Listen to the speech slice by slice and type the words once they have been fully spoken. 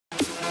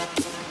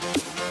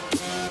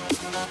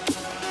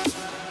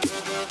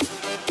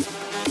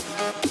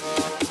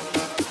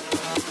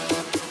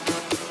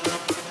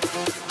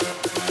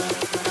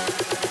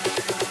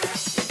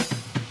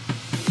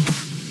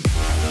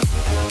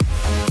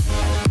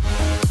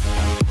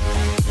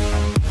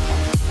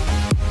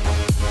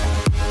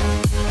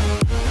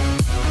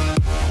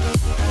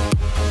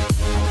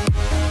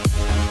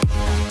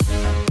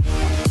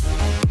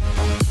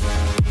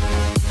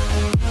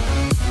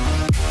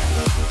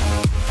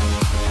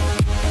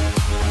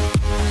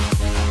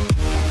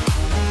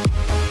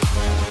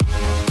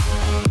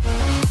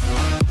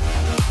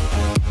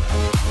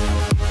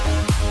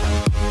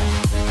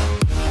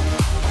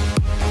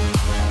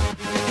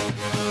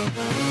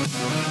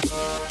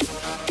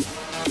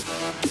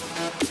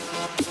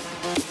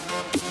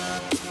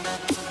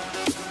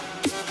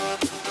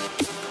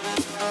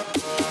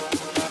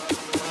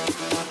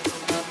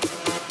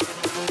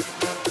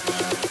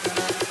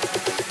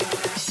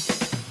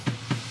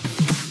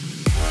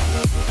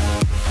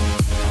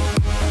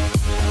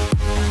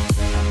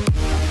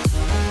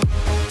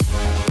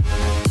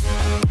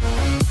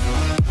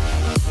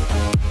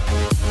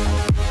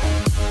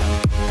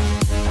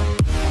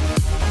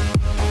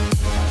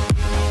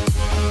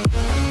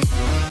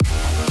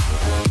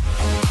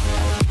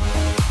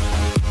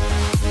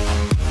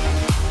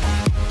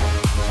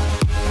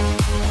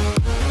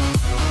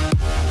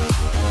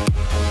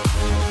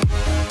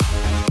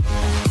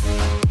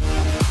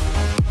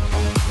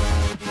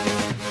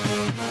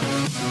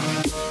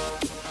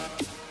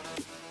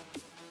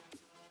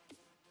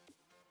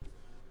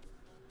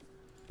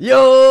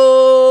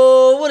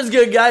Yo, what is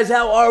good, guys?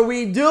 How are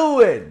we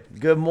doing?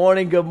 Good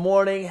morning, good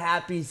morning.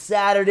 Happy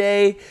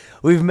Saturday.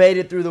 We've made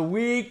it through the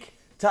week.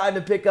 Time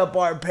to pick up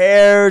our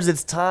pairs.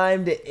 It's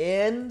time to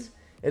end.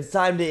 It's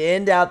time to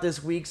end out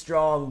this week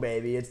strong,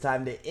 baby. It's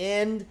time to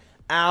end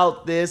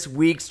out this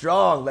week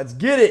strong. Let's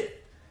get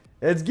it.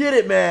 Let's get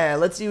it, man.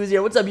 Let's see who's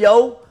here. What's up,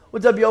 yo?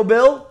 What's up, yo,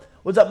 Bill?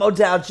 What's up,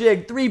 Motown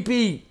Chick?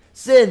 3P,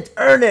 Sint,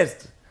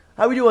 Ernest.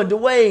 How we doing?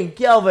 Dwayne,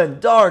 Kelvin,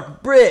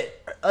 Dark,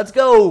 Britt. Let's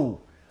go.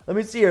 Let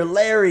me see here.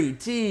 Larry,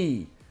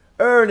 T,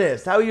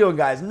 Ernest. How you doing,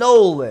 guys?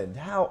 Nolan,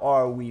 how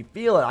are we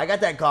feeling? I got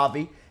that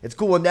coffee. It's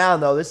cooling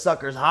down, though. This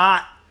sucker's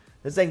hot.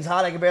 This thing's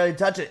hot. I can barely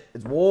touch it.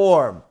 It's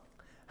warm.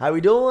 How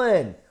we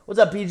doing? What's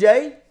up,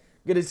 PJ?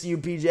 Good to see you,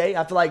 PJ.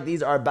 I feel like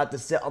these are about to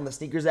sit on the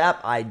Sneakers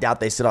app. I doubt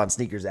they sit on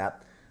Sneakers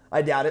app.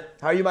 I doubt it.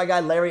 How are you, my guy,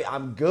 Larry?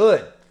 I'm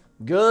good.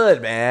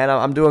 Good, man.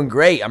 I'm doing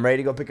great. I'm ready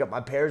to go pick up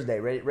my pairs today.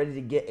 Ready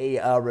to get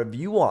a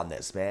review on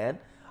this, man.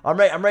 I'm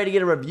ready to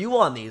get a review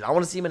on these. I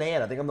want to see them in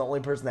hand. I think I'm the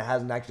only person that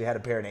hasn't actually had a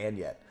pair in hand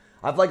yet.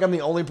 I feel like I'm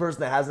the only person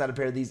that hasn't had a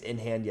pair of these in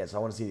hand yet, so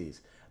I want to see these.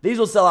 These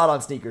will sell out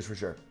on Sneakers for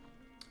sure.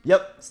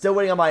 Yep, still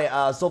waiting on my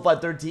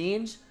Soulfly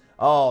 13s.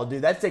 Oh,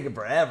 dude, that's taking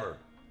forever.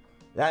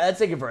 That's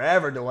taking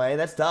forever, Dwayne.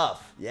 That's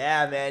tough.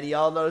 Yeah, man,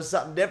 y'all notice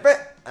something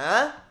different?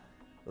 Huh?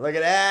 Look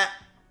at that.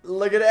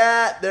 Look at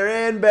that.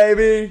 They're in,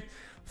 baby.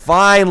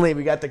 Finally,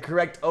 we got the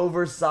correct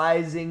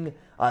oversizing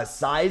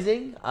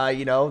sizing.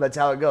 You know, that's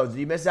how it goes. Did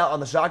you miss out on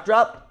the shock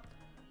drop?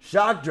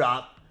 Shock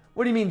drop?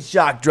 What do you mean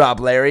shock drop,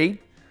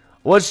 Larry?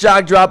 What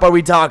shock drop are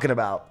we talking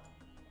about?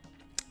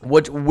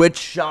 Which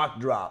shock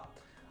drop?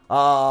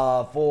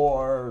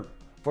 For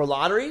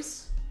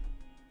lotteries?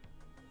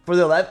 For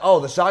the 11?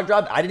 Oh, the shock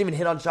drop? I didn't even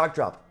hit on shock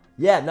drop.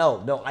 Yeah,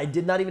 no, I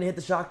did not even hit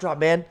the shock drop,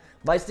 man.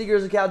 My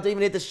Sneakers account didn't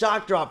even hit the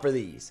shock drop for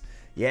these.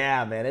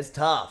 Yeah, man, it's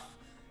tough.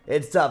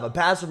 It's tough. A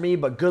pass for me,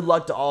 but good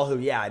luck to all who,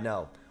 yeah, I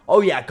know.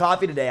 Oh, yeah,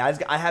 coffee today.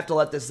 I have to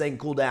let this thing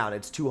cool down.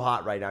 It's too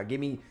hot right now. Give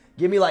me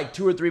like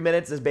 2 or 3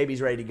 minutes. This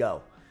baby's ready to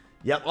go.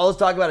 Yep, well, let's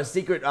talk about a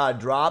secret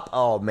drop.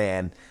 Oh,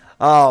 man.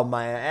 Oh,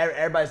 man.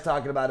 Everybody's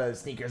talking about a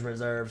Sneakers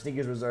Reserve.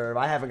 Sneakers Reserve.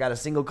 I haven't got a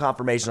single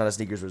confirmation on a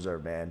Sneakers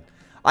Reserve, man.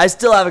 I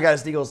still haven't got a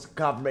single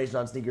confirmation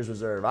on Sneakers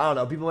Reserve. I don't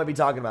know. People might be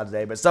talking about it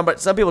today, but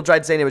some people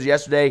tried saying it was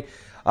yesterday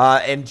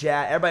in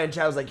chat. Everybody in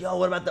chat was like, yo,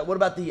 what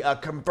about the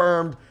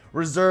confirmed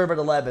Reserve at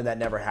 11? That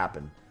never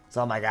happened.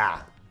 So I'm like,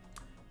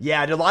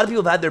 yeah, a lot of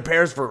people have had their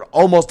pairs for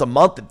almost a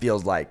month, it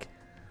feels like.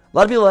 A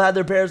lot of people have had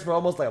their pairs for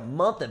almost like a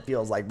month, it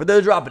feels like. But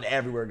they're dropping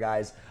everywhere,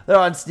 guys. They're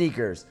on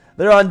Sneakers.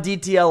 They're on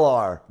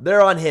DTLR.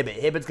 They're on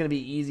Hibbett. Hibbett's going to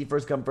be easy.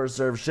 First come, first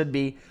serve. Should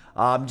be.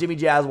 Jimmy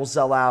Jazz will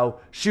sell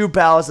out. Shoe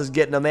Palace is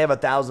getting them. They have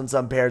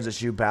 1,000-some pairs at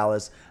Shoe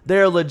Palace.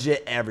 They're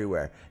legit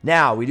everywhere.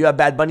 Now, we do have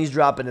Bad Bunnies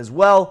dropping as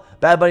well.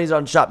 Bad Bunnies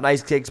on Shop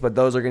Nice Kicks, but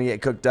those are going to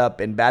get cooked up.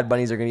 And Bad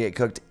Bunnies are going to get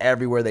cooked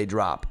everywhere they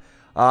drop.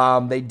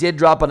 They did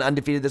drop on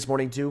Undefeated this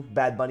morning, too.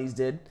 Bad Bunnies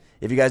did.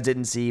 If you guys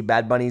didn't see,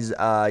 Bad Bunnies,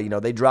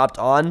 they dropped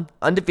on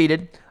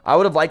Undefeated. I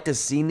would have liked to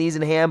seen these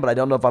in hand, but I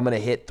don't know if I'm going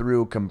to hit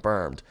through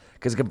Confirmed,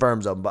 because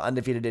Confirmed's them. But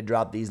Undefeated did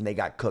drop these, and they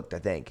got cooked, I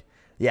think.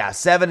 Yeah,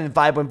 7 and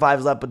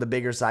 5.5s left, but the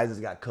bigger sizes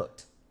got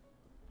cooked.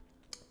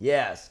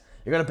 Yes.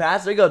 You're going to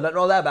pass? There you go. Nothing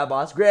wrong with that, bad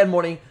boss. Grand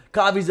morning.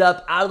 Coffee's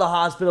up. Out of the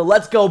hospital.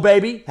 Let's go,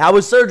 baby. How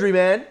was surgery,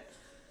 man?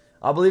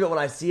 I'll believe it when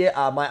I see it.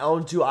 My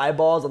own 2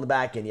 eyeballs on the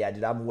back end. Yeah,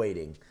 dude, I'm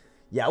waiting.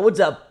 Yeah, what's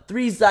up?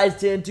 3 size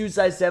 10, 2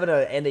 size 7,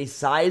 and a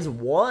size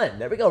 1.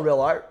 There we go,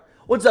 Real Art.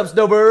 What's up,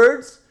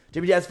 Snowbirds?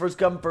 Jimmy Jazz first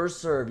come, first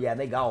serve. Yeah, and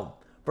they gone.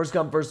 First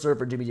come, first serve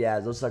for Jimmy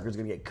Jazz. Those suckers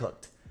going to get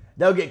cooked.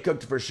 They'll get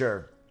cooked for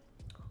sure.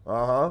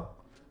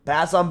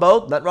 Pass on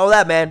both. Nothing wrong with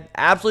that, man.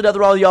 Absolutely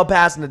nothing wrong with y'all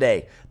passing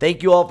today.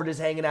 Thank you all for just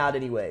hanging out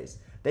anyways.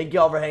 Thank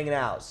you all for hanging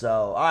out. So,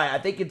 all right, I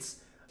think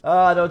it's,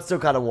 no, it's still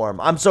kind of warm.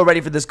 I'm so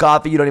ready for this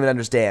coffee, you don't even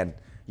understand.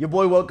 Your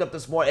boy woke up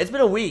this morning. It's been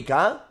a week,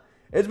 huh?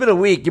 It's been a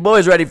week. Your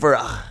boy's ready for,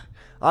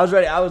 I was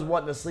ready. I was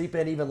wanting to sleep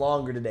in even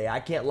longer today.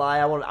 I can't lie.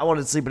 I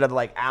wanted to sleep another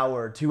like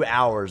hour, 2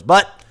 hours.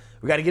 But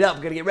we got to get up.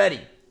 We got to get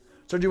ready.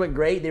 Surgery went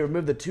great. They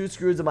removed the 2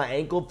 screws in my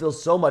ankle.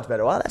 Feels so much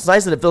better. Wow, that's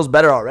nice that it feels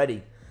better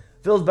already.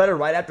 Feels better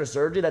right after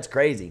surgery. That's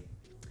crazy.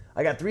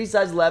 I got 3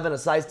 size 11, a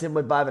size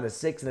 10.5, and a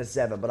 6 and a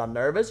 7. But I'm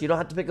nervous. You don't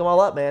have to pick them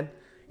all up, man.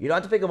 You don't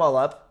have to pick them all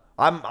up.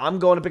 I'm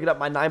going to pick it up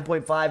my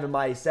 9.5 and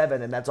my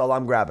 7, and that's all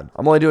I'm grabbing.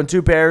 I'm only doing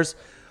 2 pairs.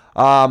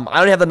 I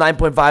don't have the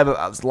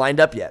 9.5 lined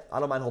up yet.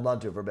 I don't mind holding on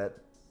to it for a bit.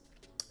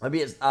 I'll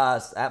be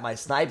at my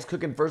Snipes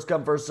cooking first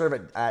come, first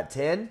serve at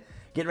 10.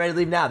 Getting ready to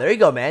leave now. There you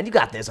go, man. You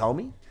got this,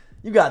 homie.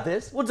 You got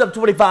this. What's up,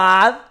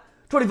 25?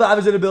 25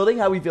 is in the building.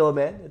 How we feeling,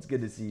 man? It's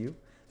good to see you.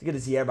 It's good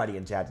to see everybody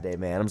in chat today,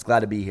 man. I'm just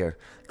glad to be here.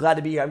 Glad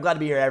to be here. I'm glad to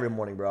be here every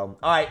morning, bro.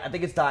 All right, I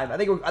think it's time. I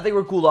think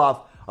we're cooled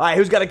off. All right,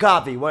 who's got a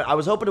coffee? Well, I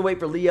was hoping to wait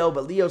for Leo,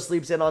 but Leo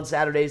sleeps in on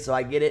Saturdays, so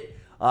I get it.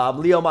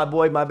 Leo, my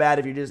boy, my bad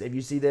if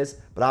you see this,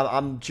 but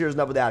I'm cheersing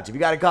up without you. If you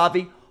got a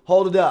coffee,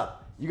 hold it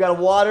up. You got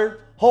a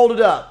water, hold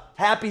it up.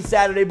 Happy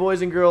Saturday,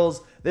 boys and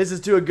girls. This is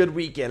to a good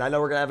weekend. I know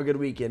we're gonna have a good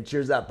weekend.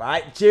 Cheers up. All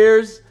right,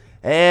 cheers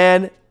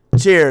and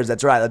cheers.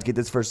 That's right. Let's get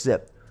this first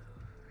sip.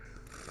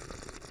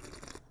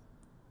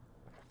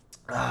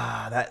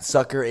 That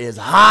sucker is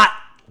hot.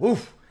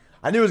 Oof.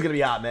 I knew it was going to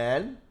be hot,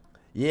 man.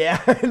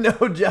 Yeah,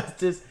 no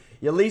justice.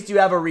 At least you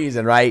have a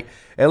reason, right?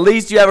 At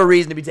least you have a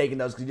reason to be taking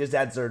those because you just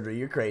had surgery.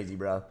 You're crazy,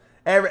 bro.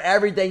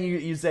 Everything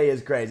you say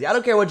is crazy. I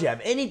don't care what you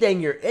have.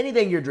 Anything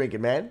you're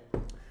drinking, man.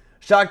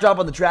 Shock drop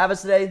on the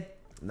Travis today?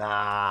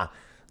 Nah,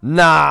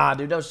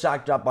 dude. No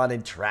shock drop on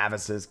any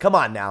Travises. Come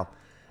on now.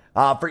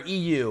 For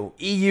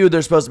EU,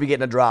 they're supposed to be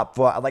getting a drop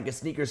for like a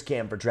sneakers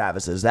cam for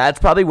Travis's. That's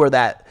probably where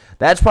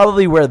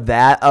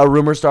that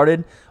rumor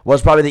started.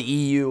 Was probably the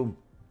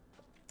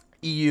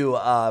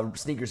EU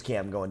sneakers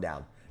cam going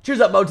down.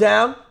 Cheers up,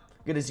 Motown.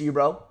 Good to see you,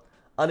 bro.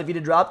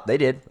 Undefeated drop. They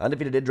did.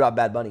 Undefeated did drop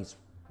Bad Bunnies.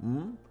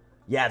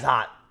 Yeah, it's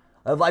hot.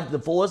 I've life to the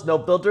fullest,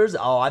 no filters.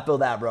 Oh, I feel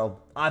that, bro.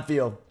 I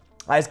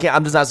just can't.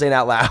 I'm just not saying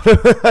out loud.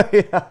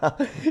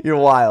 Yeah, you're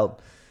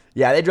wild.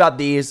 Yeah, they dropped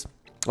these.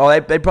 Oh,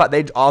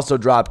 they also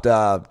dropped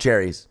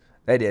cherries.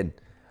 They did.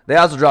 They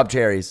also dropped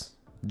cherries.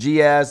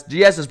 GS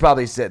is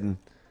probably sitting.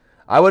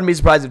 I wouldn't be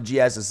surprised if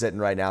GS is sitting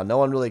right now. No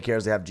one really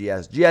cares to have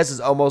GS. GS is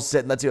almost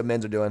sitting. Let's see what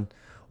men's are doing.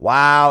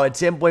 Wow, at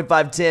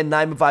 10.5, 10,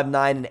 9.5,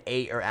 9, and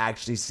 8 are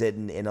actually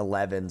sitting in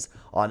 11s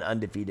on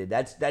undefeated.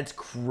 That's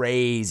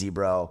crazy,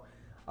 bro.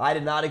 I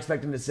did not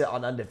expect them to sit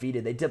on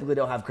undefeated. They typically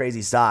don't have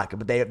crazy stock,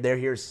 but they're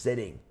here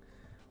sitting.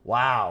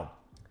 Wow.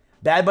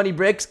 Bad Bunny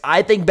bricks.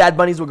 I think Bad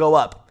Bunnies will go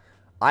up.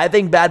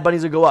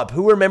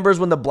 Who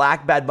remembers when the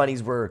black Bad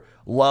Bunnies were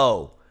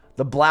low?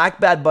 The black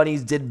Bad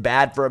Bunnies did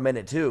bad for a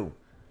minute too.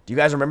 Do you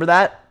guys remember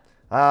that?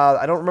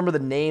 I don't remember the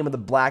name of the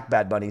black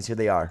Bad Bunnies. Here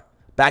they are.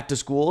 Back to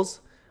schools.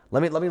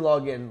 Let me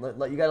log in.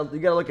 You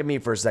gotta look at me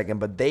for a second.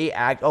 But they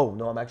act. Oh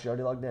no, I'm actually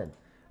already logged in.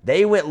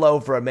 They went low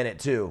for a minute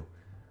too.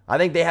 I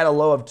think they had a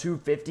low of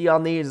 250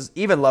 on these,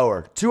 even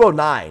lower,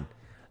 209.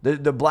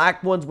 The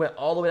black ones went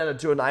all the way down to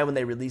 209 when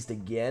they released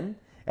again.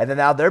 And then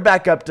now they're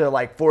back up to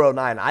like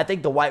 409. I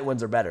think the white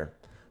ones are better.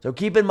 So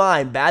keep in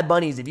mind, Bad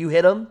Bunnies, if you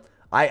hit them,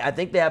 I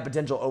think they have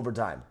potential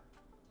overtime.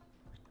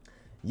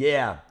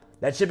 Yeah,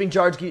 that shipping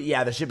charge,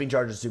 yeah, the shipping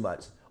charge is too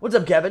much. What's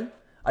up, Kevin?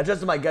 I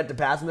trusted my gut to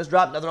pass in this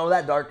drop. Nothing wrong with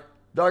that, Dark.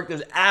 Dark,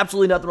 there's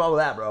absolutely nothing wrong with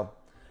that, bro.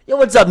 Yo,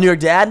 what's up, New York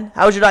Dad?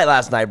 How was your night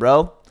last night,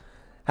 bro?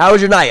 How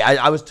was your night?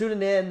 I was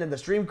tuning in, and the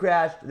stream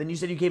crashed. Then you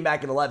said you came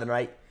back at 11,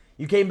 right?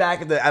 You came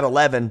back at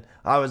 11.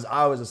 I was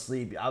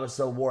asleep. I was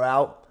so wore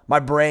out. My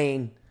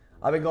brain.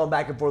 I've been going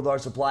back and forth with our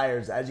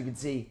suppliers, as you can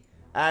see.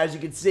 As you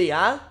can see,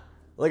 huh?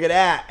 Look at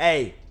that.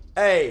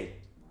 Hey.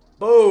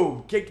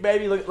 Boom. Kicked,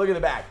 baby. Look at the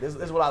back. This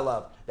is what I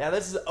love. Now,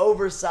 this is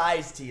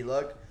oversized tee.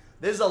 Look.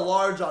 This is a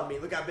large on me.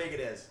 Look how big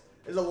it is.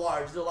 This is a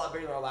large. This is a lot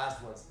bigger than our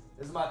last ones.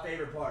 This is my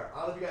favorite part.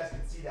 I don't know if you guys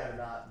can see that or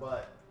not,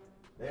 but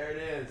there it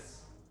is.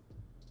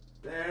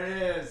 There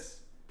it is.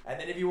 And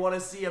then if you want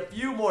to see a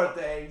few more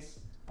things,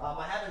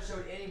 I haven't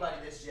showed anybody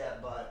this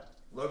yet, but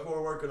look what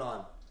we're working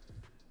on.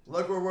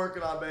 Look what we're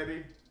working on,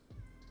 baby.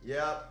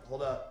 Yep,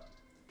 hold up.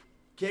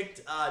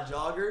 Kicked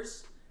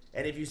joggers.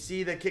 And if you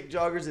see the kick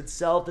joggers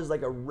itself is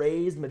like a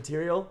raised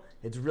material.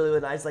 It's really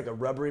nice, like a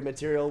rubbery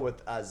material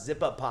with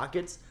zip-up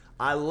pockets.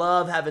 I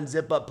love having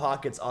zip-up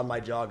pockets on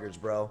my joggers,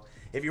 bro.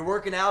 If you're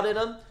working out in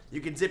them,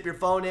 you can zip your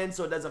phone in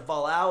so it doesn't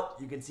fall out.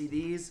 You can see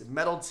these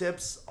metal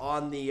tips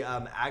on the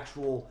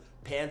actual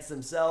pants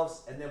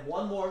themselves. And then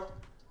one more.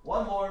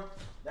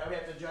 Now we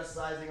have to adjust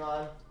sizing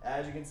on.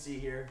 As you can see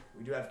here,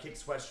 we do have kick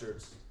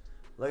sweatshirts.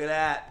 Look at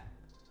that.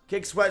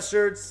 Kick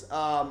sweatshirts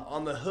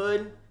on the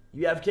hood.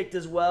 You have kicked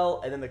as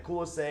well. And then the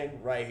coolest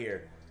thing right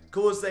here.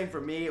 Coolest thing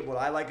for me, what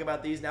I like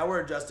about these, now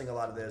we're adjusting a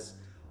lot of this.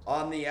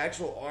 On the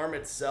actual arm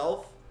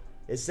itself,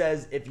 it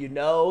says, if you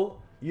know,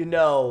 you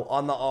know,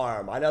 on the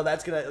arm. I know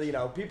that's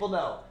gonna, people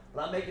know.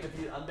 But I'm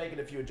making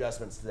a few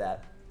adjustments to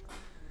that.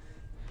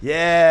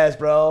 Yes,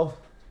 bro.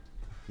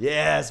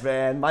 Yes,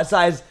 man. My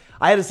size,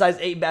 I had a size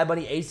 8 Bad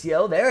Bunny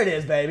ACO. There it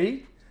is,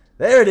 baby.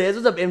 There it is.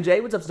 What's up,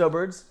 MJ? What's up,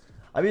 Snowbirds?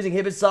 I'm using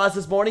Hibbett sauce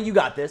this morning. You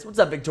got this. What's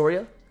up,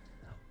 Victoria?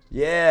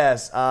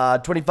 Yes,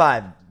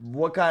 25.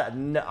 What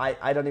kind? No,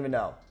 I don't even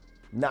know.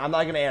 No, I'm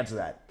not gonna answer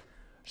that.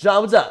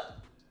 Sean, what's up?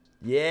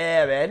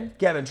 Yeah, man.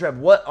 Kevin, Trev,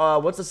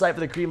 what's the site for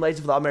the cream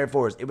laces for the Automatic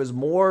Force? It was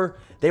more,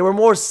 they were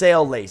more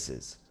sale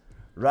laces,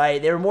 right?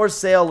 They were more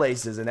sale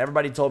laces, and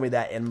everybody told me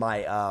that in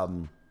my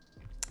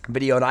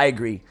video, and I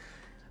agree.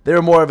 They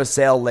were more of a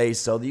sale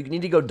lace, so you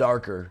need to go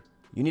darker.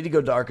 You need to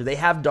go darker. They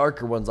have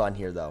darker ones on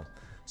here, though.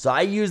 So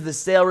I use the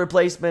sale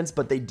replacements,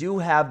 but they do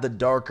have the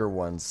darker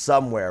ones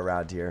somewhere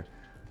around here.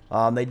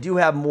 They do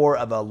have more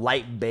of a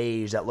light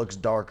beige that looks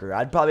darker.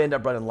 I'd probably end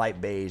up running light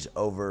beige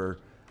over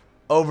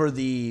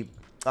the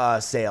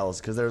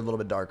sales because they're a little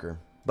bit darker.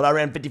 But I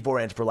ran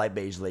 54-inch for light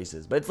beige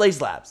laces. But it's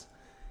Lace Labs.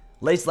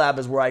 Lace Lab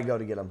is where I go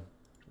to get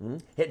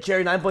them. Hit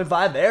Cherry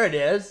 9.5. There it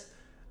is.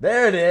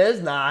 There it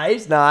is.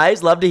 Nice,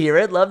 nice. Love to hear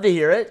it. Love to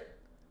hear it.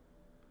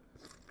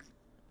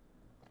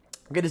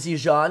 Good to see you,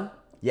 Sean.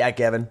 Yeah,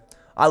 Kevin.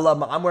 I'm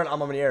wearing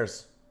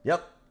Amamaniers.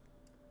 Yep.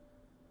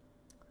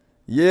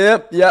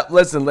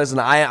 Listen.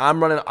 I'm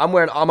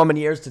wearing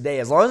Amamaniers today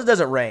as long as it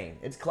doesn't rain.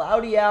 It's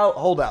cloudy out.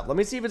 Hold up. Let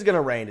me see if it's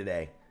gonna rain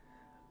today.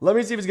 Let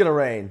me see if it's gonna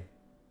rain.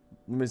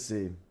 Let me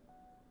see.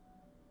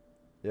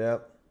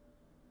 Yep.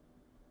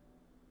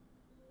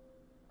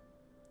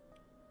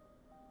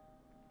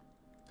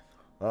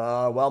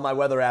 Well, my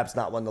weather app's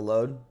not one to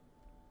load.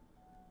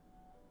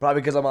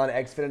 Probably because I'm on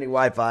Xfinity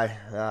Wi-Fi.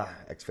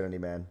 Xfinity,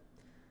 man.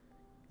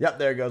 Yep,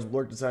 there it goes.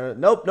 Work designer.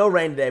 Nope, no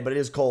rain today, but it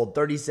is cold.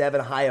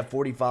 37, high of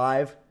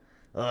 45.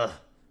 Ugh,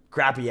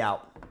 crappy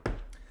out.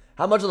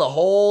 How much of the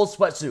whole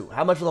sweatsuit?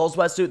 How much of the whole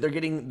sweatsuit?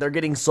 They're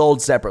getting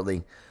sold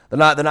separately. They're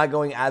not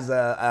going as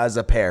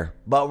a pair.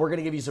 But we're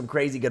gonna give you some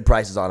crazy good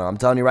prices on them. I'm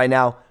telling you right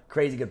now,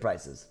 crazy good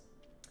prices.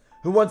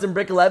 Who wants some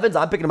Brick 11s?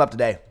 I'm picking them up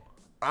today.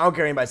 I don't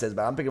care what anybody says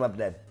about it. I'm picking them up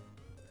today.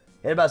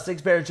 Hit about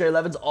 6 pair of Cherry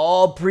 11s,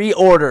 all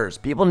pre-orders.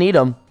 People need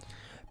them.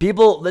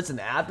 People, listen,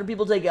 after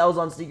people take L's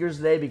on sneakers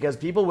today, because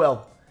people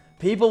will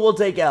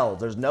take L's.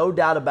 There's no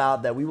doubt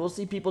about that. We will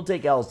see people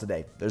take L's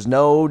today. There's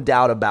no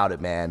doubt about it,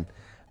 man.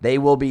 They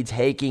will be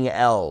taking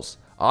L's.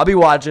 I'll be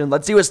watching.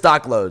 Let's see what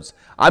stock loads.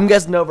 I'm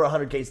guessing over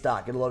 100K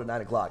stock. It'll load at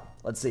 9 o'clock.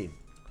 Let's see.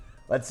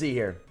 Let's see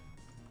here.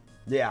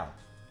 Yeah.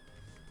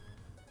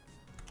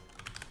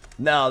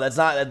 No, that's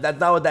not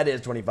what that is,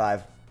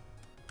 25.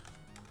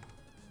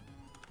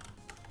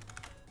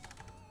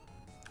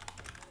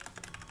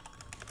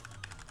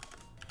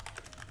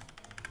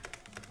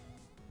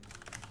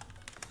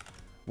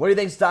 What do you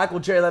think stock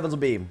will Cherry 11s will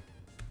be?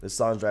 This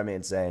song's driving me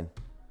insane.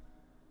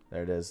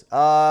 There it is.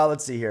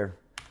 Let's see here.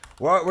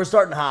 We're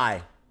starting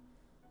high.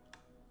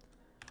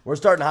 We're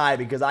starting high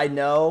because I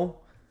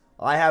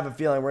have a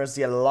feeling we're going to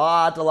see a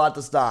lot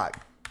of stock.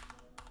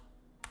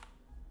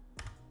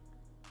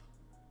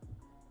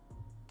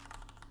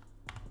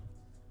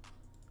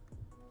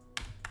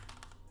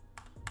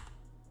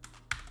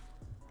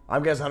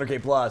 I'm guessing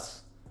 100K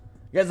plus.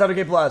 You guys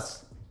 100K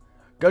plus.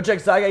 Go check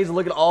StockX and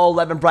look at all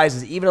 11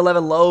 prices. Even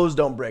 11 lows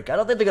don't brick. I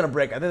don't think they're going to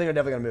brick. I think they're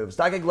definitely going to move.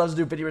 StockX loves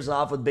to do 50%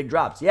 off with big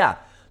drops. Yeah.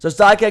 So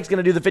StockX is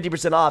going to do the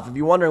 50% off. If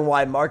you're wondering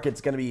why market's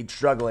going to be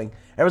struggling,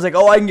 everyone's like,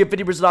 oh, I can get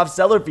 50% off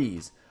seller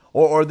fees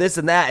or this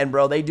and that. And,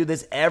 bro, they do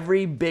this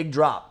every big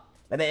drop.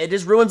 And it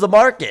just ruins the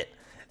market.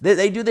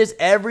 They do this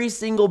every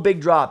single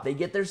big drop. They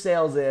get their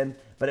sales in,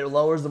 but it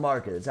lowers the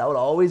market. It's how it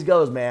always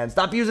goes, man.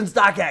 Stop using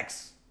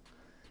StockX.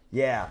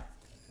 Yeah.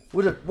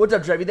 What's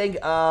up, Trev? You think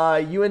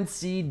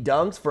UNC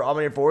Dunks for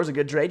Almanac 4 is a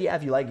good trade? Yeah,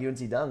 if you like UNC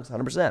Dunks,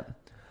 100%.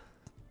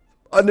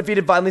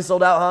 Undefeated finally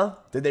sold out, huh?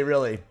 Did they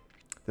really?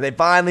 Did they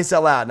finally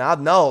sell out? Now,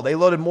 no, they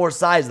loaded more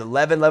size,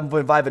 11,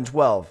 11.5, and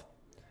 12.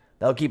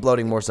 They'll keep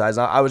loading more size.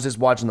 I was just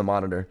watching the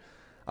monitor.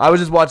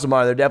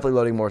 They're definitely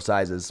loading more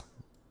sizes.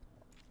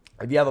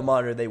 If you have a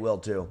monitor, they will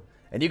too.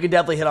 And you can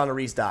definitely hit on a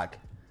restock.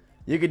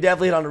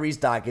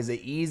 Is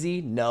it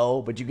easy?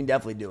 No, but you can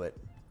definitely do it.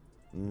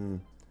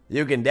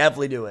 You can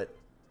definitely do it.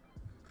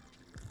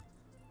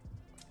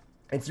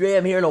 It's 3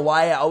 a.m. here in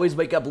Hawaii. I always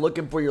wake up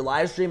looking for your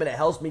live stream, and it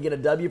helps me get a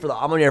W for the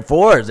Almanac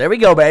 4s. There we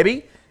go,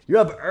 baby. You're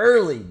up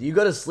early. Do you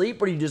go to sleep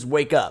or do you just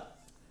wake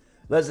up?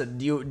 Listen,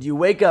 do you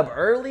wake up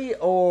early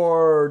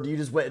or do you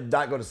just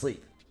not go to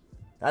sleep?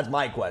 That's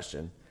my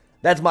question.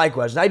 How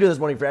you doing this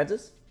morning,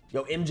 Francis?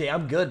 Yo, MJ,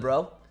 I'm good,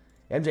 bro.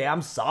 MJ,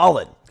 I'm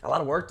solid. Got a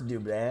lot of work to do,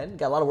 man. We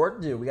got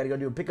to go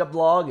do a pickup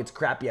vlog. It's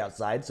crappy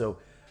outside, so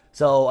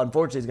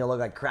unfortunately it's going to look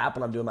like crap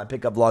when I'm doing my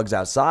pickup vlogs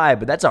outside,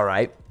 but that's all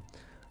right.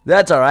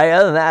 Other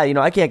than that,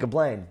 I can't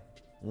complain.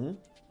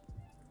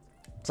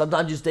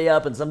 Sometimes you stay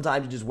up and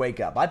sometimes you just wake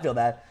up. I feel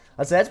that.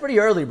 I say that's pretty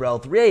early, bro.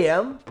 3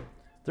 a.m.?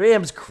 3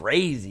 a.m. is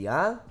crazy,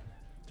 huh?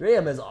 3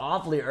 a.m. is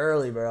awfully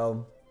early,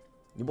 bro.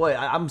 Boy,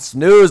 I'm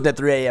snoozing at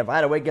 3 a.m. If I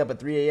had to wake up at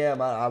 3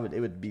 a.m., it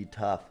would be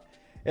tough.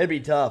 It'd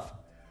be tough.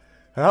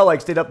 I don't like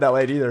staying up that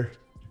late either.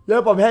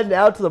 Yep, I'm heading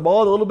out to the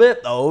mall in a little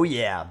bit. Oh,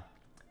 yeah.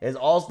 Is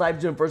all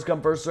Snipes doing first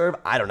come, first serve?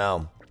 I don't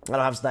know. I don't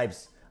have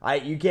Snipes.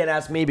 You can't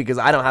ask me because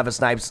I don't have a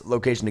Snipes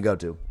location to go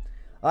to.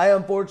 I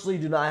unfortunately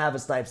do not have a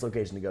Snipes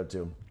location to go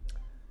to.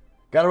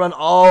 Got to run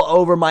all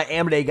over my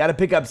Amity. Got to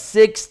pick up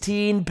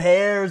 16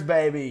 pairs,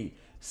 baby.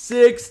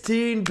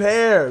 16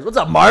 pairs. What's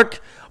up, Mark?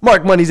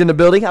 Mark Money's in the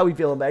building. How we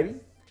feeling, baby?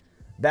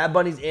 Bad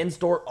Bunnies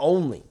in-store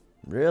only.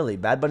 Really?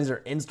 Bad Bunnies are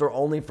in-store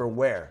only for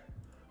where?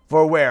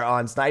 For where?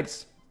 On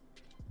Snipes?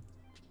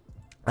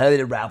 I know they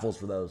did raffles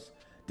for those.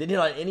 Didn't hit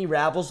on any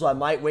raffles, so I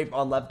might wait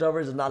on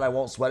leftovers. If not, I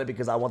won't sweat it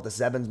because I want the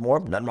 7s more.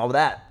 Nothing wrong with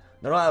that.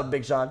 Nothing wrong with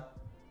Big Sean.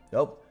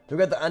 Nope. We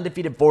got the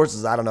undefeated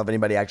forces. I don't know if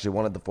anybody actually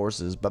wanted the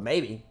forces, but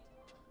maybe.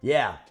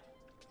 Yeah.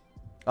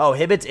 Oh,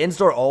 Hibbett's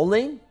in-store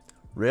only?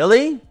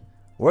 Really?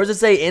 Where does it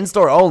say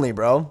in-store only,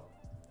 bro?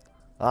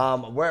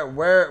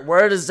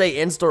 Where does it say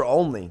in-store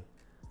only?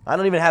 I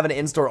don't even have an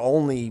in-store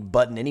only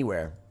button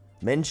anywhere.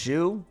 Men's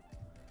shoe?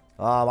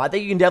 I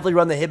think you can definitely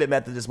run the Hibbett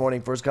method this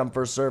morning. First come,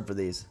 first serve for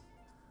these.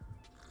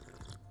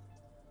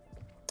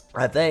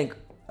 I think.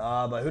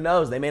 But who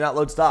knows? They may not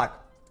load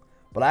stock.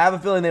 But I have a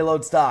feeling they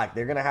load stock.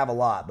 They're going to have a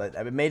lot. But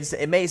it may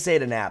say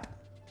it in app.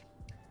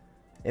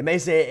 It may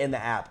say it in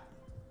the app.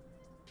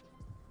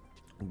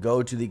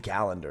 Go to the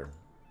calendar.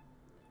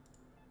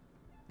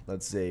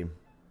 Let's see.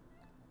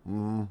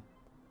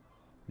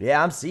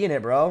 Yeah, I'm seeing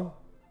it, bro.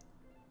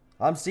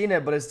 I'm seeing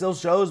it, but it still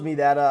shows me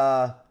that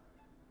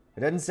it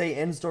doesn't say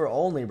in-store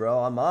only, bro,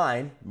 on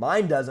mine.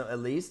 Mine doesn't, at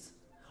least.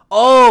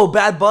 Oh,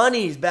 Bad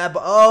Bunnies.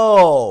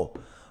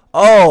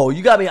 Oh,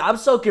 you got me. I'm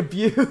so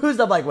confused.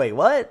 I'm like, wait,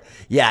 what?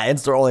 Yeah,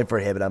 in-store only for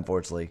Hibbett,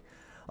 unfortunately.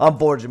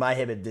 Unfortunately, my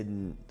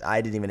Hibbett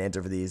I didn't even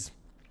enter for these.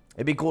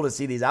 It'd be cool to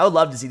see these. I would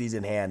love to see these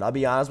in hand. I'll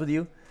be honest with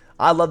you.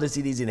 I'd love to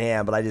see these in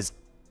hand, but I just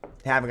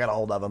haven't got a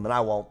hold of them, and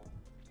I won't.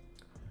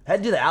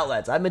 Head to the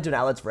outlets. I've been doing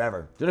outlets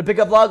forever. Doing a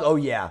pickup vlog? Oh,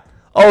 yeah.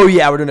 Oh,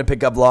 yeah, we're doing a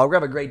pickup vlog. We're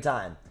having a great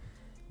time.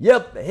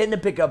 Yep, hitting a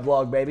pickup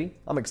vlog, baby.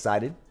 I'm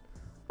excited.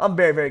 I'm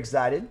very, very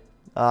excited.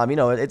 You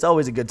know, it's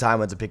always a good time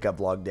when it's a pickup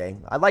vlog day.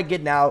 I like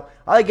getting out.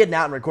 I like getting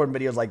out and recording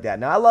videos like that.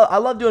 Now, I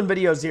love doing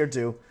videos here,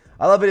 too.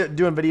 I love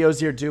doing videos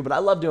here, too, but I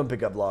love doing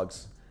pickup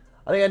vlogs.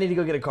 I think I need to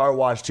go get a car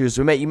wash, too,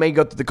 so you may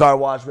go through the car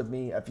wash with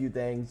me, a few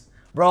things.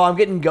 Bro, I'm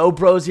getting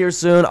GoPros here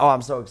soon. Oh,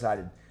 I'm so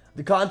excited.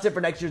 The content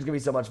for next year is going to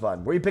be so much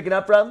fun. Where are you picking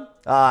up from?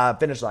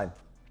 Finish Line.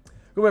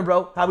 Good morning,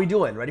 bro. How we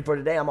doing? Ready for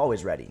today? I'm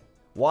always ready.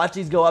 Watch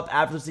these go up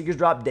after the sneakers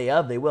drop. Day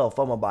of, they will.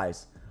 FOMO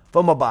buys.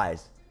 FOMO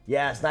buys.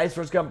 Yeah, Snipes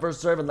first come,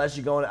 first serve, unless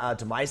you're going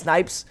to my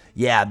Snipes.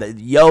 Yeah, the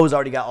Yo's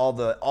already got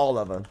all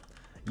of them.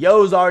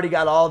 Yo's already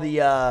got all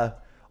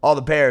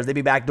the pairs. They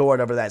be backdoored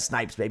over that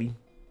Snipes, baby.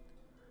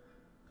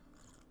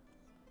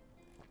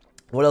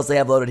 What else they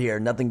have loaded here?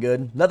 Nothing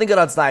good. Nothing good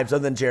on Snipes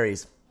other than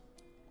cherries.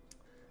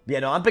 Yeah,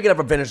 no, I'm picking up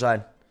from Finish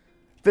Line.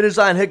 Finish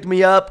Line hooked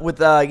me up with,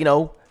 you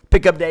know,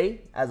 pickup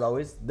day, as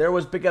always. There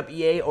was pickup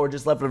EA or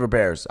just leftover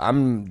pairs.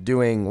 I'm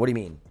doing, what do you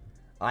mean?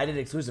 I did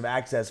exclusive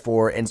access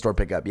for in-store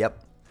pickup,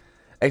 yep.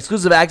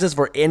 Exclusive access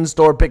for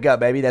in-store pickup,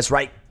 baby. That's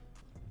right.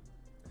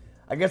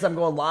 I guess I'm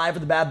going live for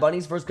the Bad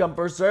Bunnies. First come,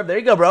 first serve. There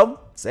you go, bro.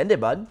 Send it,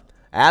 bud.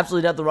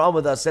 Absolutely nothing wrong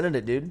with sending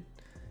it, dude.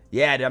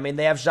 Yeah, I mean,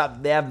 they have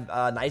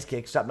Nice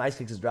Kicks. Shop Nice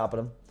Kicks is dropping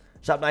them.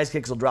 Shop Nice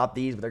Kicks will drop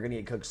these, but they're going to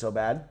get cooked so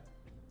bad.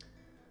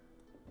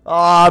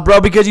 Aw,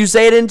 bro, because you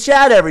say it in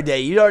chat every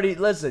day. You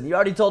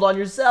already told on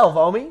yourself,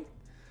 homie.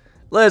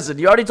 Listen,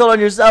 you already told on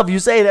yourself. You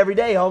say it every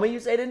day, homie. You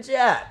say it in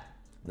chat.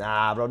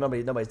 Nah, bro,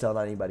 nobody's telling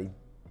on anybody.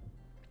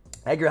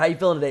 Edgar, how you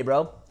feeling today,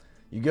 bro?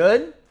 You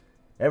good?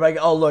 Everybody,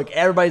 oh, look,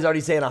 everybody's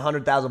already saying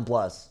 100,000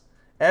 plus.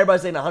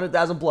 Everybody's saying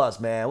 100,000 plus,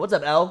 man. What's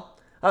up, L?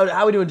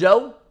 How we doing,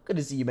 Joe? Good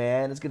to see you,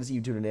 man. It's good to see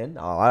you tuning in.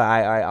 Oh,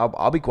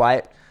 I'll be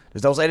quiet.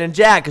 Just don't say it in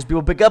chat because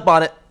people pick up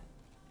on it.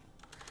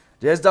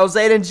 Just don't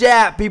say it in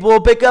chat. People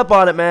will pick up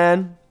on it,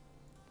 man.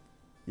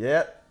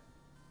 Yep.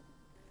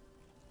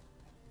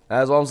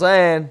 That's what I'm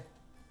saying.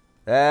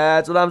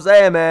 That's what I'm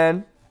saying,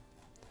 man.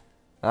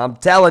 I'm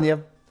telling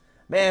you.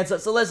 Man,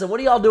 so listen, what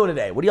are y'all doing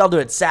today? What are y'all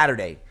doing? It's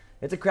Saturday.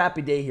 It's a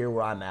crappy day here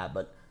where I'm at,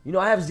 but, you know,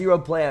 I have zero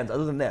plans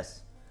other than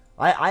this.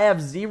 I have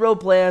zero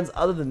plans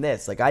other than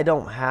this. Like, I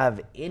don't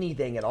have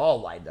anything at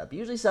all lined up.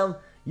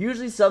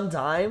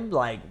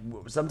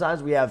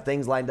 Sometimes we have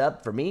things lined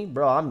up. For me,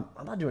 bro, I'm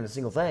not doing a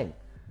single thing.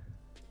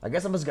 I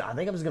think I'm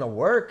just gonna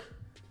work.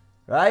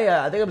 Right?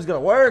 I think I'm just gonna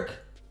work.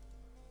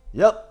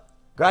 Yep.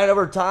 Grind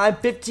overtime,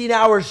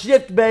 15-hour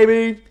shift,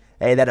 baby.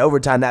 Hey, that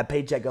overtime, that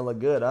paycheck gonna look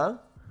good, huh?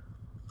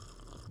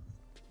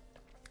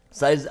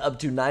 Size up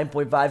to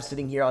 9.5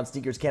 sitting here on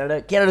Sneakers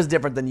Canada. Canada's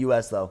different than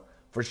US, though,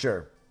 for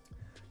sure.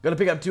 Gonna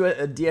pick up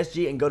a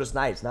DSG and go to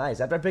Snipes. Nice.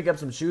 After I pick up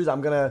some shoes,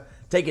 I'm gonna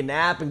take a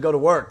nap and go to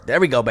work. There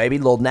we go, baby.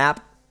 Little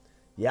nap.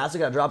 Yeah, also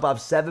gotta drop off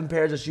 7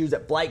 pairs of shoes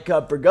at Flight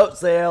Cup for GOAT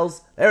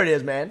sales. There it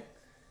is, man.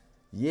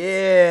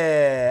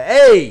 Yeah.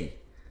 Hey.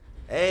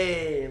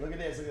 Hey, look at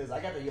this. Look at this.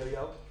 I got the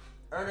yo-yo.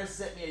 Ernest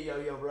sent me a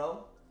yo-yo,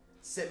 bro.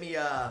 Sent me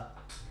a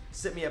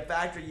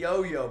factory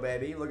yo-yo,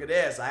 baby. Look at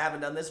this. I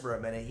haven't done this for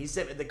a minute. He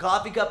sent me the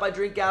coffee cup I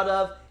drink out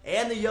of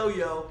and the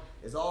yo-yo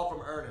is all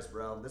from Ernest,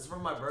 bro. This is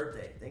from my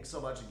birthday. Thanks so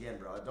much again,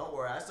 bro. Don't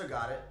worry. I still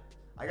got it.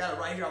 I got it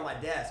right here on my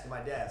desk.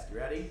 You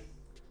ready?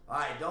 All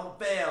right. Don't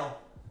fail.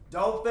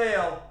 Don't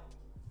fail.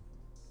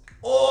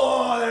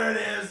 Oh, there it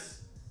is.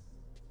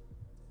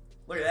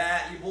 Look at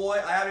that, you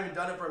boy. I haven't even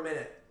done it for a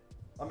minute.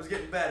 I'm just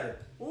getting better.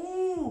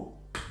 Ooh.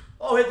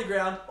 Oh, hit the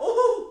ground.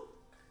 Ooh.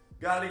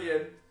 Got it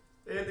again.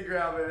 Hit the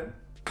ground, man.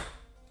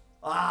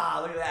 Ah,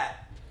 look at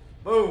that.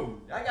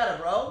 Boom. I got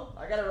it, bro.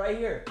 I got it right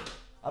here.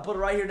 I put it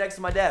right here next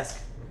to my desk.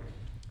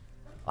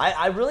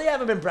 I really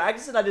haven't been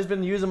practicing. I've just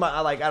been using my,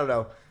 I don't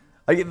know.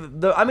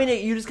 I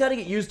mean, you just kind of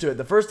get used to it.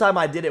 The first time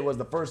I did it was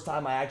the first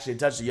time I actually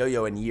touched a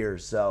yo-yo in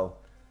years. So,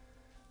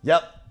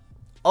 yep.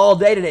 All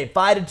day today.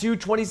 5 to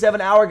 2,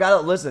 27-hour.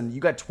 Got it. Listen, you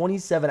got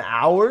 27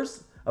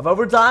 hours of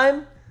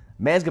overtime?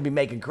 Man's going to be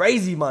making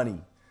crazy money.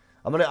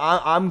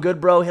 I'm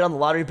good, bro. Hit on the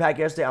lottery pack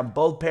yesterday on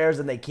both pairs,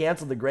 and they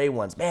canceled the gray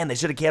ones. Man, they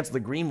should have canceled the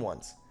green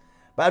ones.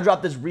 But I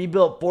dropped this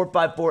rebuilt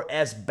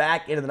 454S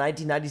back into the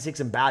 1996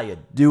 Imbalia.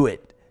 Do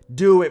it.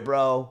 Do it,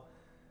 bro.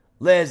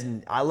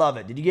 Listen, I love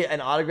it. Did you get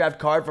an autographed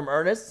card from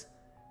Ernest?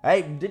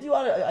 Hey, did you?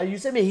 He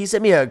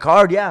sent me a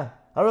card, yeah.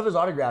 I don't know if it's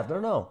autographed. I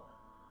don't know.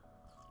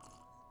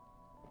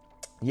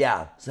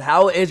 Yeah. So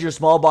how is your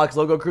small box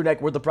logo crew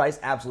neck worth the price?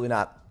 Absolutely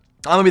not.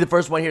 I'm going to be the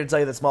first one here to tell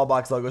you that small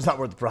box logo is not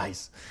worth the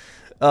price.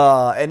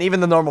 And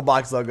even the normal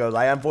box logos,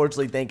 I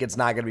unfortunately think it's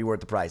not going to be worth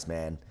the price,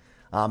 man.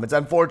 It's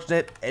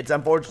unfortunate. It's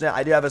unfortunate.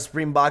 I do have a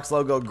Supreme box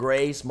logo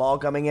gray small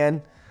coming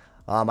in.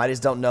 I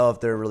just don't know if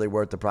they're really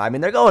worth the price. I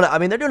mean, they're doing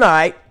all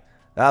right.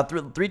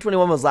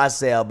 321 was last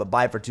sale, but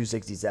buy for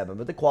 267.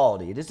 But the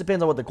quality, it just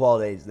depends on what the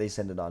quality they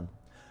send it on.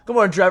 Good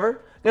morning,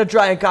 Trevor. Gonna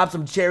try and cop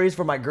some cherries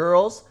for my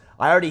girls.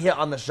 I already hit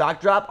on the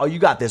shock drop. Oh, you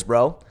got this,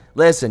 bro.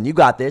 Listen, you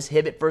got this.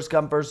 Hit it first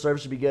come, first serve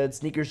should be good.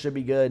 Sneakers should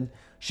be good.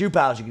 Shoe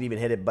pals, you can even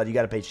hit it, but you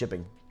got to pay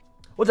shipping.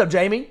 What's up,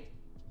 Jamie?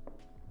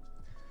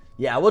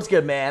 Yeah, what's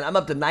good, man? I'm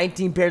up to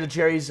 19 pairs of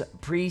cherries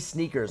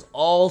pre-sneakers.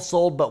 All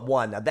sold but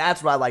one. Now,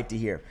 that's what I like to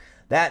hear.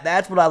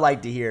 That's what I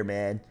like to hear,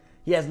 man.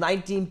 He has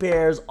 19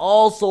 pairs,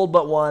 all sold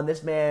but one.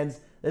 This man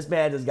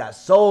has got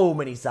so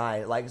many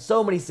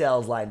so many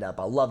sales lined up.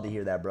 I love to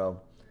hear that,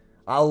 bro.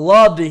 I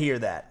love to hear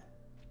that.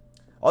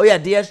 Oh yeah,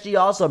 DSG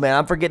also, man.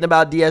 I'm forgetting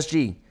about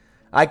DSG.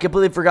 I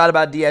completely forgot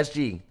about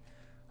DSG.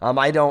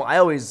 I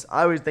always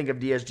think of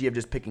DSG of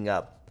just picking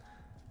up.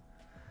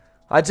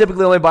 I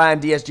typically only buy on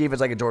DSG if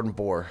it's like a Jordan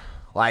 4,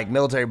 like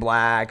military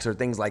blacks or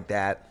things like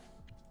that.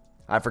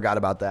 I forgot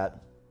about that.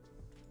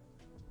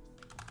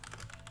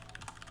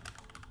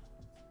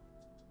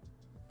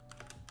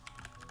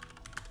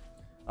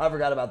 I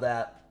forgot about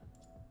that.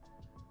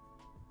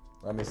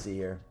 Let me see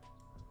here.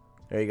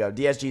 There you go.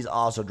 DSG's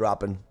also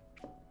dropping.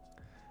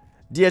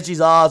 DSG's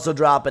also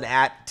dropping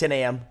at 10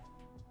 a.m.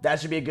 That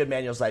should be a good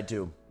manual site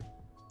too.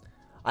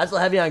 I'm still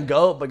heavy on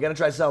GOAT, but gonna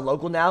try selling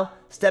local now.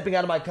 Stepping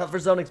out of my comfort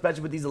zone,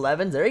 especially with these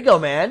 11s. There you go,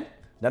 man.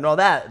 None of all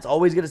that. It's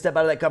always gonna step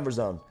out of that comfort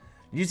zone.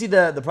 Did you see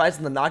the price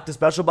in the Nocta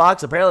special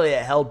box? Apparently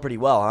it held pretty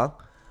well, huh?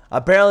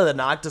 Apparently the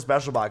Nocta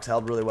special box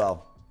held really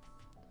well.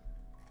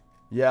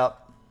 Yep.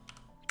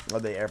 Oh,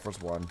 the Air Force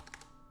One.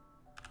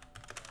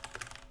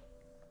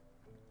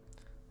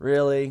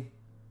 Really?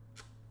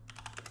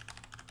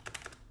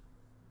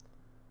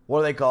 What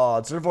are they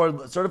called?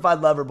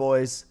 Certified Lover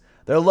Boys.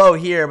 They're low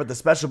here, but the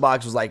special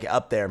box was like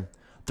up there.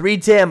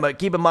 310, but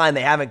keep in mind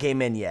they haven't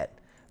came in yet.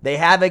 They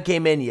haven't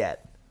came in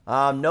yet.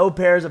 No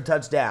pairs have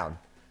touched down.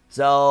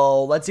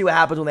 So let's see what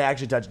happens when they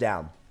actually touch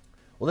down.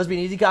 Will this be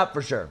an easy cop?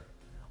 For sure.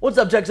 What's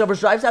up, Checks Over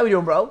Stripes? How we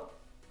doing, bro?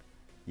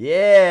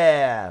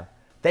 Yeah.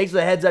 Thanks for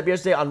the heads up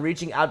yesterday on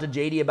reaching out to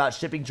JD about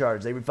shipping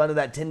charge. They refunded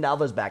that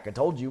 $10 back. I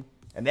told you.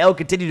 And they'll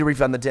continue to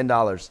refund the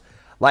 $10.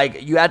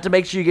 Like, you have to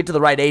make sure you get to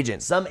the right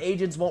agent. Some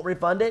agents won't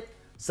refund it.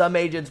 Some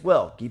agents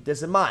will. Keep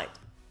this in mind.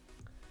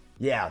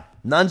 Yeah,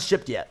 none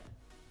shipped yet.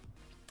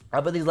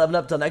 I'll put these 11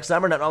 up till next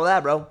summer. Nothing wrong with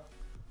that, bro.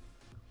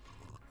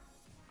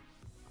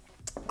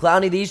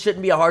 Clowny, these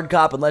shouldn't be a hard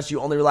cop unless you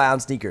only rely on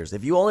sneakers.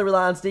 If you only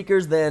rely on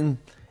sneakers, then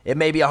it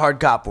may be a hard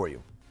cop for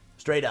you.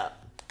 Straight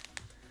up.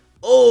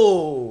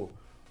 Oh,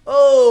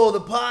 the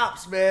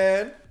pops,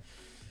 man.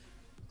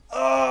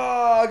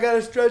 Oh, I got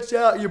to stretch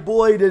out. Your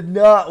boy did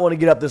not want to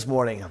get up this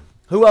morning.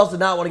 Who else did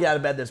not want to get out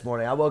of bed this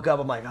morning? I woke up,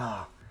 I'm like,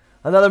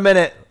 another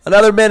minute, and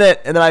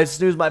then I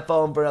snooze my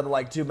phone for another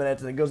like 2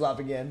 minutes, and it goes off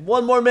again.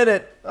 One more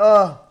minute.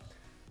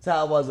 That's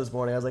how it was this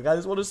morning. I was like, I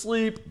just want to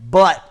sleep,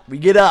 but we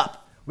get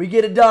up. We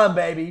get it done,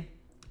 baby.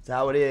 That's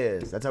how it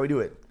is. That's how we do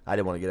it. I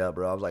didn't want to get up,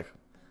 bro. I was like,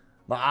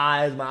 my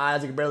eyes, I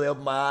could barely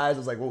open my eyes. I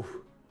was like, whoa.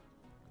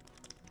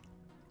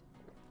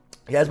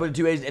 You guys put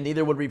 2 agents, and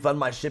neither would refund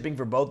my shipping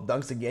for both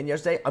dunks again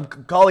yesterday.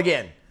 Call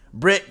again.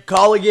 Britt,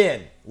 call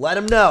again. Let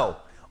them know.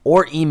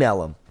 Or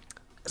email them.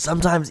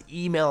 Sometimes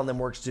emailing them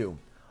works too.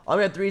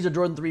 Alma Maniere 3s or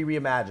Jordan 3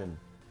 Reimagined?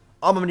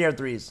 Alma Maniere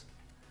 3s.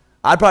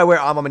 I'd probably wear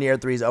Alma Maniere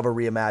 3s over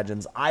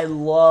Reimagines.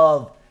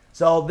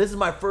 So this is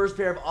my first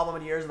pair of Alma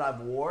Manieres that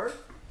I've wore.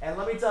 And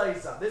let me tell you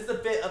something. This is the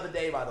fit of the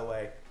day, by the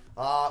way.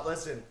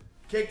 Listen.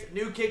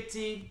 New kick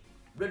tee,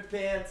 ripped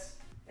pants,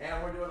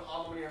 and we're doing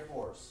Alma Maniere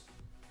 4s.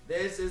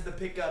 This is the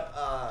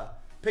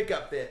pickup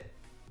fit.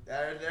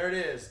 There it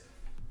is.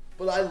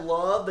 But I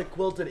love the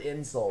quilted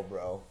insole,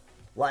 bro.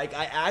 Like,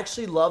 I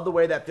actually love the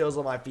way that feels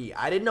on my feet.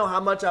 I didn't know how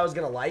much I was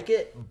going to like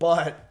it,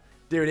 but,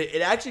 dude,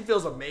 it actually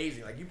feels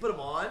amazing. Like, you put them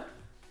on,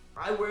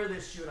 I wear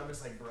this shoe, and I'm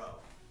just like, bro,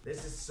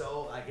 this is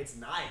so, like, it's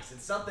nice.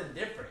 It's something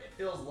different. It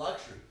feels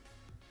luxury.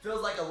 It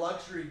feels like a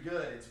luxury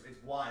good. It's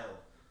wild.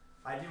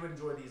 I do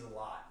enjoy these a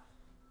lot.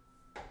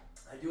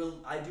 I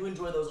do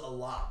enjoy those a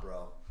lot,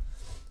 bro.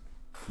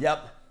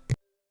 Yep.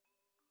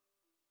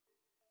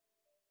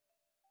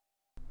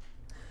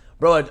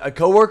 Bro, a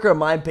coworker of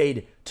mine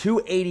paid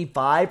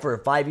 $285 for a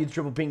 5U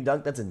triple pink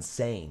dunk. That's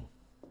insane.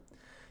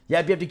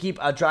 Yep, you have to keep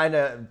trying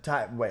to...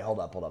 Wait, hold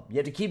up. You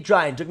have to keep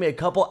trying. It took me a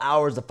couple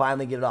hours to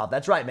finally get it off.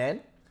 That's right,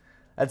 man.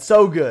 That's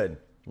so good.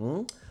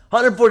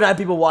 149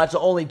 people watched, so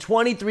only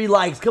 23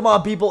 likes. Come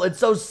on, people. It's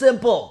so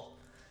simple.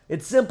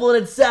 It's simple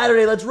and it's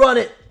Saturday. Let's run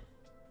it.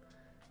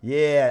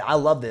 Yeah, I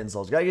love the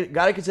insoles.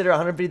 Gotta consider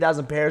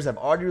 150,000 pairs have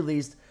already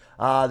released.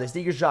 The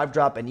sneaker shop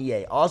drop in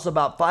EA. Also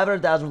about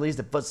 500,000 released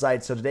at Foot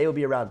Sites, so today will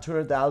be around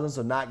 200,000,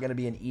 so not going to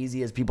be as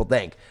easy as people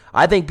think.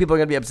 I think people are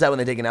going to be upset when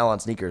they take an L on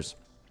sneakers.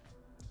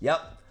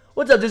 Yep.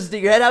 What's up, Just a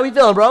Sneakerhead? How we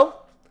feeling, bro?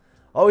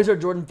 Always heard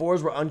Jordan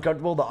 4s were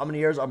uncomfortable. The Alma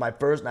Manieres are my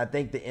first, and I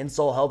think the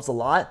insole helps a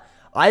lot.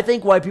 I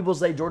think why people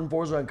say Jordan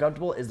 4s are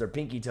uncomfortable is their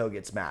pinky toe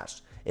gets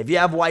smashed. If you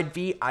have wide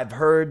feet, I've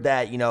heard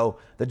that,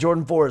 the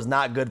Jordan 4 is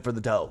not good for the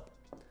toe.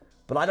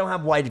 But I don't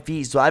have wide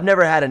feet, so I've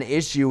never had an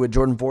issue with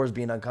Jordan 4s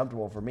being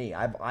uncomfortable for me.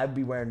 I'd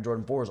be wearing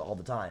Jordan 4s all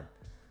the time.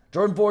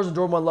 Jordan 4s and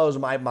Jordan 1 lows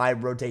are my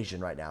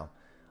rotation right now.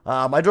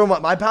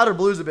 My powder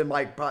blues have been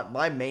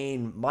my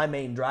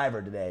main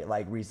driver today,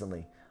 like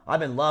recently. I've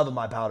been loving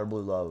my powder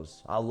blue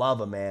lows. I love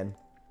them, man.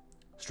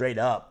 Straight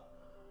up.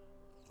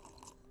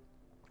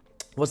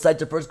 What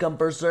site's your first come,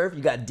 first serve?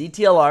 You got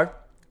DTLR.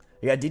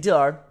 You have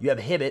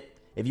Hibbett.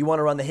 If you want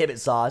to run the Hibbett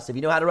sauce, if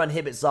you know how to run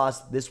Hibbett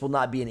sauce, this will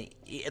not be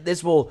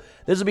this will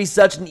be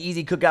such an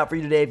easy cookout for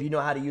you today. If you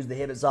know how to use the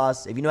Hibbett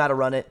sauce, if you know how to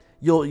run it,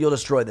 you'll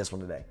destroy this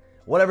one today.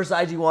 Whatever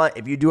size you want,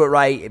 if you do it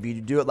right, if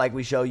you do it like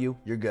we show you,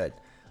 you're good.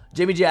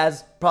 Jimmy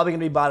Jazz, probably going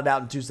to be botted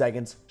out in 2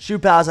 seconds. Shoe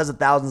Palace has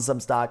 1,000 some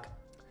stock.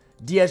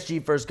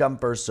 DSG, first come,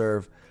 first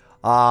serve.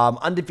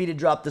 Undefeated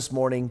drop this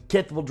morning.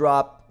 Kith will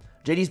drop.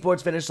 JD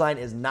Sports Finish Line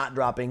is not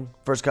dropping.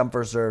 First come,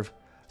 first serve.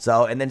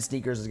 So, and then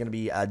Sneakers is going to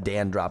be a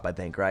Dan drop, I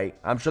think, right?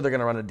 I'm sure they're going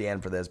to run a Dan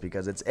for this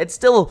because it's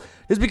still,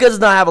 just because it's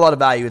not have a lot of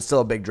value, it's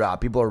still a big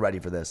drop. People are ready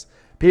for this.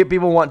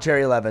 People want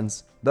Cherry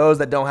 11s. Those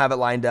that don't have it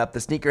lined up, the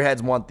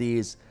sneakerheads want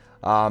these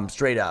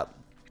straight up.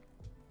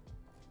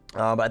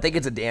 But I think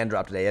it's a Dan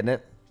drop today, isn't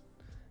it?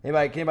 Can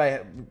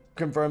anybody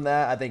confirm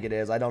that? I think it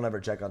is. I don't ever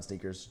check on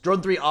sneakers.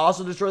 Jordan 3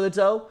 also destroy the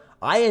toe.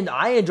 I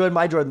enjoyed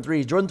my Jordan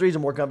 3s. Jordan 3s are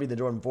more comfy than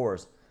Jordan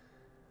 4s.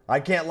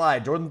 I can't lie.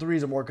 Jordan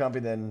 3s are more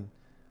comfy than...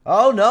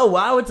 Oh, no.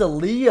 Wow, it's a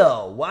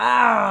Leo.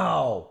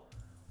 Wow.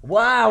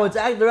 Wow,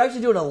 they're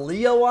actually doing a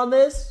Leo on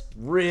this?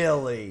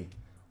 Really?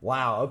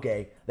 Wow,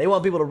 okay. They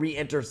want people to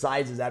re-enter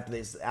sizes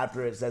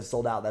after it says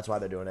sold out. That's why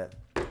they're doing it.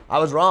 I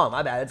was wrong.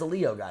 My bad. It's a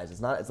Leo, guys. It's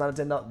not a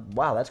 $10.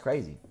 Wow, that's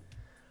crazy.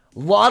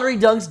 Lottery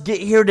dunks get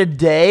here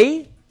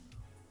today?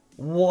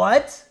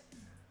 What?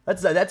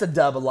 That's a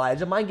dub,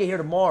 Elijah. Mine get here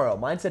tomorrow.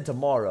 Mine said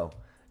tomorrow.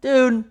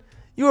 Dude,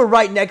 you were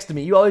right next to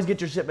me. You always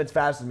get your shipments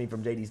faster than me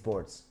from JD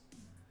Sports.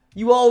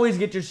 You always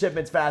get your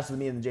shipments faster than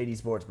me than JD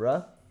Sports,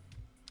 bruh.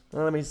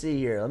 Well, let me see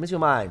here. Let me see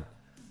mine.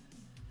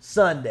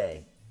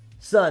 Sunday.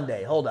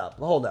 Hold up.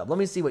 Let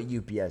me see what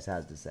UPS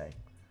has to say.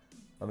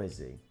 Let me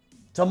see.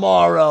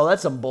 Tomorrow.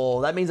 That's some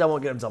bull. That means I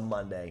won't get them until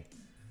Monday.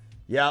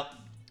 Yep.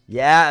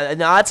 Yeah.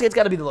 No, it's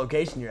got to be the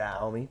location you're at,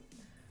 homie.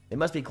 It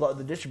must be close.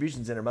 The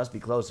distribution center must be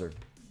closer.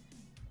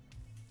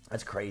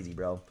 That's crazy,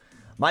 bro.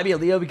 Might be a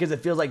Leo because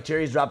it feels like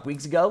cherries dropped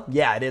weeks ago.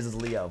 Yeah, it is. It's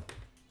Leo.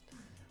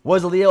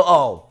 Was a Leo?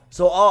 Oh.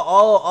 So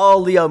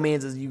all Leo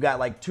means is you got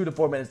like 2 to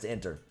 4 minutes to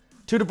enter.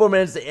 2 to 4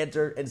 minutes to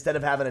enter instead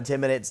of having 10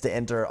 minutes to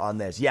enter on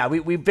this. Yeah,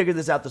 we figured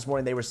this out this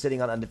morning. They were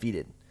sitting on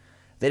undefeated.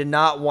 They did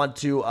not want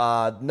to,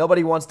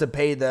 nobody wants to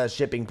pay the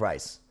shipping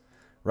price,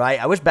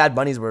 right? I wish Bad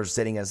Bunnies were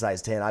sitting at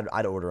size 10.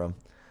 I'd order them.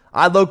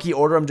 I'd low-key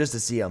order them just to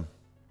see them.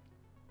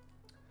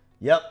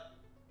 Yep.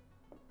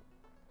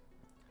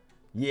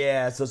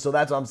 Yeah, so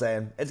that's what I'm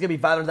saying. It's going to be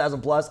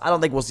 500,000 plus. I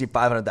don't think we'll see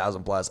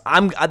 500,000 plus.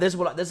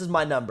 This is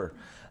my number.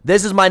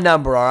 This is my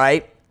number, all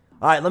right?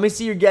 All right, let me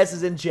see your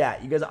guesses in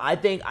chat. You guys, I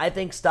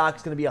think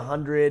stock's going to be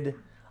 100.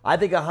 I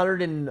think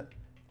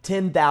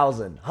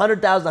 110,000.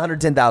 100,000,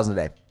 110,000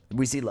 a day.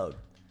 We see load.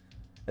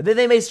 And then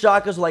they may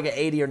shock us with like an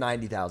 80 or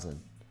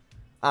 90,000.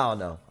 I don't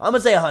know. I'm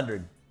going to say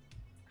 100.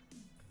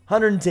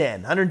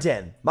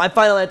 110. My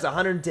final answer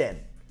 110.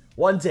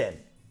 110.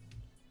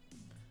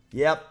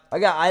 Yep.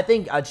 I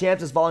think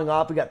Champs is falling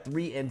off. We got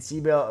 3 in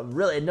CBO.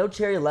 Really, no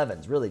Cherry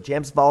 11s. Really,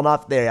 Champs falling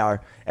off. There they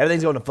are.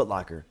 Everything's going to Foot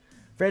Locker.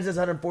 Francis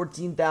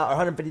 114,000 or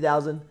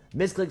 150,000.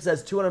 Misclick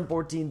says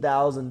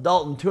 214,000.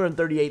 Dalton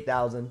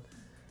 238,000.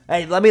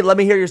 Hey, let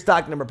me hear your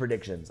stock number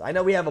predictions. I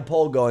know we have a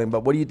poll going,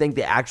 but what do you think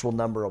the actual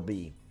number will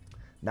be?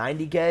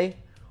 90K?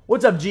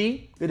 What's up,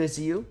 G? Good to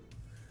see you.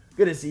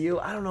 Good to see you.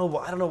 I don't know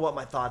what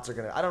my thoughts are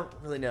gonna. I don't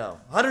really know.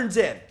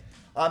 110.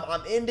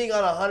 I'm ending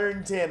on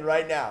 110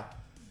 right now.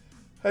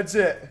 That's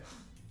it.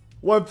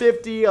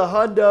 150, a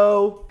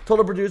hundo.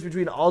 Total produced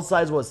between all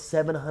sides was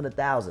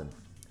 700,000.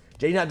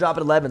 JD not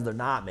dropping 11s. They're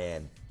not,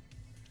 man.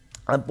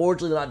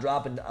 Unfortunately, they're not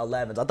dropping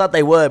 11s. I thought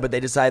they would, but they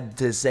decided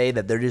to say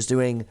that they're just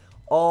doing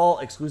all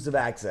exclusive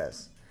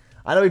access.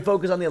 I know we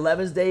focus on the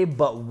 11s day,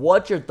 but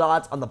what's your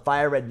thoughts on the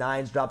Fire Red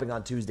 9s dropping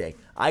on Tuesday?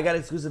 I got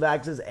exclusive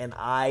access, and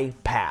I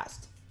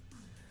passed.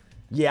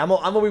 Yeah, I'm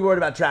going to be worried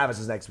about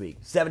Travis's next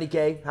week.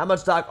 70K. How much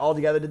stock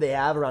altogether did they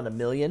have? Around 1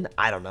 million?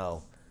 I don't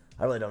know.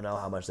 I really don't know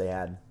how much they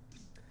had.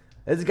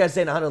 This guy's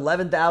saying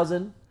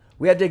 111,000.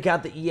 We have to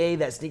count the EA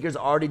that Sneakers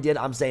already did.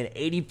 I'm saying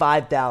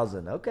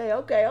 85,000. Okay.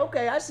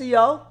 I see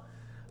y'all.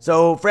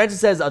 So Francis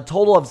says a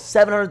total of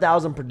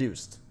 700,000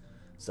 produced.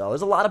 So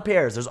there's a lot of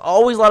pairs. There's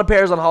always a lot of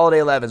pairs on Holiday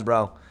 11s,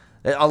 bro.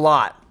 A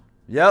lot.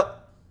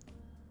 Yep.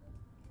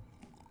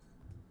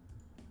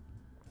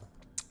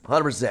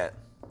 100%.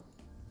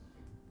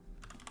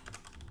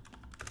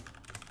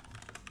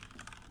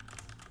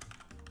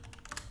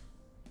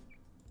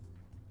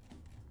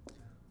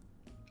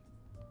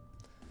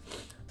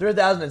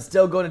 $300,000 and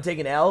still going to take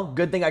an L.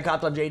 Good thing I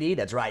copped on JD.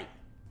 That's right.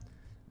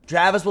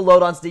 Travis will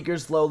load on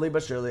sneakers slowly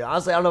but surely.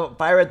 Honestly, I don't know.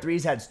 Fire Red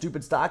 3s had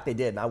stupid stock. They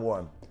did, and I wore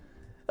them.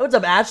 Hey, what's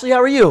up, Ashley? How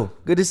are you?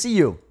 Good to see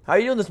you. How are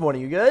you doing this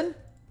morning? You good?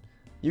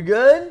 You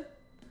good?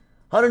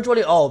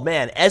 120. Oh,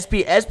 man.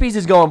 SP's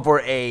is going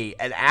for an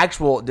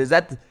actual. Does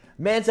that.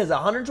 Man says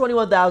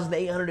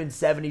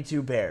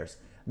 121,872 pairs.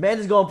 Man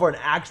is going for an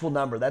actual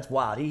number. That's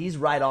wild. He's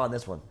right on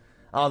this one.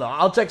 I don't know.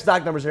 I'll check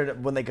stock numbers here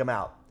when they come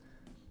out.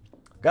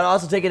 Got to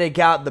also take into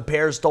account the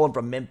pairs stolen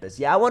from Memphis.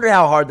 Yeah, I wonder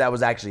how hard that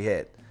was actually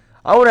hit.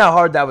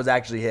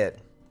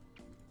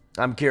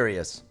 I'm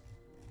curious.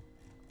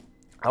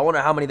 I wonder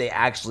how many they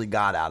actually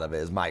got out of it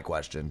is my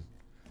question.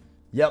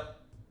 Yep.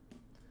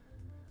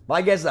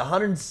 My guess is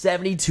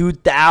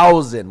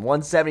 172,000.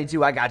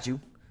 172. I got you.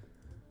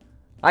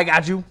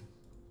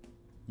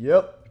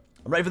 Yep.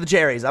 I'm ready for the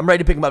cherries. I'm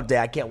ready to pick them up today.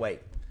 I can't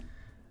wait.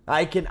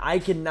 I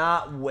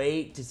cannot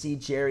wait to see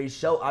cherries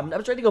show. I'm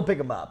trying to go pick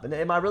them up. And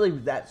am I really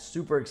that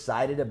super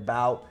excited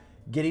about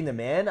getting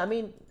them in? I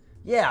mean,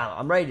 yeah,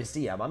 I'm ready to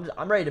see them.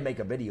 I'm ready to make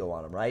a video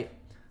on them, right?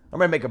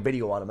 I'm ready to make a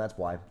video on them. That's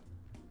why.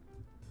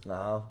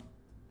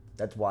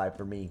 That's why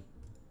for me.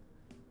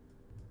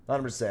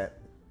 100%.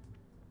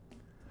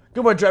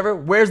 Good morning, Trevor.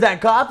 Where's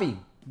that coffee?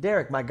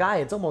 Derek, my guy,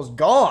 it's almost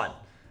gone.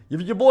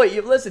 Your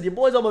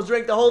boy's almost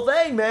drank the whole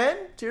thing, man.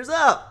 Cheers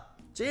up.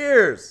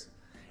 Cheers.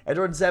 Air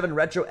Jordan 7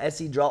 Retro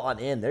SC draw on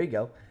in. There you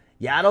go.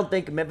 Yeah, I don't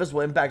think Memphis will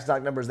impact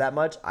stock numbers that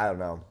much. I don't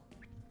know.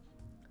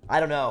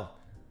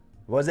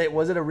 Was it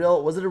a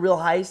real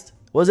heist?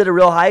 Was it a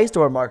real heist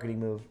or a marketing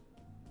move?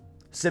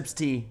 Sips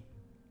tea.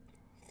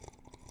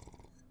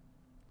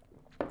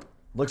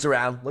 Looks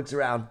around.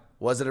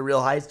 Was it a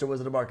real heist or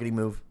was it a marketing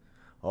move?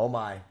 Oh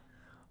my.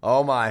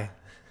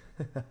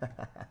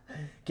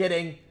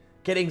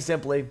 Kidding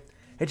simply.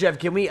 Hey Trev,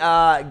 can we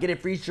get a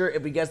free shirt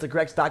if we guess the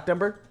correct stock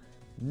number?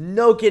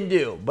 No can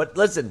do. But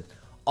listen,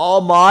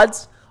 all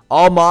mods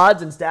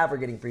and staff are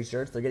getting free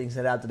shirts. They're getting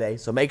sent out today.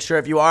 So make sure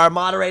if you are a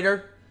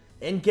moderator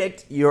in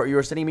Kicked,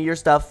 you're sending me your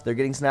stuff. They're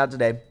getting sent out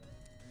today.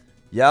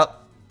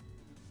 Yep.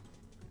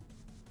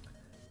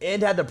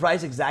 And had the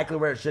price exactly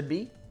where it should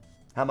be.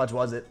 How much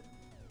was it?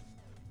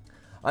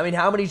 I mean,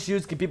 how many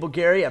shoes can people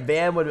carry? A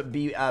van would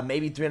be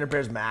maybe 300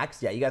 pairs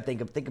max. Yeah, you got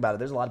to think about it.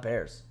 There's a lot of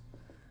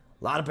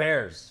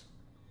pairs.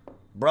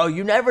 Bro,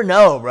 you never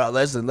know, bro.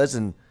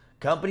 Listen.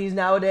 Companies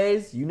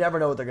nowadays, you never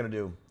know what they're going to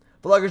do.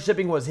 Foot Locker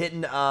shipping was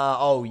hitting,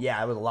 oh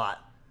yeah, it was a lot.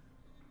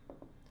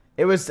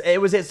 It was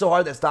hit so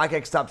hard that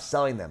StockX stopped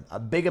selling them. A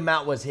big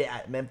amount was hit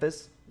at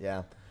Memphis.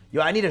 Yeah.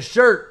 Yo, I need a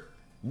shirt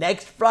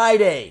next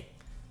Friday.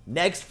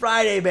 Next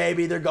Friday,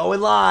 baby. They're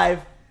going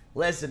live.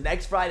 Listen,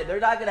 next Friday. They're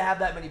not going to have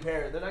that many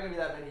pairs. They're not going to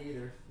be that many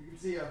either. You can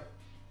see them.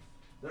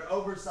 They're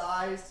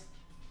oversized.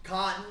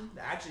 Cotton.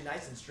 They're actually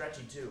nice and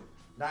stretchy, too.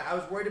 Now, I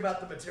was worried about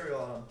the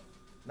material on them.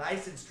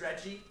 Nice and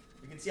stretchy.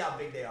 You can see how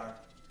big they are.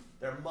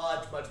 They're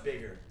much, much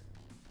bigger.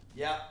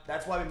 Yeah,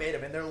 that's why we made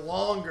them. And they're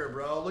longer,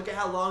 bro. Look at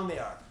how long they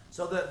are.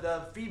 So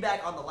the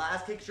feedback on the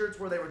last Kick shirts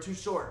were they were too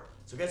short.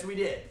 So guess what we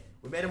did?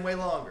 We made them way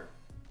longer.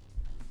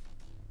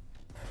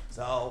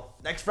 So,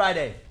 next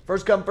Friday.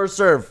 First come, first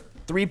serve.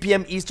 3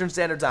 p.m. Eastern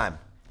Standard Time.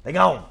 They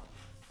gone.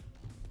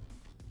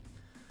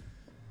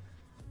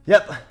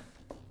 Yep.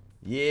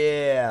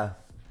 Yeah.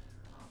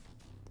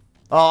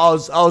 Oh,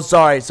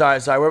 sorry.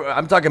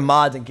 I'm talking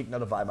mods and Kick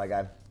Notify, my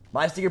guy.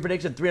 My sticker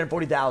prediction,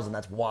 340,000.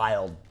 That's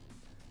wild.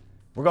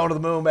 We're going to the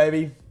moon,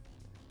 baby.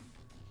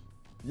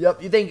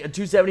 Yep. You think a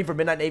 270 for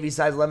Midnight Navy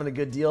size 11 a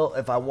good deal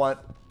if I want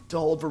to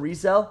hold for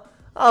resale?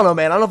 I don't know,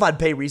 man. I don't know if I'd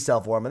pay resale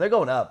for them. And they're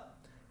going up.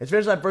 It's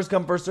finished like first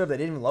come, first serve. They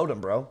didn't even load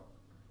them, bro.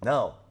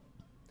 No.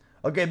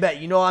 Okay,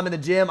 bet. You know I'm in the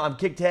gym. I'm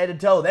kicked head to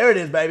toe. There it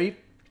is, baby.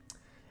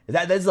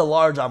 This is a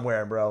large I'm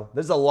wearing, bro.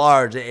 This is a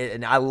large,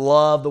 and I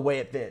love the way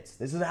it fits.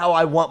 This is how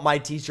I want my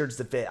t-shirts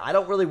to fit. I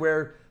don't really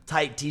wear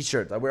tight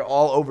t-shirts. I wear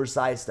all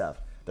oversized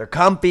stuff. They're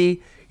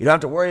comfy. You don't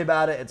have to worry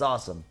about it. It's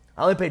awesome.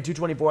 I only paid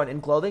 $224 on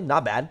in clothing.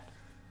 Not bad.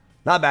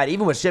 Not bad.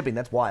 Even with shipping,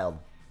 that's wild.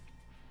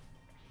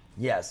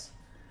 Yes.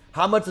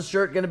 How much the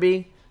shirt going to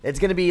be? It's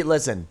going to be,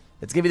 listen,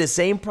 it's going to be the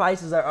same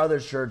price as our other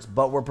shirts,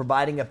 but we're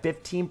providing a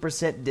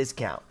 15%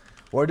 discount.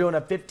 We're doing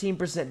a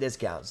 15%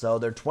 discount. So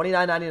they're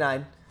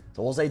 $29.99.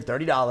 So we'll say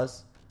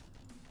 $30.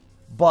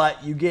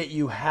 But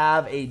you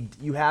have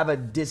a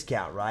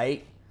discount,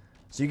 right?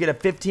 So you get a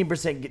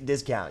 15%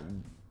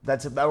 discount.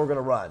 That's what we're going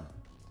to run.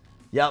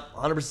 Yep,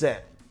 100%.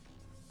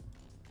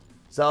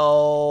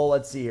 So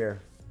let's see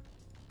here.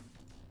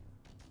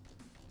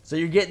 So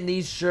you're getting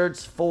these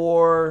shirts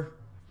for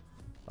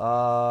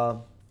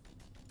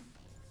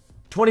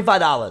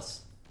 $25.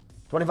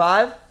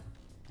 25?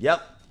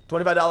 Yep,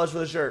 $25 for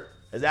the shirt.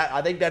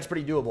 I think that's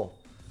pretty doable.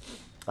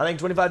 I think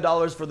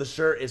 $25 for the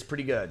shirt is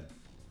pretty good.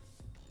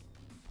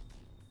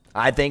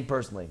 I think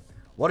personally.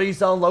 What are you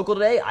selling local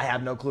today? I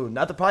have no clue.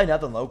 Probably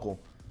nothing local.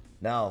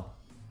 No.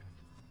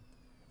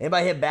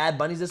 Anybody hit Bad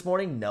Bunnies this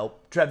morning?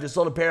 Nope. Trev just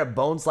sold a pair of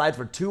bone slides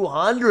for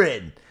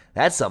 $200.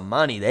 That's some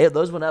money.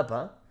 Those went up,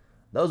 huh?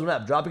 Those went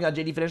up. Dropping on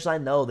JD Finish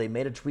Line? No. They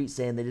made a tweet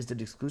saying they just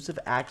did exclusive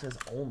access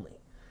only.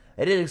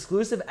 They did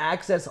exclusive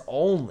access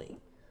only.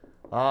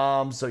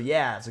 So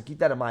yeah. So keep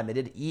that in mind. They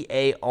did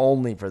EA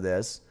only for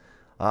this.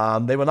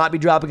 They will not be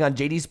dropping on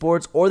JD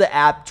Sports or the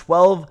app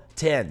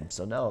 12/10.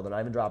 So no, they're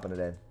not even dropping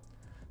today.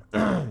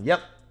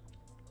 Yep.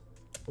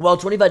 Well,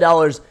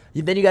 $25,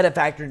 then you got to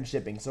factor in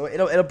shipping. So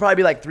it'll probably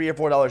be like $3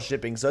 or $4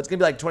 shipping. So it's going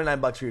to be like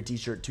 $29 for your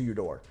t-shirt to your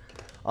door.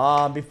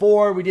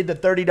 Before we did the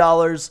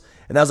 $30,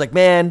 and I was like,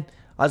 man,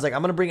 I'm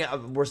gonna bring it.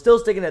 We're still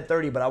sticking at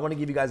 30, but I want to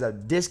give you guys a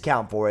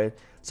discount for it,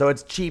 so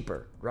it's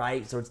cheaper,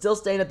 right? So it's still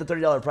staying at the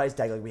 $30 price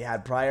tag like we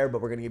had prior,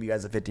 but we're gonna give you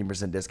guys a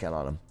 15% discount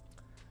on them.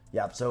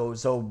 Yep.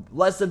 So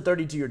less than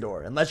 30 to your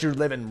door, unless you're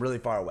living really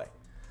far away.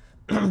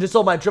 Just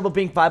sold my triple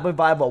pink 5.5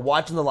 while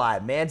watching the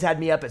live. Man's had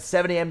me up at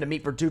 7 a.m. to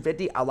meet for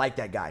 250. I like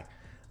that guy.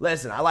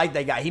 Listen, I like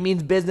that guy. He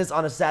means business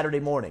on a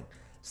Saturday morning.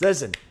 So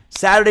listen,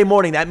 Saturday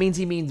morning, that means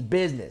he means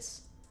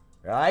business.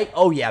 Right?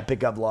 Oh, yeah,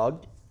 pickup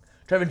vlog.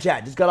 Trevor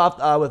chat, just got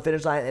off with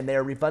Finish Line, and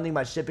they're refunding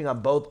my shipping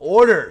on both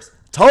orders.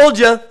 Told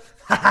ya.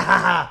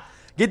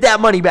 Get that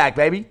money back,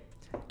 baby.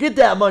 Get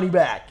that money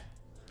back.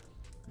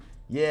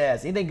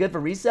 Yes. Anything good for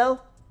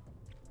resale?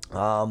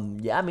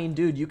 Yeah, I mean,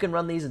 dude, you can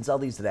run these and sell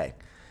these today.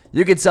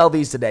 You can sell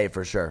these today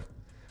for sure.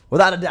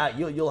 Without a doubt,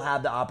 you'll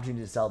have the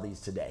opportunity to sell these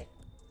today.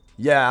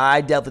 Yeah,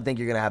 I definitely think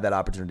you're going to have that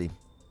opportunity.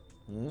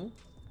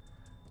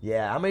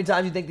 Yeah, how many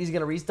times do you think these are going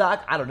to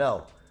restock? I don't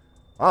know.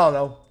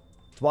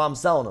 That's why I'm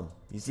selling them.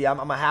 You see, I'm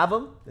going to have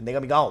them, and they're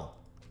going to be gone.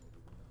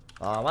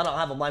 I don't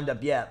have them lined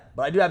up yet,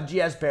 but I do have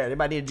GS pair.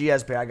 Anybody need a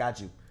GS pair? I got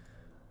you.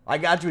 I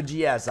got you a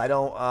GS.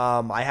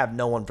 I have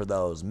no one for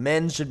those.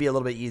 Men's should be a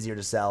little bit easier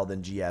to sell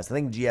than GS. I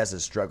think GS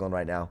is struggling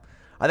right now.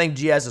 I think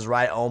GS is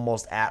right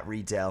almost at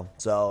retail.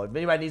 So if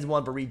anybody needs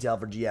one for retail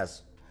for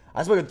GS.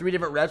 I spoke with 3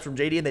 different reps from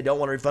JD and they don't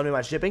want to refund me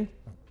my shipping.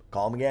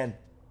 Call them again.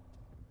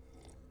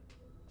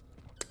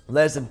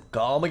 Listen,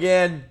 call them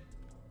again.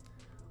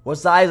 What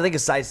size? I think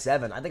it's size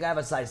 7. I think I have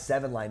a size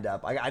 7 lined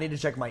up. I need to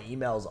check my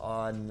emails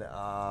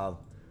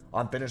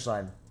on Finish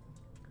Line.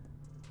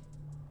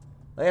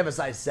 I have a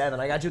size 7.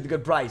 I got you with a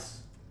good price.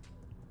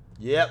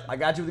 Yep, I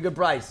got you with a good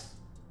price.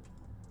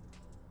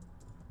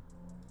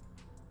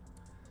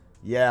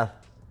 Yeah.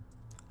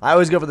 I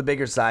always go for the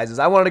bigger sizes.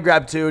 I wanted to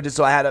grab 2 just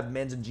so I had a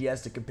men's and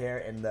GS to compare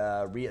in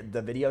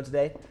the video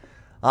today.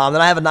 Then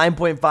I have a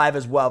 9.5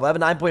 as well. I have a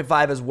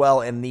 9.5 as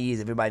well in these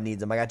if anybody needs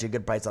them. I got you a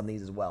good price on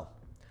these as well.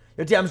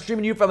 Yo, T, I'm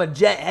streaming you from a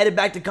jet headed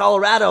back to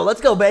Colorado.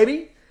 Let's go,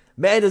 baby.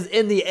 Amanda's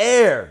in the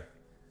air.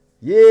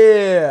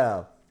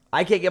 Yeah.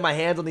 I can't get my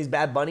hands on these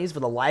Bad Bunnies for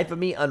the life of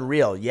me.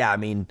 Unreal. Yeah, I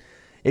mean,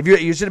 if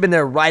you should have been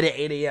there right at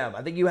 8 a.m.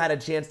 I think you had a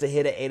chance to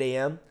hit at 8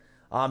 a.m.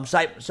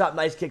 Shop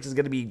Nice Kicks is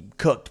going to be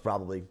cooked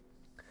probably.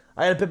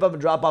 I had to pick up and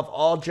drop off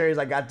all cherries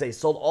I got today.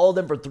 Sold all of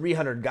them for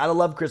 $300. Gotta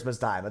love Christmas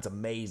time. That's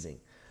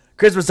amazing.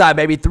 Christmas time,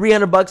 baby.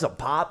 $300 a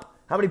pop.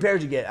 How many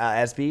pairs you get,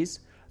 SPs?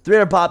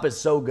 300 pop is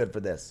so good for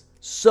this.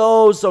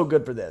 So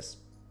good for this.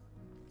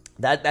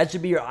 That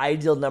should be your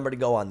ideal number to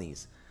go on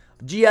these.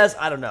 GS,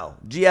 I don't know.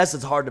 GS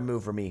is hard to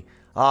move for me.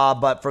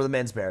 But for the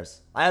men's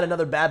pairs. I had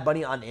another Bad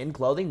Bunny on in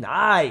clothing.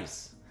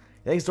 Nice.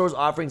 You think stores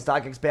offering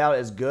StockX payout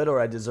is good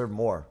or I deserve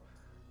more?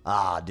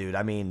 Dude,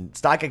 I mean,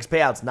 StockX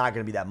payout's not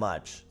going to be that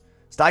much.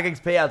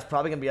 StockX payout's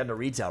probably going to be under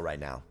retail right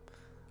now.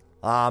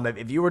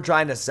 If you were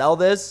trying to sell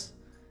this,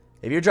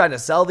 if you're trying to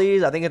sell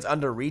these, I think it's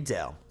under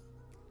retail.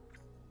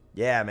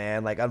 Yeah,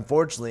 man. Like,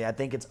 unfortunately, I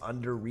think it's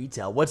under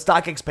retail. What's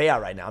StockX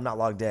payout right now? I'm not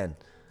logged in.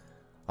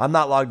 I'm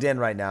not logged in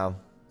right now.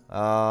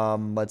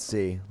 Let's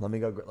see. Let me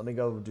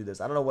go do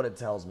this. I don't know what it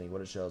tells me,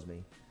 what it shows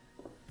me.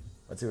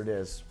 Let's see what it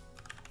is.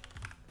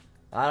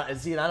 I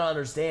don't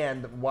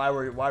understand why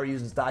we're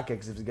using StockX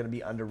if it's going to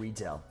be under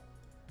retail.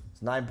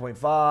 It's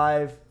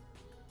 9.5.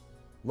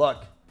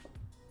 Look.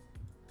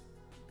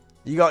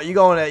 You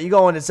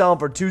going to sell them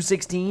for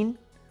 $216?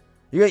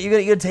 You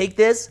gonna take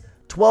this?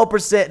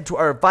 12%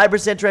 or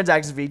 5%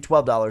 transaction fee,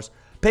 $12.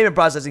 Payment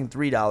processing,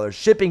 $3.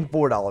 Shipping,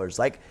 $4.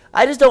 Like,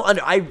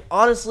 I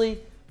honestly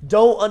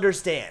don't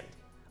understand.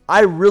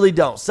 I really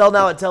don't. Sell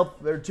now at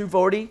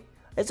 $240. I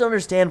just don't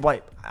understand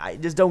why. I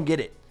just don't get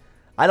it.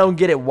 I don't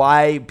get it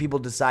why people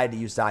decide to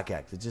use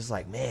StockX. It's just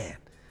like, man,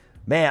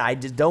 I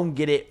just don't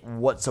get it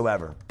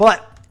whatsoever.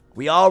 But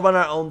we all run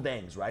our own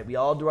things, right? We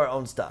all do our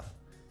own stuff.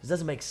 This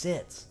doesn't make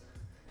sense.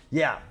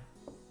 Yeah.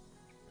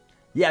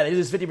 Yeah, they do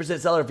this 50%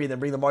 seller fee and then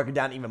bring the market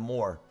down even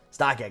more.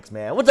 StockX,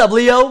 man. What's up,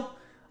 Leo?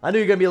 I knew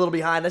you're going to be a little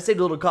behind. I saved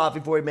a little coffee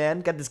for you, man.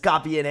 Got this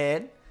coffee in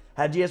hand.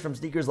 Had GS from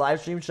Sneakers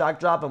live stream,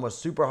 shock drop, and was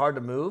super hard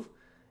to move.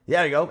 Yeah,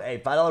 there you go.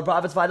 Hey, $5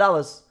 profits,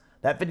 $5.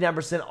 That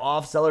 59%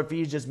 off seller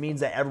fees just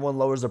means that everyone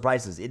lowers their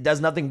prices. It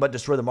does nothing but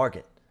destroy the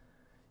market.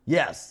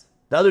 Yes.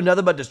 They'll do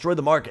nothing but destroy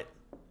the market.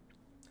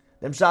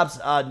 Them shops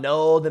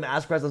know them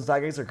ask price on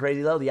StockX are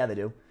crazy low. Yeah, they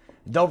do.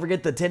 Don't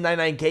forget the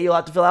 1099K you'll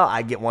have to fill out.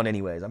 I get one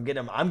anyways. I'm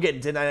getting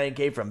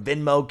 1099K from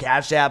Venmo,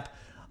 Cash App,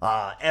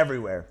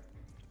 everywhere.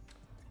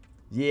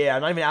 Yeah,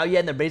 I'm not even out yet,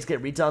 and they're basically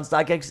at retail on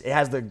StockX. It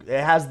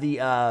has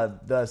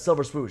the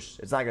silver swoosh.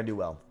 It's not gonna do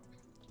well.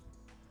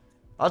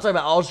 I was talking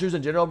about all shoes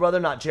in general, brother,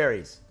 not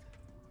cherries.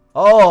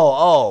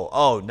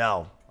 Oh,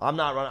 no. I'm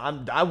not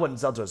running. I wouldn't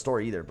sell to a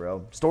store either,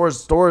 bro.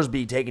 Stores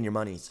be taking your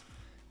monies.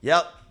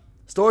 Yep.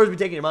 Stores be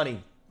taking your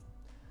money.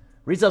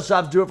 Retail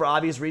shops do it for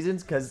obvious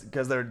reasons because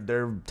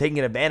they're taking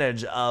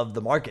advantage of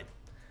the market.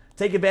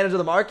 Take advantage of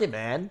the market,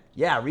 man.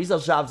 Yeah, resale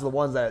shops are the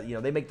ones that,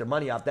 they make their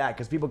money off that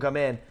because people come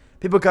in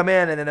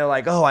and then they're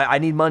like, oh, I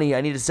need money.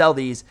 I need to sell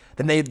these.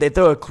 Then they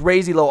throw a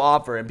crazy low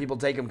offer and people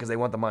take them because they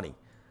want the money.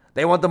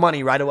 They want the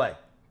money right away.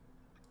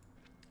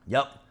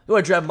 Yep. Go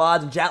ahead, Trev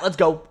Mods and chat. Let's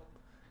go.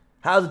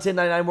 How does the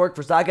 1099 work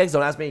for StockX?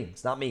 Don't ask me.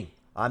 It's not me.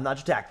 I'm not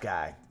your tax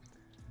guy.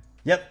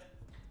 Yep.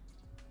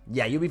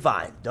 Yeah, you'll be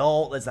fine.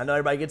 Don't listen. I know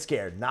everybody gets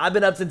scared. Now I've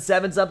been up since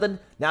 7 something.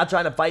 Now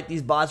trying to fight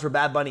these bots for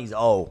bad bunnies.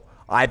 Oh,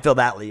 I feel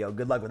that, Leo.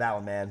 Good luck with that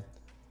one, man.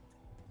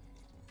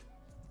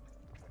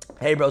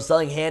 Hey, bro,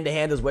 selling hand to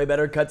hand is way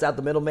better. Cuts out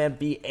the middleman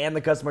fee, and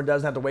the customer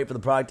doesn't have to wait for the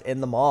product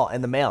in the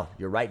mail.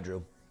 You're right,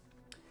 Drew.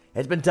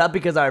 It's been tough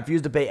because I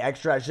refuse to pay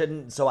extra. I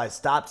shouldn't, so I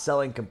stopped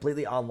selling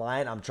completely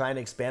online. I'm trying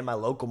to expand my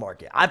local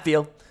market. I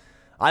feel,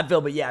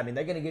 but yeah, I mean,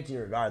 they're gonna get you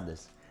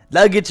regardless.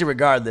 They'll get you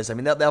regardless. I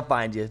mean, they'll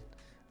find you.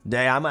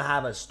 I'm gonna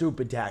have a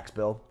stupid tax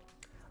bill.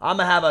 But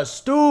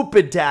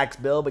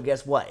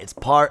guess what? It's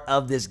part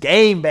of this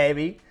game,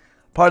 baby.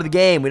 Part of the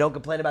game. We don't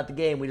complain about the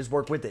game. We just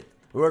work with it.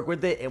 We work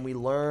with it, and we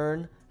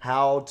learn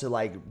how to,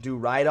 like, do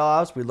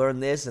write-offs. We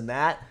learn this and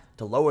that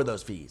to lower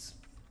those fees.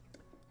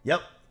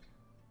 Yep.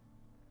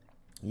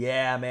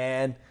 Yeah,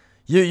 man.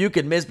 You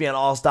could miss me on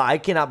all stock. I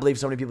cannot believe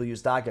so many people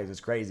use StockX. It's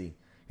crazy.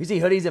 You see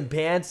hoodies and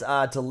pants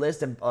to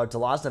list and to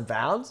lost and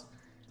founds?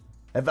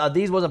 If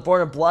these wasn't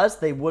 400 plus,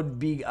 they would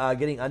be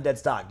getting undead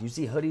stock. Do you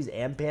see hoodies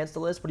and pants to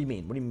list? What do you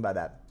mean? What do you mean by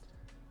that?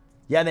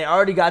 Yeah, and they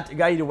already got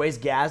you to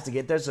waste gas to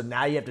get there, so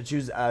now you have to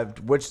choose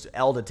which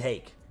L to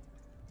take.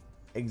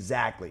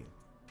 Exactly.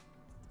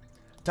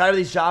 Tired of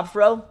these shops,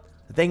 bro?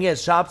 The thing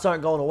is, shops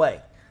aren't going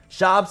away.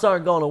 Shops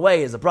aren't going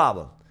away is the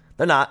problem.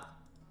 They're not.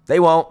 They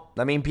won't.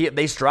 I mean,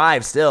 they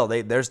strive still.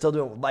 They're still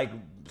doing, like,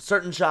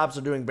 certain shops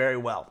are doing very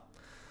well.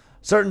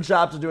 Certain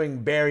shops are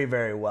doing very,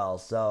 very well,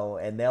 so,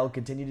 and they'll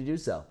continue to do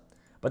so.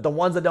 But the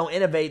ones that don't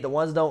innovate, the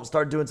ones that don't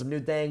start doing some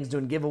new things,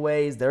 doing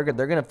giveaways, they're going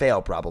to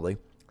fail probably.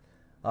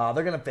 They're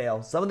going to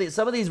fail. Some of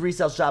these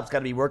resale shops got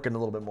to be working a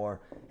little bit more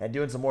and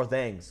doing some more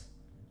things,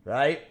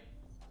 right?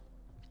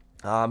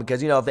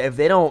 Because, you know, if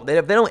they don't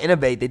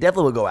innovate, they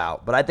definitely will go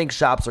out. But I think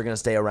shops are going to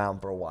stay around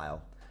for a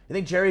while. You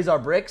think cherries are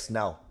bricks?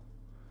 No.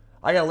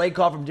 I got a late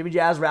call from Jimmy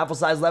Jazz, raffle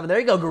size 11. There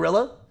you go,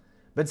 Gorilla.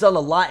 Been selling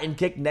a lot in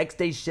Kick next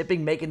day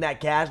shipping, making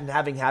that cash, and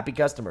having happy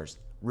customers.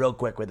 Real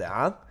quick with it,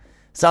 huh?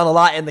 Selling a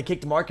lot in the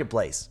Kicked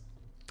marketplace.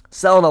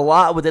 Selling a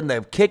lot within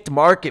the Kicked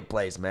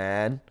marketplace,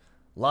 man.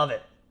 Love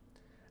it.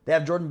 They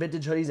have Jordan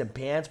vintage hoodies and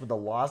pants with the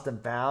lost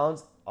and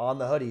founds on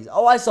the hoodies.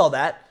 Oh, I saw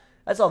that.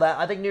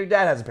 I think New York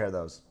Dad has a pair of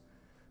those.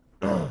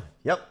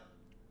 Yep.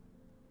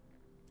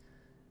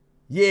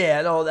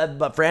 Yeah, no,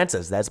 but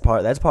Francis, that's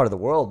part of the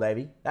world,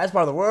 baby. That's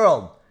part of the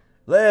world.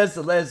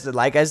 Listen.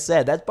 Like I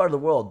said, that's part of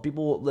the world.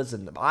 People,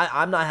 listen.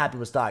 I'm not happy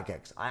with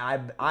StockX.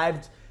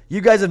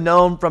 You guys have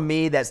known from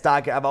me that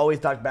I've always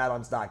talked bad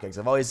on StockX.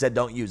 I've always said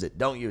don't use it.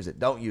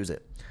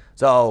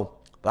 So,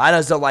 but I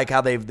just don't like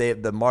how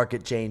the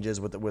market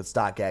changes with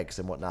StockX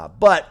and whatnot.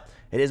 But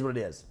it is what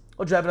it is.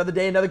 We'll drive another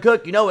day, another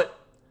cook. You know it.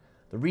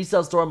 The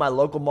resale store in my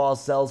local mall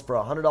sells for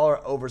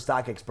 $100 over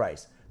StockX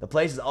price. The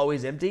place is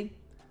always empty.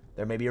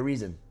 There may be a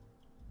reason.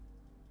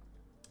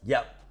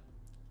 Yep.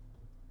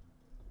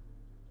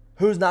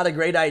 Who's not a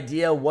great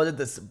idea? Was it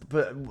this?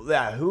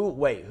 Yeah.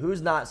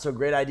 Who's not so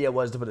great idea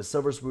was to put a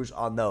silver swoosh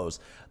on those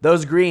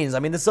greens? I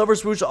mean, the silver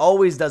swoosh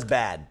always does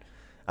bad.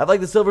 I feel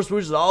like the silver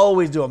swoosh is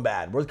always doing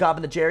bad. Worth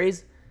copping the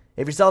cherries?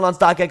 If you're selling on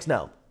StockX,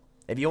 no.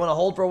 If you want to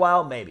hold for a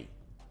while, maybe.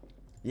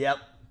 Yep.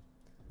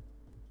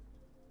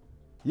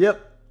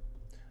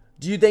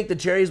 Do you think the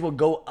cherries will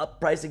go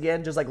up price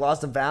again, just like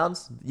Lost and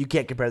Founds? You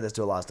can't compare this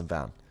to a Lost and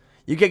Found.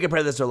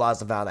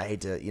 I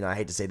hate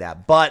to say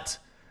that, but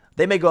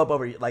they may go up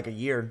over like a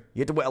year. You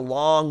have to wait a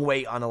long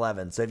wait on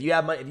 11. So if you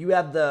have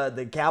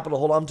the capital to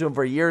hold on to them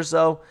for a year or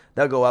so,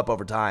 they'll go up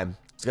over time.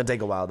 It's gonna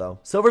take a while though.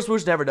 Silver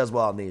swoosh never does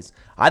well on these.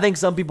 I think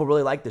some people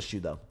really like this shoe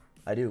though.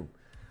 I do.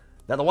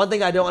 Now the one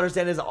thing I don't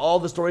understand is all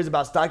the stories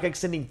about StockX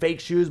sending fake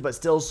shoes, but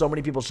still so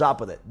many people shop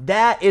with it.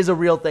 That is a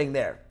real thing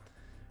there,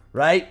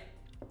 right?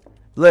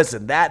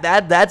 Listen,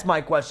 that's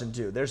my question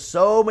too. There's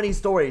so many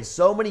stories,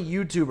 so many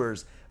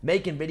YouTubers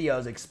making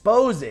videos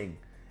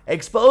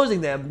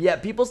exposing them,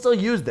 yet people still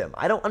use them.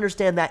 I don't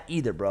understand that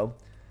either, bro.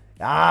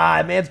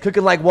 Man's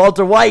cooking like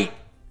Walter White.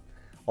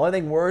 Only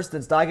thing worse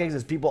than StockX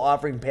is people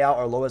offering payout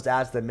or lowest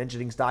ask than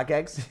mentioning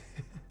StockX.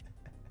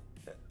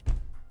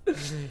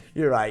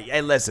 You're right. Hey,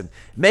 listen.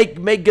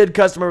 Make good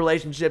customer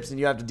relationships, and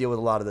you have to deal with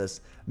a lot of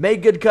this.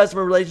 Make good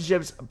customer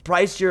relationships.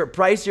 Price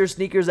your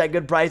sneakers at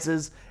good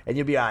prices, and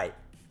you'll be all right.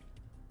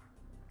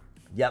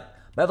 Yep.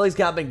 My flights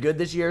have been good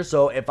this year,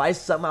 so if I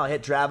somehow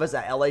hit Travis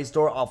at LA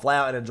store, I'll fly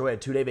out and enjoy a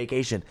 2-day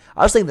vacation.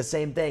 I was thinking the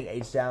same thing,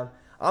 H-Town.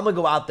 I'm going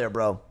to go out there,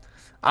 bro.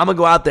 I'm going to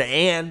go out there,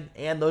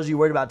 and those of you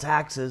worried about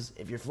taxes,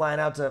 if you're flying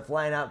out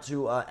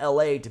to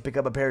LA to pick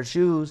up a pair of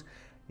shoes,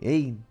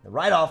 hey,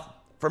 write-off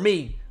for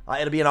me,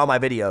 it'll be in all my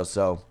videos,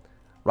 so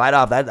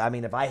write-off. That, I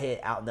mean, if I hit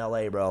out in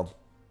LA, bro,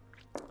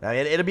 I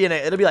mean, it'll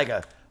be like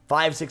a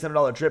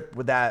 $500-600 trip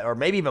with that, or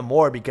maybe even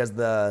more because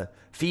the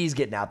fees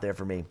getting out there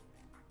for me.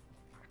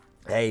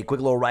 Hey, quick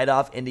little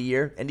write-off, end of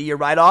year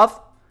write-off.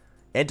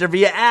 Enter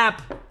via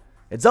app.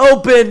 It's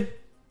open.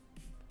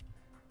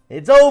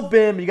 You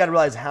got to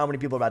realize how many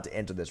people are about to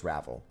enter this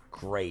raffle.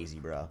 Crazy,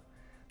 bro.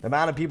 The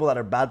amount of people that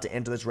are about to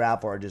enter this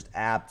raffle are just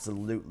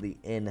absolutely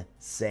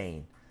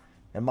insane.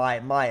 And my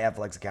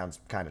FLX account's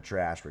kind of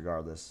trash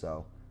regardless,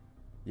 so.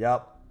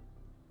 Yep.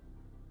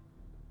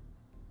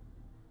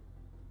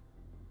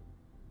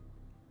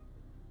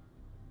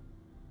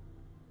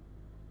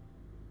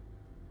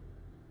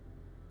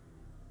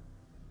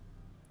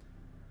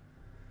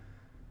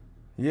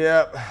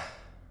 Yep.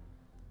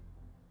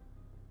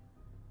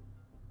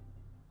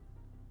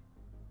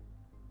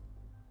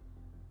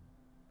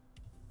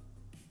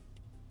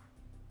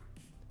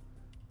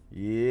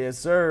 Yes,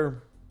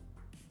 sir.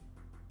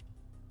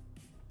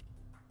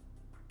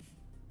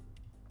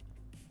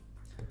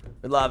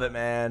 We love it,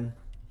 man.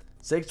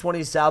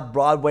 620 South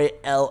Broadway,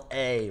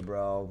 LA,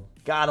 bro.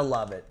 Gotta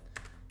love it.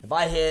 If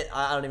I hit,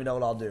 I don't even know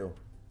what I'll do.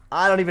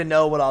 I don't even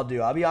know what I'll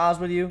do. I'll be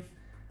honest with you.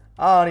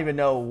 I don't even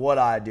know what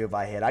I'd do if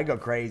I hit. I'd go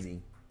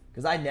crazy.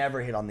 Because I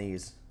never hit on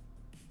these.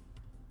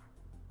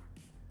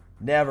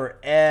 Never,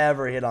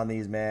 ever hit on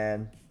these,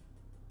 man.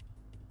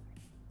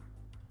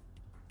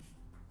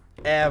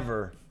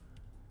 Ever.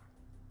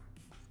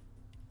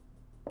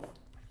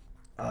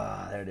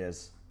 Ah, there it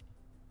is.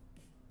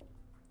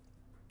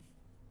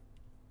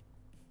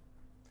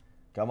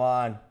 Come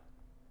on.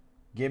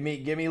 Give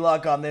me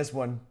luck on this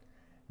one.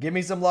 Give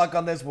me some luck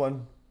on this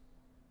one.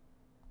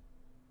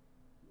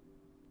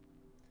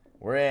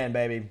 We're in,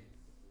 baby.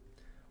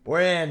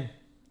 We're in.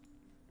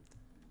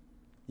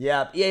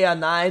 Yeah, EA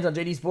on 9s on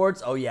JD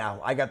Sports. Oh, yeah.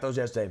 I got those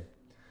yesterday.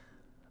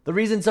 The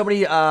reason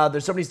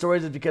there's so many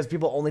stories is because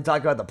people only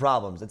talk about the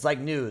problems. It's like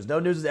news. No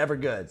news is ever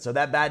good. So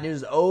that bad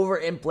news is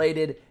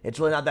overinflated. It's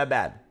really not that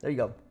bad. There you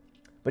go.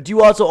 But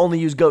you also only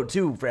use GOAT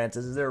too,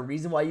 Francis. Is there a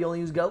reason why you only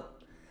use GOAT?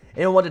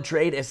 Anyone want to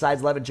trade a size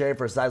 11 cherry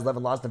for a size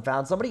 11 lost and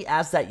found? Somebody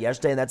asked that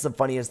yesterday, and that's the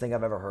funniest thing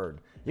I've ever heard.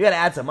 You got to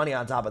add some money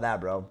on top of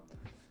that, bro.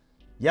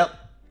 Yep.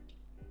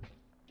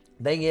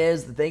 The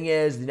thing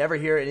is, you never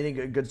hear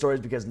anything good stories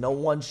because no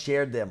one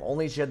shared them.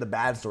 Only shared the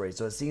bad stories.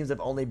 So it seems if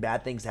only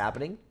bad things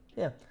happening.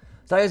 Yeah.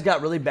 So I just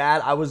got really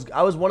bad. I was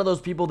one of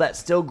those people that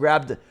still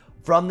grabbed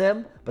from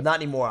them, but not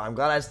anymore. I'm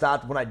glad I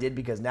stopped when I did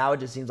because now it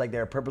just seems like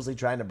they're purposely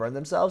trying to burn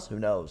themselves. Who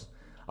knows?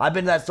 I've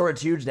been to that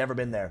storage huge, never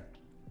been there.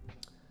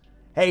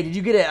 Hey, did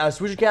you get a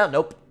Switch account?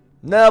 Nope.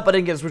 Nope, I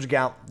didn't get a Switch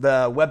account.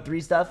 The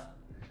Web3 stuff.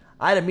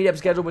 I had a meetup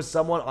scheduled with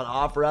someone on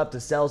OfferUp to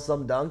sell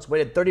some dunks.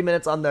 Waited 30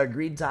 minutes on the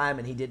agreed time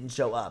and he didn't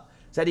show up.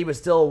 Said he was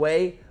still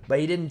away, but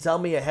he didn't tell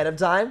me ahead of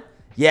time.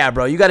 Yeah,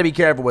 bro, you got to be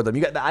careful with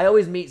them. I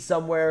always meet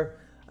somewhere.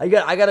 I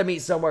got to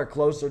meet somewhere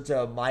closer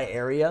to my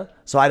area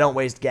so I don't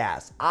waste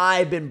gas.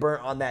 I've been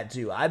burnt on that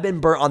too. I've been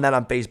burnt on that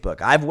on Facebook.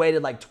 I've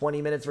waited like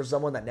 20 minutes for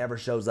someone that never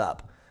shows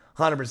up.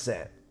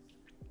 100%.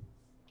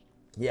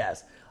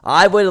 Yes.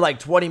 I've waited like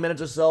 20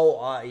 minutes or so,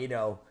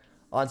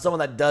 on someone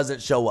that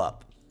doesn't show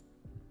up.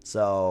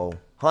 So,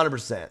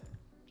 100%.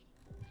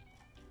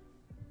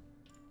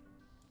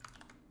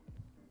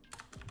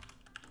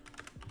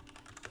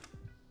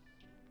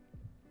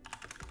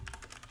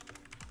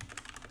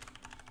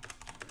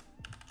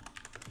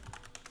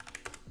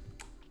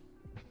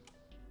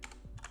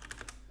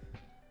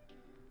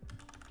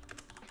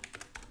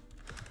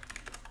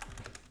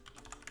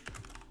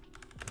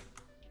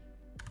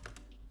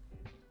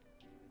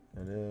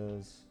 It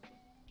is.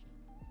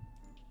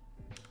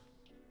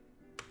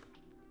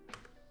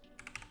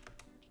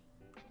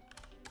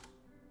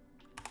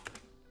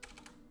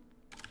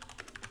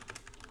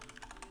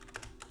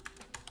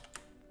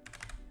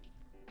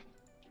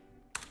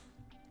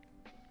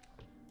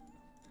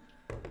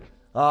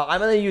 I'm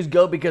going to use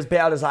GOAT because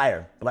payout is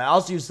higher, but I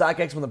also use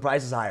StockX when the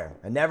price is higher.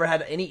 I never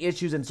had any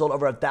issues and sold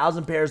over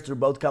 1,000 pairs through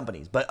both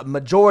companies, but a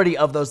majority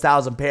of those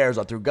 1,000 pairs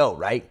are through GOAT,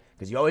 right?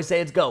 Because you always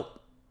say it's GOAT.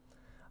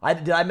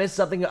 Did I miss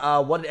something?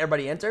 What did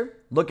everybody enter?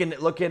 Look in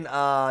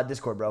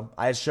Discord, bro.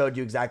 I just showed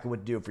you exactly what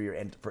to do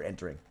for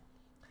entering.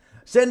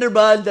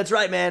 Cinderbud, that's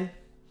right, man.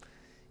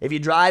 If you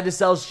drive to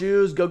sell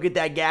shoes, go get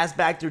that gas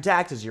back through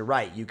taxes. You're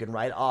right. You can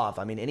write off.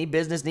 I mean, any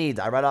business needs.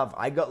 I write off.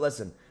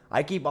 Listen,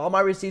 I keep all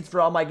my receipts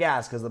for all my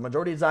gas because the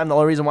majority of the time, the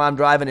only reason why I'm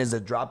driving is to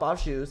drop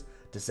off shoes,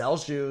 to sell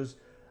shoes,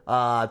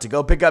 to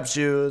go pick up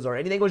shoes, or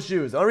anything with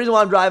shoes. The only reason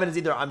why I'm driving is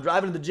either I'm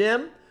driving to the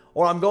gym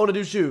or I'm going to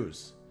do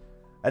shoes.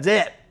 That's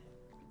it.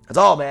 That's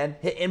all, man.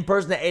 Hit in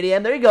person at 8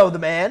 a.m. There you go, the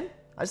man.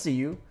 I see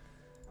you.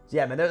 So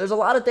yeah, man, there's a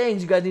lot of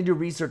things you guys need to do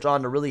research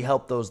on to really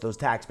help those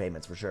tax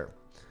payments for sure.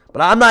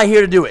 But I'm not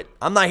here to do it.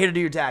 I'm not here to do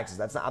your taxes.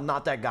 I'm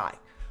not that guy.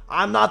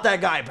 I'm not that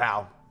guy,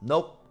 pal.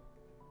 Nope.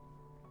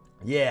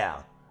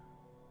 Yeah.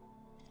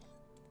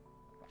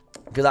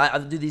 Because I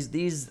do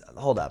these.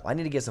 Hold up. I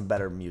need to get some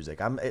better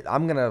music. I'm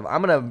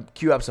gonna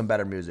queue up some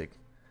better music.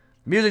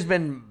 Music's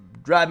been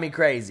driving me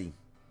crazy.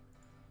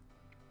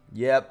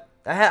 Yep.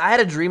 I had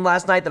a dream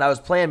last night that I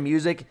was playing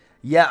music,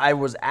 yet I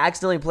was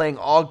accidentally playing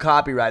all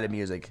copyrighted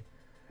music.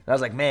 And I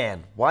was like,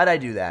 man, why did I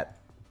do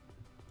that?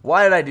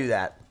 Why did I do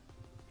that?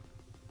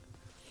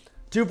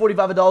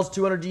 245 adults,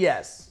 200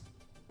 DS.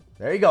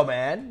 There you go,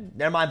 man.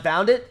 Never mind,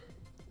 found it.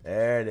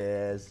 There it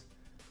is.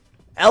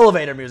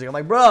 Elevator music. I'm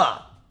like,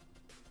 bruh.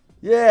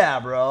 Yeah,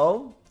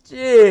 bro.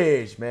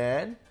 Jeez,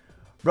 man.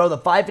 Bro, the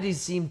 550s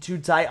seem too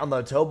tight on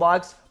the toe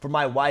box for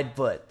my wide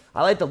foot.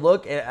 I like the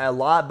look a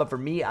lot, but for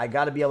me, I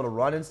got to be able to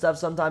run and stuff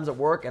sometimes at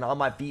work and on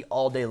my feet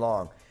all day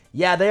long.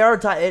 Yeah, they are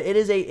tight. It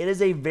is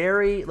a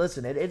very,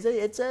 listen, it's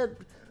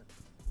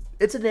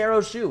a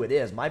narrow shoe. It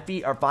is. My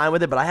feet are fine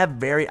with it, but I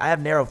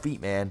have narrow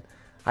feet, man.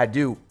 I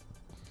do.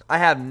 I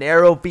have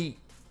narrow feet.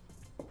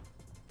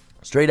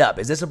 Straight up.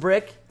 Is this a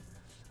brick?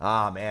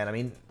 Ah, man. I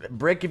mean,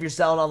 brick if you're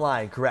selling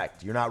online.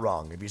 Correct. You're not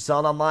wrong. If you're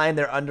selling online,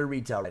 they're under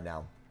retail right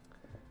now.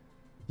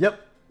 Yep.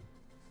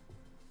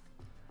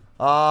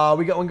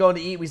 When going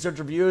to eat, we search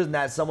reviews, and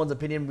that's someone's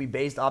opinion we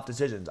based off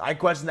decisions. I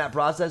question that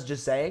process,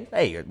 just saying,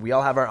 hey, we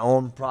all have our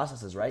own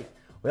processes, right?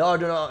 We all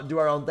do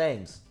our own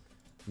things.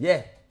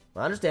 Yeah,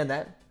 I understand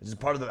that. It's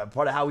just part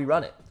of how we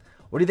run it.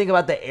 What do you think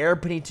about the Air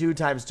Penny 2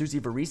 times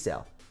Stussy for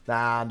resale?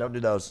 Nah, don't do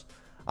those.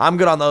 I'm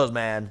good on those,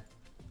 man.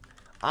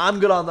 I'm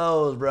good on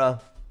those, bro.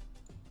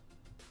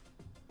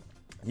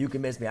 You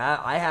can miss me.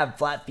 I have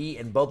flat feet,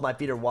 and both my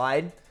feet are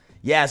wide.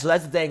 Yeah, so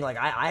that's the thing. Like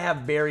I have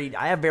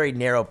very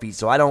narrow feet,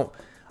 so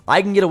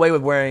I can get away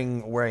with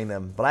wearing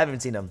them, but I haven't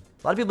seen them.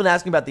 A lot of people have been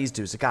asking about these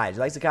two. Sacai. Do you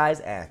like Sacai's?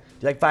 Eh. Do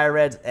you like Fire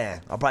Reds? Eh.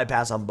 I'll probably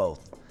pass on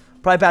both.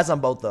 Probably pass on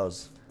both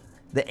those.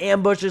 The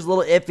Ambush is a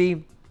little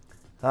iffy.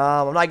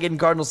 I'm not getting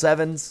Cardinal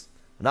 7s.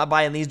 I'm not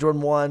buying these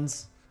Jordan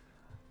 1s.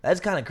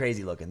 That's kind of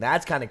crazy looking. I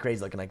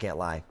can't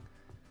lie.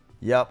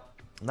 Yep.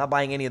 I'm not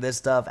buying any of this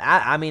stuff.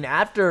 I mean,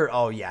 after...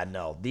 Oh, yeah,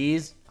 no.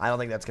 These, I don't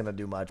think that's going to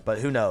do much, but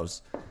who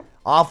knows.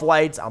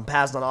 Off-Whites, I'm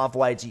passing on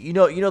Off-Whites. You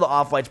know the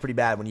Off-White's pretty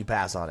bad when you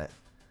pass on it.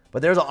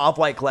 But there's an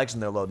Off-White collection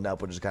they're loading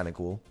up, which is kind of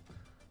cool.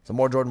 Some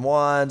more Jordan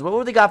 1s.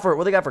 What they got for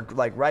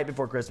like right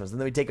before Christmas? And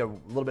then we take a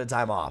little bit of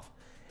time off.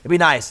 It'd be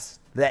nice.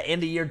 That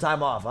end of year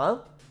time off, huh?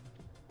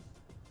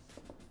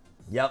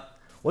 Yep.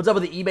 What's up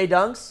with the eBay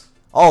dunks?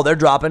 Oh, they're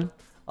dropping.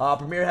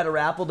 Premier had a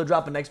raffle. They're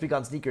dropping next week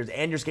on sneakers,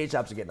 and your skate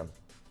shops are getting them.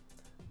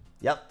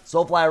 Yep.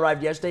 Soulfly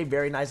arrived yesterday.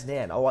 Very nice in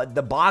hand. Oh,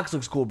 the box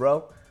looks cool,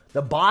 bro.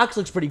 The box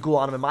looks pretty cool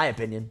on them, in my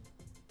opinion.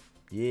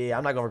 Yeah,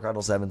 I'm not going for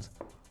Cardinal 7s.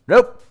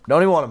 Nope.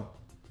 Don't even want them.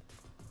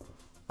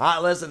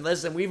 All right,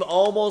 listen. We've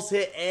almost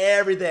hit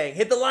everything.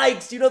 Hit the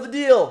likes. You know the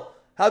deal.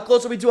 How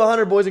close are we to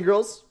 100, boys and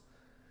girls?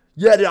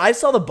 Yeah, dude, I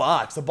saw the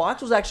box. The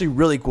box was actually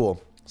really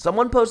cool.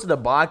 Someone posted a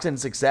box in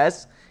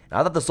Success, and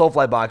I thought the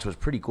Soulfly box was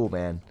pretty cool,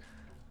 man.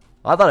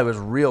 I thought it was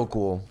real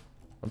cool.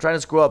 I'm trying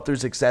to scroll up through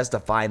Success to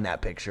find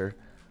that picture.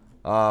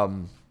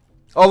 Oh,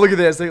 look at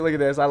this. Look at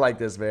this. I like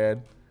this,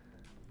 man.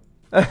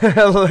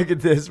 Look at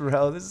this,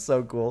 bro. This is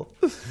so cool.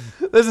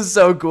 This is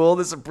so cool.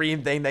 The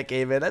Supreme thing that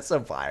came in. That's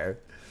so fire.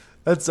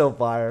 That's so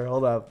fire.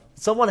 Hold up.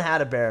 Someone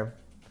had a pair.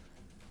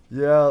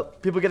 Yeah.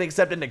 People getting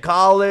accepted into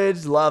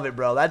college. Love it,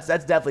 bro. That's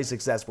definitely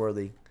success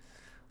worthy.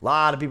 A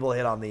lot of people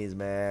hit on these,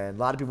 man. A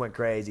lot of people went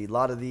crazy. A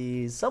lot of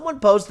these. Someone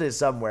posted it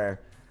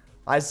somewhere.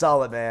 I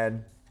saw it,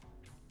 man.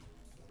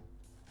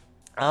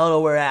 I don't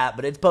know where at,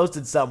 but it's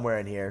posted somewhere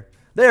in here.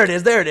 There it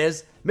is. There it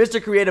is.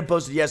 Mr. Creative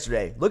posted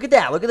yesterday. Look at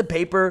that. Look at the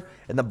paper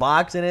and the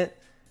box in it.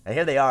 And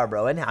here they are,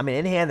 bro. And I mean,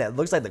 in hand, that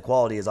looks like the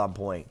quality is on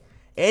point.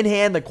 In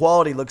hand, the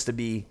quality looks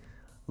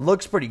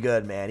pretty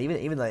good, man.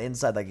 Even the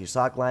inside, like your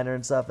sock liner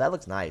and stuff, that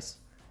looks nice.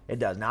 It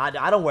does. Now,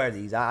 I don't wear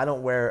these. I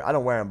don't wear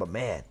them, but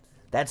man,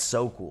 that's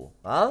so cool.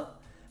 Huh?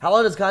 How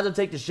long does Concept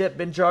take to ship?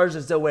 Been charged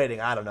and still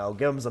waiting. I don't know.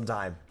 Give them some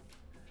time.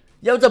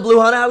 Yo, what's up, Blue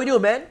Hunter? How we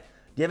doing, man? Do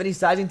you have any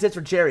sizing tips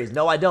for cherries?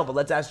 No, I don't, but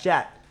let's ask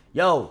chat.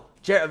 Yo,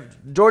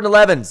 Jordan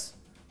 11s.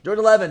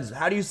 Jordan 11s,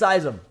 how do you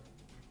size them?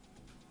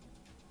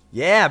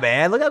 Yeah,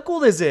 man. Look how cool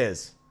this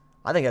is.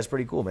 I think that's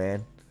pretty cool,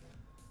 man.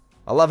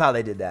 I love how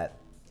they did that.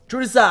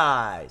 True to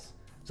size.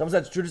 Someone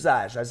said it's true to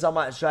size.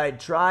 Should I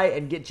try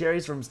and get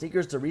cherries from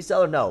sneakers to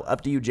resell or no?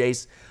 Up to you,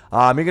 Jace.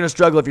 You're going to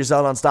struggle if you're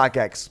selling on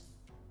StockX.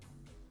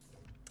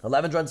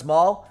 11s run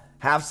small,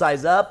 half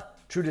size up,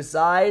 true to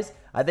size.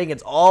 I think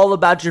it's all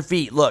about your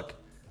feet. Look,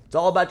 it's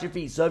all about your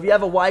feet. So if you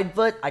have a wide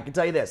foot, I can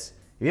tell you this.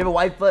 If you have a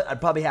wide foot, I'd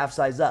probably half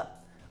size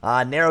up.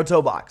 Narrow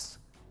toe box.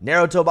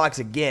 Narrow toe box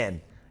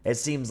again, it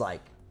seems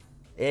like.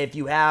 If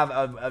you have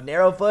a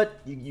narrow foot,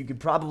 you could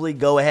probably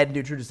go ahead and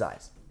do true to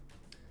size.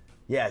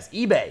 Yes,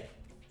 eBay.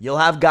 You'll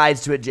have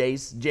guides to it,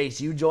 Jace. Jace,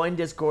 you join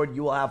Discord,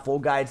 you will have full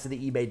guides to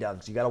the eBay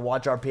dunks. You got to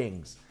watch our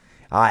pings.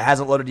 It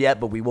hasn't loaded yet,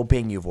 but we will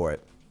ping you for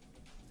it.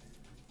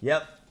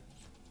 Yep.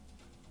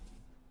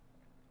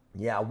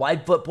 Yeah,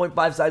 wide foot,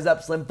 0.5 size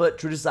up, slim foot,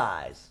 true to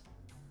size.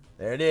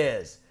 There it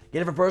is.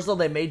 Get it for personal,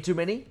 they made too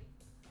many.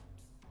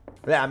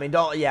 Yeah, I mean,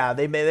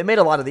 they made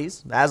a lot of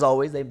these. As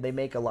always, they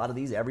make a lot of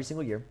these every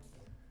single year.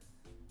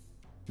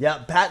 Yeah,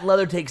 patent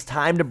leather takes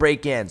time to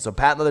break in. So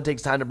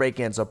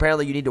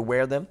apparently you need to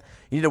wear them.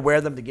 You need to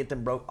wear them to get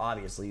them broke.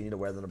 Obviously, you need to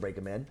wear them to break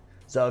them in.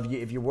 So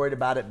if you're worried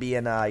about it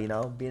being,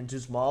 being too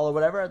small or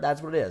whatever,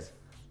 that's what it is.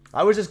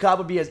 I wish this cop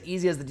would be as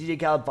easy as the DJ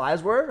Khaled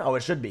 5s were. Oh,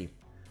 it should be.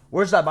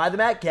 Where should I buy them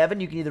at?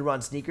 Kevin, you can either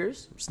run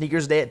Sneakers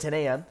day at 10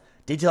 a.m.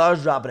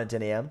 DTLR's dropping at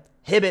 10 a.m.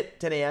 Hibbit,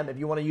 10 a.m. if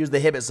you want to use the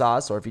Hibbit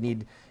sauce, or if you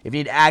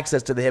need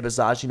access to the Hibbit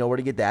sauce, you know where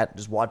to get that.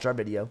 Just watch our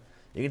video.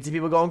 You can see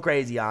people going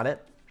crazy on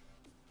it.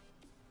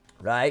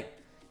 Right?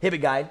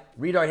 Hibbett guide.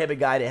 Read our Hibbett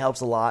guide. It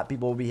helps a lot.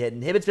 People will be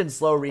hitting. Hibbett's been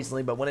slow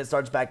recently, but when it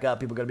starts back up,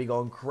 people are going to be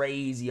going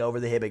crazy over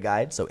the Hibbett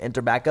guide. So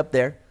enter back up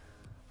there.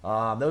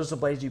 Those are some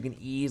places you can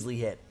easily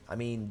hit. I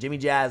mean, Jimmy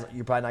Jazz,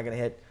 you're probably not going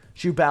to hit.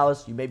 Shoe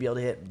Palace, you may be able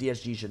to hit.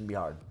 DSG shouldn't be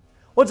hard.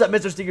 What's up,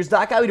 Mr. Sneakers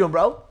Doc? How you doing,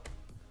 bro?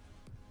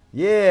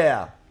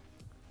 Yeah.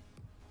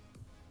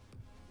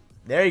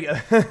 There you go.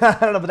 I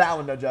don't know about that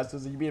one, though,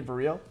 Justice. Are you being for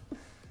real?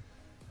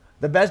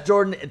 The best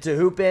Jordan to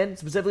hoop in,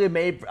 specifically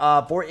made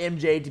for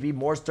MJ to be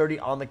more sturdy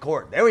on the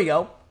court. There we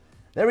go.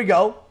 There we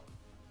go.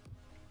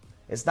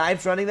 Is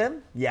Snipes running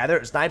them?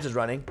 Yeah, Snipes is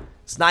running.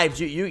 Snipes,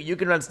 you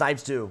can run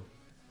Snipes too.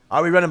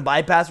 Are we running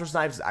bypass for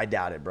Snipes? I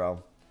doubt it,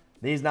 bro.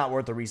 He's not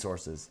worth the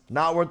resources.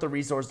 Not worth the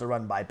resource to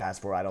run bypass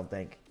for, I don't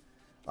think.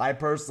 I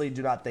personally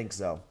do not think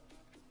so.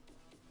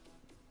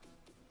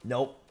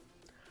 Nope.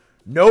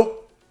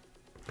 Nope.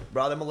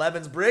 Bro, them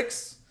 11s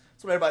bricks.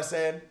 That's what everybody's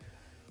saying.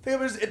 Think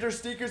I'm just enter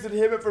sneakers and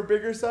hit it for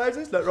bigger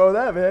sizes? Nothing wrong with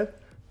that, man.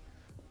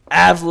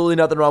 Absolutely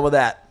nothing wrong with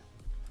that.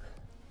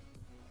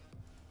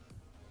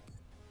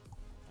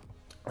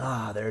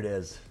 Ah, there it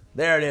is.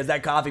 There it is.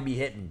 That coffee be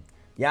hitting.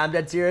 Yeah, I'm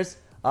dead serious.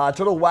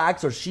 Turtle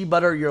wax or shea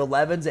butter your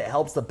 11s. It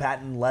helps the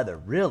patent leather.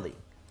 Really?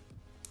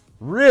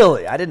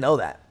 Really? I didn't know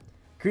that.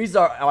 Creases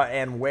are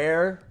and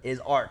wear is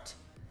art.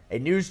 A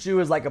new shoe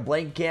is like a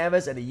blank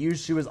canvas, and a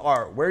used shoe is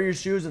art. Wear your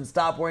shoes and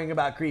stop worrying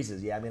about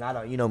creases. Yeah, I mean, I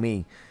don't. You know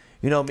me.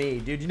 You know me,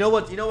 dude. You know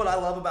what? You know what I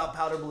love about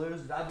powder blues?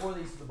 I've worn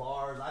these to the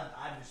bars.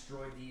 I've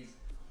destroyed these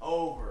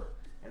over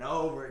and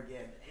over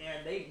again,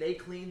 and they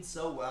clean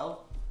so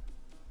well.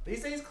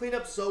 These things clean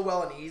up so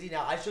well and easy.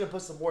 Now I should have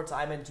put some more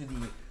time into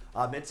the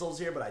midsoles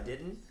here, but I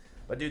didn't.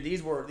 But dude,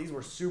 these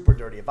were super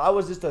dirty. If I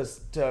was just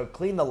to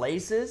clean the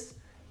laces,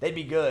 they'd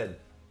be good.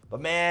 But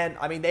man,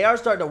 I mean, they are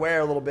starting to wear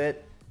a little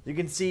bit. You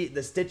can see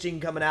the stitching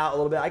coming out a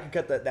little bit. I could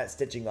cut that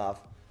stitching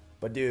off.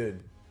 But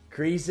dude,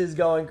 creases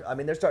going. I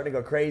mean, they're starting to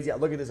go crazy.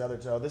 Look at this other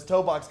toe. This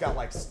toe box got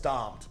like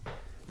stomped.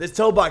 This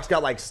toe box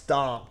got like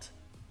stomped.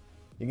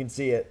 You can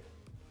see it.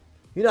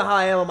 You know how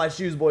I am on my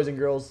shoes, boys and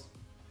girls.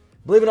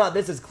 Believe it or not,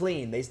 this is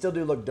clean. They still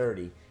do look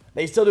dirty.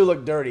 They still do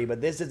look dirty,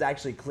 but this is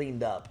actually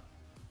cleaned up.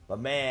 But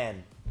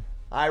man,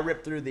 I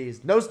ripped through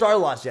these. No star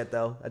loss yet,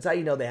 though. That's how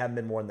you know they haven't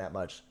been worn that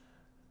much.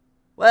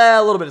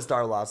 Well, a little bit of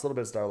star loss. A little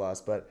bit of star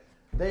loss, but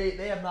they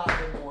have not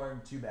been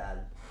worn too bad.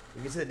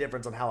 You can see the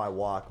difference on how I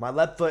walk. My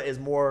left foot is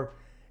more...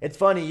 It's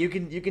funny. You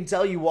can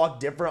tell you walk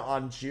different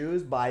on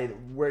shoes by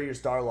where your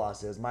star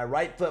loss is. My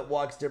right foot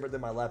walks different than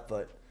my left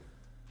foot.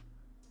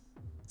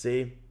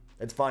 See?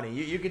 It's funny.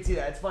 You can see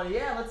that. It's funny.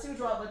 Yeah, let's see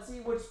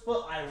which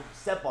foot I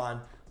step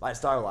on by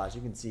star loss.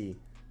 You can see.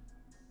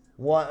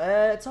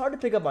 It's hard to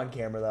pick up on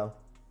camera, though.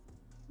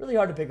 Really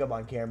hard to pick up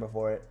on camera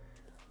for it.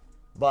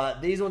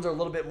 But these ones are a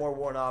little bit more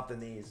worn off than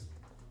these.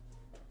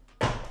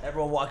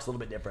 Everyone walks a little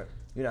bit different.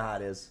 You know how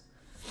it is.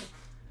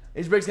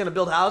 These bricks gonna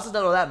build houses?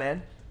 Nothing wrong with that,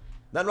 man.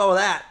 Nothing wrong with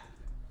that.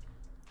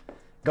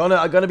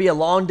 Gonna be a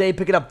long day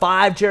picking up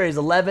 5 cherries,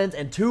 11s,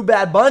 and 2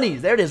 bad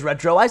bunnies. There it is,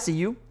 Retro. I see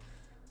you.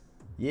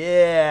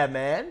 Yeah,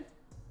 man.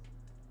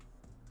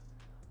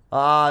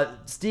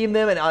 Steam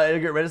them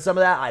and get rid of some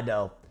of that. I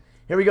know.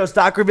 Here we go.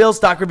 Stock reveal.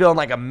 Stock reveal in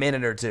like a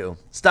minute or two.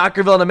 Stock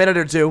reveal in a minute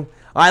or two.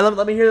 All right,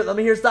 let me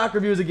hear stock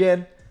reviews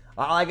again.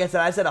 Like I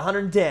said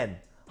 110.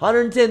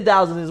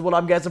 110,000 is what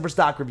I'm guessing for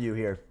stock review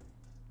here.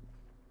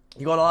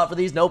 You going all out for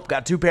these? Nope.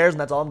 Got 2 pairs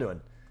and that's all I'm doing.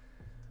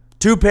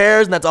 2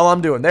 pairs and that's all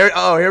I'm doing. There.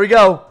 Oh, here we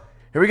go.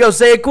 Here we go.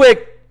 Say it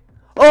quick.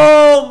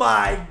 Oh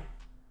my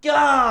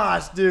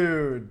gosh,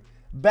 dude.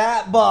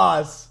 Bat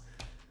Boss.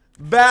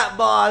 Bat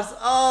Boss.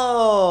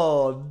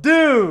 Oh,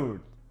 dude.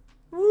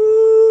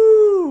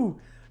 Woo.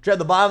 Try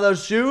the bottom of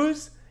those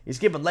shoes? You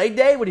skipping leg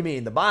day? What do you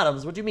mean? The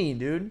bottoms? What do you mean,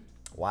 dude?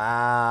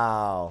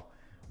 Wow.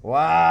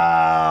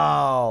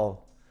 Wow.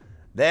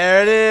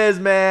 There it is,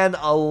 man.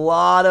 A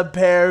lot of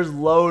pairs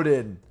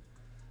loaded.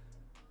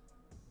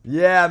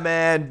 Yeah,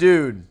 man.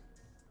 Dude.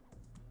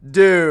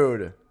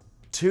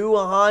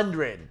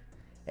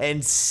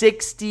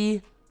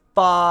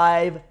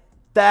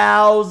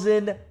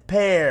 265,000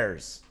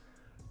 pairs.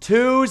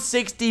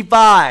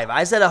 265.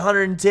 I said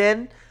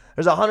 110.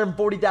 There's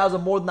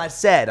 140,000 more than I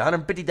said.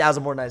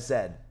 150,000 more than I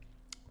said.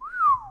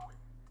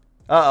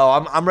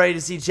 Uh-oh. I'm ready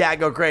to see chat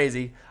go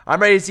crazy.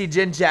 I'm ready to see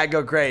Gen chat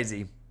go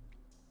crazy.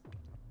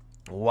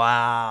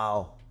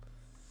 Wow.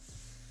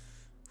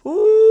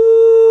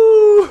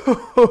 Ooh.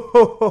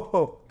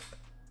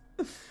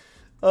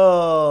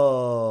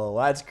 Oh,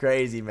 that's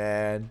crazy,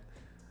 man.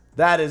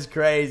 That is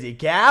crazy.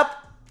 Cap?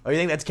 Oh, you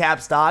think that's cap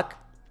stock?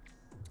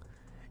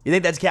 You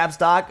think that's cap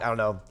stock? I don't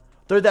know.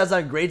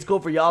 30,000 on grade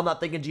school for y'all. I'm not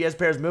thinking GS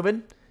pairs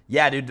moving.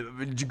 Yeah,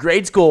 dude.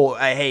 Grade school.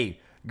 Hey,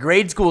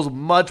 grade school is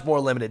much more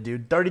limited,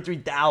 dude.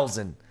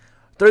 33,000.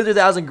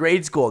 33,000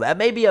 grade school. That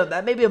may be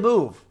a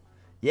move.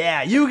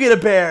 Yeah, you get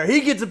a pair.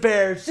 He gets a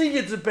pair. She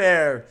gets a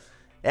pair.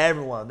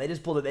 Everyone. They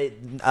just pulled it.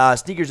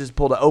 Sneakers just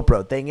pulled an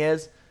Oprah. Thing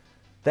is,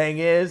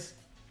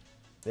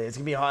 it's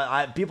gonna be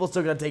hard. People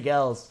still gonna take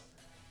L's.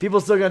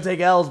 People still gonna take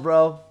L's,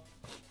 bro.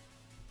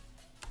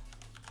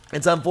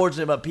 It's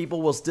unfortunate, but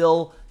people will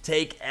still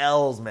take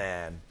L's,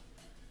 man.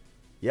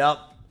 Yep.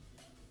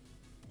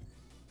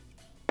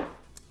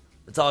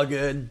 It's all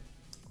good.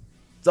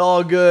 It's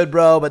all good,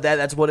 bro, but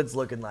that's what it's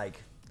looking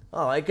like.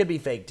 Oh, it could be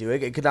fake, too.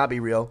 It could not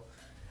be real.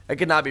 It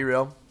could not be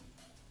real.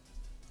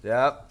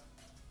 Yep.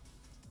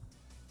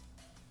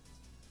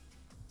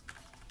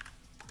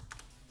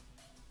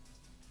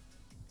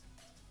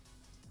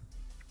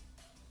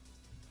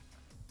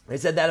 They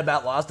said that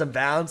about Lost and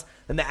Founds,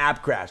 then the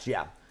app crashed.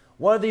 Yeah.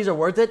 One of these are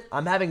worth it.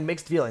 I'm having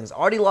mixed feelings.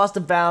 Already Lost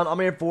and Found, I'm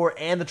here for,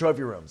 and the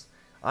trophy rooms.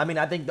 I mean,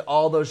 I think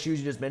all those shoes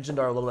you just mentioned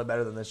are a little bit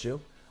better than this shoe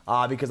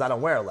because I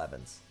don't wear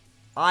 11s.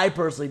 I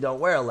personally don't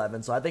wear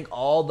 11s, so I think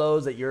all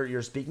those that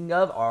you're speaking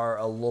of are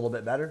a little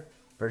bit better.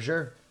 For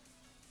sure.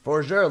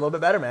 For sure, a little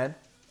bit better, man.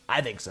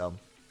 I think so.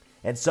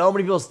 And so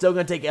many people are still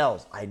going to take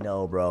L's. I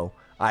know, bro.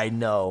 I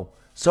know.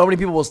 So many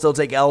people will still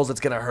take L's. It's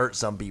going to hurt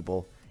some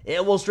people.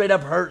 It will straight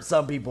up hurt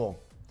some people.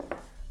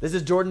 This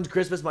is Jordan's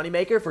Christmas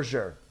moneymaker for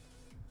sure.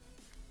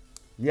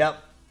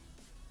 Yep.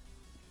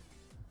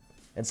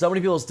 And so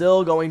many people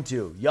still going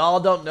to.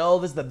 Y'all don't know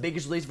this is the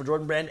biggest release for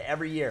Jordan Brand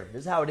every year.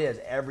 This is how it is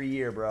every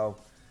year, bro.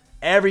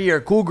 Every year.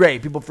 Cool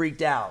Grade, people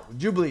freaked out.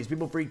 Jubilees,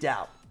 people freaked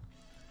out.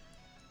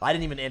 I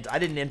didn't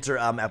enter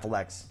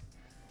FLX.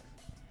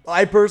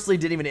 I personally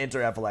didn't even enter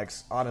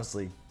FLX,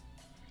 honestly.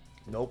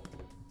 Nope.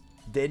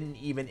 Didn't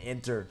even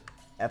enter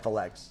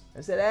FLX.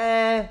 I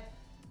said,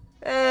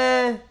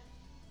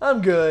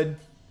 I'm good.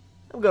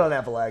 I'm good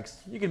on FLX.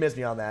 You can miss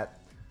me on that.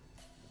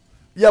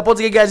 Yep, once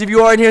again, guys, if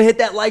you are in here, hit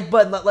that like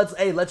button.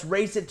 Let's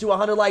race it to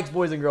 100 likes,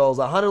 boys and girls.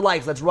 100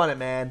 likes. Let's run it,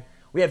 man.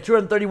 We have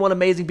 231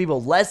 amazing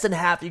people. Less than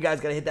half of you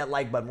guys got to hit that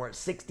like button. We're at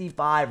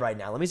 65 right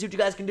now. Let me see what you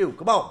guys can do.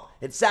 Come on.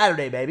 It's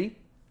Saturday, baby.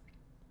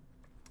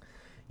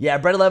 Yeah,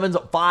 Bread 11's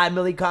 5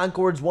 milli,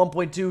 Concords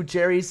 1.2,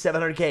 Cherries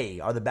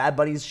 700K. Are the Bad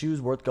Bunnies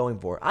shoes worth going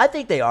for? I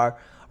think they are.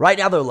 Right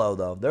now they're low,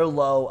 though. They're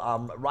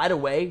low. Right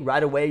away,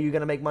 are you going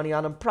to make money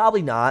on them?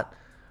 Probably not.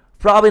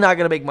 Probably not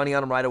going to make money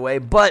on them right away,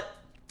 but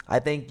I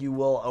think you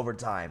will over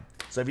time.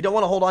 So if you don't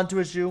want to hold on to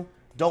a shoe,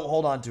 don't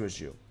hold on to a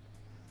shoe.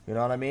 You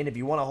know what I mean? If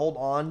you want to hold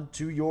on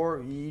to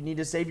you need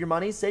to save your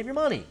money, save your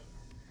money.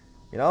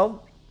 You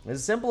know? It's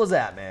as simple as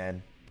that,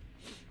 man.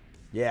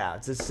 Yeah,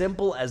 it's as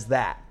simple as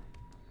that.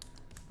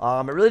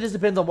 It really just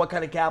depends on what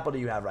kind of capital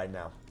you have right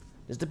now.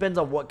 Just depends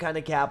on what kind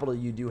of capital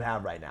you do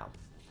have right now.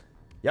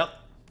 Yep.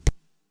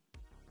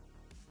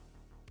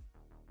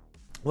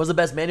 What's the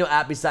best manual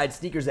app besides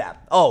Sneakers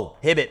app? Oh,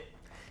 Hibbett.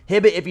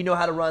 Hibbett, if you know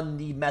how to run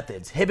the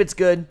methods. Hibbett's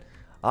good.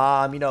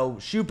 You know,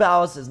 Shoe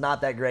Palace is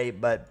not that great,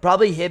 but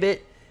probably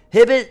Hibbett.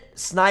 Hibbett,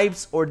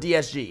 Snipes, or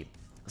DSG.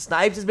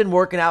 Snipes has been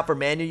working out for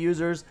manual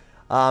users.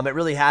 It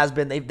really has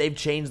been. They've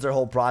changed their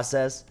whole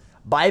process.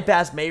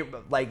 Bypass may,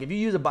 like, if you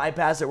use a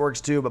bypass, it works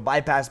too, but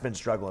bypass has been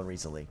struggling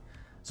recently.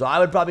 So I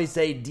would probably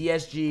say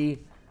DSG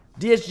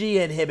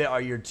and Hibbett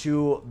are your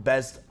two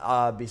best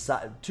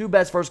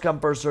first come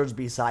first serves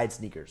besides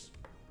sneakers.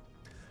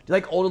 Do you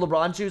like older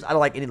LeBron shoes? I don't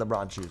like any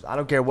LeBron shoes. I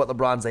don't care what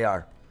LeBrons they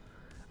are.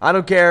 I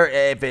don't care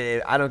if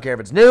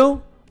it's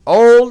new,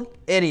 old,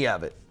 any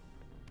of it.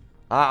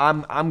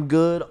 I'm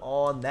good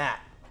on that.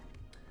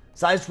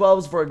 Size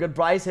 12s for a good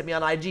price. Hit me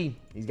on IG.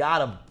 He's got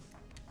them.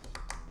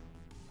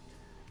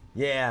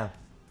 Yeah.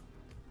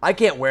 I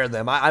can't wear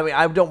them. I mean,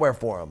 I don't wear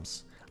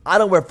Forums. I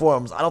don't wear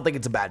Forums. I don't think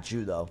it's a bad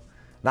shoe, though.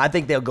 And I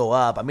think they'll go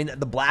up. I mean,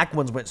 the black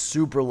ones went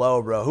super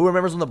low, bro. Who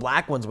remembers when the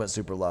black ones went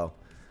super low?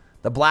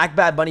 The black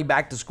Bad Bunny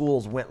back to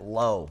schools went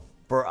low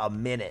for a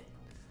minute.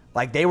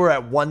 Like, they were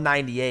at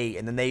 198,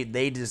 and then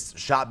they just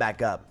shot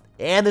back up.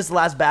 And this is the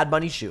last Bad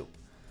Bunny shoe.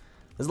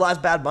 This is the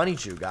last Bad Bunny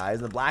shoe, guys.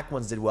 The black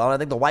ones did well, and I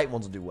think the white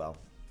ones will do well.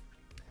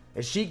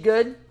 Is Sheik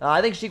good?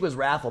 I think Sheik was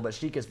raffle, but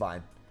Sheik is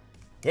fine.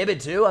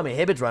 Hibbett, too? I mean,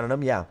 Hibbett's running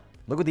them, yeah.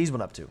 Look what these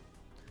went up to.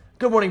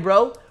 Good morning,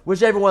 bro.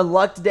 Wish everyone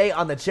luck today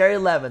on the Cherry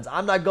 11s.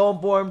 I'm not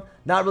going for them.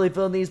 Not really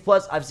feeling these.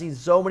 Plus, I've seen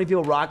so many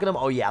people rocking them.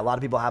 Oh, yeah, a lot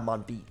of people have them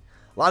on feet.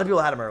 A lot of people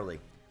had them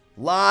early.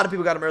 A lot of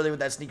people got them early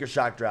with that sneaker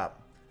shock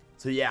drop.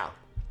 So, yeah.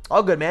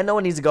 All good, man. No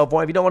one needs to go for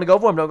them. If you don't want to go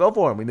for them, don't go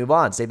for them. We move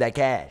on. Save that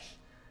cash.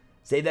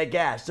 Save that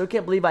cash. Still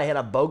can't believe I hit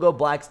a BOGO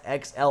Blacks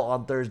XL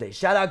on Thursday.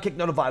 Shout out Kick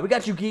Notify. We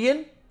got you,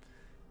 Keegan.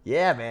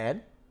 Yeah,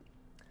 man.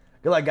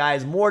 Good luck,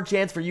 guys. More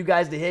chance for you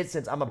guys to hit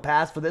since I'm a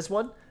pass for this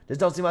one. Just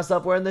don't see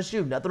myself wearing this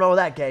shoe. Nothing wrong with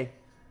that, Kay.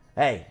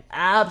 Hey,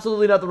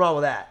 absolutely nothing wrong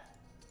with that.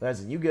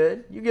 Listen, you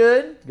good? You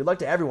good? Good luck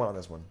to everyone on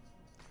this one.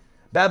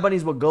 Bad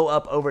Bunnies will go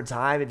up over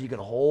time if you can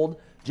hold.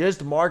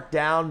 Just mark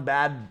down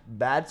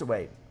bad. So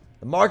wait,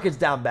 the market's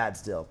down bad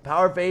still.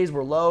 Power phase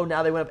were low.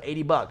 Now they went up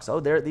 80 bucks.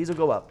 Oh, these will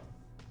go up.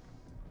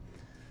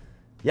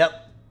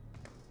 Yep.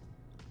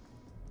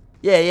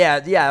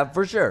 Yeah,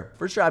 for sure.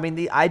 For sure. I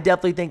mean, I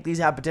definitely think these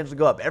have potential to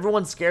go up.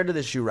 Everyone's scared of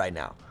this shoe right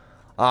now.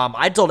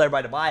 I told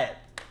everybody to buy it.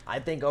 I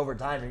think over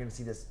time you're going to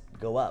see this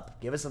go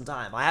up. Give us some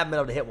time. I haven't been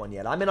able to hit one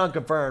yet. I'm in on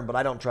confirmed, but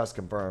I don't trust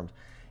confirmed.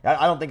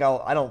 I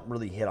don't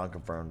really hit on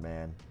confirmed,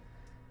 man.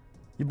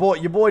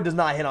 Your boy does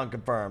not hit on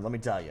confirmed, let me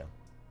tell you.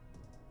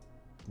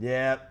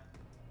 Yeah.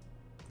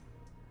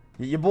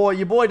 Your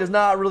boy does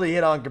not really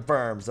hit on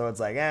confirmed, so it's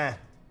like,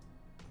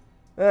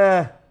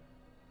 No,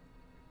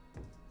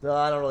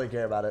 I don't really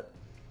care about it.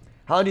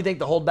 How long do you think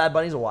to hold Bad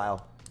Bunnies? A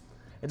while.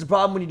 It's a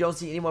problem when you don't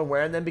see anyone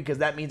wearing them because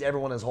that means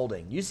everyone is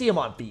holding. You see them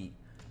on feet.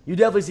 You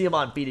definitely see them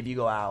on feet if you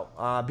go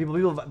out.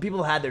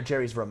 People have had their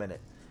cherries for a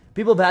minute.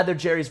 People have had their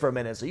cherries for a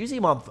minute, so you see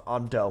them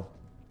on toe.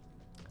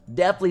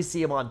 Definitely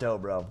see them on toe,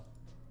 bro.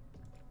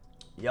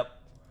 Yep.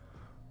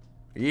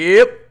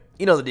 Yep.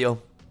 You know the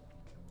deal.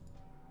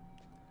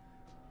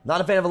 Not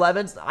a fan of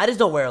 11s. I just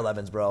don't wear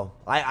 11s, bro.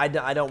 I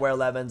don't wear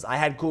 11s. I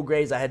had Cool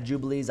Grays. I had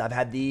Jubilees. I've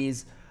had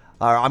these.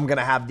 Or I'm going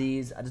to have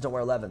these. I just don't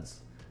wear 11s.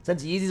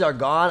 Since Yeezys are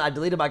gone, I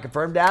deleted my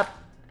Confirmed app.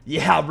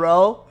 Yeah,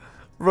 bro.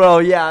 Bro,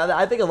 yeah.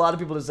 I think a lot of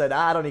people just said,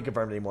 I don't need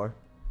Confirmed anymore.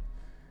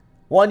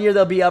 1 year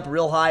they'll be up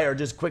real high or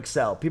just quick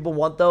sell. People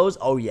want those.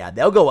 Oh, yeah.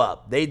 They'll go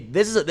up.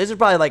 This is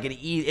probably like an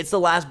E. It's the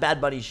last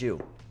Bad Bunny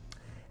shoe.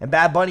 And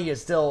Bad Bunny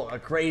is still a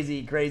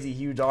crazy, crazy,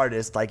 huge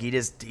artist. Like,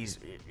 he's,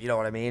 you know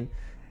what I mean?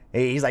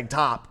 He's like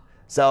top.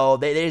 So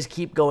they just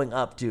keep going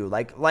up too.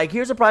 Like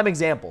here's a prime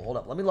example. Hold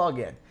up, let me log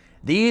in.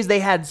 These, they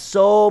had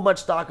so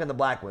much stock on the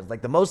black ones.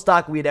 Like the most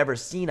stock we had ever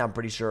seen, I'm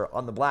pretty sure,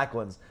 on the black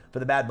ones for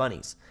the Bad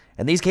Bunnies.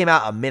 And these came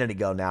out a minute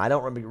ago now. I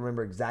don't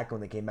remember exactly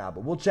when they came out,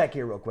 but we'll check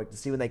here real quick to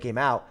see when they came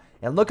out.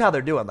 And look how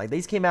they're doing. Like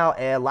these came out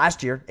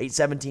last year,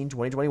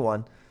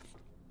 8/17/2021.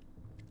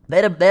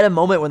 They had a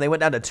moment when they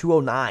went down to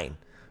 209.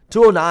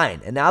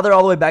 209. And now they're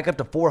all the way back up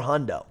to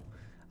 400.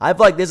 I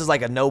feel like this is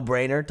like a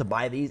no-brainer to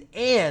buy these.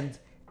 And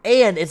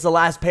it's the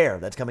last pair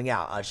that's coming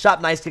out.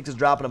 Shop Nice Kicks is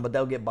dropping them, but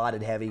they'll get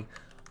botted heavy.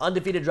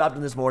 Undefeated dropped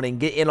them this morning.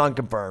 Get in on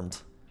Confirmed.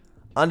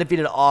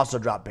 Undefeated also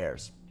dropped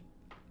pairs.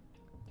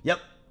 Yep.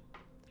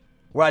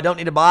 Where I don't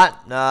need a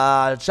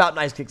bot? Shop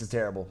Nice Kicks is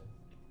terrible.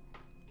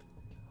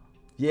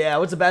 Yeah,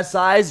 what's the best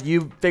size?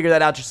 You figure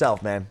that out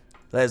yourself, man.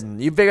 Listen,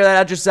 you figure that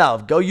out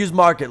yourself. Go use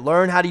market.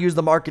 Learn how to use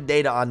the market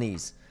data on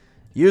these.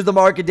 Use the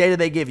market data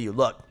they give you.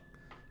 Look,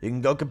 you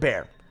can go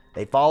compare.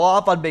 They fall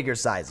off on bigger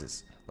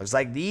sizes. Looks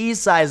like these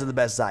sizes are the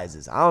best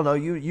sizes. I don't know.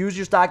 You use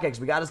your StockX.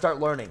 We got to start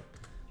learning.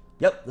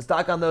 Yep, the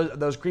stock on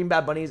those cream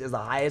Bad Bunnies is the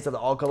highest of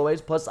all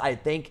colorways. Plus, I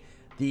think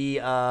the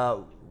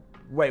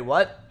wait,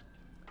 what?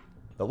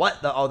 The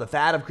what? The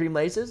fad of cream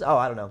laces? Oh,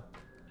 I don't know.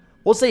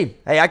 We'll see.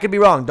 Hey, I could be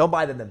wrong. Don't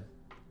buy them then.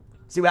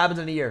 See what happens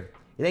in a year.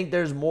 You think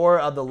there's more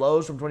of the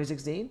lows from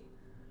 2016?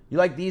 You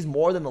like these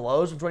more than the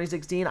lows from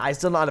 2016? I'm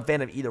still not a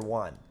fan of either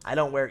one. I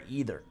don't wear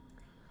either.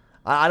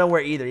 I don't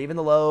wear either. Even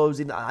the lows.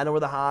 I don't wear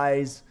the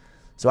highs.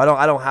 So I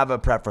don't have a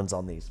preference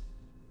on these.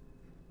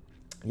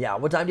 Yeah,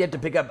 what time do you have to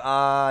pick up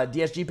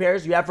DSG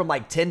pairs? You have from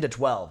like 10 to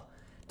 12.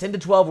 10 to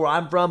 12 where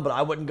I'm from, but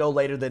I wouldn't go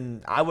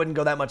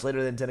that much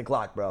later than 10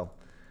 o'clock, bro.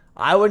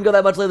 I wouldn't go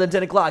that much later than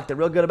 10 o'clock. They're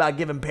real good about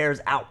giving pairs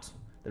out.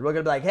 They're real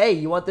good about like, hey,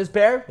 you want this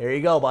pair? Here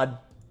you go, bud.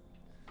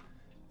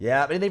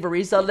 Yeah, anything for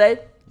resale today?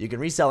 You can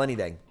resell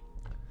anything.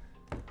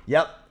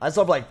 Yep, I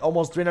sold for like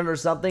almost 300 or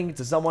something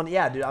to someone.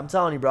 Yeah, dude, I'm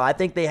telling you, bro. I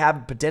think they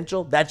have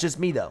potential. That's just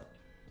me, though.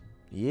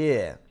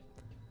 Yeah.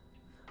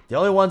 The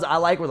only ones I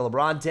like were the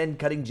LeBron 10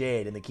 Cutting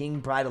Jade and the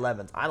King Pride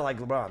 11s. I don't like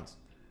LeBrons.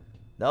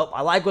 Nope,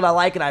 I like what I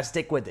like and I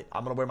stick with it.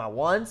 I'm gonna wear my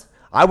ones.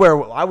 I wear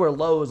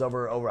lows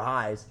over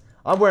highs.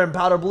 I'm wearing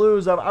powder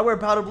blues. I wear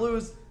powder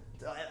blues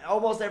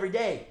almost every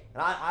day,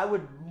 and I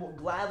would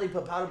gladly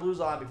put powder blues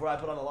on before I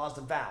put on the Lost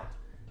and Found.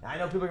 And I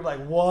know people are gonna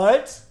be like,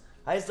 what?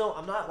 I just don't.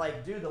 I'm not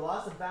like, dude. The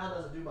Lost and Found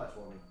doesn't do much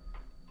for me.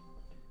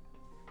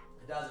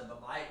 It doesn't.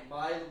 But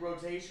my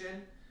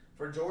rotation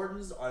for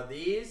Jordans are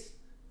these.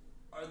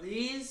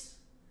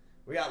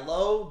 We got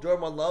low,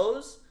 Jordan 1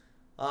 lows,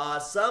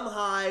 some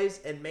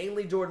highs, and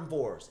mainly Jordan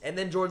 4s, and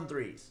then Jordan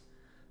 3s.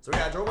 So we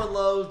got Jordan 1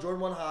 lows,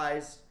 Jordan 1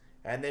 highs,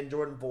 and then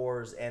Jordan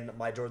 4s, and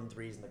my Jordan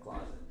 3s in the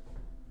closet.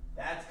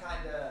 That's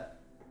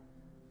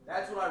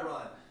what I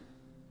run.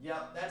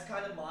 Yep, that's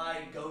kind of my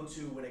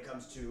go-to when it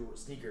comes to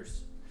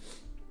sneakers.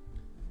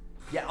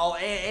 Yeah,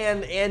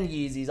 and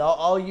Yeezys.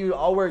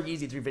 I'll wear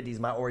Yeezy 350s,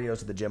 my Oreos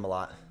to the gym a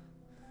lot.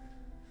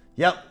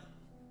 Yep.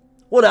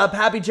 What up?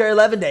 Happy Cherry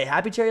 11 Day.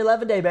 Happy Cherry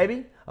 11 Day,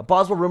 baby. A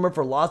possible rumor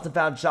for Lost and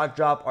Found shock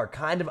drop are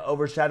kind of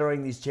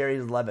overshadowing these Cherry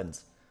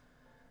 11s.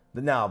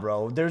 But no,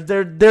 bro.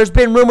 There's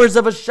been rumors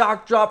of a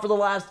shock drop for the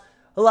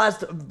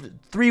last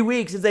 3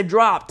 weeks since they've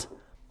dropped.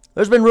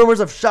 There's been rumors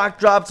of shock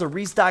drops or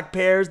restock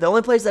pairs. The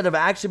only place that have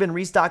actually been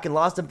restocking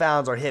Lost and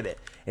Founds are Hibbett.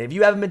 And if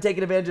you haven't been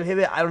taking advantage of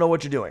Hibbett, I don't know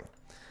what you're doing.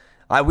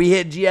 We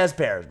hit GS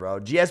pairs, bro.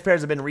 GS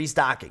pairs have been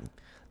restocking.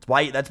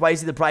 That's why you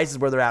see the prices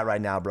where they're at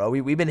right now, bro.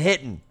 We've been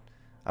hitting.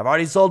 I've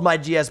already sold my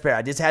GS pair.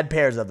 I just had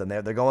pairs of them.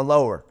 They're going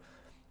lower.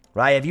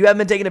 Right? If you haven't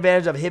been taking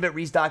advantage of Hibbett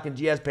restocking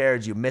GS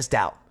pairs, you missed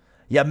out.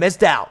 You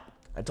missed out.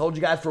 I told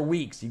you guys for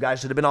weeks. You guys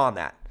should have been on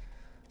that.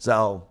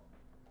 So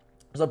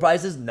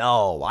prices?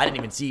 No. I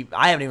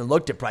haven't even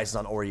looked at prices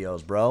on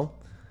Oreos, bro.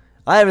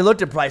 I haven't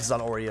looked at prices on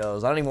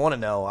Oreos. I don't even want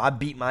to know. I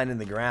beat mine in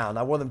the ground.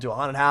 I wore them to a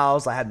haunted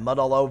house. I had mud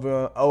all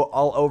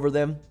over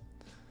them.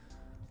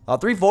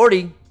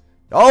 340.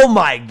 Oh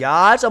my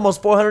gosh.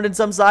 Almost 400 in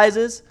some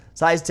sizes.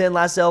 Size 10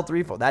 last sale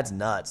 340. That's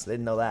nuts. They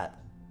didn't know that.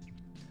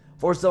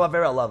 4 still my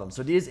favorite. I love them.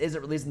 So Adidas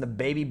isn't releasing the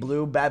baby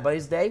blue Bad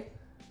Bunnies today?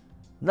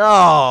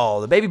 No.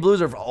 The baby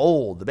blues are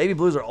old. The baby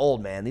blues are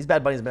old, man. These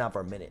Bad Bunnies have been out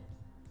for a minute.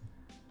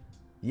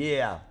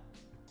 Yeah.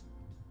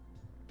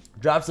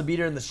 Drops the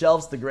beater in the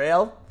shelves, the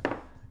grail.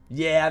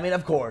 Yeah, I mean,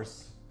 of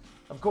course.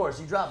 Of course,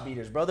 you drop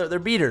beaters, bro. They're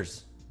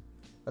beaters.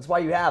 That's why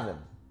you have them.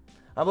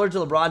 I'm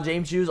allergic to LeBron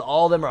James shoes.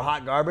 All of them are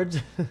hot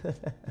garbage.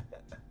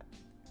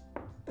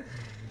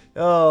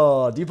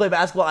 Oh, do you play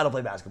basketball? I don't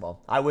play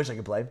basketball. I wish I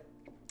could play.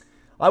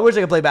 I wish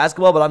I could play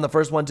basketball, but I'm the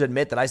first one to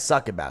admit that I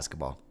suck at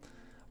basketball.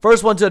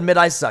 First one to admit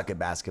I suck at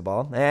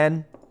basketball.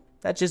 And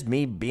that's just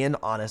me being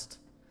honest.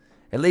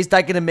 At least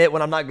I can admit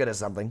when I'm not good at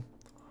something.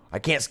 I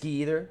can't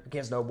ski either. I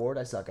can't snowboard.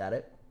 I suck at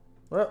it.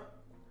 Well,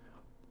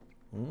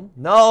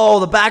 no,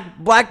 the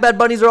black bed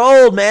bunnies are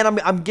old, man.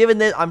 I'm giving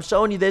this. I'm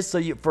showing you this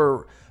so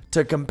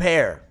to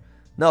compare.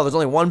 No, there's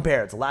only one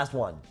pair. It's the last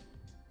one.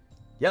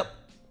 Yep.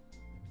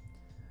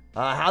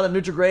 How the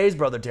Nutri-Grays,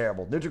 bro? They're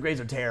terrible. Nutri-Grays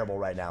are terrible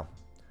right now.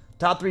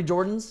 Top 3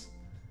 Jordans,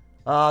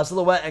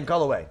 silhouette and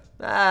colorway.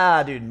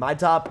 Dude, my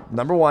top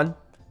number one's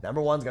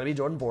gonna be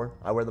Jordan 4.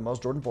 I wear the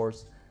most Jordan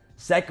 4s.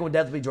 Second would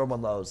definitely be Jordan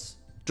 1 lows.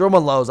 Jordan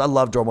 1 lows. I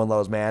love Jordan 1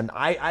 lows, man.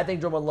 I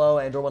think Jordan 1 low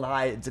and Jordan 1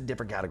 high, it's a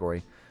different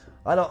category.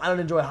 I don't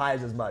enjoy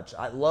highs as much.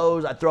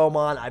 Lows, I throw them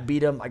on, I beat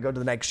them, I go to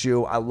the next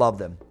shoe. I love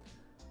them.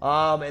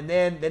 And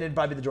then it'd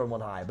probably be the Jordan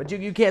 1 high. But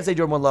you can't say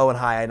Jordan 1 low and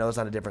high. I know it's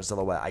not a different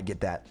silhouette. I get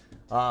that.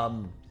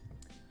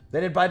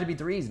 Then it'd probably be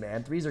 3s,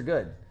 man. 3s are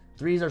good.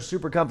 3s are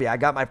super comfy. I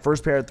got my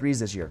first pair of 3s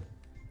this year.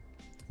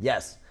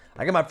 Yes.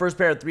 I got my first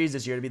pair of 3s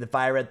this year to be the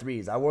Fire Red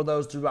 3s. I wore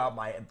those throughout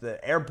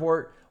the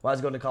airport while I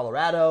was going to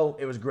Colorado.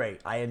 It was great.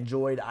 I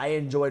enjoyed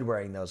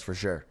wearing those for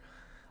sure.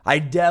 I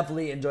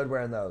definitely enjoyed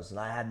wearing those, and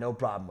I had no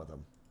problem with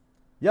them.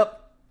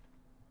 Yep.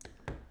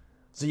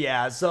 So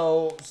yeah,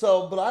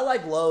 but I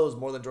like lows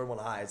more than Jordan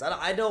 1 highs.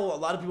 I know a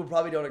lot of people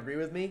probably don't agree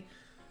with me.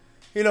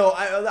 You know,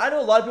 I know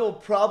a lot of people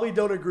probably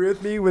don't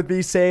agree with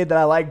me saying that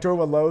I like Jordan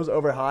 1 lows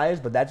over highs,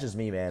 but that's just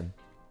me, man.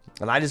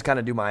 And I just kind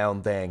of do my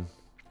own thing.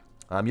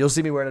 You'll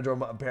see me wearing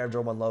a pair of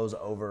Jordan 1 lows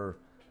over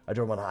a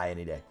Jordan 1 high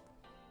any day.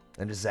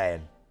 I'm just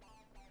saying.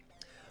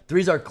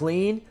 3s are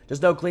clean.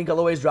 Just no clean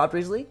colorways dropped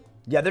recently.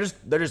 Yeah,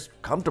 they're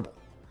just comfortable.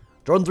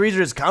 Jordan 3s are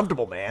just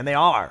comfortable, man. They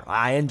are.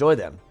 I enjoy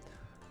them.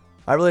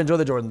 I really enjoy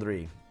the Jordan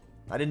 3.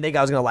 I didn't think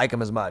I was going to like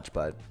them as much,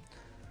 but...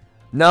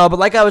 No, but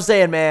like I was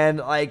saying, man,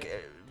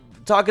 like...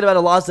 Talking about a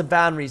lost and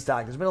found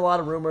restock. There's been a lot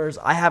of rumors.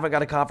 I haven't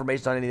got a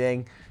confirmation on anything.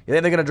 You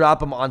think they're going to drop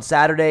them on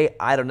Saturday?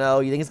 I don't know.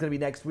 You think it's going to be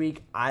next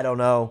week? I don't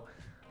know.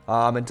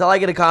 Until I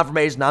get a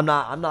confirmation, I'm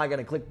not going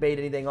to clickbait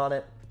anything on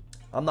it.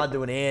 I'm not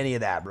doing any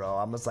of that, bro.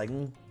 I'm just like,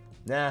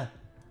 nah.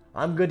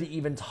 I'm good to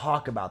even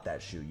talk about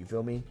that shoe. You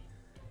feel me?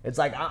 It's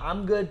like,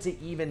 I'm good to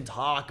even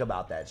talk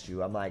about that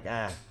shoe. I'm like,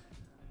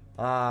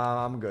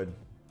 I'm good.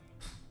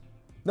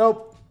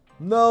 Nope.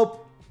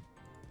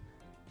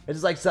 It's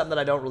just like something that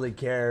I don't really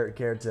care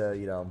to,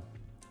 you know,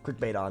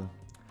 clickbait on.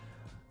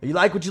 You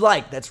like what you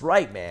like. That's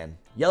right, man.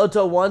 Yellow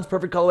toe 1's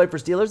perfect colorway for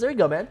Steelers. There you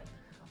go, man.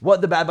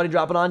 What the Bad Bunny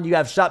dropping on? You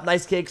have Shop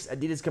Nice Kicks,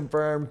 Adidas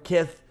confirmed,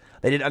 Kith.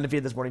 They did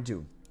undefeated this morning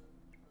too.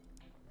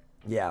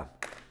 Yeah.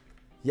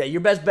 Yeah,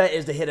 your best bet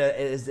is to hit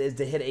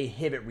a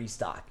Hibbett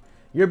restock.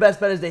 Your best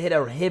bet is to hit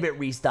a Hibbett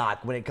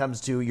restock when it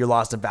comes to your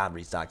lost and found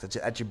restock.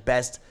 That's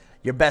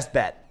your best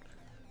bet.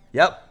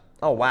 Yep.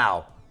 Oh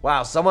wow.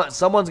 Wow,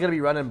 someone's gonna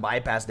be running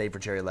bypass day for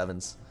Cherry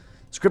 11s.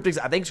 Scriptix,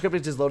 I think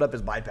Scriptix just load up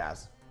his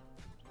bypass.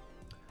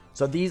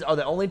 So these are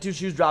the only 2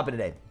 shoes dropping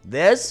today.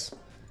 This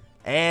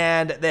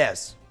and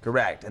this.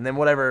 Correct. And then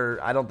whatever,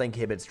 I don't think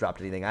Hibbett's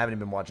dropped anything. I haven't even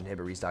been watching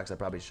Hibbett restocks. I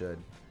probably should.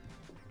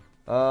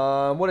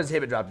 What does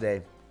Hibbett drop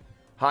today?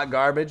 Hot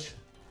garbage.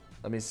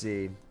 Let me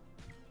see.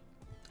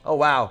 Oh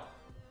wow.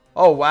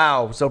 Oh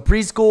wow. So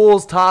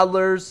preschools,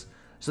 toddlers.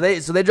 So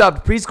they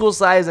dropped preschool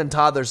size and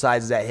toddler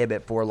sizes at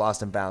Hibbett for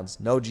lost and founds.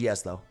 No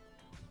GS though.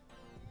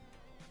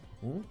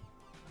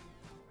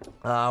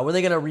 Were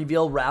they gonna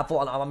reveal raffle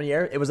on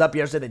Omniair? It was up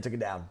yesterday. They took it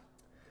down.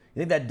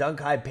 You think that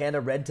Dunk High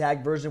Panda red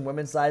tag version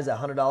women's size at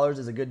 $100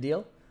 is a good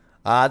deal?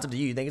 It's up to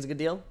you. You think it's a good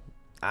deal?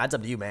 It's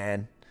up to you,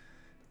 man.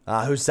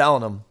 Who's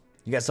selling them?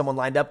 You got someone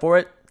lined up for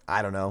it?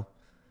 I don't know.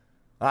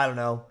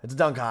 It's a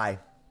Dunk High.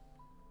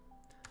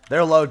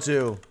 They're low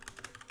too.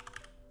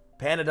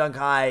 Panda Dunk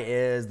High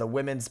is the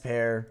women's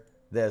pair.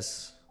 The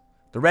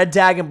red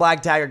tag and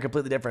black tag are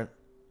completely different.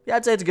 Yeah,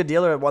 I'd say it's a good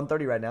deal. They're at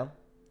 130 right now.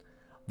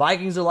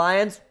 Vikings or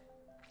Lions?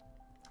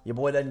 Your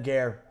boy doesn't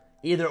care.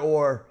 Either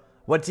or.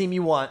 What team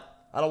you want?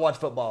 I don't watch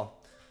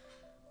football.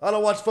 You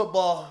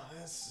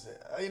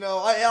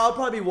know, I'll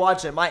probably be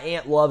watching. My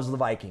aunt loves the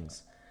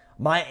Vikings.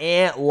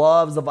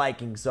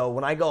 So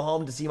when I go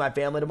home to see my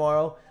family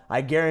tomorrow, I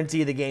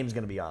guarantee the game's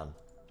going to be on.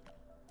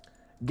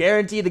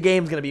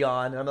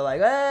 And I'm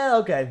like,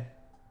 okay.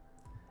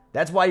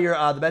 That's why you're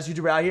the best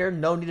YouTuber out here.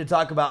 No need to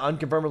talk about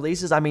unconfirmed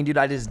releases. I mean, dude,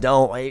 I just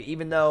don't.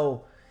 Even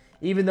though,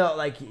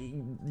 like,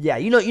 yeah,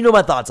 you know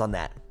my thoughts on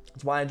that.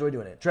 That's why I enjoy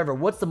doing it. Trevor,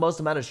 what's the most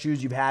amount of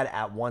shoes you've had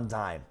at one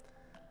time?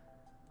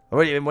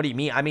 What do you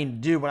mean? I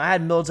mean, dude, when I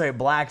had military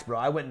blacks, bro,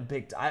 I went and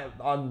picked.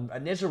 On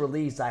initial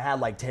release, I had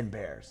like 10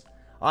 pairs.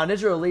 On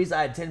initial release,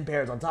 I had 10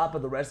 pairs on top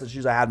of the rest of the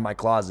shoes I had in my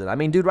closet. I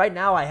mean, dude, right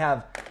now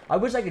I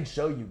wish I could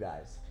show you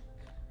guys.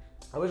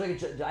 I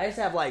just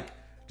have like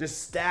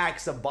just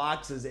stacks of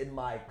boxes in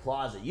my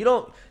closet.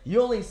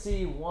 You only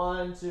see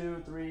 1,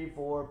 2, 3,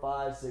 4,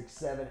 5, 6,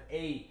 7,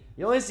 8.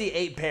 You only see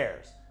 8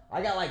 pairs.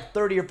 I got like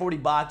 30 or 40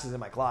 boxes in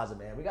my closet,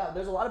 man.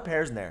 There's a lot of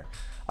pairs in there.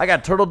 I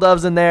got turtle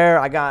doves in there.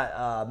 I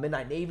got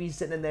midnight navies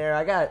sitting in there.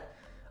 I got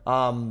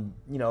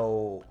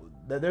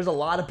there's a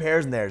lot of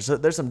pairs in there. So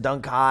there's some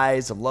dunk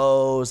highs, some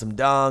lows, some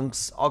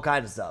dunks, all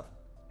kinds of stuff.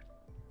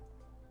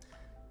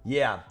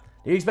 Yeah.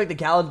 Do you expect the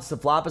Khaled's to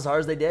flop as hard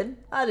as they did?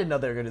 I didn't know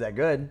they were going to do that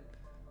good.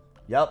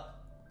 Yep.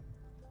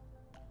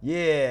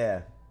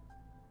 Yeah.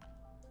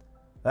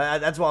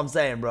 That's what I'm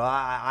saying, bro.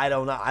 I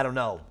don't know. I don't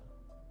know.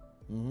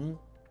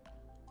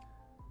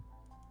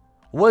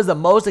 What is the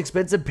most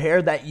expensive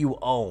pair that you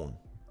own?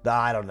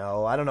 I don't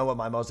know. I don't know what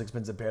my most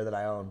expensive pair that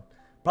I own.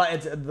 Probably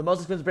the most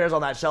expensive pairs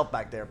on that shelf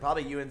back there.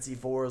 Probably UNC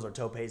 4s or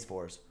Topaz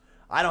 4s.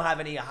 I don't have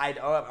any hide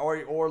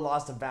or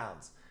lost and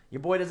founds. Your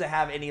boy doesn't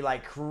have any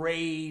like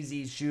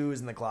crazy shoes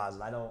in the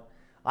closet.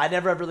 I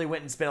never really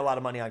went and spent a lot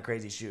of money on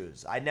crazy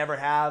shoes. I never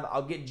have.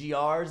 I'll get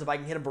GRs. If I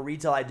can hit them for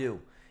retail, I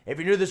do. If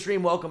you're new to the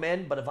stream, welcome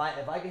in. But if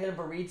I can hit them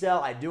for retail,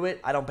 I do it.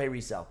 I don't pay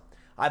resale.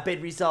 I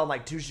paid resale on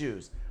like 2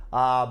 shoes.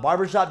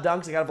 Barbershop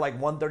dunks, I got it for like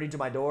 $130 to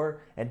my door.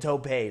 And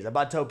Topaz. I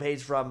bought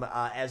Topaz from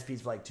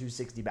SPs for like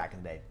 $260 back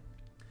in the day.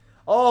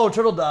 Oh,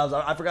 turtle doves.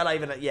 I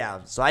forgot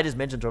yeah. So I just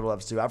mentioned turtle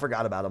doves too. I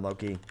forgot about them,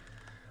 low-key.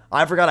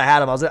 I forgot I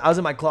had them. I was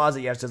in my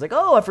closet yesterday. I was like,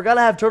 oh, I forgot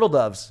I have turtle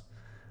doves.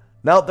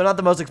 Nope, they're not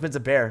the most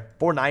expensive pair.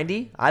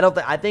 $490.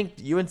 I think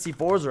UNC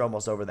 4s are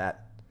almost over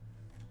that.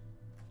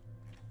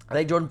 I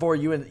think Jordan 4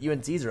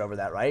 UNCs are over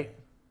that, right?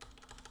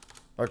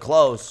 Or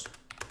close.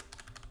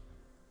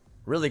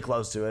 Really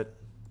close to it.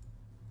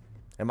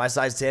 And my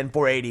size 10,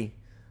 480.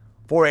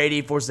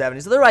 480,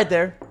 470. So they're right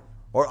there.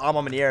 Or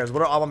Alma Manier's.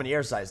 What are Alma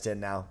Manier's size 10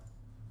 now?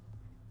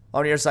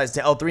 Alma Manier's size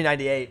 10. Oh,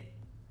 398.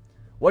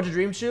 What's your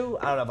dream shoe?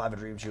 I don't know if I have a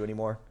dream shoe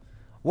anymore.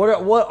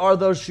 What are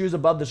those shoes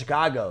above the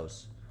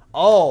Chicago's?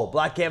 Oh,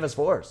 black canvas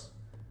 4s.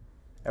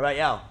 Everybody,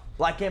 yeah.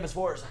 Black canvas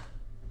 4s.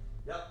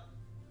 Yep.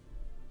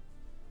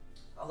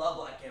 I love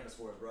black canvas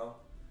 4s, bro.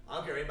 I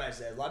don't care what anybody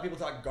says. A lot of people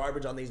talk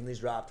garbage on these when these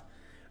dropped.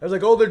 I was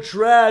like, oh, they're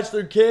trash.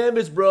 They're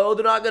canvas, bro.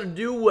 They're not going to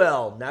do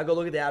well. Now go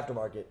look at the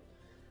aftermarket.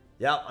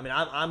 Yep. I mean,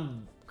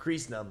 I'm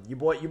creasing them. Your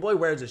boy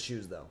wears his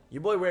shoes, though.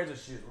 Your boy wears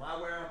his shoes. When I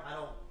wear them,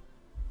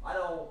 I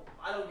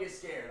don't get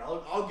scared.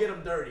 I'll get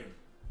them dirty.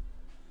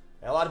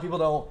 And a lot of people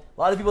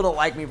don't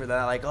like me for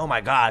that. Like, oh my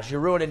gosh, you're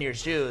ruining your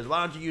shoes.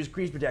 Why don't you use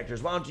crease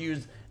protectors? Why don't you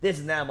use this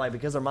and that? I'm like,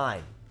 because they're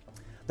mine.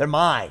 They're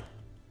mine.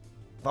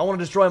 If I want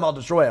to destroy them, I'll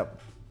destroy them.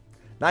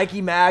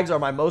 Nike mags are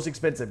my most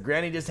expensive.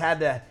 Granny just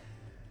had to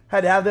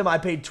have them. I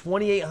paid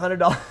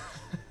 $2,800.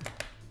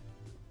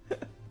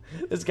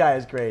 This guy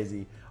is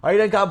crazy. Are you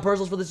done copping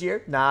personals for this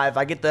year? Nah, if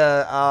I get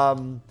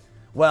the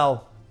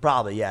well,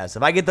 probably yes.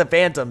 If I get the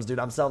Phantoms, dude,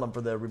 I'm selling them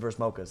for the reverse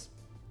mochas.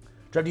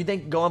 Trev, do you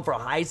think going for a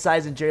high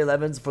size in Cherry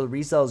 11s for the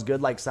resale is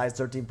good, like size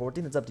 13,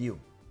 14? It's up to you.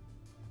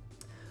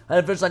 I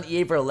had a fish on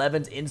EA for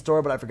 11s in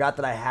store, but I forgot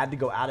that I had to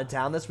go out of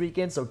town this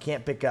weekend, so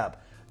can't pick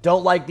up.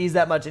 Don't like these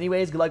that much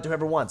anyways. Good luck to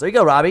whoever wants. There you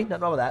go, Robbie.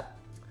 Nothing wrong with that.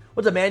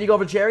 What's up, man? You go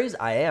for cherries?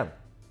 I am.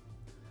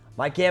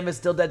 My canvas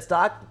still dead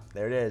stock?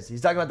 There it is. He's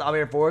talking about the Alma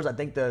Air 4s. I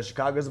think the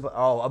Chicago's,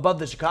 above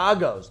the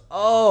Chicago's.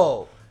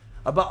 Oh,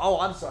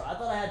 I'm sorry. I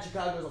thought I had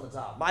Chicago's on the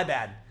top. My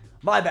bad.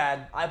 My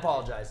bad. I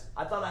apologize.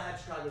 I thought I had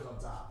Chicago's on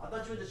top. I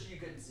thought you had the shoe you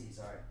couldn't see.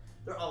 Sorry.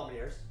 They're Alma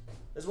Airs.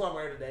 This is what I'm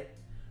wearing today.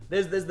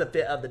 This is the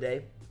fit of the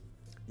day.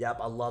 Yep,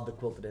 I love the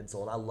quilted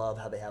insole, and I love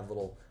how they have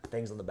little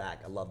things on the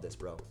back. I love this,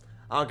 bro.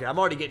 I don't care. I'm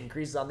already getting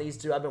creases on these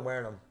two. I've been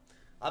wearing them.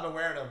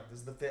 This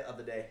is the fit of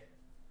the day.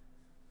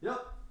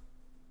 Yep.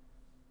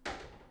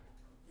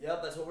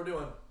 Yep, that's what we're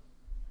doing.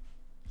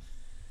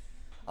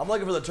 I'm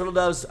looking for the turtle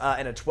doves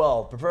in a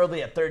 12,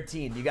 preferably a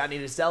 13. You got any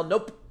to sell?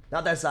 Nope.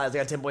 Not that size. I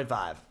got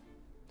 10.5.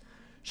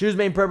 Shoes'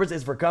 main purpose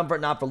is for comfort,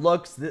 not for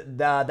looks.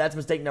 That's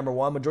mistake number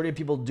one. Majority of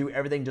people do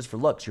everything just for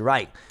looks. You're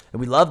right. And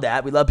we love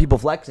that. We love people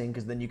flexing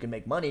because then you can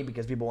make money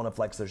because people want to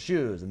flex their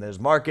shoes. And there's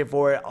market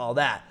for it, all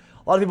that.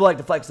 A lot of people like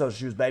to flex those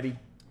shoes, baby.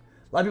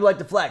 A lot of people like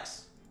to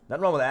flex.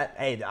 Nothing wrong with that.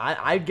 Hey,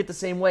 I get the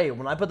same way.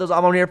 When I put those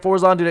Alma Air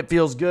 4s on, dude, it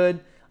feels good.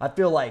 I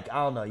feel like,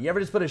 I don't know. You ever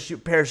just put a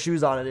pair of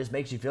shoes on and it just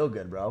makes you feel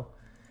good, bro?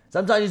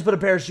 Sometimes you just put a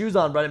pair of shoes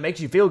on, bro, and it makes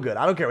you feel good.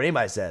 I don't care what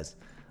anybody says.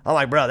 I'm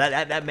like, bro,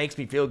 that makes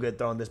me feel good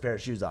throwing this pair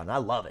of shoes on. I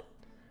love it.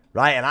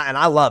 Right? And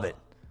I love it.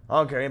 I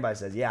don't care what anybody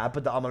says. Yeah, I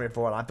put the Alma Air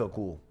 4 on. I feel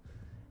cool.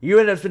 You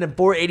ended up spending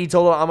 $480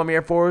 total on Alma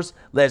Air 4s.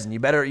 Listen, you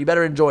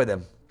better enjoy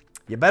them.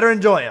 You better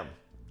enjoy them.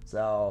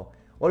 So,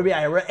 what do we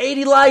got here? We're at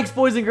 80 likes,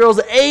 boys and girls.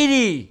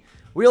 80.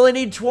 We only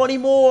need 20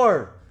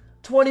 more.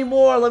 20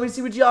 more. Let me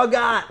see what y'all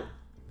got.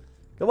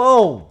 Come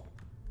on.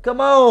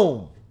 Come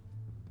on.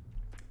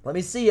 Let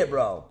me see it,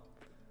 bro.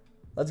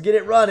 Let's get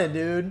it running,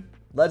 dude.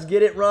 Let's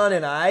get it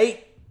running, all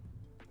right?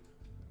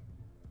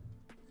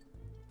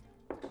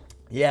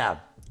 Yeah.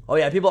 Oh,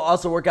 yeah. People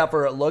also work out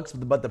for looks,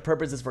 but the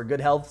purpose is for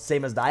good health,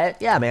 same as diet.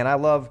 Yeah, man. I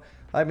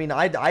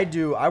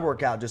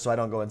work out just so I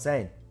don't go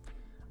insane.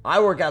 I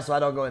work out so I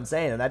don't go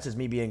insane, and that's just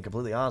me being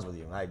completely honest with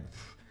you.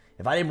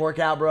 If I didn't work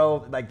out,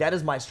 bro, like that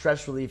is my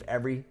stress relief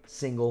every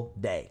single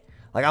day.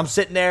 Like I'm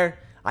sitting there.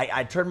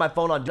 I turn my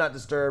phone on Do Not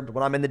Disturb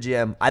when I'm in the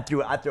gym. I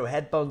throw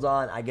headphones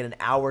on. I get an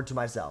hour to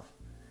myself.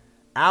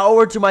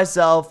 Hour to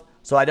myself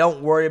so I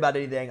don't worry about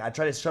anything. I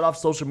try to shut off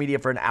social media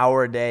for an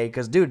hour a day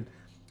because, dude,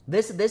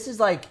 this is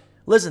like,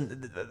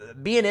 listen,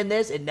 being in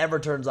this, it never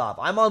turns off.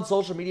 I'm on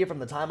social media from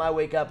the time I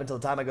wake up until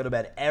the time I go to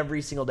bed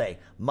every single day,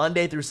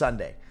 Monday through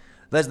Sunday.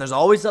 Listen, there's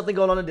always something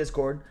going on in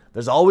Discord.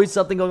 There's always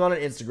something going on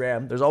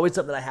Instagram. There's always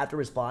something I have to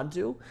respond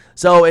to.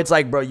 So it's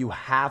like, bro, you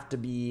have to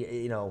be,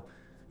 you know,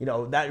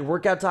 that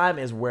workout time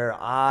is where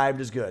I'm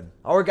just good.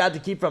 I work out to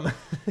keep from, I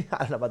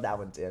don't know about that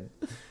one, Tim.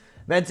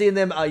 Man, seeing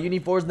them Uni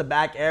 4s in the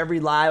back every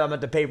live, I'm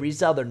about to pay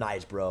resale. They're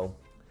nice, bro.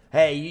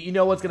 Hey, you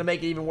know what's going to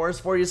make it even worse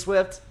for you,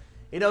 Swift?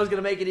 You know what's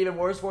going to make it even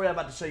worse for you? I'm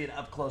about to show you an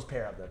up-close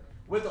pair of them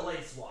with the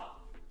lace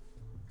swap.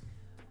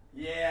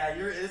 Yeah,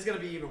 it's going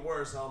to be even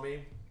worse, homie.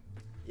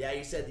 Yeah,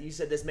 you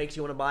said this makes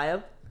you want to buy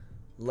them?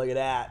 Look at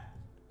that.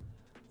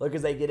 Look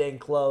as they get in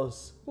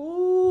close.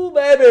 Ooh,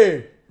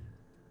 baby.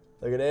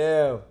 Look at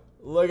him.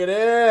 Look at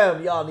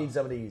him. Y'all need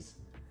some of these.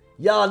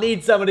 Y'all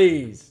need some of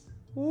these.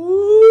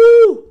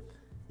 Woo.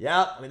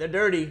 Yeah, I mean, they're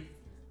dirty.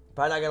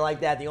 Probably not going to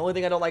like that. The only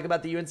thing I don't like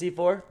about the UNC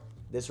 4,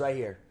 this right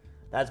here.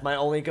 That's my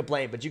only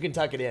complaint, but you can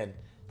tuck it in.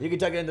 You can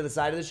tuck it into the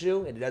side of the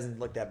shoe, and it doesn't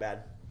look that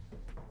bad.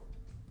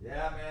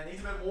 Yeah, man, these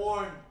have been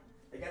worn.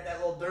 They got that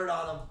little dirt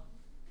on them.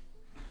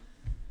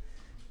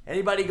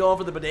 Anybody going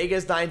for the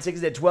bodegas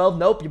 960s at 12?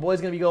 Nope, your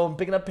boy's going to be going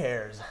picking up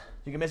pairs.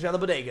 You can miss me on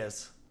the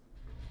bodegas.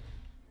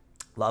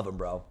 Love them,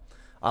 bro.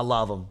 I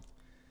love them.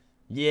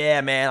 Yeah,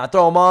 man, I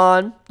throw them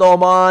on. Throw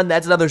them on.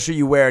 That's another shoe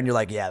you wear, and you're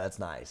like, yeah, that's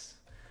nice.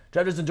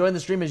 Trevor's enjoying the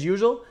stream as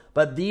usual,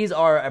 but these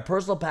are a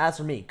personal pass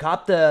for me.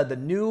 Cop the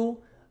new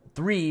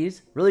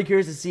 3s. Really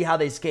curious to see how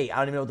they skate. I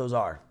don't even know what those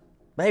are.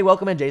 But hey,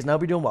 welcome in, Jason. I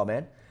hope you're doing well,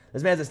 man.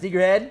 This man's a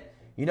sneakerhead.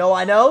 You know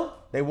I know?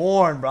 They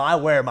worn, bro. I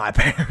wear my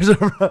pairs.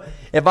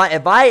 If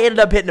I ended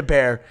up hitting a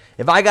pair,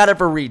 if I got it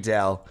for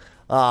retail,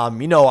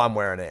 you know I'm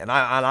wearing it. And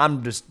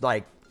I'm just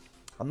like,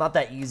 I'm not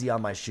that easy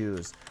on my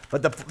shoes.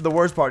 But the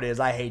worst part is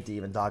I hate to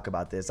even talk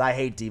about this. I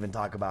hate to even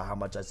talk about how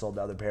much I sold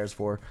the other pairs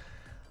for.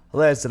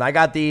 Listen, I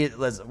got these.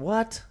 Listen,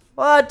 what?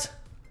 What?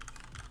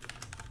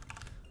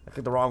 I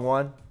clicked the wrong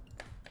one.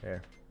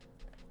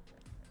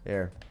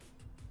 Here.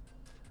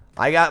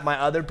 I got my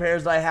other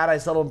pairs that I had. I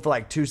sold them for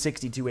like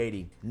 $260,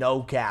 $280.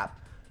 No cap.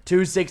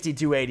 $260,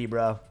 $280,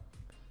 bro.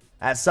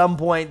 At some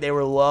point, they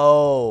were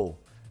low.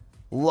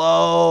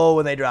 Low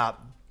when they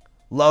dropped.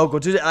 Local.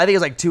 I think it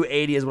was like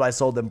 $280 is what I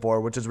sold them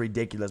for, which is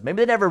ridiculous. Maybe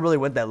they never really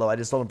went that low. I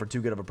just sold them for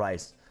too good of a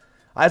price.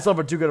 I sold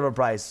them for too good of a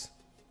price.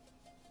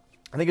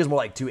 I think it was more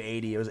like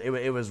 $280.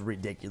 It was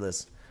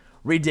ridiculous.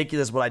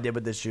 Ridiculous what I did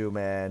with this shoe,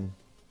 man.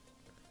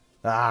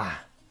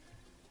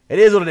 It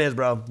is what it is,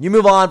 bro. You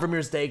move on from your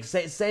mistakes.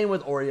 Same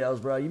with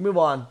Oreos, bro. You move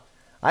on.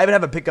 I even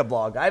have a pickup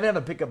vlog. I even have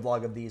a pickup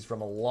vlog of these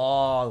from a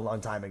long, long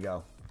time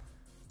ago.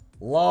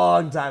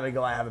 Long time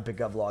ago, I have a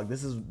pickup vlog.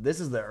 This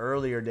is the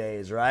earlier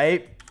days,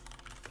 right?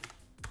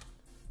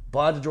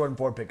 Bunch of Jordan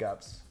 4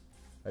 pickups.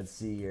 Let's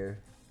see here.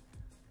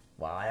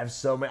 Wow, I have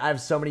so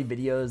many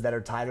videos that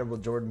are titled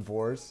with Jordan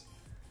 4s.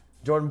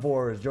 Jordan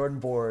 4s, Jordan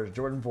 4s,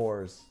 Jordan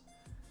 4s.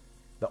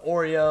 The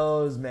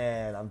Oreos,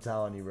 man, I'm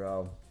telling you,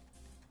 bro.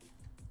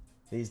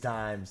 These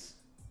times.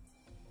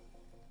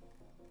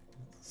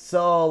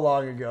 So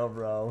long ago,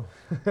 bro.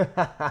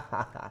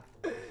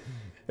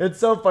 It's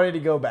so funny to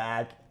go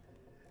back.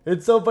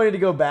 It's so funny to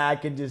go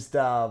back and just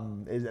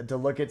to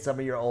look at some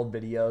of your old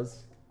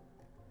videos.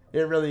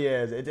 It really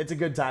is. It's a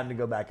good time to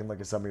go back and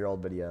look at some of your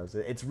old videos.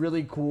 It's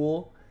really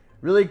cool.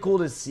 Really cool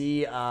to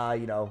see, you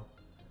know,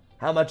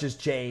 how much has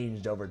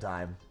changed over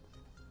time.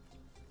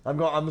 I'm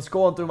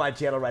scrolling through my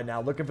channel right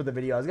now looking for the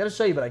video. I was going to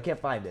show you, but I can't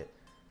find it.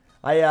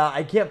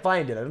 I can't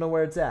find it. I don't know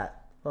where it's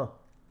at. Huh.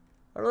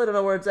 I really don't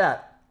know where it's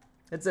at.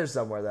 It's there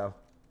somewhere, though.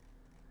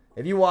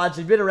 If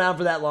you've been around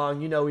for that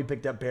long, you know we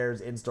picked up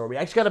pairs in store. We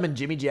actually got them in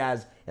Jimmy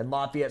Jazz and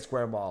Lafayette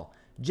Square Mall.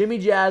 Jimmy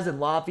Jazz and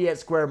Lafayette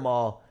Square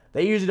Mall.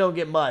 They usually don't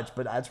get much,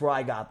 but that's where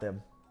I got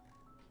them.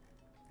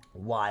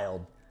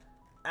 Wild.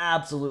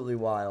 Absolutely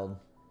wild.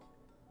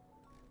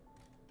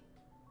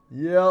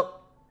 Yep.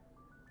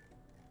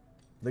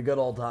 The good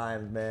old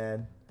times,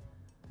 man.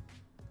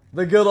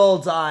 The good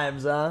old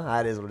times, huh?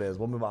 That is what it is.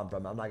 We'll move on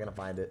from it. I'm not going to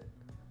find it.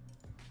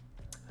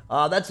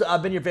 That's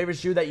been your favorite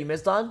shoe that you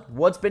missed on?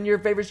 What's been your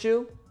favorite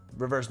shoe?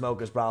 Reverse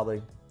Mochas,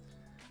 probably.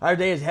 Our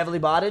day is heavily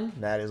botted.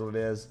 That is what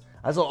it is.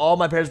 I sold all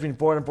my pairs between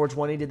 400 and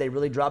 420. Did they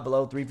really drop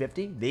below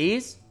 350?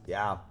 These?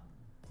 Yeah.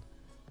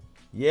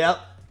 Yep.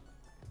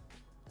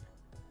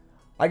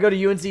 I go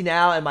to UNC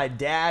now, and my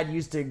dad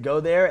used to go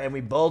there, and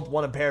we both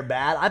want a pair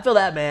bad. I feel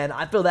that, man.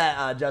 I feel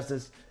that,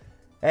 Justice.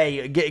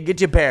 Hey,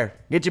 get you a pair.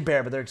 Get you a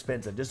pair, but they're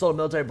expensive. Just sold a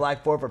military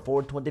black 4 for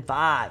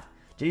 $425.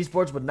 JD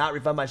Sports would not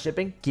refund my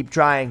shipping. Keep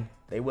trying.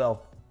 They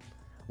will.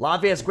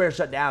 Lafayette Square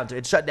shut down.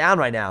 It's shut down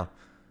right now.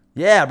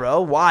 Yeah,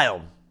 bro.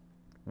 Wild.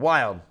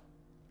 Wild.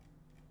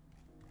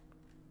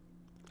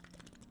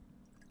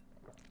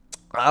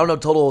 I don't know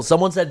total.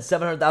 Someone said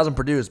 700,000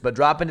 produced, but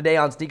dropping today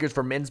on sneakers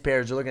for men's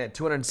pairs, you're looking at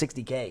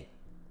 260K.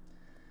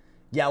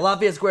 Yeah,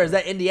 Lafayette Square. Is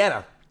that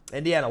Indiana?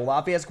 Indiana.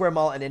 Lafayette Square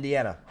Mall in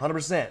Indiana.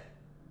 100%.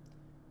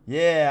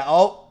 Yeah.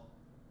 Oh.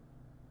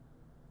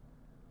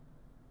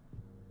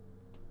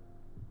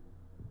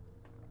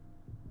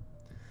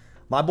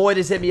 My boy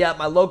just hit me up.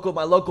 My local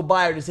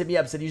buyer just hit me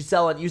up. Said you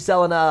selling cherry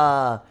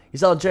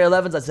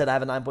 11s? I said I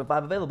have a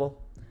 9.5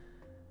 available.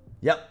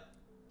 Yep.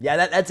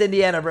 Yeah, that's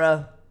Indiana,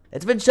 bro.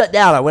 It's been shut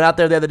down. I went out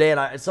there the other day,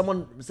 and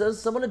someone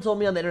had told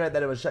me on the internet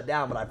that it was shut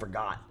down, but I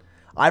forgot.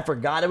 I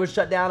forgot it was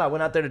shut down. I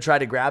went out there to try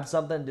to grab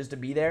something just to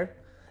be there.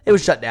 It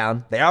was shut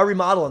down. They are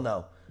remodeling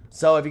though.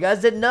 So if you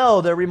guys didn't know,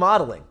 they're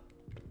remodeling.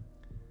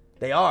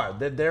 They are.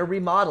 They're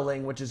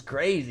remodeling, which is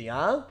crazy,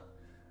 huh?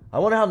 I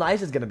wonder how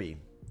nice it's gonna be.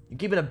 You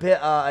keeping a pit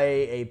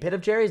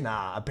of cherries?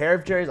 Nah, a pair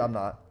of cherries? I'm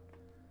not.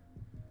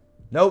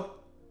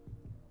 Nope.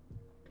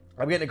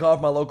 I'm getting a call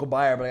from my local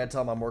buyer, but I gotta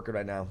tell him I'm working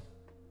right now.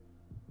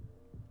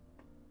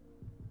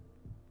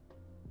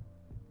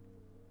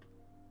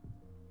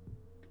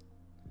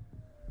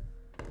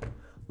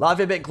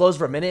 Lafayette been closed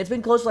for a minute. It's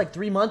been closed for like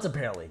 3 months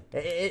apparently.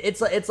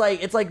 It's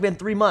like been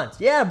 3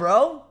 months. Yeah,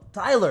 bro.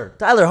 Tyler,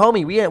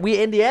 homie,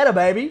 we Indiana,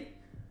 baby.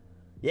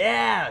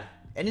 Yeah,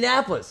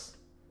 Indianapolis.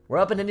 We're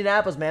up in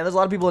Indianapolis, man. There's a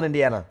lot of people in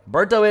Indiana.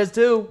 Berto is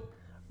too.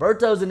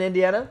 Berto's in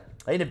Indiana.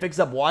 I need to fix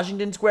up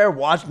Washington Square.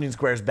 Washington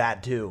Square's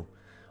bad too.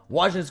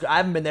 Washington Square. I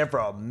haven't been there for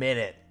a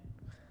minute.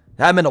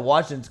 I haven't been to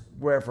Washington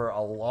Square for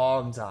a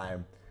long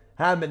time.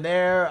 Haven't been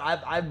there.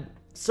 I've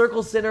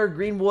Circle Center,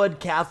 Greenwood,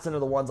 Cath Center are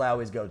the ones I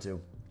always go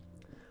to.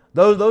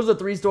 Those are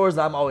 3 stores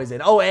that I'm always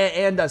in. Oh,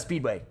 and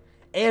Speedway.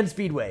 And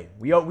Speedway.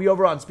 We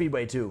over on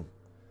Speedway too.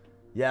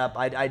 Yep,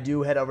 I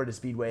do head over to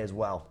Speedway as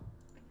well.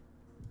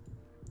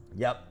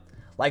 Yep.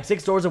 Like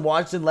 6 stores in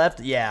Washington left?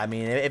 Yeah, I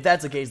mean, if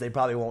that's the case, they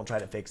probably won't try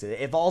to fix it.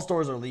 If all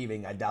stores are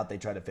leaving, I doubt they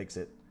try to fix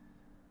it.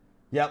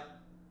 Yep.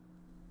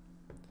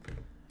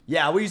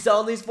 Yeah, what are you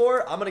selling these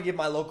for? I'm going to give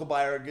my local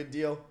buyer a good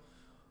deal.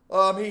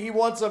 He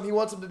wants them. He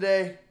wants them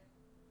today.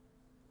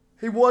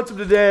 He wants them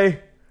today.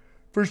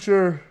 For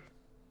sure.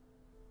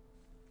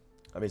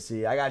 Let me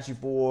see. I got you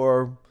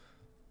for...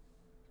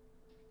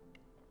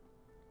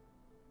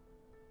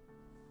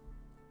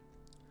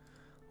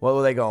 What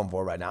were they going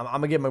for right now? I'm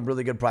going to give them a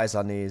really good price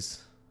on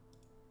these.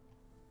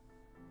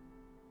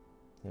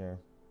 Here.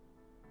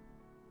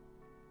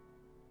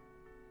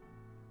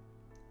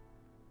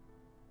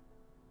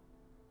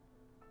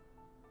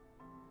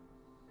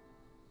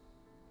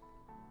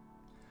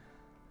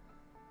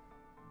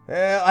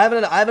 Yeah, I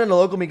haven't been in a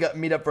local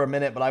meetup for a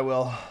minute, but I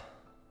will.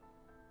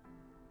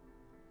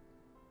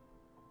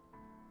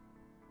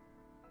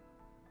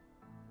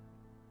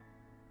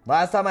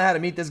 Last time I had to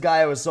meet this guy,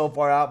 I was so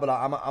far out, but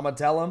I'm going to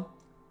tell him.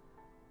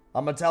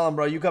 I'm going to tell him,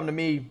 bro, you come to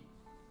me.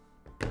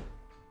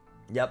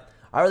 Yep.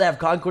 I'd rather have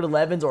Concord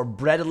 11s or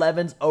Bread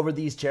 11s over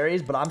these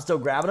cherries, but I'm still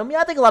grabbing them.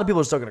 Yeah, I think a lot of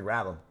people are still going to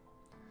grab them.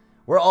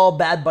 We're all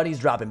Bad Bunny's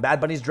dropping. Bad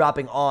Bunny's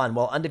dropping on.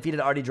 Well, Undefeated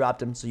already dropped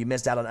them, so you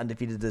missed out on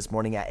Undefeated this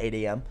morning at 8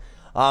 a.m.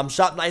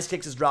 Shop Nice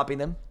Kicks is dropping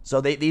them,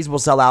 so these will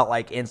sell out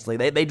like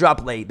instantly. They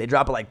drop late. They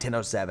drop at like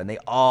 10:07. They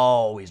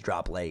always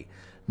drop late.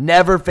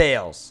 Never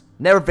fails.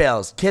 Never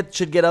fails. Kith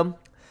should get them.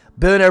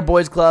 Billionaire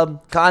Boys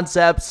Club,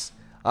 Concepts,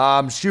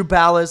 Shoe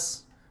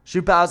Palace.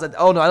 Shoe Palace.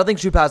 Oh, no, I don't think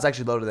Shoe Palace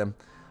actually loaded them.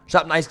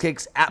 Shop Nice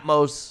Kicks,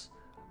 Atmos,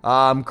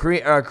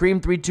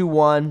 Cream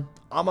 321,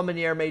 Alma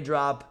Manier may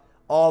drop.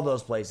 All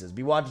those places.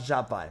 Be watching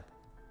Shop 5.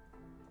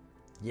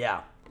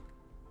 Yeah.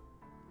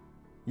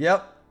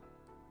 Yep.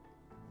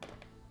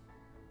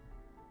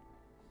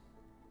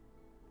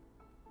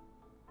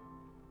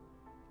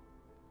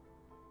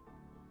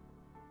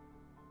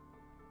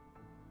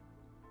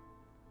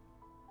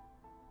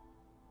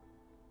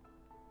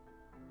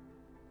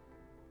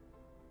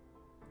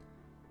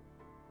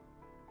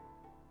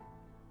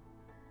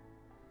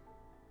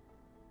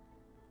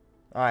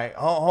 All right,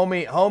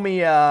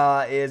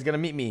 homie is gonna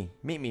meet me.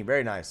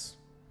 Very nice,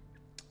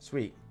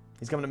 sweet.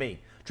 He's coming to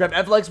me. Trev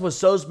FLX was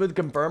so smooth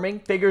confirming.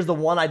 Figures the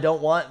one I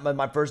don't want,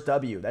 my first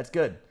W. That's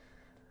good.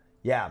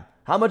 Yeah.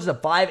 How much is a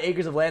 5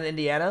 acres of land in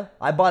Indiana?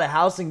 I bought a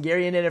house in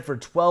Gary and in it for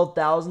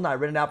 $12,000. I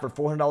rent it out for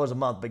 $400 a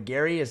month. But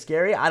Gary is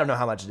scary. I don't know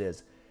how much it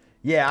is.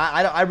 Yeah,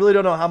 I really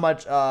don't know how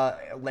much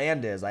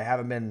land is. I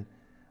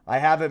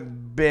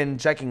haven't been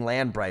checking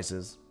land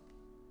prices.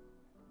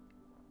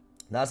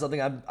 Not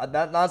something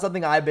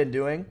I've been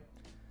doing.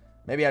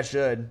 Maybe I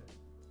should.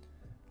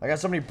 I got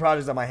so many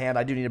projects on my hand.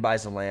 I do need to buy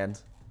some land.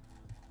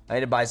 I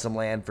need to buy some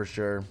land for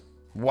sure.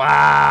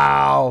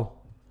 Wow.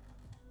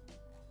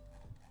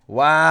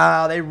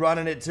 Wow, they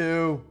running it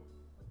too.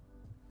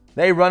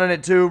 They running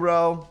it too,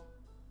 bro.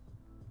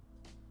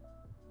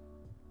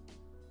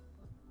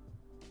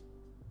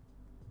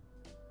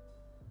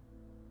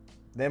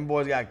 Them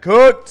boys got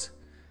cooked.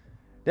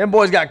 Them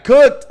boys got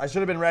cooked. I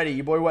should have been ready.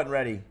 Your boy wasn't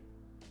ready.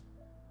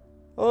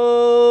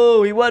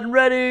 Oh, he wasn't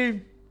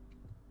ready.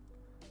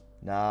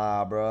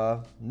 Nah,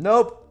 bruh.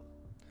 Nope.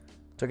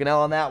 Took an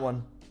L on that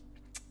one.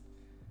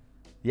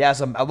 Yeah,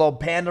 a little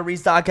Panda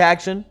restock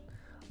action.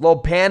 Little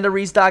Panda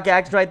restock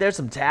action right there.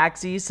 Some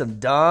taxis, some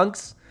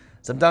dunks,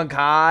 some dunk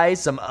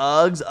highs, some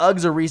Uggs.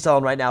 Uggs are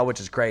reselling right now, which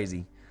is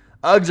crazy.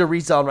 Uggs are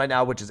reselling right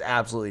now, which is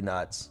absolutely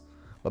nuts.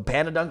 But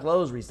Panda Dunk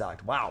Low is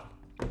restocked. Wow.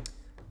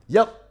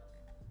 Yep.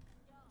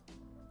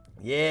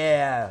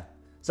 Yeah.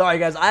 Sorry,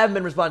 guys. I haven't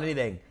been responding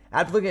to anything.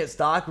 After looking at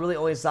stock, really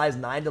only size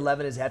 9 to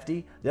 11 is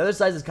hefty. The other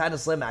size is kind of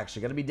slim,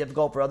 actually. Going to be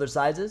difficult for other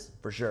sizes,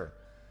 for sure.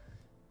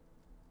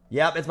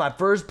 Yep, it's my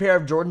first pair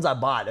of Jordans I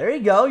bought. There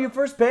you go, your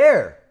first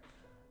pair.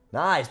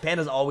 Nice.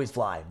 Pandas always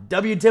fly.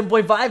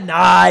 W10.5,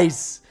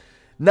 nice.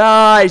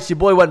 Nice. Your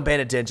boy wasn't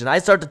paying attention. I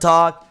start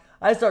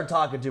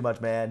talking too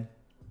much, man.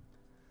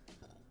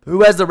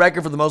 Who has the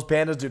record for the most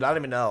pandas? Dude, I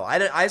don't even know.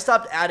 I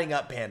stopped adding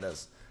up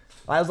pandas.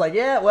 I was like,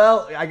 yeah,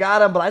 well, I got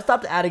them, but I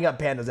stopped adding up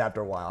pandas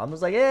after a while. I'm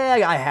just like,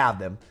 yeah, I have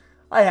them.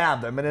 I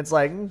have them, and it's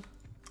like,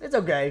 it's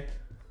okay.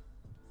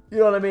 You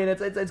know what I mean?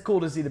 It's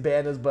cool to see the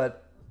pandas,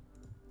 but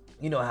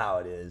you know how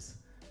it is.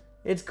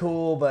 It's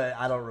cool, but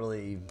I don't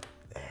really...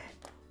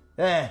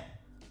 I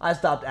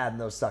stopped adding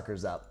those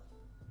suckers up.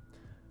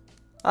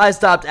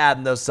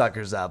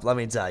 Let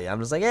me tell you. I'm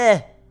just like,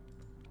 they're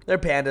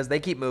pandas. They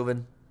keep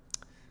moving.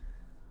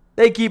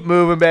 They keep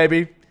moving,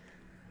 baby.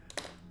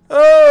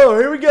 Oh,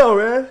 here we go,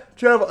 man.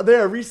 They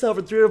are resale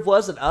for 300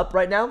 plus and up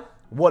right now.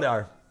 What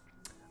are?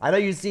 I know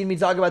you've seen me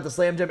talk about the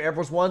Slam Jam Air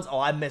Force Ones. Oh,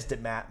 I missed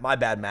it, Matt. My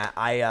bad, Matt.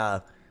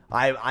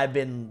 I've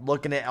been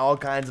looking at all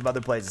kinds of other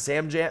places.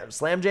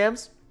 Slam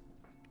Jams.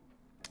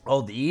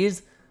 Oh,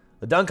 these?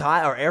 The Dunk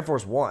High are Air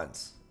Force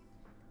Ones.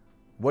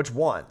 Which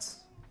ones?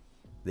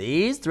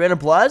 These? 300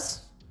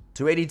 plus?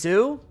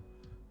 282?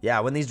 Yeah,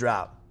 when these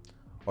drop.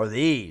 Or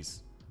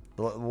these?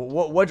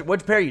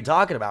 Which pair are you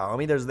talking about? I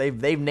mean,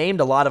 they've named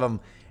a lot of them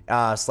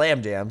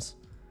Slam Jams.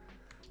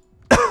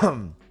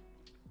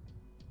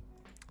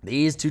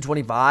 These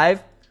 225,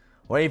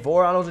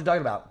 184. I don't know what you're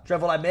talking about.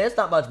 Trev, what I missed?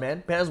 Not much,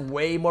 man. Panda's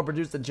way more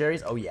produced than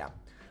cherries. Oh yeah,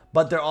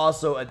 but they're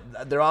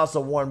also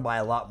worn by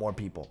a lot more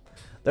people.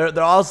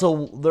 They're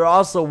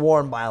also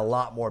worn by a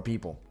lot more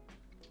people.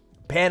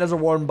 Pandas are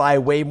worn by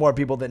way more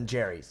people than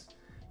cherries.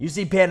 You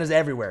see pandas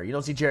everywhere. You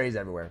don't see cherries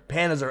everywhere.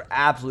 Pandas are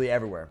absolutely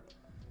everywhere.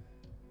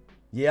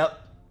 Yep.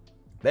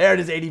 There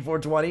it is,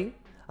 8420.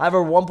 I have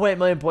over 1.8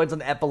 million points on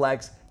the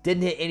FLX.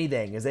 Didn't hit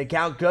anything. Is the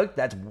account cooked?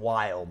 That's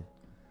wild.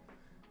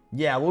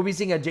 Yeah, will we be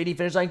seeing a JD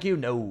finish line queue?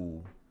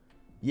 No.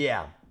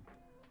 Yeah.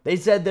 They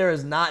said there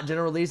is not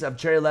general release of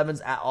Cherry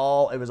 11s at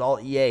all. It was all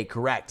EA.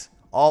 Correct.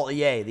 All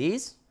EA.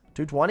 These?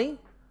 220?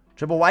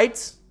 Triple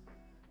whites?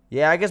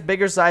 Yeah, I guess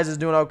bigger size is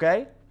doing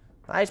okay.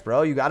 Nice,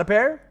 bro. You got a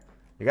pair?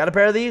 You got a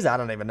pair of these? I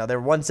don't even know. They're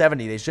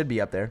 170. They should be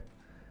up there.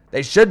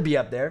 They should be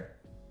up there.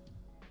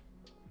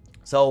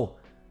 So,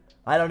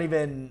 I don't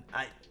even...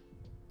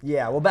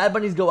 Yeah, will Bad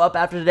Bunnies go up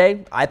after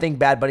today? I think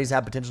Bad Bunnies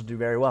have potential to do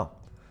very well.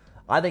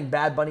 I think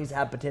Bad Bunnies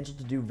have potential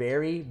to do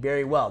very,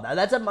 very well. Now,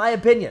 that's my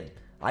opinion.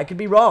 I could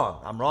be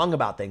wrong. I'm wrong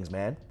about things,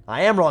 man.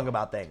 I am wrong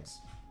about things.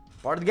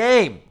 Part of the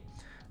game.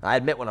 I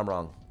admit when I'm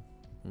wrong.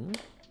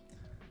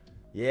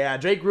 Yeah,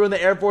 Drake ruined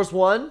the Air Force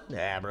One.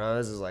 Yeah, bro,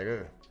 this is like,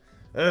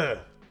 It's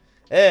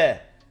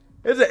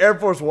an Air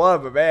Force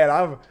One, but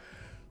man,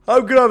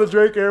 I'm good on the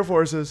Drake Air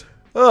Forces.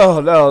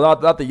 Oh no,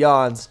 not the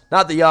yawns.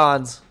 Not the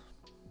yawns.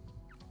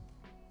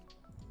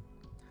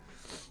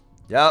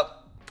 Yep.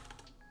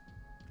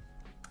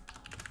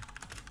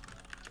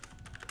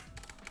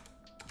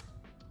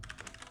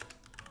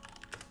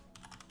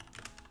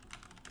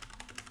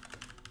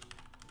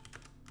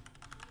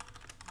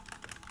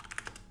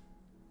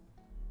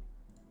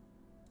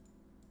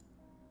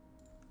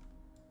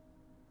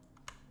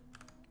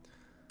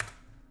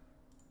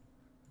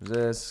 Is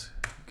this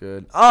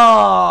good?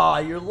 Oh,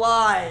 you're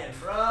lying,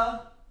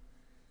 bruh.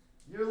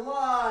 You're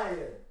lying.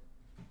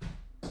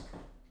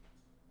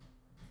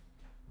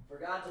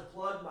 Forgot to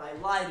plug my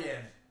light in.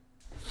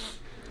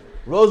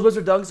 Rose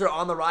Wizard Dunks are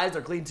on the rise.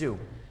 They're clean too.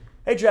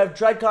 Hey, Trev,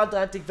 tried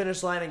contacting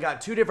Finish Line and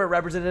got 2 different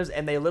representatives,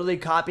 and they literally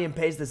copy and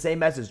paste the same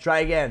message. Try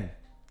again.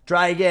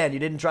 Try again. You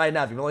didn't try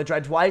enough. You've only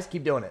tried twice.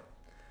 Keep doing it.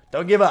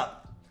 Don't give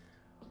up.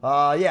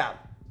 Yeah.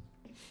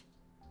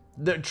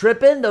 They're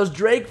tripping. Those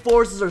Drake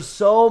forces are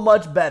so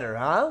much better,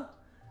 huh?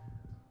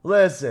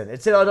 Listen,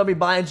 it's don't be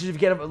buying shoes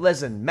if you can't.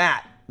 Listen,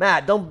 Matt,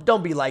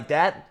 don't be like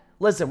that.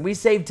 Listen, we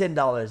saved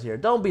 $10 here.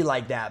 Don't be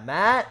like that,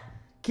 Matt.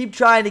 Keep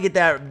trying to get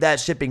that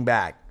shipping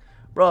back,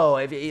 bro.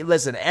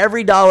 Listen,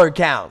 every dollar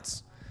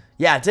counts.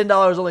 Yeah,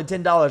 $10 is only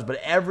 $10, but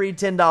every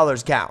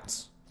 $10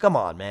 counts. Come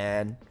on,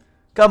 man.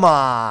 Come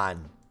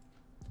on.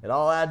 It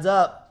all adds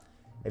up.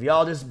 If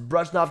y'all just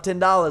brushing off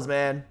 $10,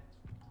 man.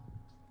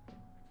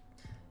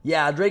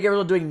 Yeah, Drake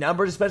Everett doing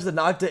numbers, especially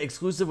the Nocta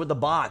exclusive with the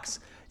box.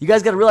 You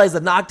guys got to realize the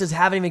Noctas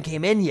haven't even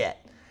came in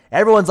yet.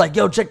 Everyone's like,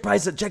 yo, check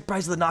price of the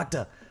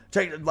Nocta.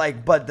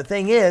 But the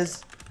thing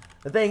is,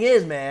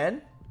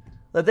 man,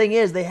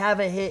 they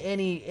haven't hit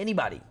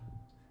anybody.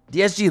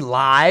 DSG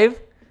live?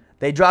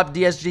 They dropped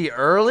DSG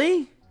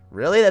early?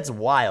 Really? That's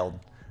wild.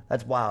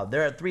 That's wild.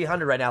 They're at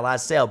 300 right now,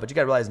 last sale, but you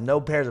got to realize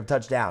no pairs have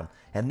touched down.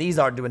 And these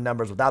aren't doing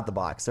numbers without the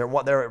box.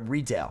 They're at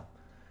retail.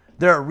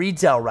 They're at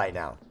retail right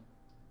now.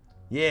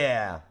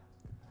 Yeah.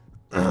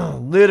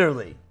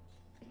 Literally.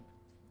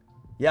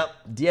 Yep.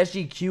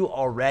 DSGQ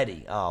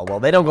already. Oh, well,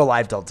 they don't go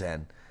live till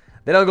 10.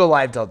 They don't go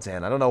live till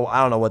 10. I don't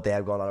know what they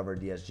have going on over at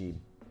DSG.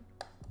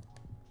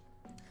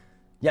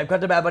 Yeah,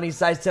 cut to Bad Bunny's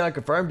size 10 on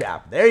confirmed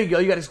app. There you go.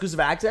 You got exclusive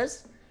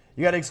access?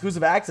 You got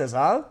exclusive access,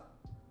 huh?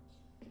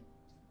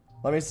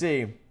 Let me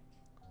see.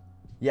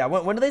 Yeah,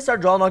 when do they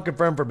start drawing on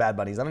confirmed for Bad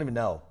Bunnies? I don't even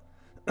know.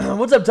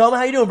 What's up, Toma?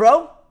 How you doing,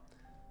 bro?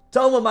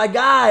 Toma, my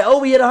guy. Oh,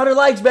 we hit 100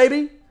 likes,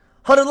 baby.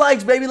 100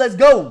 likes, baby. Let's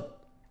go.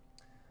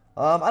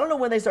 I don't know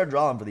when they start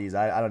drawing for these.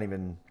 I don't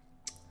even...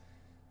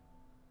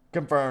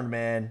 Confirmed,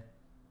 man.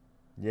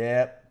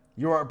 Yep.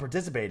 You are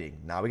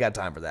participating. Nah, we got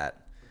time for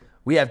that.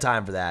 We have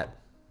time for that.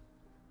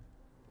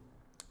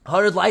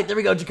 100 like. There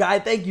we go,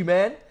 Jakai. Thank you,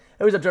 man. Hey,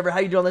 what's up, Trevor? How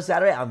you doing this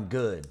Saturday? I'm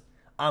good.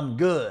 I'm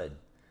good.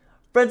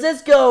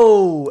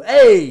 Francisco.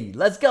 Hey,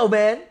 let's go,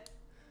 man.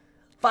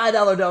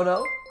 $5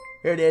 dono.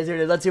 Here it is. Here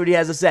it is. Let's see what he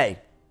has to say.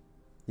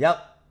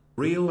 Yep.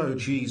 Real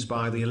OGs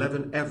buy the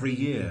 11 every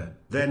year,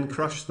 then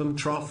crush them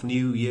trough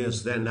New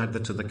Year's, then add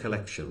that to the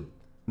collection.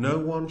 No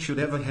one should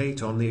ever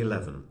hate on the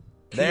 11.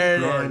 There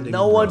it is.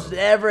 No one should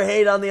ever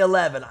hate on the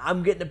 11.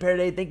 I'm getting a pair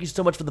today. Thank you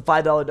so much for the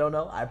 $5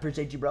 dono. I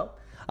appreciate you, bro.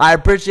 I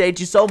appreciate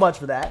you so much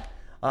for that.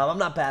 I'm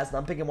not passing.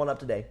 I'm picking one up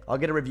today. I'll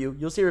get a review.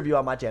 You'll see a review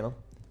on my channel.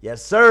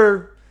 Yes,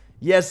 sir.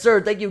 Yes,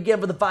 sir. Thank you again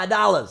for the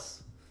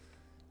 $5.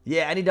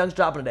 Yeah, any dunks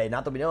dropping today?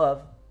 Not that we know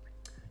of.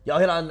 Y'all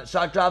hit on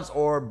shock drops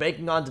or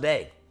baking on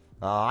today?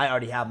 I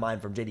already have mine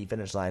from JD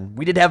Finish Line.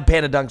 We did have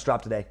Panda Dunks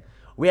drop today.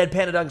 We had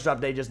Panda Dunks drop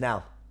today just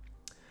now.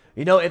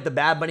 You know, if the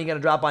Bad Bunny going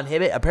to drop on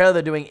Hibbit, apparently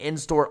they're doing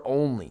in-store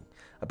only.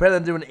 Apparently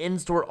they're doing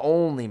in-store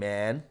only,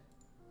 man.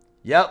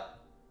 Yep.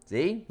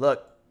 See?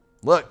 Look.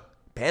 Look.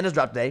 Panda's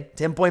dropped today.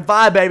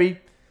 10.5, baby.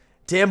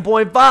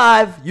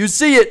 10.5. You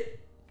see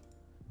it.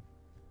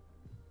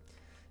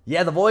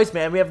 Yeah, the voice,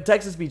 man. We have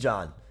Texas speech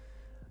on.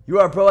 You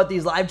are a pro at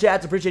these live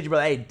chats. Appreciate you,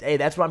 brother. Hey,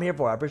 that's what I'm here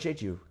for. I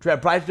appreciate you.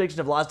 Price prediction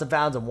of lost and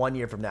founds in 1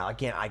 year from now. I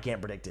can't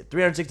predict it.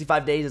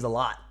 365 days is a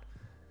lot.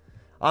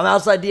 I'm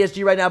outside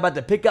DSG right now about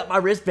to pick up my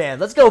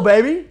wristband. Let's go,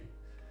 baby.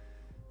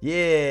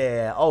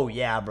 Yeah. Oh,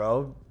 yeah,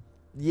 bro.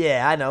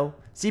 Yeah, I know.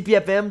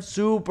 CPFM,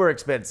 super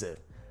expensive.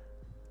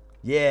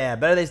 Yeah,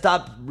 better they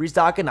stop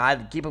restocking.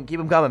 I'd keep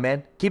them coming,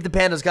 man. Keep the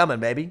pandas coming,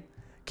 baby.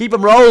 Keep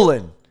them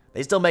rolling.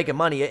 They still making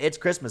money. It's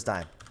Christmas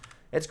time.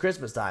 It's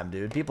Christmas time,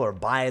 dude. People are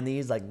buying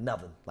these like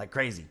nothing, like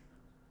crazy.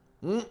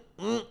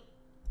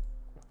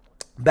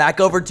 Back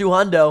over to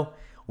Hundo.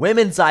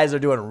 Women's sizes are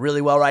doing really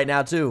well right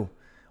now, too.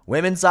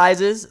 Women's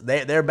sizes,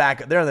 they're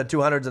back. They're in the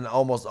 200s and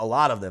almost a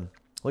lot of them.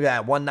 Look at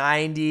that,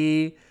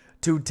 190,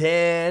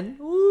 210.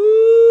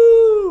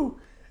 Woo!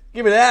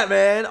 Give me that,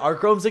 man. Are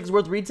Chrome 6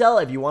 worth retail?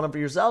 If you want them for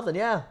yourself, then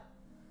yeah.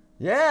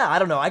 Yeah, I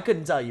don't know. I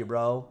couldn't tell you,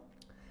 bro.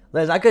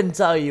 Liz, I couldn't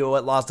tell you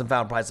what lost and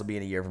found price will be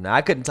in a year from now.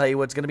 I couldn't tell you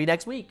what's going to be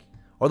next week.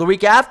 Or the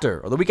week after.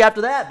 Or the week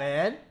after that,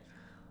 man.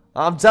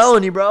 I'm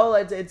telling you, bro.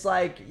 It's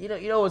like, you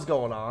know what's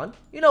going on.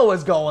 You know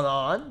what's going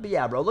on. But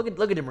yeah, bro, look at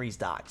them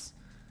restocks.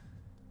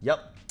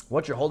 Yep.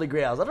 What's your holy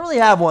grails? I don't really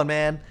have one,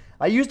 man.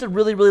 I used to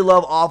really, really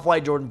love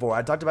Off-White Jordan 4.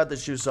 I talked about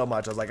this shoe so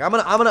much. I was like, I'm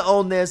gonna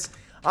own this.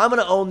 I'm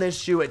gonna own this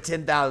shoe at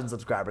 10,000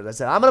 subscribers. I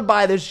said, I'm gonna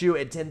buy this shoe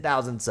at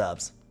 10,000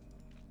 subs.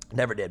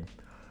 Never did.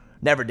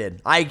 Never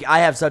did. I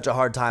have such a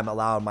hard time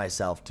allowing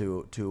myself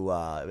to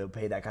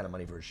pay that kind of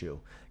money for a shoe.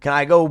 Can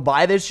I go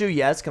buy this shoe?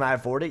 Yes. Can I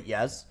afford it?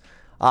 Yes.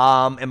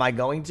 Am I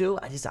going to?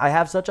 I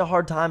have such a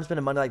hard time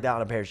spending money like that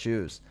on a pair of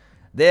shoes.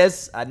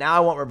 This, now I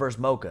want reverse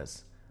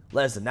mochas.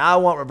 Listen, now I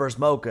want reverse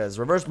mochas.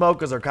 Reverse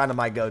mochas are kind of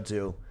my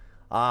go-to.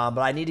 But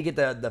I need to get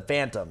the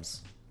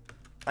Phantoms.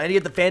 I need to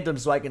get the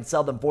Phantoms so I can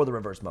sell them for the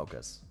reverse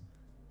mochas.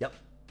 Yep.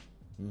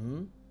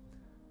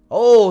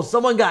 Oh,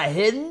 someone got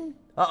hidden?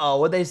 Uh-oh,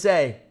 what'd they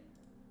say?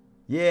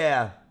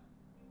 Yeah.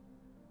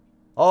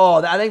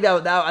 Oh, I think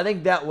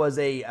that was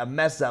a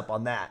mess up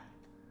on that.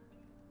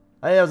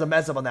 I think that was a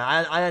mess up on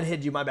that. I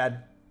unhid you, my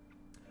bad.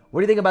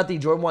 What do you think about the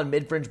Jordan 1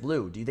 mid-fringe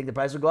blue? Do you think the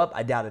price will go up?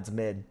 I doubt it's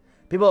mid.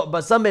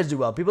 But some mids do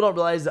well. People don't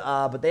realize,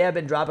 but they have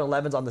been dropping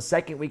 11s on the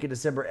second week of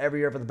December every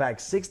year for the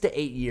past 6 to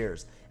 8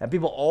 years. And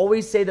people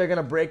always say they're going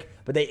to break,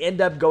 but they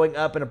end up going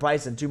up in a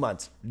price in 2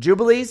 months.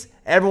 Jubilees,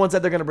 everyone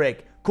said they're going to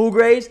break. Cool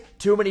Grays,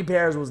 too many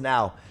pairs was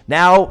now.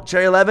 Now,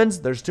 Cherry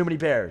 11s, there's too many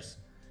pairs.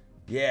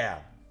 Yeah.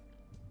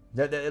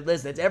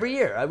 Listen, it's every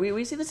year.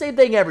 We see the same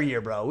thing every year,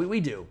 bro. We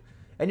do.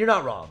 And you're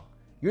not wrong.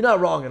 You're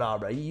not wrong at all,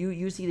 bro.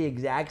 You see the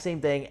exact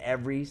same thing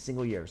every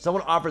single year.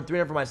 Someone offered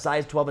 $300 for my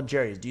size 12 in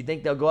cherries. Do you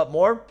think they'll go up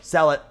more?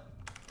 Sell it.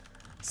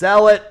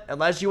 Sell it.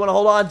 Unless you want to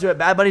hold on to it.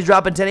 Bad Bunny's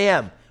dropping 10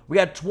 a.m. We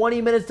got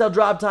 20 minutes till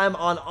drop time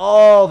on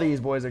all these,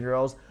 boys and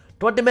girls.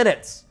 20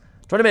 minutes.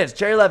 20 minutes.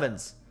 Cherry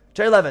 11s.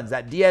 Cherry 11s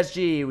at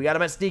DSG. We got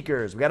them at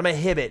Sneakers. We got them at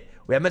Hibbit.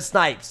 We have them at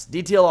Snipes,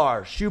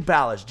 DTLR, Shoe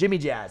Palace, Jimmy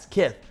Jazz,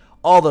 Kith.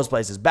 All those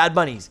places. Bad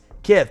Bunnies,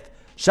 Kith,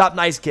 Shop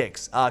Nice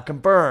Kicks.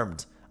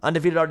 Confirmed.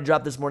 Undefeated already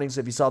dropped this morning, so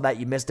if you saw that,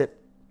 you missed it.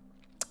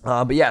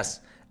 But yes,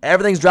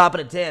 everything's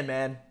dropping at 10,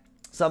 man.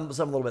 Some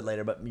a little bit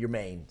later, but your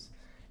mains.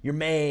 Your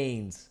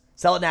mains.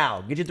 Sell it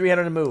now. Get your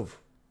 300 and move.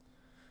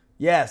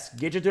 Yes,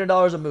 get your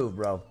 $300 a move,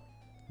 bro.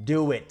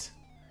 Do it.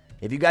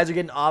 If you guys are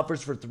getting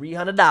offers for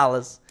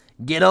 $300,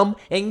 get them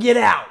and get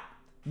out.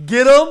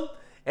 Get them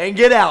and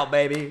get out,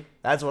 baby.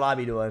 That's what I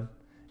be doing.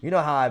 You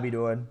know how I be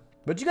doing.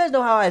 But you guys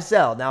know how I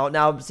sell.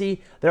 Now,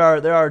 see, there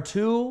are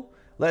two.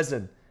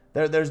 Listen,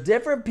 there's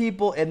different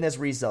people in this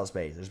resale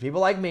space. There's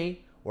people like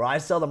me, where I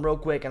sell them real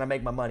quick and I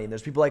make my money. And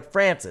there's people like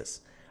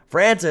Francis.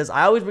 Francis,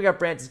 I always bring up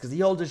Francis because he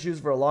holds his shoes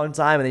for a long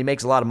time and he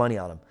makes a lot of money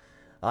on them.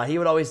 He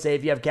would always say,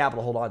 if you have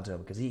capital, hold on to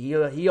him, because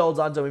he holds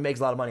on to him. He makes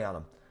a lot of money on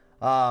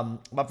them.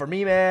 But for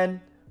me, man,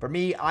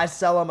 I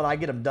sell them and I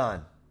get them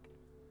done.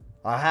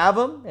 I have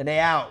them and they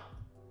out.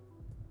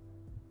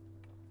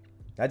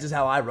 That's just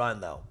how I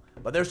run, though.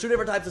 But there's two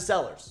different types of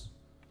sellers.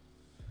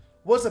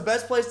 What's the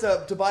best place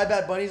to buy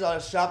Bad Bunnies on a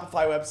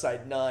Shopify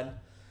website? None.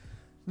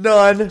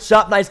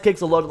 Shop Nice Kicks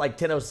will load at like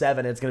 10:07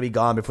 and it's going to be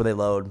gone before they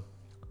load.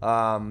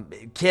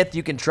 Kith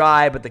you can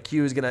try, but the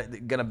queue is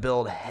gonna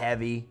build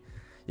heavy.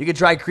 You can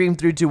try Cream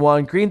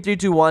 321. Cream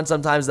 321,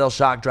 sometimes they'll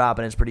shock drop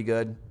and it's pretty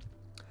good.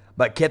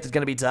 But Kith is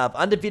gonna be tough.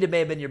 Undefeated may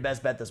have been your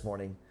best bet this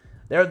morning.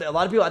 There are a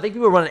lot of people, I think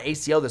people were running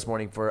ACO this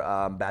morning for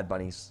Bad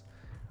Bunnies.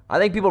 I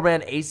think people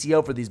ran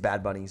ACO for these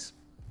Bad Bunnies.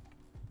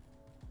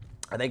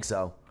 I think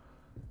so.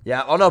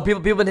 Yeah, oh no,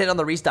 people been hitting on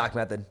the restock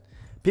method.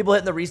 People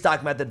hitting the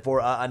restock method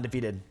for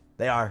Undefeated.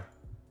 They are.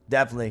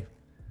 Definitely.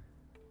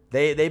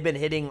 They've been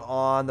hitting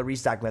on the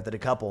restock method a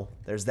couple.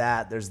 There's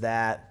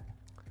that.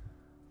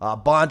 A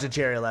bunch of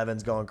Cherry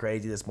 11s going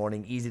crazy this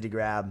morning. Easy to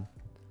grab.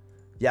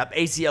 Yep,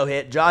 ACO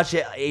hit. Josh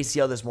hit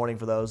ACO this morning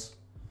for those.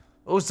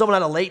 Oh, someone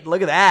had a late,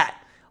 look at that.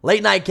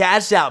 Late night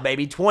cash out,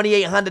 baby.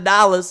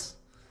 $2,800.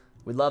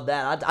 We love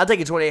that. I'll take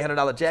a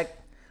 $2,800 check.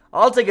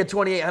 I'll take a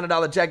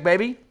 $2,800 check,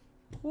 baby.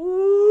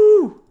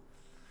 Woo!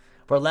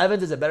 For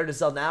 11s, is it better to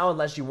sell now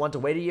unless you want to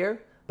wait a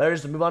year? Better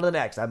just to move on to the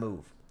next. I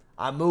move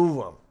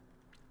them.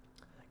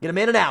 Get them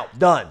in and out.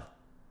 Done.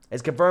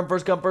 It's confirmed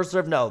first come, first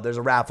serve? No, there's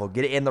a raffle.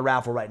 Get it in the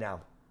raffle right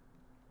now.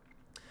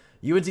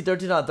 UNC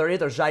 13 on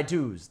 30th or Shy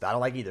 2s? I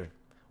don't like either.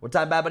 What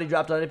time Bad Bunny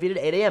dropped on Undefeated?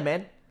 8 a.m.,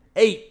 man.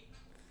 8.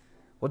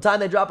 What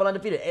time they drop on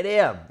Undefeated? 8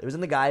 a.m. It was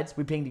in the guides.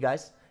 We pinged you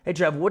guys. Hey,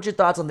 Trev, what's your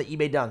thoughts on the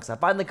eBay dunks? I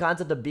find the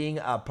concept of being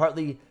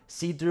partly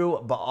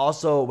see-through, but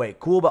also,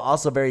 cool, but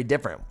also very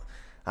different.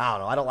 I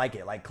don't know. I don't like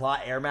it. Like Claw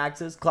Air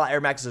Maxes. Claw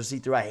Air Maxes are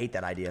see-through. I hate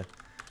that idea.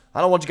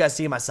 I don't want you guys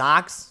seeing my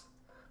socks.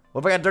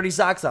 What if I got dirty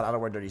socks on? I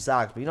don't wear dirty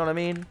socks, but you know what I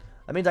mean?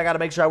 That means I got to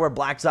make sure I wear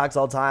black socks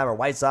all the time or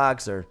white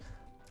socks. Or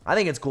I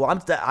think it's cool.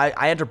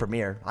 I enter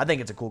Premier. I think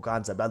it's a cool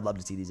concept. I'd love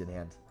to see these in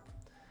hand.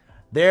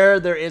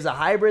 There is a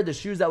hybrid. The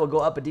shoes that will go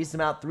up a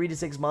decent amount, 3 to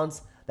 6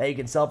 months, that you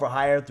can sell for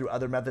higher through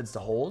other methods to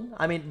hold.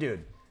 I mean,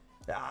 dude,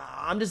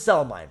 I'm just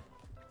selling mine.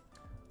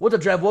 What's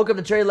up, Trev? Woke up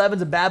to Cherry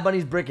 11s and Bad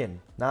Bunnies bricking.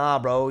 Nah,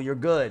 bro, you're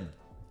good.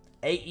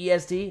 8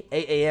 EST,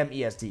 8 a.m.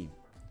 EST.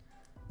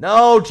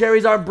 No,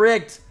 cherries aren't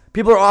bricked.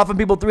 People are offering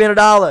people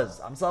 $300.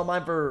 I'm selling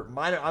mine for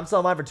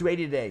 $280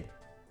 today.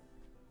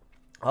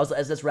 Also,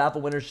 SS raffle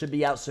winners should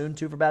be out soon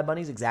too for Bad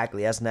Bunnies.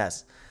 Exactly,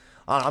 S&S.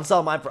 I'm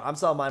selling mine for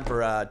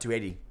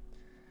 $280.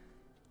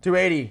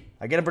 $280.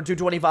 I get them for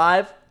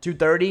 $225,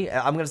 $230.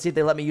 I'm gonna see if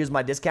they let me use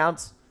my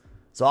discounts.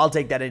 So I'll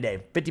take that any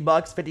day. $50,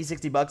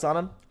 $50, $60 on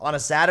them on a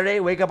Saturday.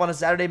 Wake up on a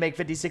Saturday, make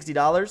 $50,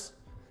 $60.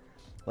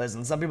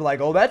 Listen, some people are like,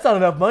 oh, that's not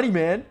enough money,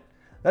 man.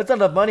 That's not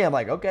enough money. I'm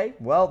like, okay,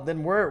 well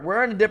then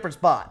we're in a different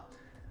spot.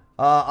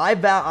 I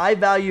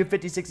value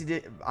 50,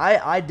 60.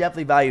 I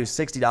definitely value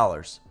 $60,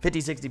 $50,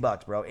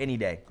 $60, bro. Any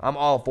day, I'm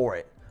all for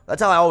it.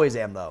 That's how I always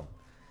am, though.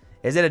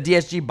 Is it a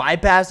DSG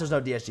bypass? There's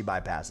no DSG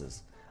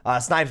bypasses.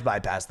 Snipes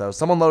bypass though.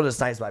 Someone loaded a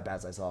Snipes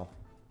bypass. I saw.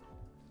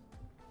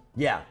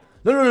 Yeah.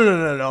 No.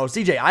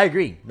 CJ, I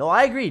agree. No,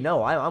 I agree.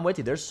 No, I'm with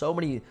you. There's so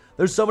many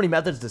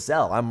methods to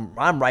sell.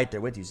 I'm right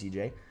there with you,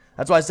 CJ.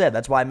 That's why I said.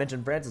 That's why I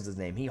mentioned Francis's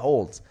name. He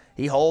holds,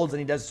 and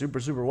he does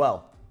super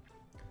well.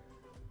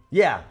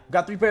 Yeah,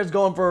 got 3 pairs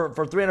going for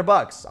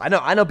 $300.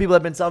 I know people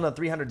have been selling the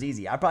 300s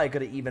easy. I probably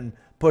could have even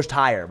pushed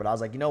higher, but I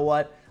was like, you know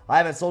what? I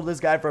haven't sold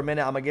this guy for a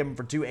minute. I'm gonna give him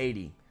for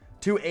 $280.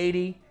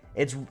 $280.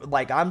 It's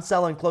like I'm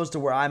selling close to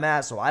where I'm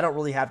at, so I don't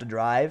really have to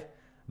drive.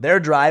 They're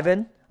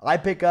driving. I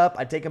pick up.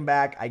 I take them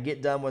back. I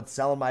get done with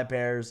selling my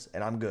pairs,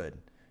 and I'm good.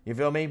 You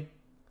feel me?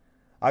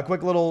 A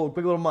quick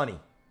little money.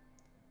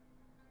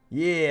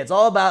 Yeah, it's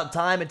all about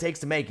time it takes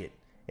to make it.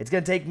 It's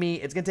gonna take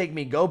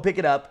me. Go pick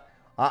it up.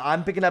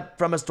 I'm picking up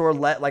from a store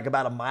like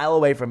about a mile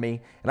away from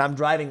me, and I'm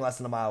driving less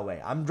than a mile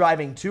away. I'm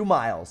driving 2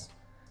 miles.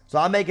 So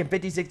I'm making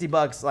 $50,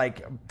 $60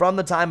 like from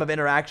the time of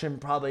interaction,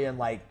 probably in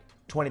like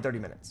 20, 30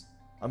 minutes.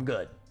 I'm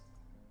good.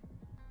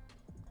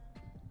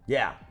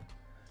 Yeah.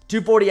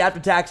 $240 after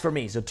tax for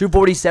me. So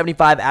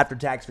 $240.75 after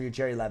tax for your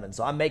Cherry 11.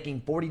 So I'm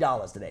making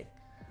 $40 today.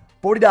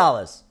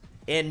 $40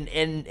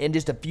 in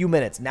just a few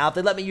minutes. Now, if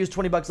they let me use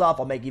 $20 off,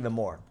 I'll make even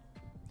more.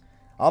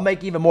 I'll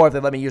make even more if they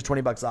let me use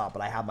 $20 off,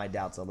 but I have my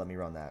doubts, so let me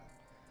run that.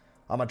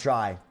 I'm going to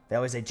try. They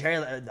always say, Cherry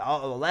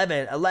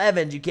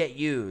 11s you can't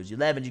use.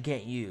 11s you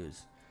can't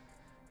use.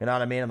 You know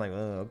what I mean? I'm like,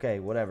 oh, okay,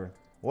 whatever.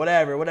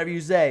 Whatever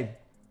you say.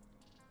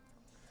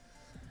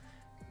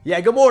 Yeah,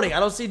 good morning.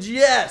 I don't see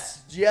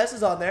GS. GS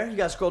is on there. You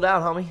got to scroll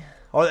down, homie.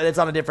 Or it's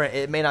on a different,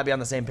 it may not be on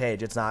the same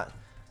page. It's not,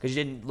 because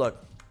you didn't,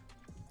 look.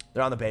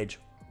 They're on the page.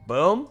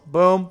 Boom,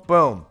 boom,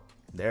 boom.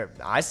 There,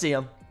 I see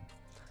them.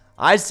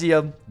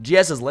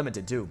 GS is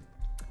limited, too.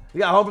 We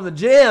got home from the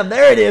gym.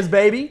 There it is,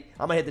 baby.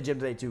 I'm going to hit the gym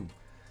today, too.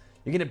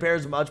 You can hit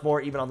pairs much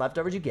more, even on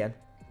leftovers. You can.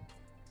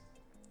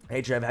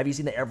 Hey, Trev, have you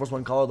seen the Air Force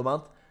One Color of the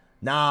Month?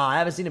 Nah, I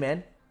haven't seen it,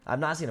 man. I've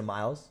not seen it,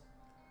 Miles.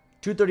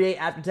 238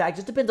 after tax.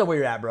 Just depends on where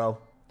you're at, bro.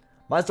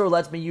 My store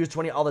lets me use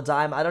 20 all the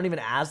time. I don't even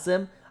ask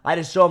them. I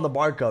just show them the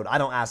barcode. I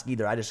don't ask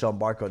either. I just show them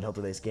barcode and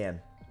hopefully they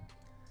scan.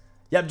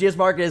 Yep, GS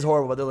Market is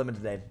horrible, but they're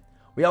limited today.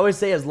 We always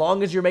say as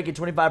long as you're making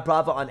 25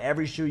 profit on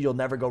every shoe, you'll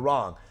never go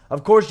wrong.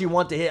 Of course, you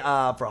want to hit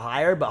for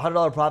higher, but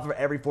 $100 profit for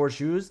every 4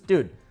 shoes?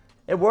 Dude,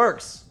 it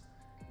works.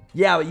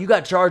 Yeah, but you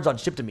got charged on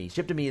Ship to Me.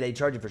 Ship to Me, they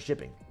charge you for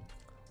shipping.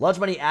 Lunch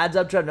money adds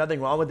up, Trev.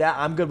 Nothing wrong with that.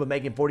 I'm good with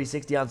making $40,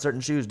 $60 on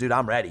certain shoes. Dude,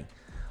 I'm ready.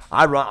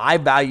 I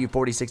value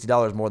 $40,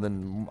 $60 more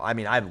than, I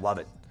mean, I love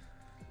it.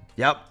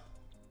 Yep.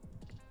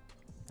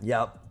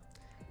 Yep.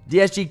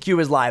 DSGQ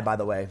is live, by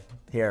the way.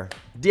 Here.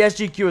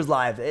 DSGQ is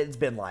live. It's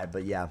been live,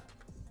 but yeah.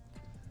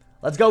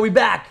 Let's go. We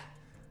back.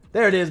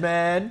 There it is,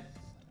 man.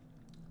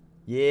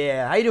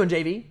 Yeah. How you doing,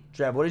 JV?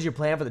 Trev, what is your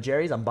plan for the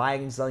cherries? I'm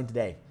buying and selling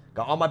today.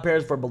 Got all my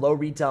pairs for below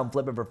retail and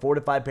flipping for 4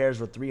 to 5 pairs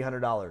for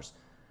 $300.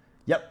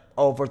 Yep.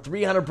 Oh, for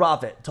 $300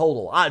 profit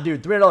total.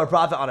 Dude, $300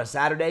 profit on a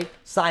Saturday.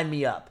 Sign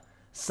me up.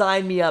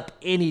 Sign me up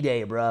any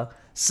day, bro.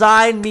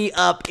 Sign me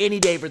up any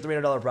day for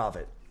 $300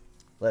 profit.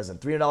 Listen,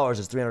 $300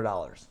 is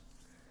 $300.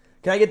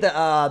 Can I get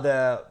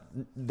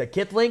the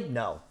kit link?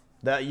 No.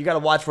 You got to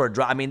watch for a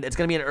drop. I mean, it's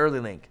going to be an early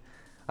link.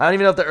 I don't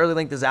even know if the early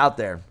link is out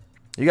there.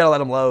 You got to let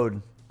them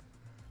load.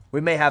 We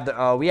may have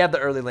we have the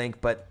early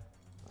link, but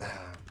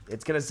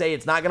it's going to say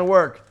it's not going to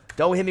work.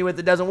 Don't hit me with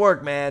it doesn't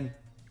work, man.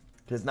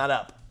 Because it's not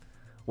up.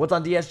 What's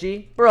on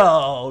DSG?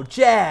 Bro,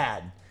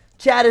 Chad.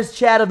 Chad is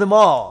Chad of them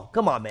all.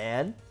 Come on,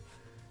 man.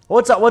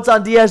 What's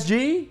on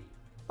DSG?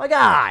 My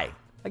guy.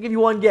 I'll give you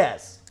one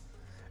guess.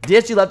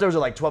 DSG leftovers are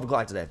like 12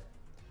 o'clock today.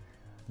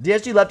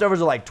 DSG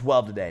leftovers are like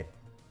 12 today.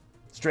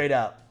 Straight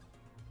up.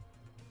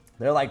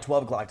 They're like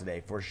 12 o'clock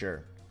today, for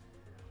sure.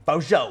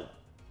 For sure.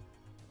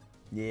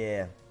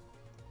 Yeah.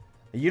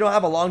 You don't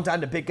have a long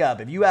time to pick up.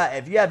 If you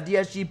have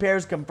DSG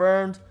pairs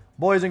confirmed,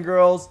 boys and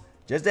girls,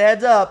 just a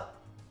heads up,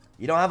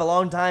 you don't have a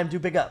long time to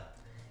pick up.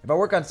 If I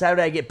work on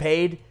Saturday, I get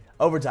paid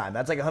overtime.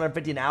 That's like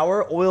 $150 an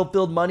hour,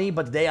 oil-filled money,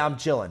 but today I'm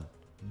chilling.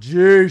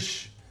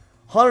 Jeesh.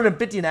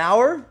 $150 an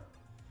hour?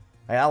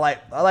 Hey, I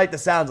like the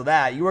sounds of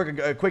that. You work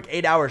a quick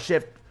 8-hour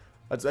shift.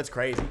 That's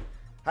crazy.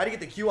 How do you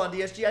get the queue on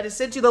DSG? I just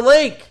sent you the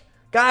link.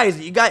 Guys,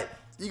 you got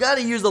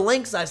to use the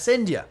links I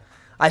send you.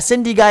 I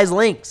send you guys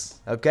links.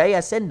 Okay? I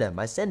send them.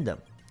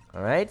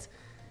 All right?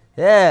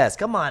 Yes.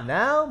 Come on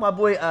now. My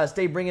boy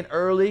stay bringing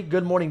early.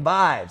 Good morning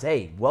vibes.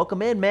 Hey,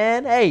 welcome in,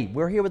 man. Hey,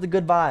 we're here with the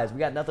good vibes. We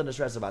got nothing to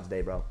stress about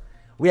today, bro.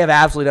 We have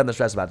absolutely nothing to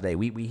stress about today.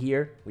 We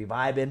here. We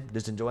vibing.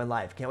 Just enjoying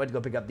life. Can't wait to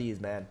go pick up these,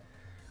 man.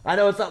 I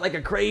know it's not like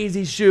a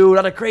crazy shoe,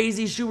 not a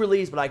crazy shoe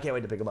release, but I can't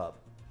wait to pick them up.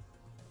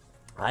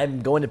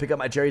 I'm going to pick up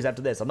my cherries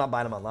after this. I'm not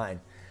buying them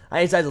online. I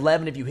need size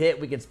 11. If you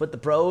hit, we can split the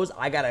pros.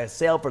 I got a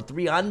sale for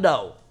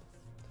 $300.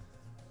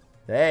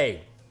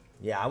 Hey,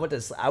 yeah, I went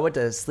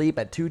to sleep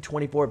at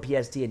 2:24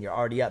 PST, and you're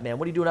already up, man.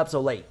 What are you doing up so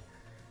late?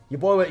 Your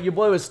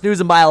boy was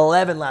snoozing by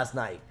 11 last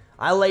night.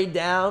 I laid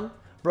down,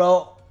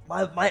 bro.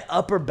 My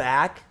upper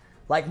back,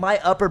 like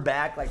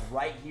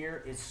right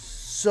here, is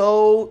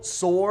so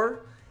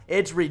sore.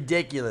 It's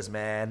ridiculous,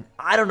 man.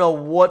 I don't know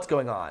what's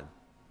going on.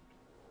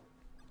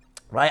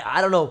 Right?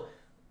 I don't know.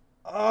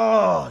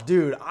 Oh,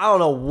 dude. I don't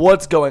know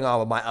what's going on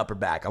with my upper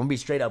back. I'm going to be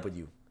straight up with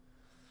you.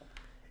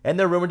 And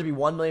they're rumored to be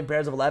 1 million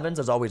pairs of 11s.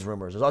 There's always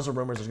rumors. There's also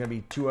rumors there's going to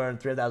be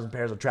 203,000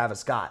 pairs of Travis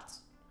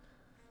Scotts.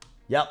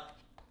 Yep.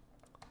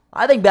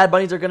 I think Bad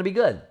Bunnies are going to be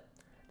good.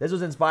 This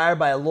was inspired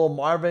by a Lil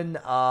Marvin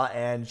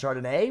and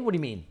Chardonnay. What do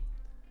you mean?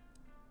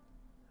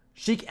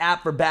 Chic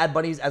app for Bad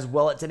Bunnies as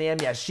well at 10 a.m.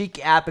 Yeah,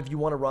 Chic app if you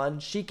want to run.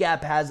 Chic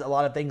app has a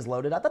lot of things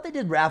loaded. I thought they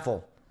did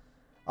raffle.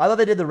 I thought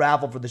they did the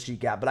raffle for the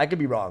Chic app, but I could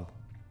be wrong.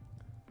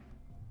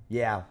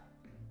 Yeah.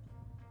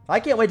 I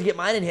can't wait to get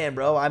mine in hand,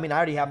 bro. I mean, I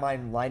already have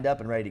mine lined up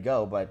and ready to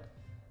go, but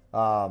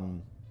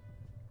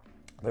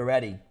they're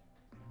ready.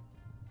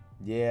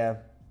 Yeah.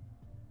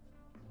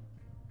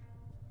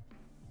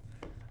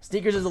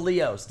 Sneakers is a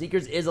Leo.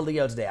 Sneakers is a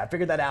Leo today. I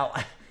figured that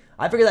out.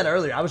 I figured that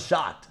earlier. I was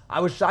shocked.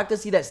 I was shocked to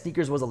see that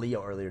Sneakers was a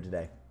Leo earlier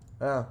today.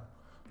 Yeah,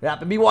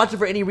 and be watching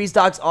for any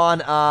restocks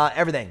on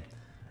everything.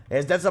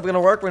 Is that stuff going to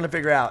work? We're going to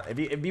figure out. If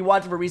you be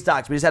watching for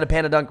restocks. We just had a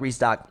Panda Dunk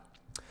restock.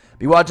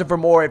 Be watching for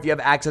more if you have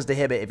access to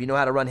Hibbit. If you know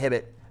how to run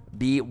Hibbit,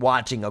 be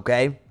watching,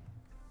 okay?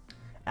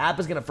 App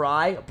is going to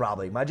fry?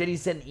 Probably. My JD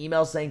sent an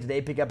email saying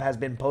today pickup has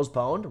been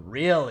postponed.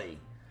 Really?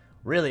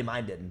 Really?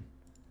 Mine didn't.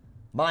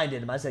 Mine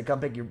didn't. I said come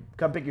pick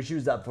your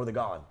shoes up before they're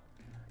gone.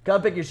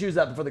 Come pick your shoes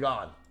up before they're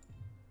gone.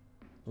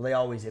 They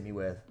always hit me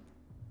with.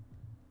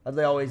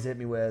 They always hit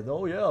me with.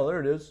 Oh, yeah, there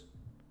it is.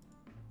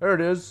 There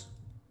it is.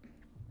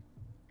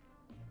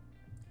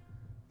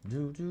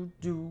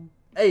 Do.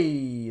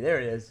 Hey, there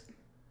it is.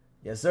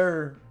 Yes,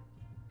 sir.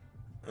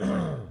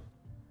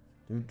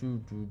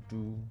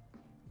 do.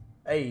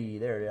 Hey,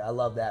 there it is. I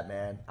love that,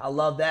 man. I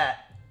love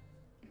that.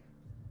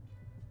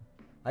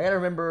 I gotta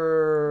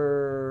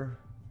remember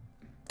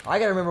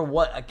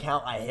what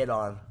account I hit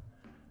on.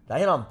 Did I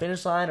hit on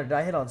finish line or did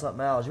I hit on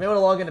something else? You may want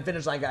to log into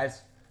finish line,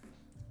 guys.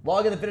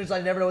 Log in the finish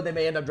line. You never know what they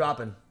may end up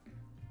dropping.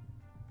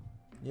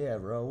 Yeah,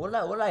 bro. What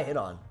did I hit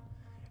on?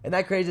 Isn't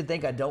that crazy to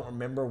think I don't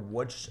remember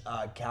which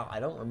account? I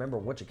don't remember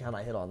which account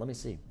I hit on. Let me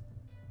see.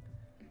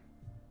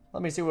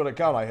 Let me see what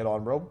account I hit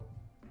on, bro.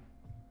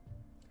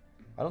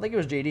 I don't think it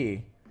was JD.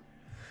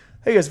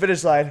 I think it's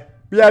finish line.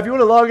 Yeah, if you want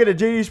to log into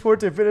JD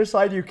Sports and finish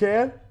line, you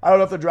can. I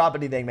don't have to drop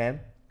anything, man.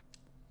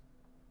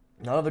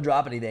 I don't have to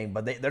drop anything,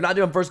 but they're not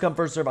doing first come,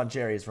 first serve on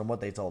cherries from what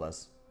they told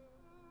us.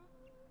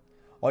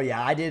 Oh,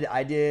 yeah, I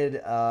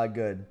did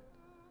good.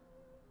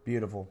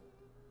 Beautiful.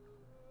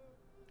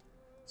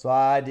 So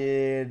I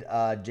did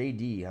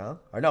JD, huh?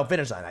 Or no,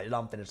 finish line. I did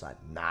on finish line.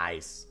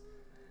 Nice.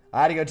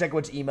 I had to go check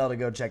which email to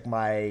go check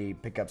my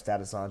pickup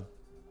status on.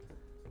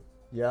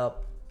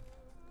 Yep.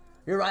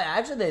 You're right.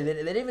 Actually, they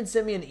didn't even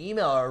send me an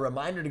email or a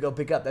reminder to go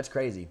pick up. That's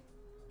crazy.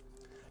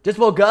 Just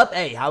woke up.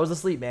 Hey, how was the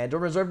sleep, man?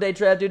 During reserve day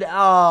trip, dude.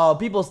 Oh,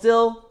 people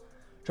still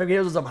trying to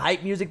get us some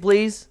hype music,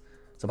 please.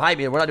 Some hype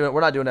music. We're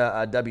not doing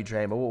a W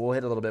train, but we'll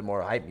hit a little bit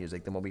more hype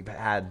music than what we've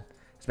had.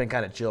 It's been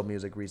kind of chill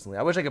music recently.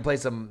 I wish I could play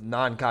some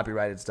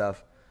non-copyrighted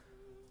stuff.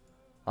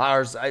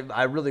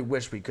 I really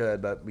wish we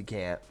could, but we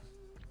can't.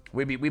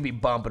 We'd be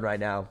bumping right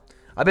now.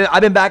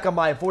 I've been back on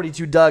my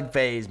 42 Doug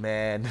phase,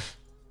 man.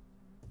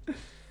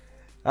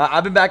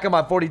 I've been back on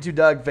my 42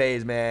 Doug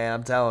phase, man.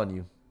 I'm telling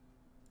you.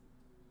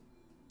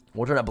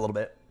 We'll turn up a little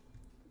bit.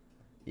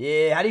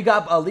 Yeah, how do you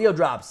got a Leo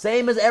drop?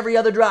 Same as every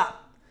other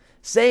drop.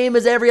 Same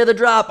as every other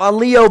drop on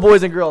Leo,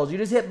 boys and girls. You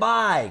just hit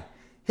buy.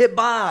 Hit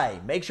buy.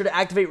 Make sure to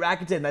activate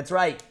Rakuten. That's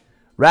right.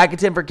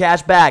 Rakuten for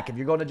cash back. If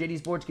you're going to JD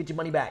Sports, get your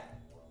money back.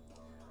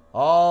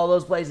 All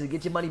those places,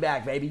 get your money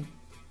back, baby.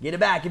 Get it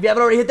back. If you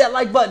haven't already hit that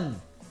like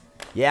button.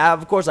 Yeah,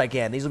 of course I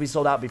can. These will be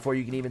sold out before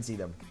you can even see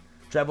them.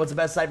 Trev, what's the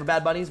best site for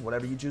Bad Bunnies?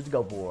 Whatever you choose to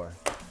go for.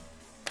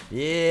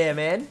 Yeah,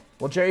 man.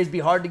 Will cherries be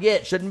hard to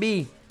get? Shouldn't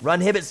be. Run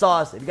Hibbit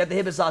Sauce. If you got the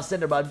Hibbit Sauce,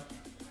 send her, bud.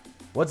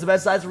 What's the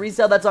best size for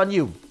resale? That's on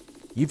you.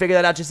 You figure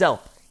that out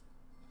yourself.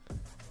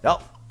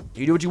 Nope.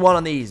 You do what you want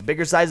on these.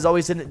 Bigger sizes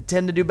always tend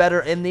to do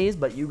better in these,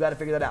 but you got to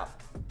figure that out.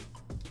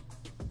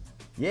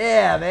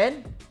 Yeah,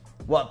 man.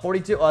 What,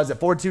 42? Oh, is it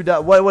 42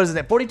 Doug? What is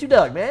it? 42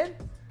 Doug, man.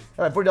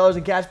 $40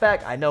 in cash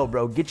back? I know,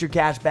 bro. Get your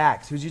cash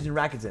backs. Who's using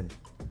Rakuten?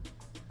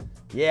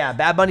 Yeah,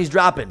 Bad Bunny's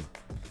dropping.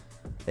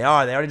 They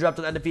are. They already dropped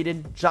on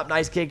Undefeated. Shop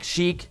Nice Kick,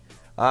 Chic,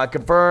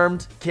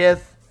 Confirmed,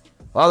 Kith.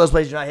 All those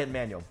places you're not hitting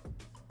manual.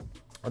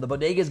 Are the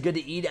bodegas good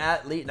to eat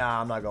at?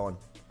 Nah, I'm not going.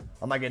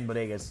 I'm not getting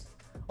bodegas.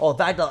 Oh, in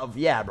fact,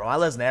 yeah, bro. I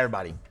listen to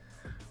everybody.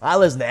 I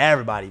listen to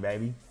everybody,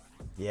 baby.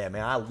 Yeah,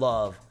 man. I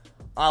love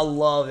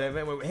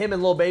him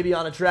and Lil Baby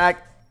on a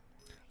track.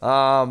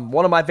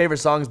 One of my favorite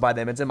songs by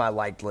them. It's in my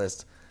liked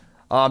list.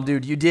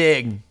 Dude, You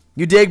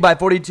Dig by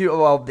 42.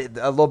 Well,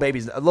 Lil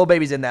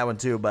Baby's in that one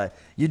too, but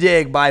You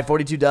Dig by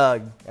 42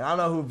 Doug. And I don't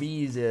know who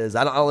V's is.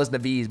 I don't listen to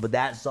V's, but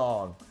that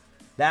song,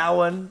 that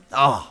one,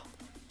 oh,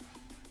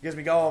 gets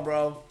me going,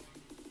 bro.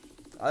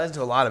 I listen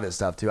to a lot of his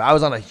stuff too. I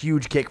was on a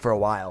huge kick for a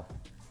while.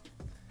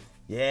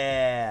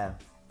 Yeah.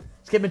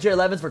 Skip and Cherry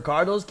 11s for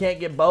Cardinals. Can't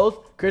get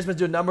both. Christmas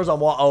doing numbers on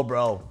wall. Oh,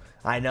 bro.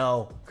 I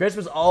know.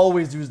 Christmas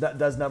always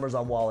does numbers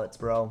on wallets,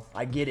 bro.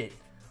 I get it.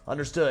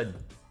 Understood.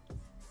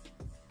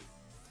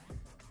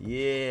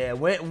 Yeah.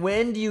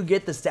 When do you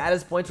get the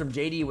status points from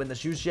JD when the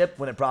shoes ship?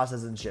 When it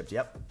processes and ships.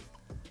 Yep.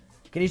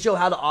 Can you show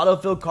how to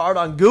autofill card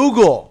on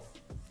Google?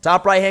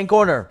 Top right hand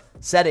corner.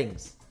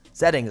 Settings.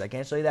 Settings. I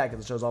can't show you that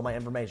because it shows all my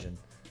information.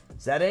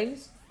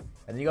 Settings.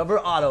 And then you go for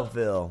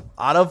autofill.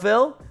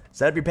 Autofill.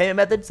 Set up your payment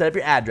method. Set up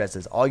your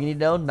addresses. All you need to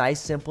know. Nice,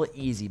 simple,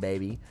 easy,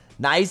 baby.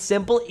 Nice,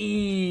 simple,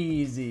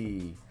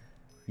 easy.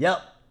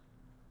 Yep.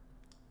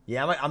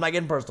 Yeah, I'm not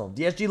getting personal.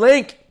 DSG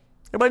link.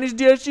 Everybody needs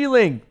a DSG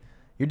link.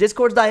 Your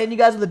Discord's not hitting you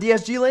guys with a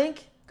DSG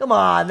link? Come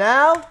on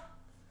now.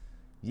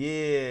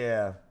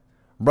 Yeah.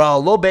 Bro,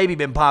 Lil Baby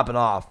been popping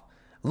off.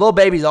 Lil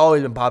Baby's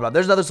always been popping off.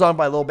 There's another song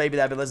by Lil Baby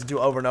that I've been listening to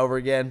over and over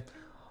again.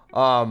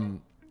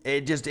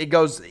 He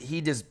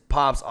just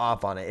pops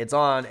off on it. It's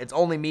on It's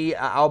Only Me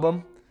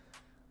album.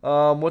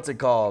 What's it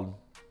called?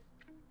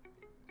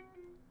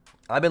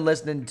 I've been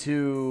listening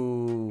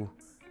to,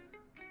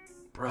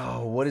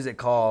 bro, what is it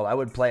called? I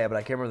would play it, but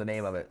I can't remember the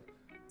name of it.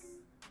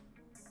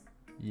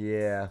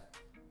 Yeah.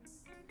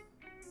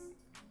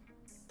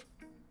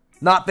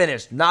 Not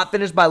Finished. Not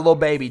Finished by Lil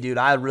Baby, dude.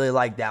 I really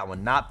like that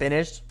one. Not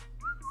Finished.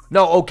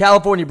 No, oh,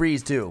 California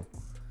Breeze, too.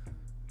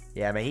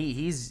 Yeah, man,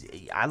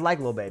 I like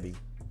Lil Baby.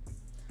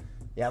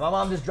 Yeah, my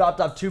mom just dropped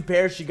off 2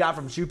 pairs she got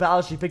from Shoe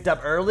Palace. She picked up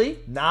early.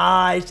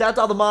 Nice. Shout out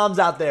to all the moms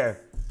out there.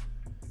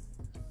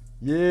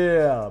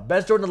 Yeah.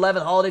 Best Jordan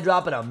 11 holiday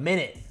drop in a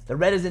minute. The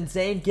red is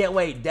insane. Can't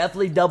wait.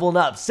 Definitely doubling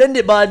up. Send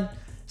it, bud.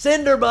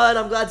 Send her, bud.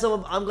 I'm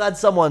glad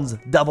someone's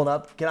doubling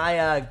up. Can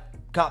I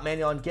cop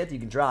manual on Kith? You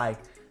can try.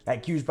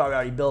 That queue's probably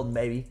already building,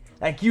 baby.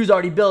 That queue's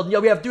already building. Yo,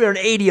 we have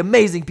 380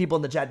 amazing people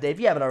in the chat today. If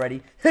you haven't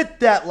already, hit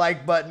that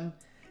like button.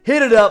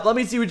 Hit it up. Let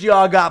me see what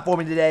y'all got for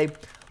me today.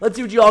 Let's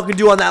see what y'all can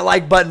do on that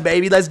like button,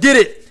 baby. Let's get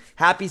it.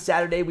 Happy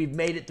Saturday. We've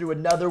made it through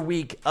another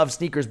week of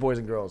sneakers, boys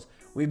and girls.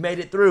 We've made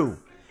it through.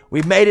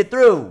 We made it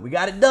through. We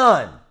got it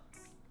done.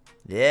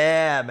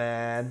 Yeah,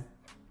 man.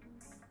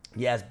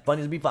 Yes,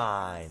 bunnies will be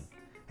fine.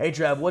 Hey,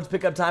 Trev, what's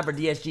pickup time for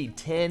DSG?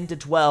 10 to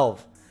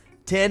 12.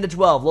 10 to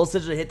 12. Little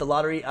Sister hit the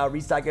lottery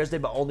restock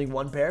yesterday, but only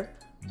one pair.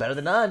 Better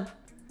than none.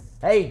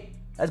 Hey,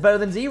 that's better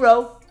than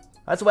zero.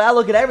 That's the way I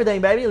look at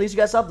everything, baby. At least you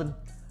got something.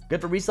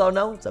 Good for resale or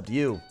no? It's up to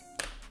you.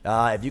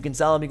 If you can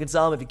sell them, you can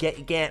sell them. If you can't,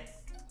 you can't.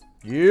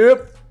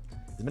 Yep.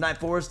 Is Midnight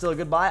Forest still a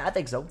good buy? I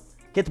think so.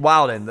 Kit's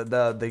wild in.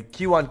 The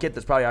Q on Kit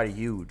that's probably already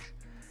huge.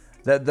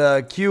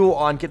 The Q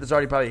on Kit that's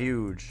already probably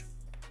huge.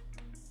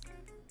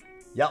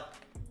 Yep.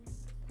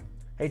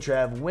 Hey,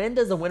 Trev, when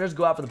does the winners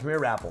go out for the Premier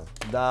raffle?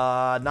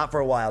 Not for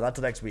a while. Not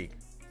till next week.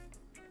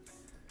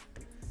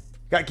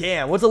 Got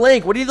Cam. What's the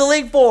link? What do you need the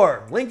link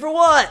for? Link for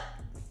what?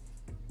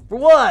 For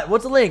what?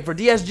 What's the link? For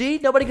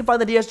DSG? Nobody can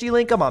find the DSG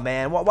link? Come on,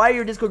 man. Why are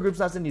your Discord groups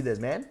not sending you this,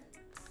 man?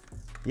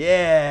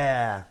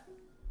 Yeah.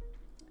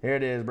 Here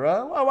it is,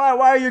 bro. Why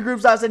are your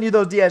groups not sending you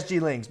those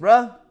DSG links,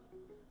 bro?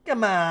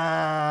 Come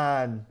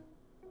on.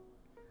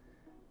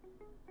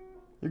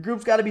 Your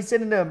group's got to be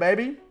sending them,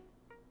 baby.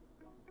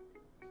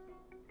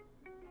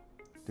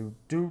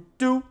 Do.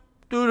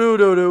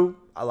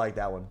 I like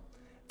that one.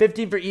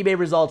 15 for eBay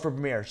results for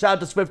Premier. Shout out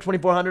to Swift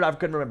 2400. I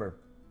couldn't remember.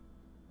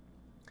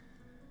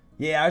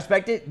 Yeah, I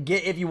respect it.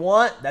 Get if you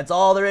want. That's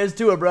all there is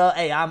to it, bro.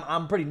 Hey,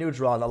 I'm pretty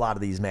neutral on a lot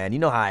of these, man. You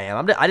know how I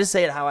am. I just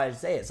say it how I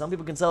say it. Some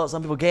people can sell it,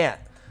 some people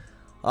can't.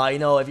 You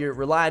know, if you're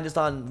relying just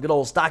on good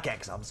old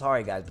StockX, I'm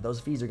sorry, guys, but those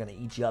fees are going to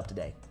eat you up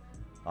today.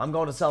 I'm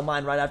going to sell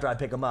mine right after I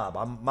pick them up.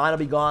 Mine will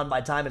be gone by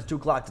the time it's 2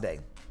 o'clock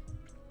today.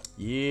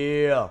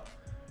 Yeah.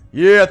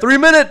 Yeah, 3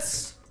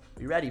 minutes.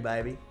 We ready,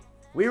 baby.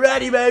 We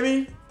ready,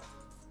 baby.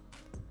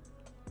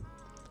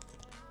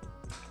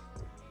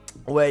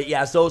 Wait,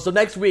 yeah, so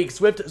next week,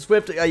 Swift,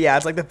 yeah,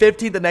 it's like the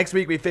 15th of next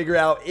week we figure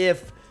out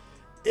if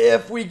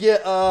we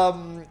get,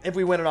 if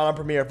we win it on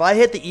Premier. If I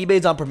hit the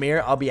eBays on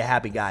Premier, I'll be a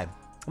happy guy.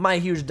 Am I a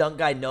huge dunk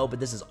guy? No, but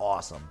this is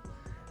awesome.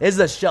 This is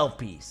a shelf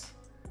piece.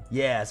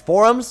 Yes,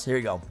 forums, here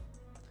you go.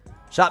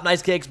 Shop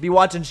Nice Kicks, be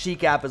watching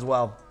Chic app as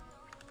well.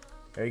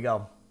 There you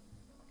go.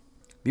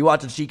 Be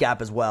watching Chic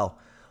app as well.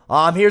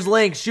 Here's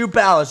link, Shoe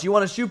Palace. You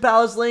want a Shoe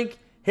Palace link?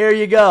 Here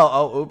you go.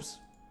 Oh, oops.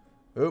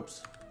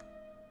 Oops.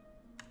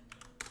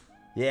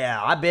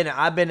 Yeah, I've been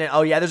in.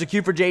 Oh, yeah, there's a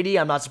queue for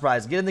JD. I'm not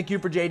surprised. Get in the queue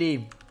for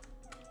JD.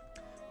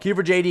 Queue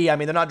for JD. I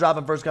mean, they're not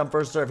dropping first come,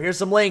 first serve. Here's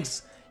some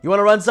links. You want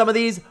to run some of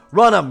these?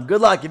 Run them.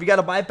 Good luck. If you got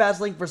a bypass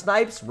link for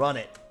Snipes, run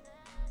it.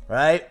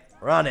 Right?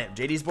 Run it.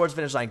 JD Sports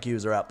finish line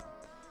queues are up.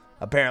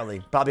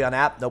 Apparently. Probably on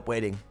app. Nope,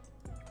 waiting.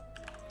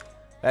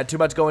 Had too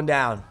much going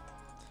down.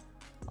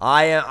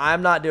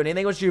 I'm not doing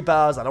anything with Shoe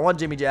Pals. I don't want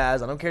Jimmy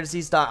Jazz. I don't care to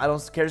see stock. I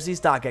don't care to see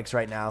StockX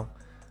right now.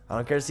 I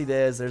don't care to see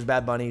this. There's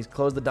Bad Bunnies.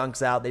 Close the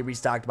dunks out. They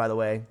restocked, by the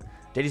way.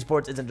 JD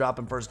Sports isn't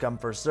dropping first come,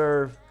 first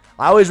serve.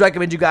 I always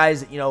recommend you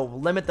guys, you know,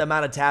 limit the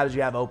amount of tabs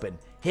you have open.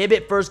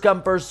 Hibbit first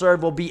come, first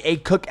serve will be a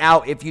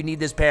cookout if you need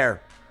this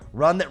pair.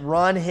 Run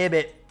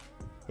Hibbit.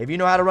 If you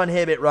know how to run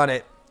Hibbit, run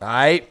it. All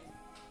right?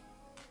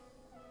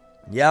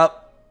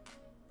 Yep.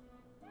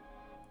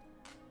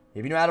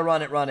 If you know how to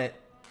run it, run it.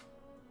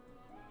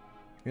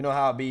 You know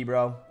how it be,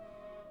 bro.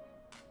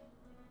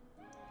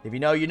 If you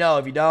know, you know.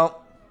 If you don't,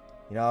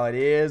 you know, it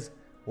is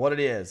what it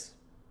is.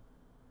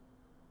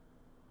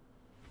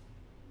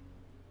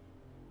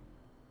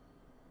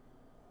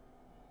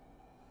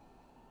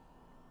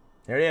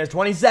 There it is.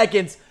 20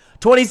 seconds.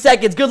 20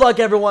 seconds. Good luck,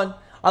 everyone.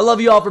 I love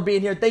you all for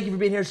being here. Thank you for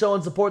being here,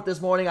 showing support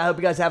this morning. I hope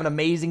you guys have an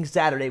amazing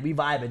Saturday. We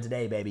vibing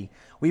today, baby.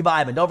 We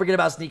vibing. Don't forget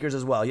about sneakers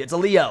as well. It's a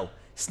Leo.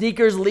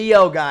 Sneakers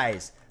Leo,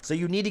 guys. So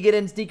you need to get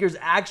in sneakers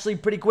actually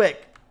pretty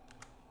quick.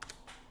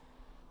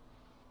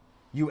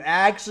 You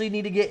actually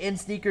need to get in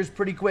sneakers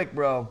pretty quick,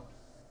 bro.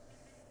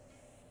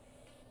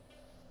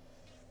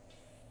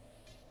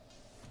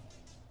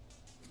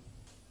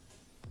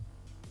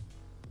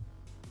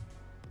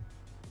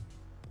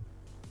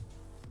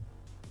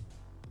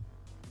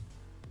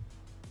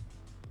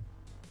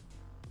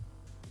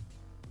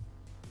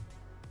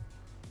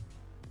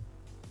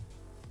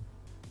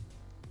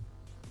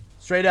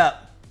 Straight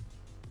up.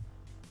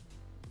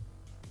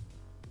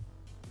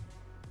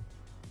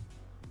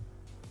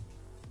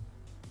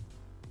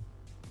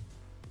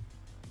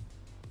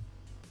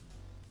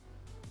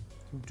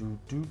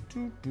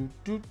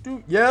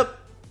 Yep.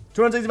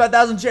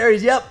 265,000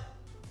 cherries. Yep.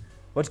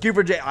 What's Q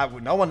for J?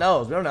 No one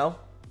knows. We don't know.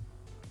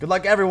 Good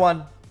luck,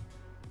 everyone.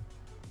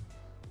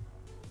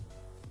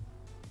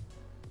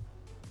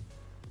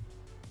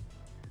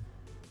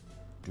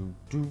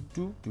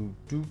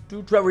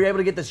 Trevor, were you able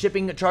to get the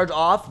shipping charge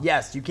off?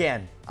 Yes, you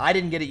can. I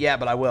didn't get it yet,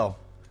 but I will.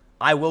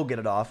 I will get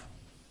it off.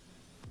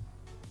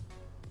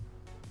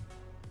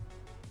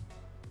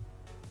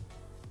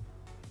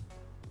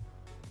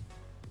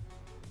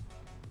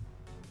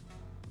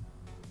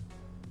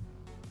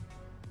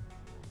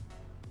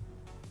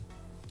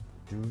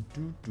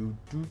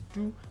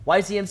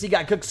 YCMC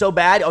got cooked so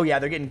bad. Oh, yeah,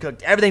 they're getting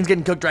cooked. Everything's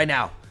getting cooked right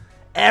now.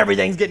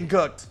 Everything's getting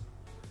cooked.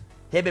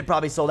 Hibbit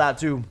probably sold out,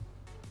 too.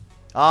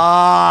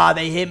 Ah,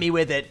 they hit me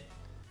with it.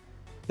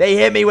 They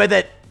hit me with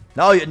it.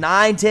 No,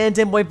 9, 10,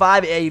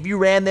 10.5. Hey, if you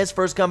ran this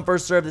first come,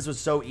 first serve, this was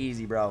so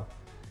easy, bro.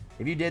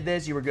 If you did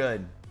this, you were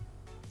good.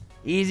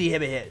 Easy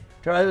Hibbit hit.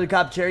 Tried to the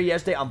cop cherry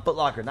yesterday on Foot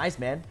Locker. Nice,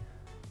 man.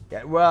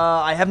 Yeah, well,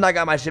 I have not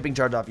got my shipping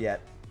charge off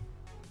yet.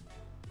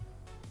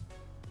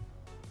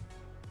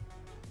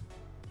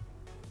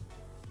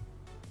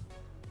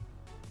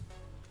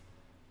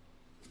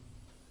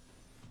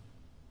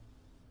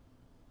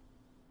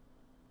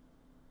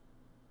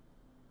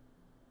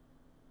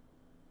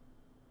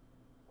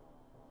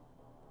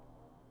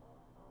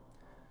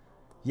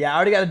 Yeah, I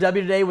already got a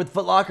W today with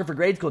Foot Locker for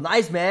grade school.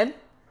 Nice, man.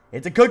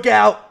 It's a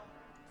cookout.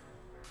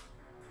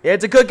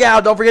 It's a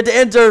cookout. Don't forget to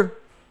enter.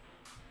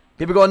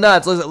 People going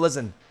nuts.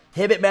 Listen.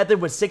 Hibbit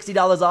method was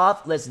 $60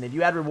 off. Listen, if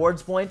you had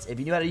rewards points, if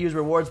you knew how to use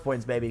rewards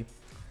points, baby,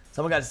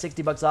 someone got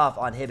 60 bucks off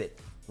on Hibbit.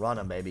 Run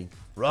them, baby.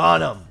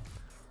 Run them.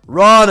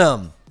 Run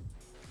them.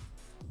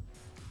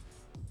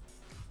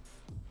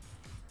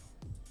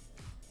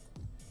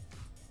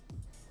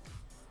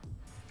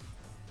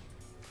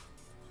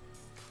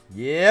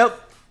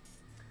 Yep.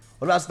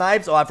 What about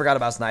Snipes? Oh, I forgot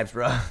about Snipes,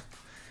 bro.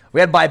 We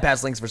had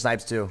bypass links for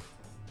Snipes, too.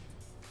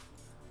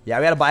 Yeah,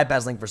 we had a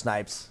bypass link for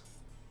Snipes.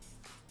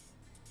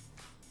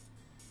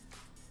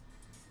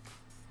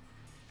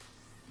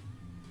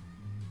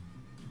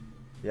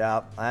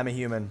 Yeah, I'm a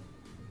human.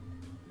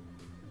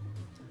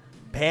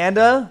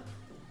 Panda?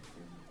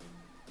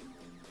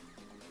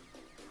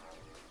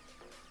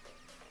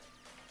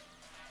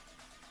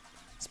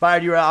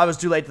 Inspired, I was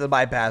too late to the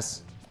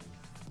bypass.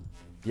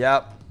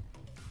 Yep.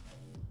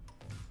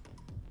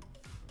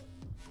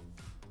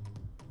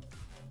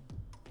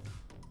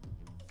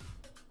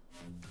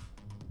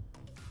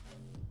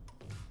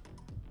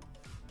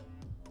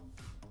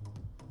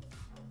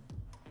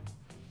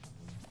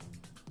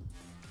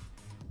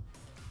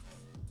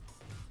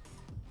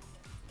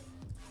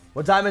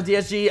 What time is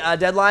DSG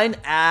deadline?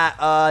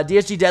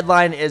 DSG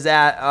deadline is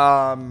at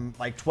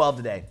like 12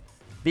 today.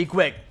 Be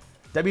quick.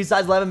 W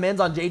size 11 mins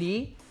on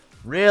JD.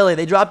 Really?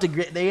 They dropped.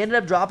 They ended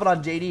up dropping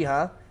on JD,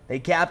 huh? They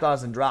capped on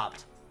us and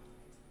dropped.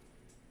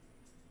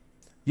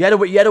 You had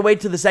to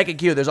wait to the second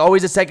queue. There's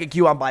always a second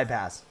queue on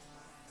bypass.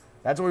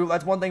 That's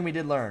one thing we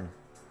did learn.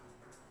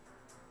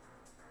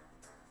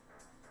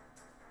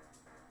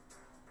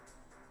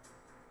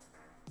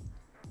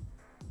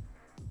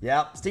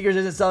 Yeah, Sneakers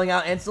isn't selling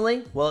out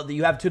instantly. Well,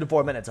 you have 2 to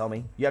 4 minutes,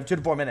 homie. You have 2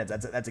 to 4 minutes.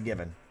 That's a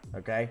given.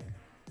 Okay.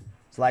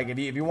 It's like if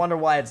you wonder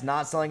why it's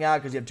not selling out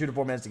because you have 2 to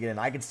 4 minutes to get in,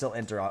 I can still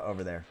enter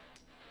over there.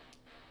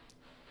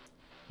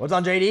 What's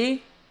on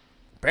JD?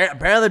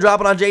 Apparently they're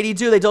dropping on JD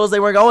too. They told us they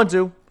weren't going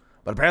to,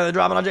 but apparently they're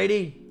dropping on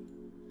JD.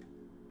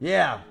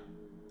 Yeah.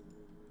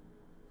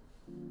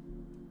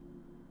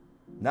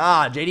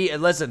 Nah, JD.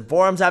 Listen,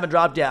 forums haven't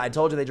dropped yet. I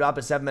told you they drop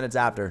it 7 minutes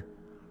after.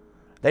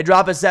 They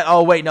drop it set.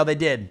 Oh wait, no, they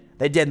did.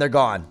 They did, and they're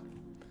gone.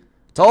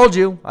 Told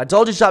you. I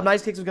told you Shop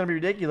Nice Kicks was gonna be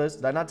ridiculous.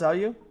 Did I not tell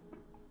you?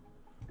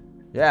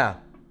 Yeah.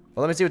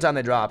 Well, let me see what time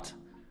they dropped.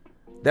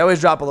 They always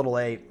drop a little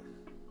late.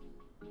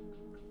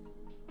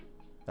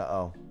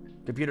 Uh-oh.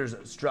 Computer's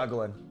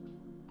struggling.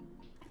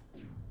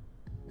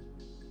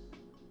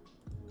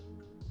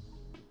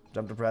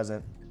 Jump to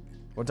present.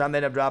 What time they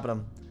end up dropping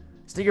them?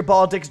 Sneaker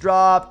Politics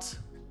dropped.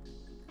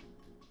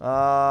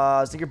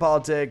 Sneaker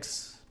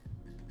Politics.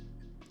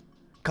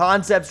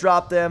 Concepts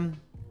dropped them.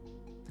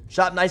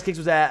 Shop Nice Kicks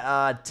was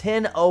at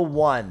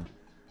 10:01.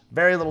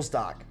 Very little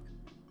stock.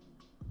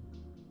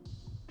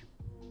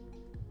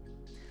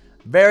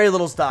 Very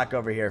little stock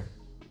over here.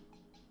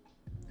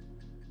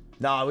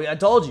 No, I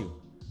told you.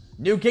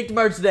 New kicked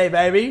merch today,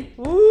 baby.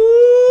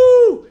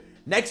 Woo!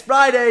 Next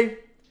Friday.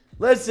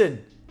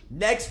 Listen.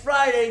 Next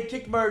Friday,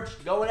 kick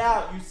merch going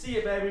out. You see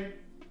it, baby.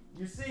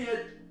 You see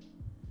it.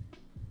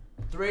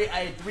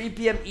 3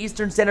 p.m.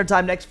 Eastern Standard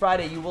Time next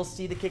Friday. You will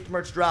see the kicked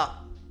merch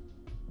drop.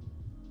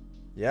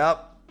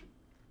 Yep.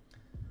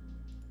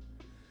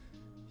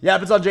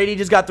 Yep, it's on JD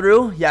just got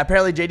through. Yeah,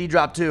 apparently JD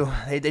dropped too.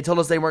 They told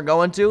us they weren't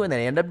going to, and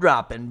they ended up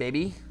dropping,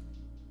 baby.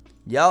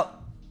 Yep.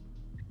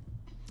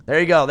 There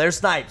you go. There's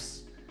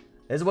Snipes.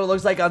 This is what it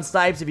looks like on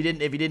Snipes. If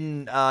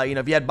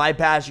you had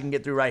bypass, you can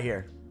get through right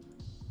here.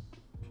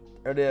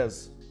 There it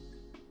is.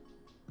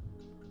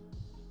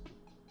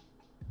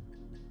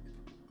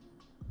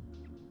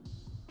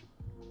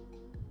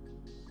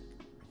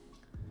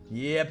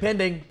 Yeah,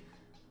 pending.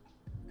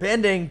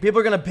 Pending.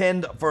 People are going to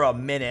pin for a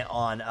minute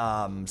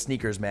on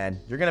sneakers, man.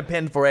 You're going to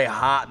pin for a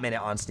hot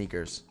minute on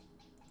sneakers.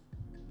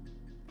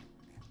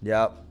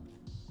 Yep.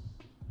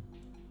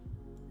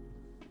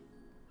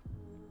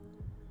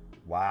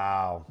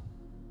 Wow.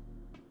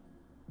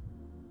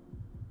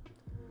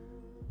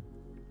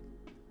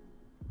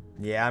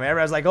 Yeah, I mean,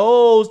 everybody's like,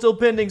 oh, still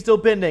pending, still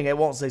pending. It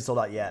won't say sold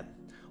out yet.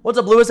 What's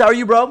up, Lewis? How are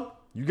you, bro?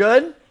 You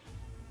good?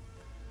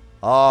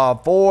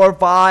 4,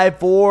 5,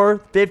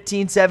 4,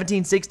 15,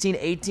 17, 16,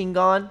 18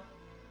 gone.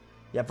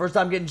 Yeah, first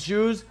time getting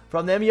shoes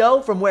from them,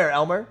 yo. From where,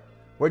 Elmer?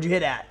 Where'd you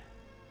hit at?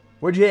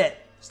 Where'd you hit?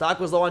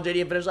 Stock was low on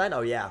JD and Finish Line?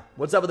 Oh, yeah.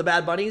 What's up with the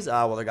Bad Bunnies?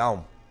 Well, they're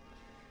gone.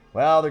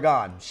 Well, they're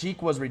gone.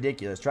 Chic was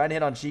ridiculous. Trying to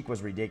hit on Chic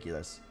was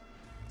ridiculous.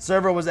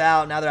 Server was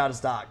out. Now they're out of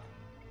stock.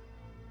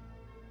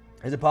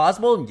 Is it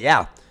possible?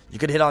 Yeah. You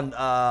could hit on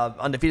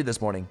undefeated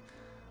this morning.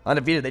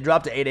 Undefeated. They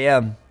dropped to 8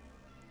 a.m.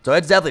 So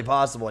it's definitely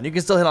possible. And you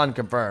can still hit on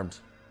confirmed.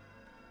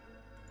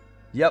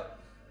 Yep.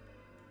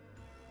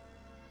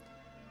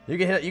 You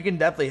can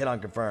definitely hit on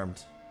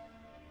confirmed.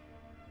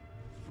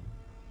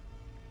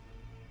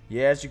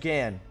 Yes, you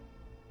can.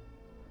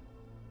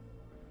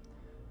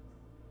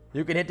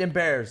 You can hit them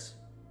pairs.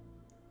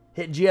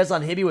 Hit GS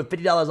on Hibby with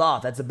 $50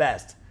 off. That's the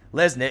best.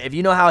 Listen, if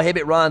you know how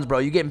Hibbit runs, bro,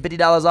 you getting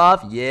 $50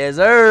 off? Yes,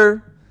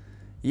 sir.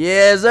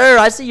 Yes, sir.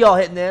 I see y'all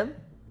hitting them.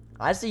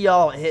 I see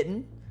y'all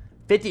hitting.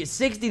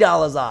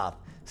 $60 off.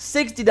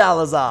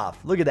 $60 off.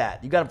 Look at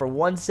that. You got them for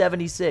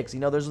 $176. You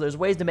know, there's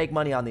ways to make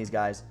money on these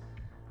guys.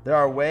 There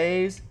are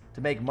ways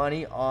to make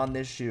money on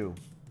this shoe.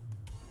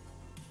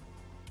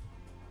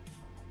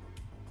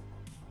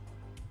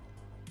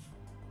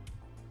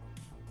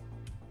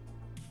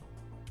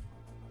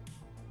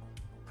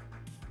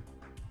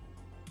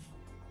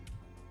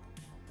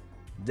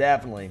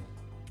 Definitely.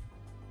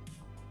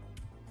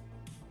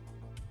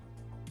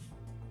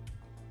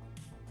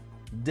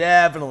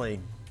 Definitely.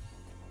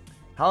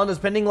 How long does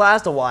pending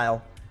last? A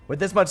while. With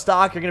this much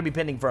stock, you're going to be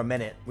pending for a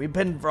minute. We've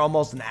pinned for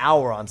almost an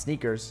hour on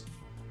sneakers.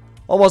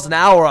 Almost an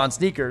hour on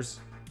sneakers.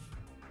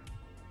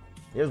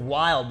 It was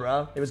wild,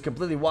 bro. It was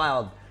completely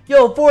wild.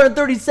 Yo,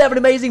 437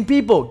 amazing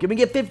people. Can we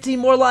get 15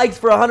 more likes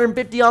for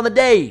 150 on the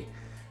day?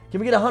 Can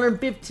we get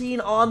 115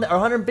 on the, or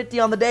 150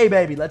 on the day,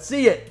 baby? Let's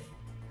see it.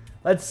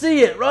 Let's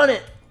see it. Run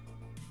it.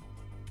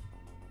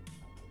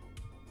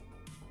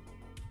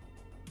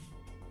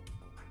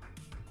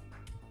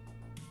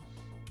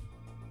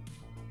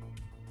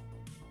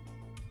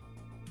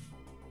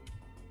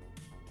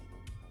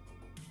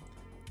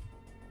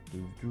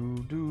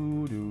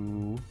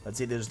 Let's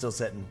see if they're still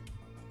sitting.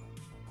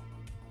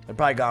 They're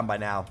probably gone by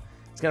now.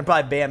 It's going to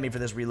probably ban me for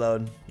this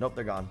reload. Nope,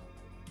 they're gone.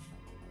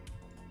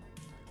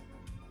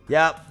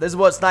 Yeah, this is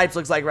what Snipes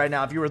looks like right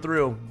now if you were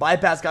through.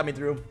 Bypass got me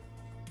through.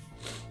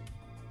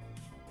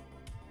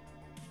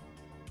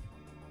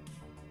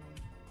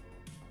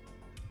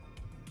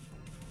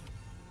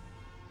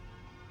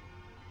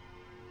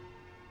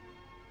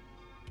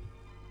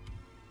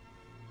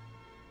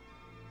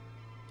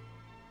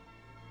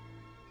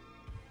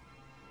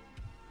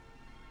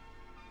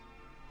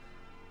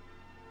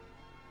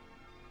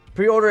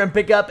 Pre-order and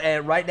pick up,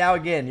 and right now,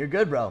 again, you're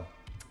good, bro.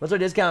 What's our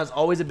discount? Is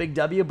always a big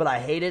W, but I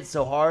hate it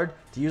so hard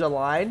to use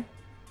online.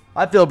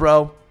 I feel,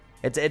 bro.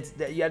 You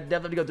have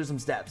definitely go through some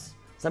steps.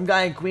 Some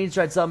guy in Queens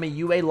tried to sell me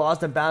UA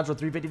lost and found for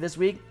 $350 this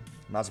week.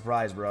 Not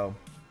surprised, bro.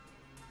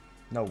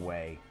 No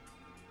way.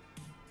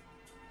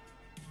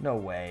 No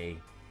way.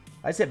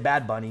 I just hit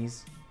Bad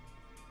Bunnies.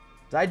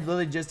 Did I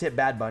literally just hit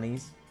Bad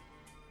Bunnies?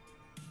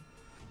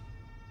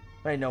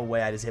 There ain't no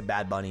way I just hit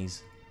Bad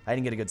Bunnies. I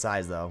didn't get a good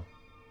size, though.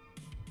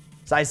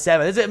 Size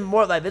 7. This is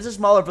more like, this is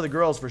smaller for the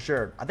girls for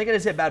sure. I think I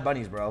just hit Bad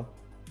Bunnies, bro.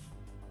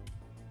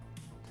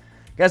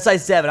 Got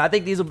size 7. I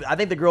think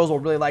the girls will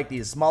really like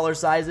these smaller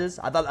sizes.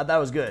 I thought it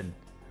was good.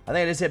 I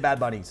think I just hit Bad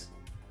Bunnies.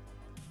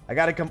 I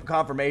got a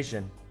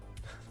confirmation.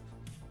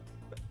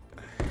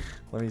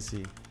 Let me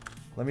see.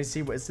 Let me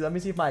see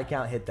if my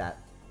account hit that.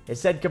 It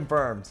said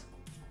confirmed.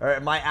 Or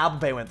my Apple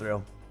Pay went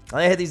through. I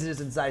think I hit these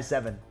just in size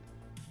 7.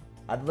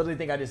 I literally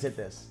think I just hit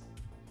this.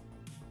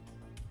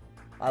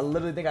 I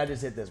literally think I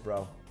just hit this,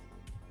 bro.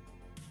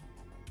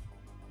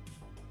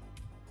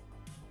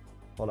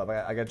 Hold up,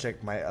 I gotta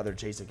check my other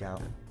Chase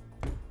account.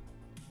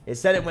 It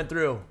said it went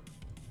through.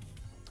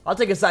 I'll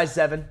take a size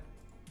 7.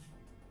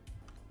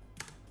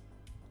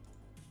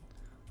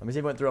 Let me see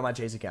if it went through on my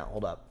Chase account.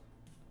 Hold up.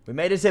 We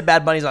may just hit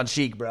Bad Bunnies on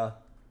Sheik, bro.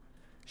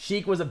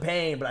 Sheik was a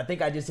pain, but I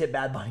think I just hit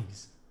Bad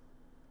Bunnies.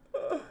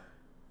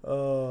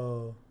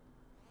 Oh.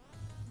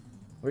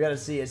 We gotta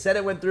see. It said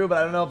it went through, but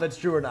I don't know if it's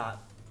true or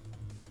not.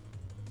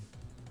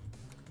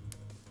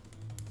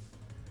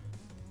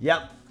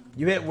 Yep.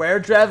 You hit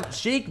where, Trev?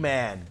 Sheik,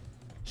 man.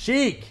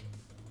 Sheik.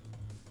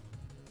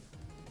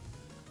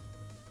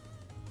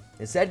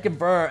 It said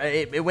confirm.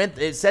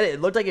 It said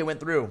it looked like it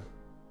went through.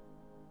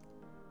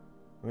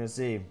 We're gonna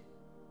see.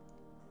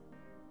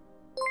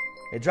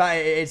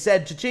 It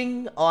said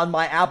cha-ching on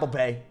my Apple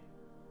Pay.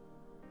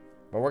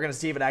 But we're gonna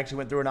see if it actually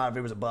went through or not, if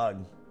it was a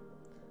bug.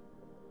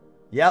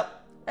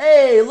 Yep.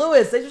 Hey,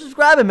 Lewis, thanks for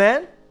subscribing,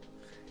 man.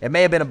 It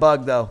may have been a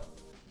bug though.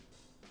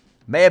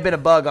 May have been a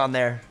bug on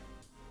there.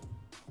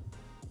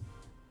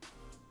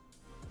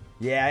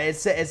 Yeah, it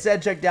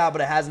said checked out,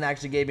 but it hasn't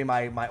actually gave me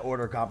my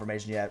order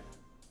confirmation yet.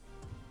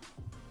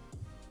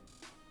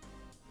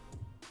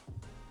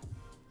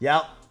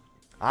 Yep.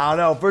 I don't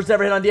know. First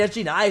ever hit on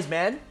DSG. Nice,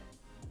 man.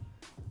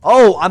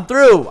 Oh, I'm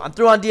through. I'm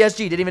through on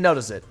DSG. Didn't even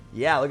notice it.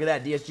 Yeah, look at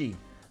that. DSG.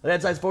 Look at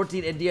that size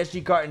 14 and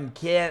DSG carton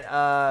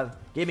can't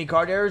give me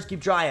card errors.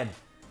 Keep trying.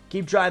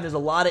 Keep trying. There's a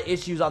lot of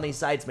issues on these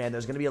sites, man.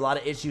 There's going to be a lot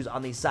of issues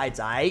on these sites,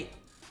 alright?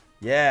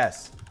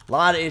 Yes. A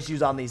lot of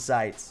issues on these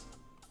sites.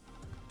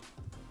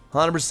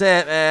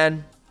 100%,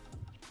 man.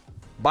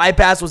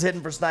 Bypass was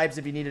hitting for Snipes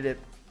if you needed it.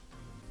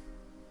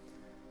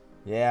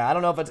 Yeah, I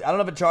don't know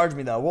if it charged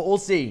me though. We'll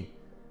see.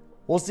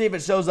 We'll see if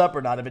it shows up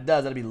or not. If it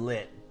does, that'll be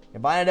lit.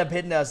 If I end up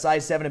hitting a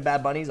size 7 in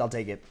Bad Bunnies, I'll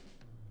take it.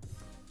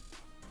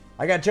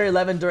 I got Cherry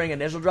 11 during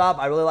initial drop.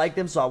 I really like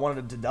them, so I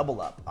wanted to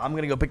double up. I'm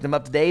going to go pick them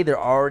up today. They're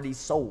already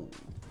sold.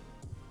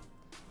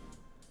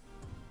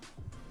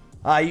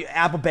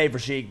 Apple Pay for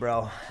Sheik,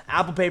 bro.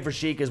 Apple Pay for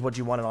Sheik is what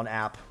you wanted on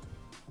app.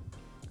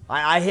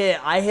 I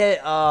hit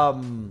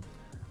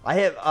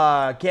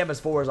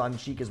Canvas 4s on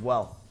Sheik as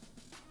well.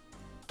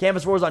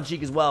 Canvas 4s on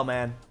Sheik as well,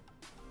 man.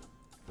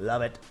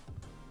 Love it.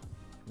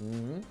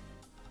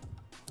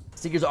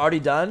 Sneakers already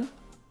done?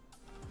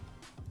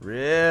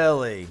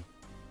 Really?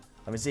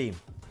 Let me see.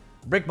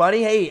 Brick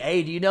Bunny,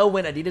 hey, do you know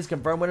when Adidas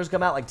confirmed winners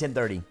come out? Like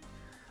 10:30.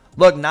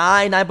 Look,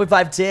 9,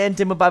 9.5, 10,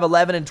 10.5,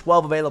 11, and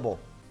 12 available.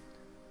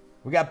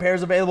 We got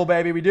pairs available,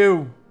 baby. We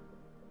do.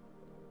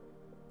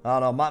 I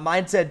don't know.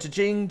 Mine said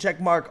cha-ching check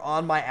mark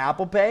on my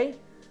Apple Pay,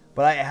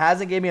 but it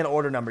hasn't gave me an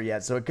order number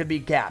yet, so it could be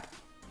Cap.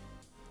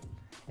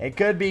 It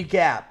could be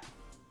Cap.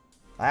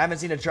 I haven't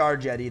seen a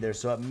charge yet either,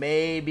 so it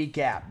may be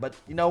Cap. But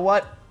you know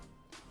what?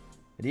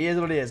 It is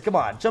what it is. Come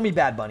on, show me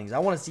Bad Bunnies. I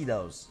want to see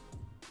those.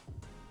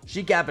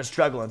 Sheik Cap is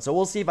struggling, so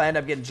we'll see if I end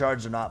up getting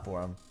charged or not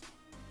for him.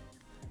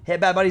 Hit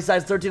Bad Bunny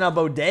size 13 on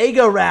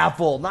Bodega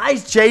raffle.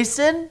 Nice,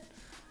 Jason.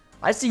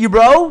 I see you,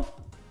 bro.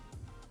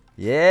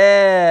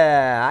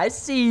 Yeah, I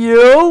see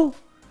you.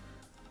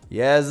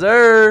 Yes,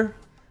 sir.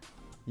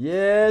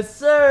 Yes,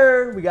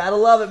 sir. We gotta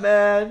love it,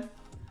 man.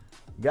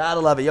 Gotta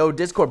love it. Yo,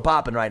 Discord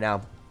popping right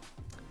now.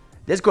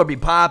 Discord be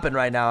popping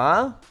right now,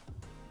 huh?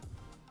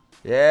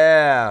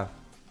 Yeah.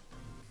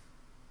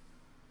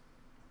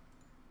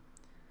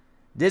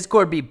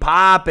 Discord be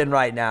popping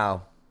right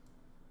now.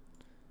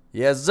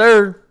 Yes,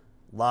 sir.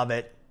 Love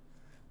it.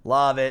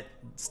 Love it.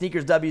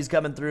 Sneakers W's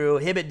coming through.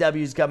 Hibbit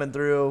W's coming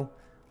through.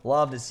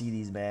 Love to see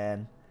these,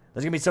 man.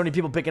 There's going to be so many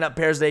people picking up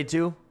pairs today,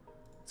 too.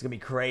 It's going to be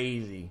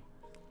crazy.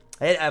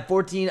 Hey, at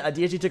 14,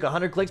 DSG took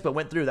 100 clicks, but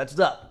went through. That's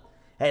what's up.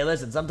 Hey,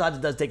 listen, sometimes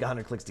it does take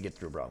 100 clicks to get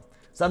through, bro.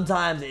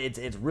 Sometimes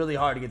it's really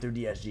hard to get through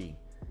DSG.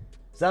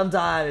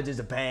 Sometimes it's just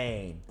a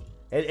pain.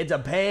 It's a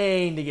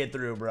pain to get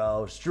through,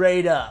 bro.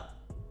 Straight up.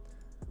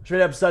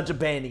 Straight up such a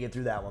pain to get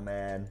through that one,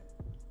 man.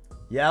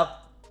 Yep.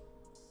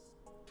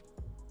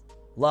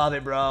 Love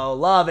it, bro.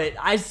 Love it.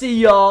 I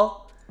see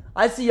y'all.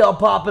 I see y'all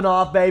popping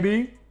off,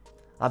 baby.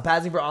 I'm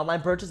passing for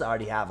online purchase. I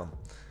already have them.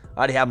 I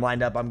already have them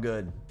lined up. I'm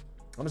good.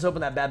 I'm just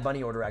hoping that Bad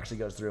Bunny order actually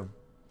goes through.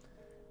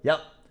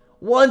 Yep.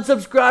 1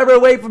 subscriber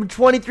away from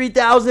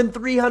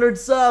 23,300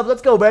 subs.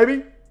 Let's go, baby.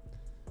 Did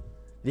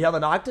you have the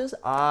Noctis?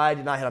 I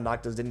did not hit on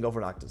Noctis. Didn't go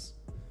for Noctis.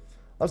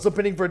 I'm still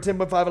pinning for a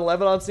 10.5 and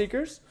 11 on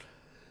sneakers.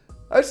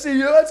 I see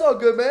you. That's all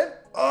good, man.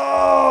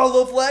 Oh,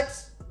 little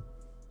flex.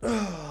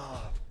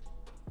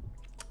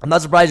 I'm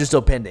not surprised you're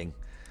still pending.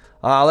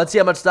 Let's see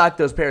how much stock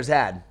those pairs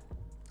had.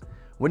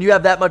 When you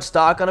have that much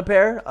stock on a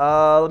pair,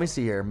 let me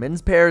see here.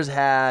 Men's pairs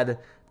had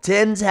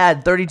 10s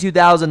had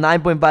 32,000,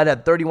 9.5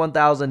 had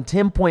 31,000,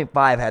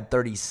 10.5 had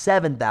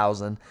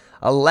 37,000,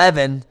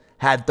 11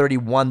 had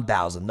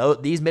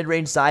 31,000. These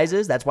mid-range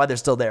sizes, that's why they're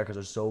still there, because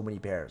there's so many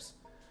pairs.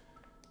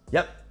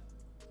 Yep.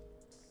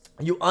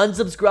 You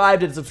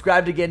unsubscribed and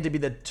subscribed again to be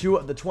the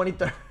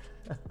 23rd.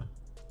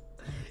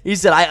 He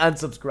said, I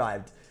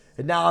unsubscribed.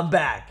 And now I'm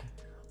back.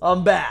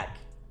 I'm back.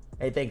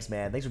 Hey, thanks,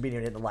 man. Thanks for being here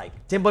and hitting the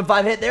like.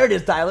 10.5 hit. There it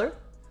is, Tyler.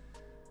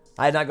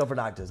 I did not go for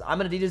Noctis.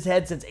 I'm an Adidas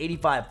head since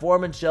 85.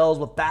 Foreman shells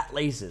with fat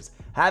laces.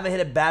 Haven't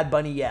hit a Bad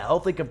Bunny yet.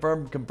 Hopefully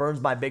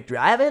confirms my victory.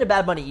 I haven't hit a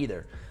Bad Bunny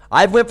either.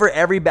 I've went for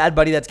every Bad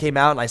Bunny that's came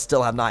out, and I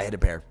still have not hit a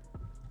pair.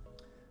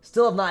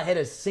 Still have not hit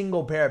a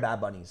single pair of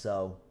Bad Bunny,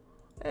 so...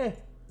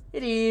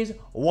 it is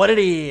what it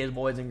is,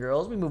 boys and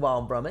girls. We move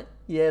on from it.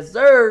 Yes,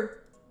 sir.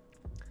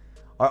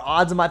 Are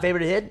odds of my favorite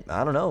to hit?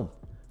 I don't know.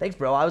 Thanks,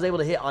 bro. I was able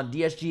to hit on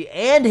DSG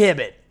and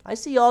Hibbit. I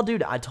see y'all,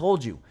 dude. I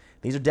told you.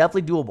 These are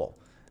definitely doable.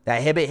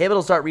 That Hibbit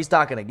will start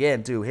restocking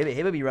again, too.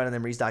 Hibbit be running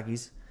them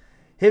restockies.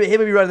 Hibbit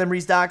be running them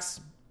restocks.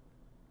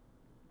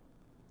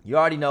 You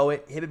already know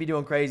it. Hibbit be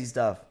doing crazy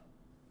stuff.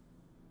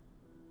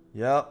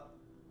 Yep.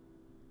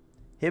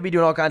 Hibbit be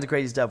doing all kinds of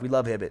crazy stuff. We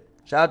love Hibbit.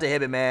 Shout out to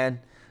Hibbit, man.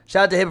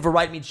 Shout out to Hibbit for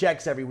writing me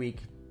checks every week.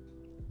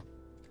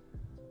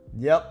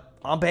 Yep.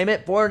 On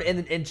payment.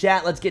 400 in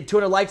chat. Let's get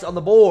 200 likes on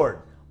the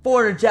board.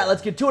 400 in chat.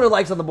 Let's get 200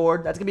 likes on the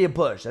board. That's going to be a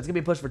push. That's going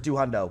to be a push for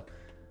 200.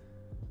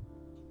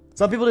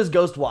 Some people just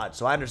ghost watch,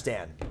 so I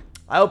understand.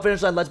 I hope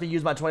Finish Line lets me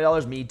use my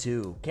 $20. Me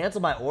too. Cancel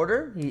my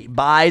order? He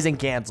buys and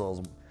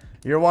cancels.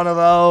 You're one of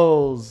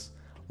those.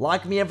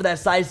 Lock me in for that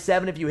size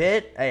 7 if you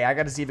hit. Hey, I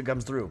got to see if it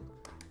comes through.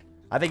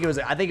 I think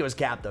it was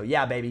capped though.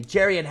 Yeah, baby.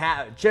 Cherry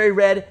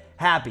Red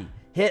happy.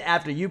 Hit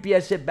after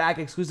UPS ship back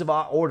exclusive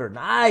order.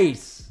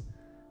 Nice.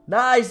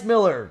 Nice,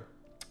 Miller.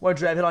 What,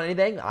 did I hit on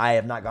anything? I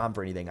have not gone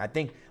for anything. I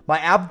think my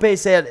Apple Pay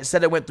said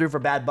it went through for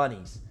Bad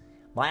Bunnies.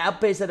 My Apple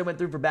Pay said it went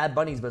through for Bad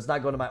Bunnies, but it's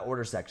not going to my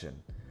order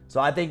section. So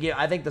I think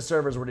the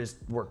servers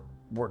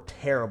were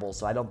terrible,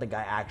 so I don't think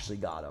I actually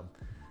got them.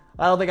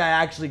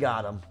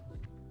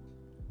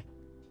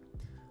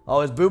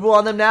 Oh, is Boo Boo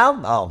on them now?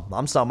 Oh,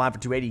 I'm selling mine for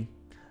 $280.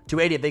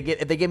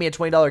 $280. If they give me a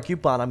 $20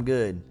 coupon, I'm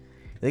good.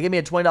 If they give me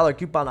a $20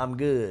 coupon, I'm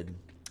good.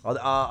 Those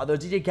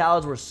DJ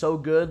Khaled's were so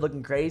good,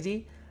 looking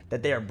crazy,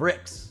 that they are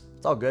bricks.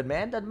 It's all good,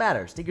 man. Doesn't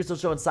matter. Sneakers still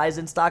showing size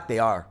in stock. They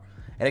are,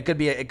 and it could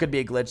be a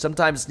glitch.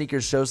 Sometimes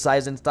sneakers show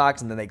size in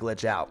stocks and then they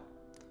glitch out.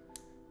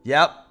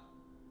 Yep.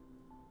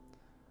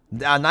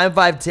 9,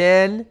 5,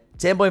 10,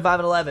 10.5,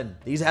 and 11.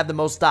 These have the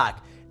most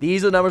stock.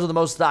 These are the numbers with the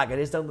most stock. I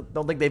just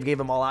don't think they've gave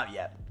them all out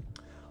yet.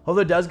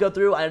 Hopefully it does go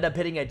through. I ended up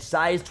hitting a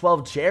size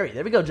 12 cherry.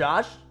 There we go,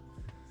 Josh.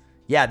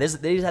 Yeah,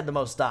 these had the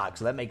most stock,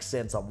 so that makes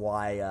sense on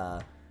why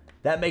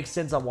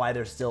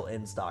they're still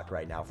in stock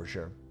right now for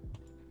sure.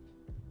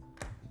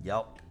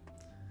 Yep.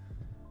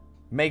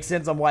 Makes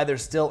sense on why they're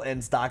still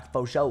in stock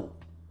for sure.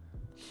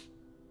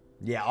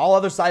 Yeah, all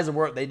other sizes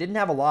were. They didn't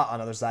have a lot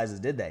on other sizes,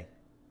 did they?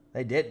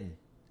 They didn't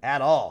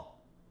at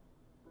all.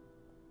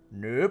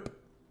 Nope.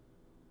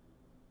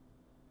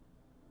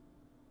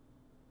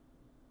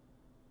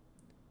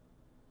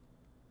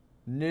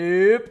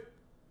 Nope.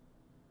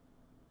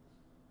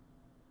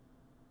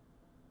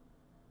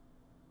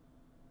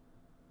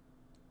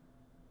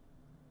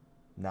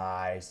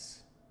 Nice.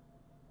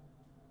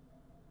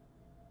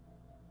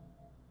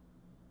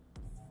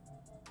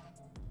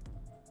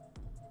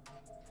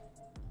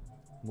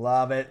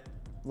 Love it.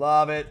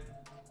 Love it.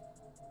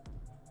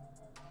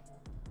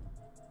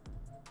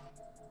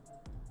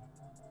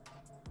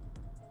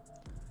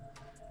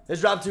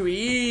 This dropped too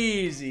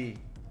easy.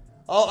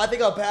 Oh, I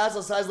think I'll pass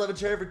on size 11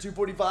 cherry for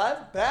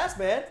 245. Pass,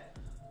 man.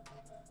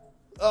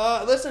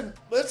 Listen.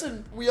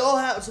 We all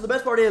have. So the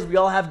best part is we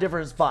all have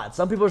different spots.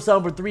 Some people are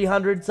selling for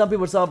 300. Some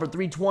people are selling for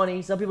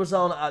 320. Some people are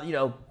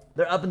selling,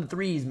 they're up in the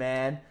threes,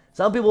 man.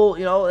 Some people,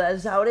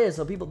 that's how it is.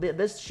 So people,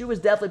 this shoe is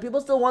definitely.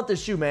 People still want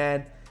this shoe,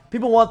 man.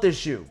 People want this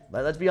shoe.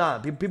 Let's be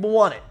honest. People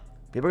want it.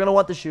 People are gonna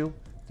want the shoe.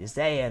 Just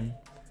saying.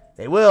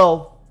 They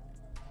will.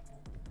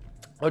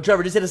 Oh,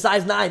 Trevor just hit a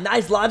size 9.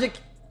 Nice, Logic.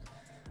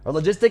 Or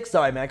Logistics.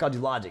 Sorry, man. I called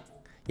you Logic.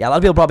 Yeah, a lot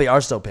of people probably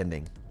are still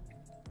pending.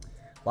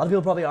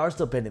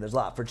 There's a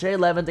lot. For Cherry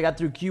 11, they got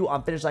through Q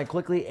on finish line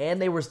quickly,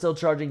 and they were still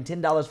charging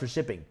 $10 for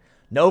shipping.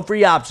 No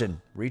free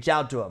option. Reach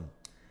out to them.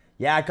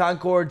 Yeah,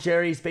 Concord,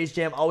 Cherry, Space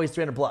Jam, always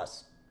 300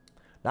 plus.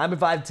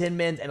 9.5, 10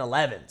 mins, and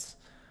 11s.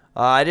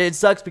 It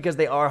sucks because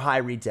they are high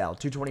retail,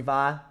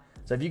 $225.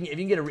 So if you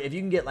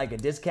can get like a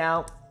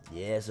discount,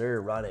 yes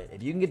sir, run it.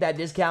 If you can get that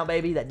discount,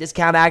 baby, that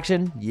discount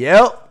action,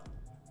 yep.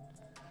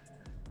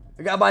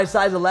 I got my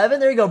size 11.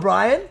 There you go,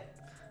 Brian.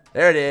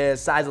 There it is,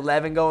 size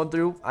 11 going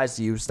through. I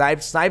see you.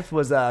 Snipes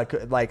was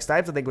Snipes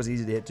I think was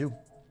easy to hit too.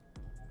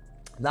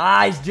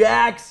 Nice,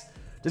 Jax.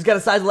 Just got a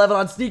size 11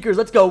 on sneakers.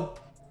 Let's go.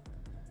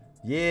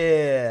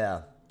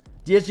 Yeah.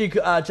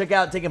 DSG check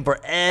out, taking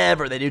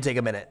forever. They do take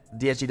a minute.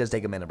 DSG does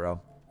take a minute, bro.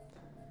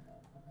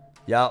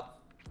 Yup.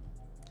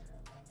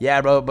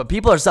 Yeah, bro, but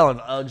people are selling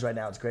Uggs right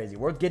now. It's crazy.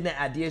 Worth getting it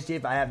at DSG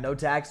if I have no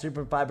tax,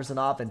 3.5%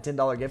 off, and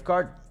 $10 gift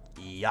card.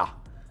 Yeah.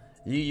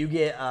 You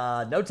get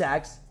no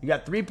tax. You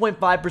got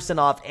 3.5%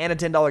 off and a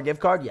 $10 gift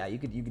card. Yeah, you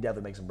could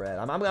definitely make some bread.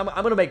 I'm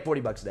gonna make 40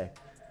 bucks today.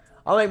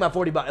 I'll make my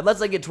 40 bucks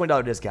unless I get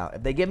 $20 discount.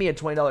 If they give me a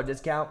 $20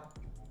 discount,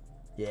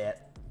 yeah.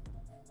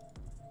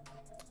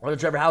 Well,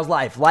 Trevor, how's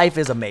life? Life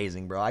is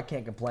amazing, bro. I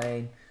can't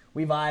complain.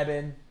 We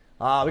vibing.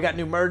 We got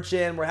new merch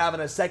in. We're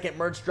having a second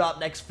merch drop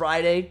next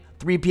Friday,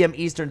 3 p.m.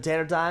 Eastern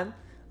Standard Time.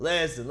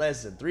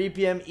 Listen. 3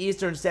 p.m.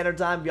 Eastern Standard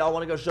Time. If y'all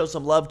want to go show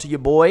some love to your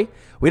boy.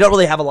 We don't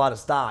really have a lot of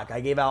stock. I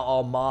gave out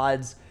all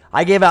mods.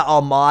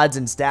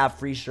 And staff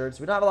free shirts.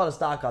 We don't have a lot of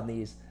stock on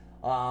these.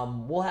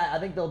 I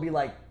think there'll be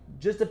like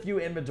just a few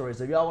inventories.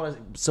 So if y'all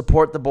want to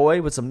support the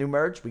boy with some new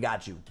merch, we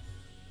got you.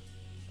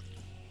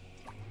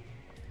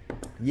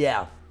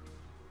 Yeah.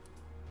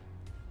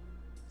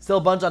 Still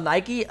a bunch on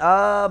Nike?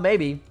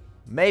 Maybe.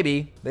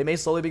 They may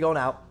slowly be going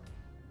out.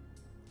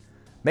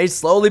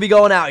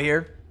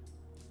 Here.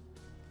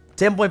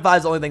 10.5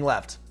 is the only thing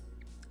left.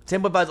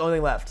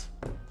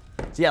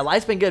 So yeah,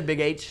 life's been good, Big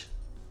H.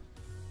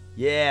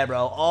 Yeah,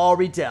 bro. All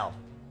retail.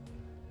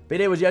 Big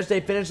day was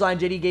yesterday. Finish line.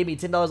 JD gave me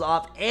 $10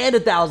 off and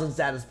 1,000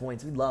 status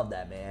points. We love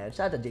that, man.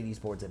 Shout out to JD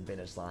Sports and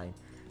Finish Line.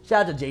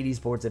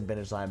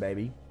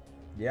 Baby.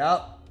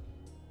 Yep.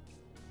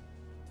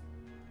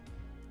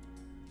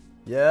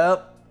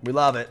 We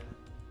love it.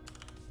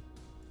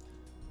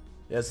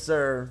 Yes,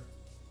 sir.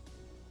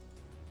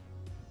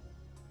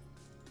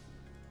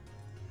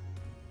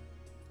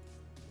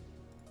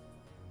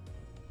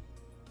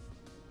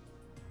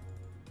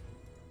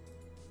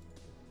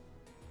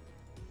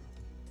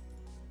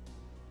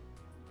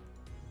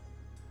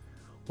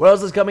 What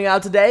else is coming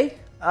out today?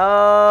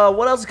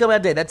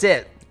 That's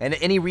it. And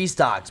any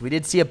restocks. We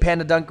did see a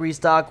Panda Dunk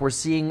restock. We're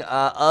seeing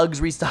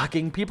Uggs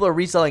restocking. People are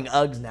reselling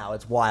Uggs now.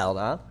 It's wild,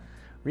 huh?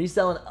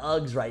 Reselling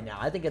Uggs right now.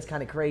 I think it's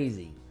kind of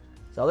crazy.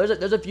 So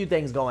there's a few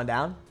things going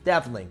down.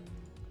 Definitely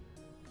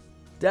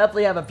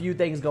have a few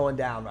things going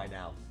down right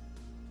now.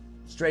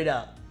 Straight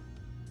up.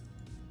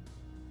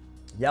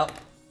 Yep.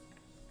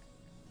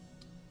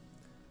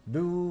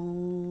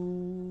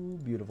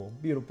 Beautiful.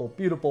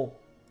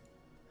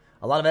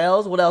 A lot of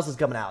L's. What else is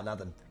coming out?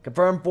 Nothing.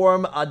 Confirmed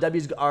forum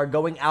W's are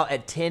going out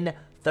at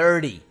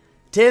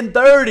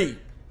 10:30.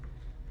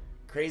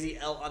 Crazy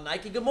L on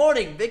Nike. Good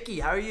morning,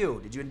 Vicky. How are you?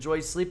 Did you enjoy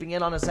sleeping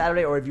in on a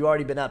Saturday, or have you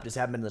already been up, just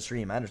haven't been in the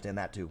stream? I understand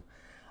that too.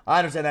 I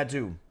understand that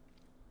too.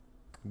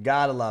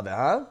 Gotta love it,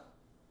 huh?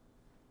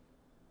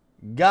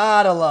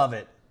 Gotta love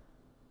it.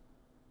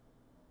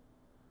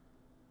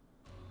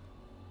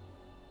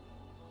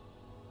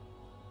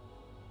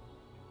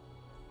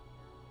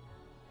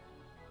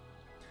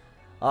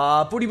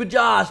 Foodie with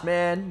Josh,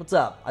 man. What's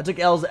up? I took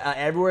L's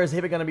everywhere. Is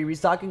Hibbett gonna be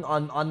restocking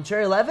on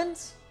Cherry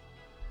 11s?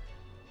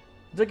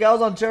 You took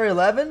L's on Cherry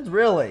 11s?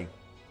 Really?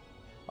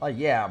 Oh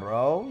yeah,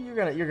 bro.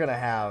 You're gonna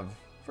have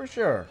for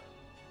sure.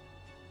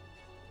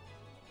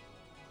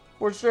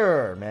 For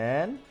sure,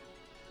 man.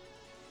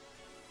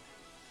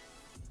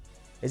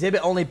 Is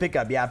Hibbett only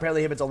pickup? Yeah,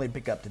 apparently Hibbett's only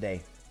pickup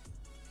today.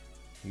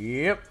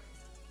 Yep.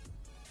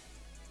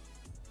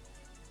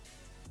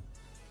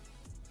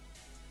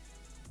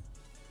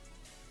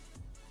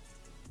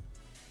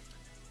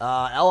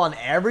 L on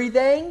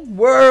everything?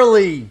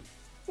 Whirly!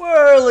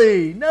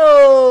 Whirly!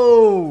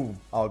 No!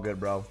 All good,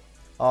 bro.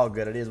 All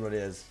good. It is what it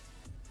is.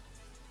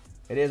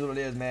 It is what it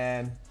is,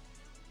 man.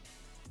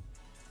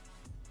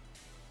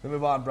 We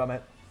move on from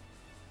it.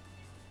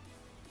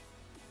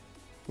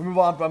 We move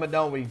on from it,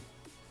 don't we?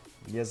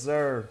 Yes,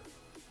 sir.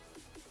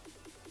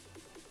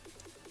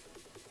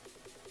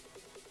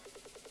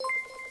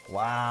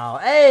 Wow.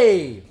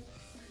 Hey!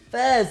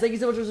 Fez, thank you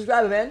so much for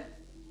subscribing, man.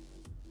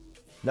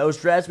 No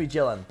stress, we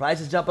chillin'.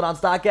 Prices jumping on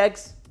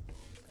StockX?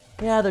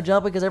 Yeah, they're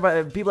jumping because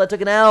everybody, people that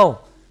took an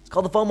L. It's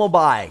called the FOMO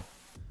buy.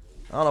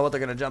 I don't know what they're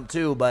gonna jump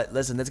to, but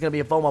listen, it's gonna be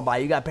a FOMO buy.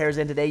 You got pairs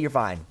in today, you're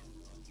fine.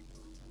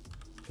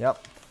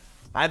 Yep.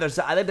 I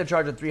think they're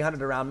charging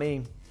 300 around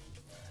me.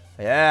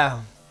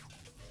 Yeah.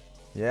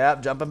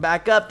 Yep, jumping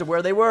back up to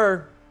where they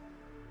were.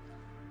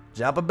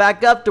 Jumping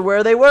back up to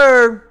where they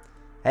were.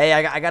 Hey,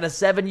 I got a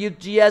 7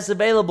 UGS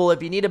available.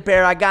 If you need a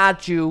pair, I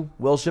got you.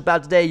 We'll ship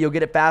out today. You'll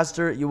get it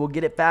faster. You will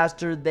get it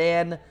faster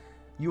than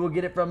you will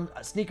get it from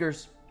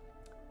sneakers.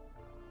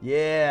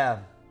 Yeah.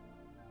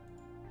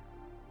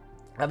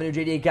 I have a new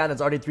JD account that's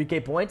already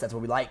 3K points. That's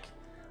what we like.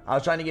 I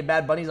was trying to get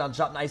Bad Bunnies on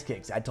Shop Nice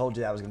Kicks. I told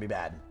you that was going to be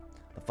bad.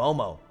 The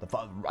FOMO.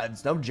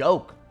 It's no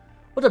joke.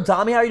 What's up,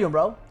 Tommy? How are you doing,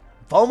 bro?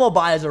 FOMO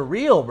buys are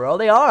real, bro.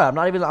 They are. I'm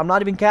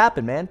not even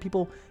capping, man.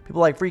 People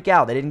like freak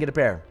out. They didn't get a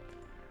pair.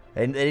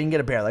 They didn't get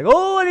a pair. Like,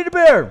 oh, I need a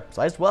pair.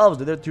 Size 12s,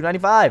 dude, they're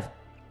 $295.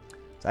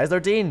 Size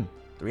 13,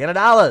 $300. You know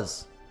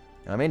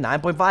what I mean?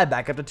 9.5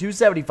 back up to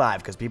 $275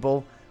 because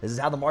people, this is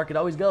how the market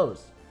always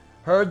goes.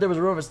 Heard there was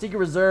a rumor of a sneaker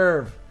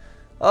reserve.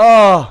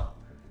 Oh,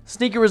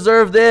 sneaker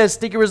reserve this,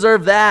 sneaker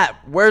reserve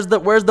that. Where's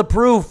the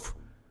proof?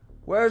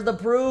 Where's the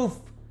proof?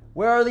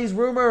 Where are these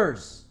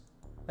rumors?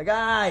 Like,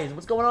 guys,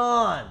 what's going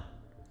on?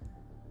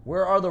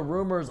 Where are the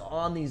rumors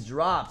on these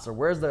drops, or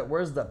where's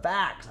the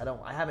facts?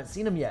 I haven't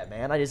seen them yet,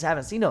 man. I just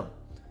haven't seen them.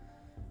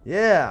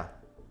 Yeah.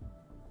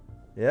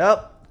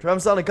 Yep.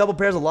 Trump's selling a couple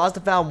pairs of lost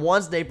and found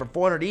once a day for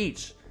 400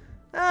 each.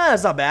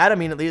 That's not bad. I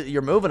mean, at least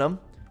you're moving them.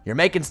 You're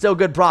making still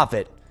good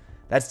profit.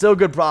 That's still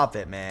good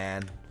profit,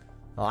 man.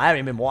 Oh, I haven't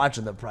even been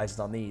watching the prices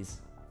on these.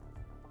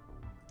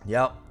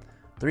 Yep.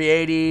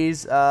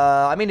 380s.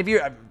 I mean, if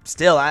you're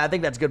still, I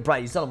think that's good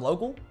price. You sell them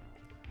local?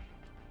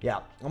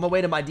 Yeah, on my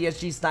way to my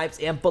DSG, Snipes,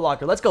 and Foot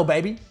Locker. Let's go,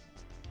 baby.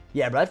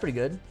 Yeah, bro, that's pretty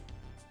good.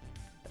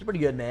 That's pretty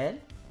good, man.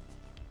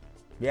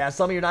 Yeah,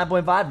 some of your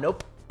 9.5,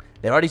 nope.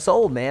 They already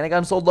sold, man. I got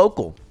them sold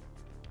local.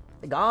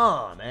 They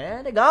gone,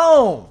 man. They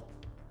gone.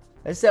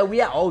 They said,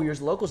 oh, your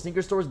local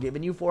sneaker store's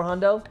giving you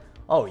 400?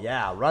 Oh,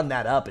 yeah, run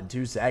that up in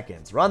 2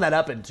 seconds. Run that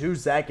up in 2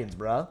 seconds,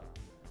 bro.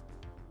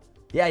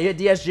 Yeah, you hit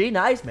DSG?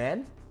 Nice,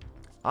 man.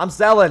 I'm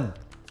selling.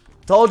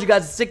 Told you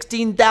guys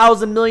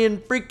 16,000 million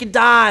freaking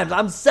times.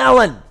 I'm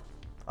selling.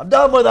 I'm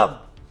done with them.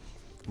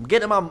 I'm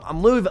getting them.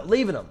 I'm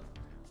leaving them.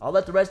 I'll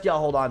let the rest of y'all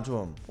hold on to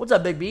them. What's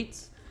up, Big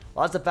Beats?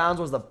 Lost of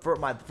Founds was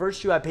my first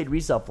shoe I paid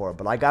resale for,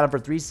 but I got them for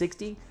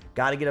 $360.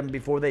 Got to get them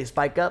before they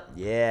spike up.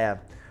 Yeah.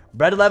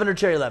 Bread 11 or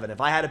Cherry 11? If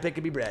I had to pick,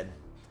 it'd be bread.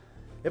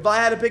 If I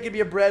had to pick, it'd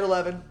be a bread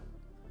 11.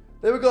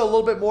 They would go a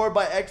little bit more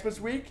by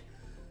Xmas week.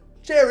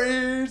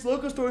 Cherries.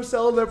 Local stores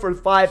selling them for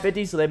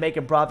 $5.50, so they make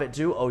them profit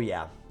too. Oh,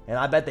 yeah. And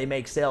I bet they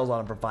make sales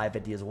on them for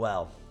 $5.50 as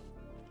well.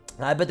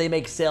 I bet they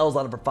make sales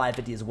on it for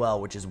 $5.50 as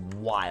well, which is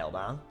wild,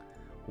 huh?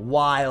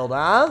 Wild,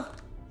 huh?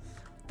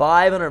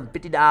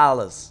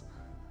 $550.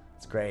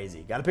 It's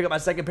crazy. Got to pick up my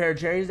second pair of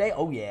cherries today?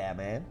 Oh, yeah,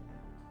 man.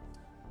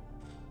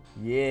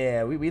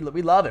 Yeah, we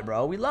love it,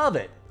 bro. We love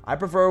it. I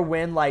prefer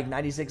win like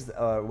 96.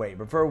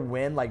 Prefer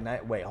win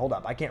like. Wait, hold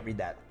up. I can't read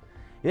that.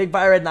 You think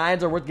Fire Red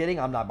 9s are worth getting?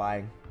 I'm not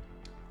buying.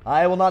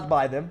 I will not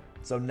buy them,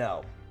 so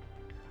no.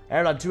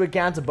 Aaron on 2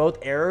 accounts of both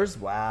errors?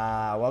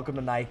 Wow. Welcome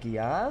to Nike,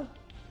 huh?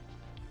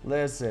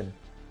 Listen,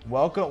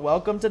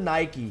 welcome to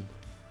Nike.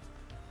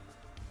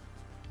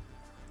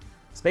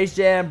 Space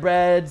Jam,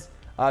 Breads,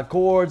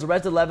 Chords, the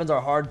rest of 11s are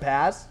hard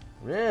pass.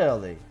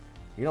 Really?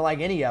 You don't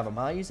like any of them,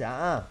 huh? You say,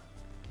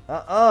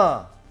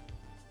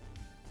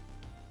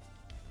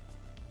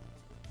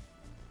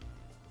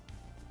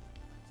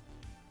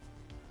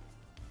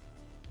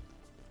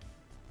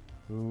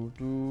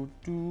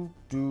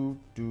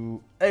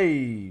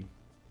 Hey.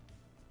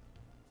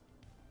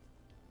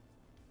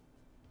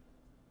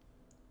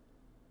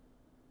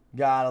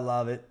 Gotta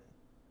love it.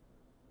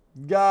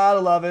 Gotta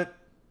love it.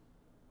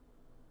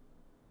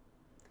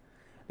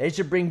 They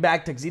should bring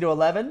back Tuxedo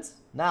 11s.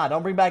 Nah,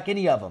 don't bring back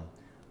any of them.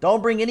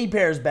 Don't bring any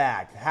pairs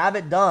back. Have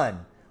it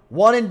done.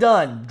 One and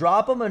done.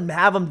 Drop them and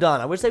have them done.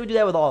 I wish they would do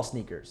that with all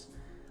sneakers.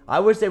 I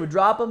wish they would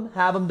drop them,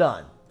 have them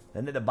done.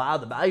 And then the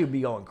value would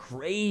be going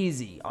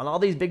crazy. On all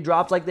these big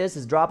drops like this,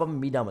 is drop them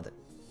and be done with it.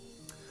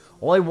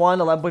 Only one,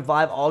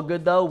 11.5, all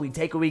good though. We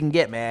take what we can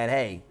get, man.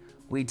 Hey,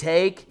 we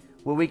take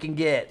what we can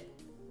get.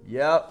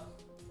 Yep.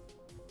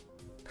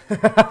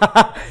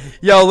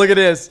 Yo, look at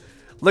this.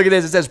 Look at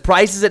this. It says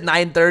prices at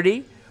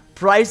 9:30.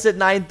 Price at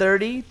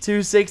 9:30.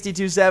 260,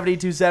 270,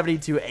 270,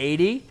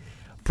 280.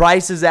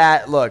 Prices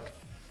at, look.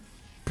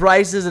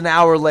 Prices an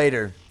hour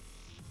later.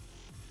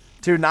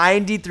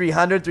 290,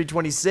 300,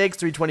 326,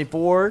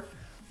 324.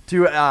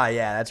 Yeah,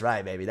 that's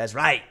right, baby. That's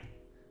right.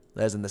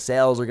 Listen, the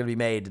sales are going to be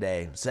made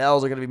today.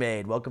 Sales are going to be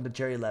made. Welcome to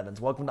Cherry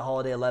 11s. Welcome to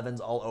Holiday 11s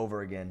all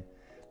over again.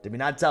 Did we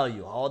not tell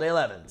you? Holiday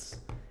 11s.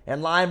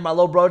 In line, my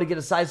little bro, to get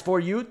a size 4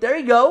 youth. There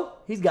you go.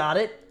 He's got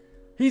it.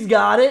 He's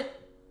got it.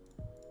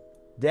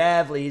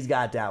 Definitely he's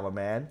got that one,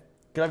 man.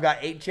 Could I've got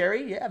 8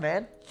 cherry? Yeah,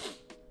 man.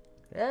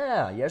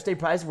 Yeah, yesterday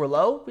prices were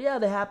low. Yeah,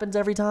 that happens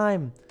every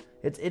time.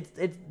 It's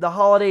the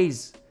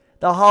holidays.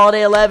 The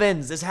Holiday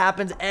 11s. This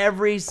happens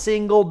every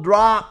single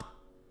drop.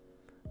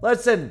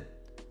 Listen.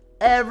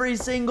 Every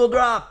single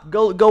drop.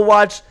 Go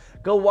watch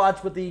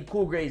what the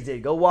Cool Grays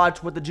did. Go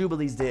watch what the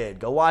Jubilees did.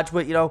 Go watch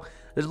what,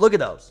 look at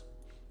those.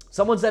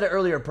 Someone said it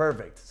earlier,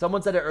 perfect.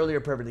 Someone said it earlier,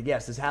 perfect.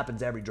 Yes, this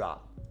happens every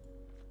drop.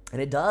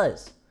 And it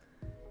does.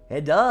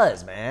 It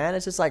does, man.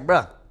 It's just like,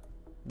 bruh,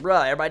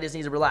 everybody just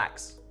needs to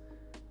relax.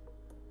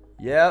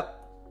 Yep.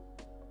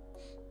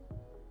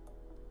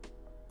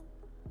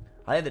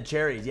 I think the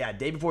cherries, yeah,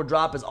 day before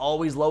drop is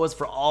always lowest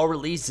for all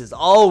releases.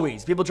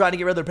 Always. People trying to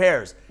get rid of their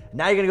pairs.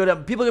 Now you're going to go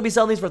down. People are going to be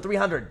selling these for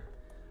 300.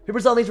 People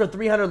are selling these for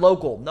 300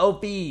 local. No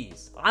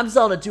fees. I'm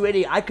selling at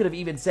 280. I could have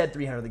even said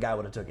 300. The guy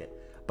would have took it.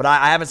 But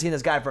I haven't seen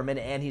this guy for a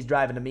minute, and he's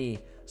driving to me,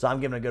 so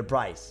I'm giving him a good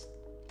price.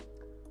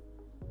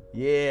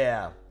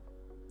 Yeah.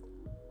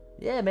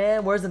 Yeah,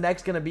 man. Where's the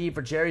next going to be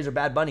for cherries or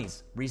bad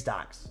bunnies?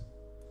 Restocks.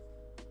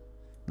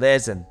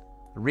 Listen.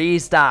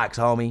 Restocks,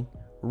 homie.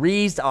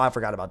 Oh, I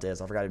forgot about this.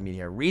 I forgot to be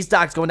here.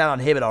 Restocks going down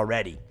on Hibbett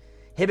already.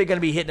 Hibbett going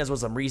to be hitting us with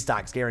some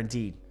restocks,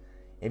 guaranteed.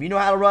 If you know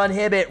how to run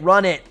Hibbett,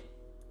 run it.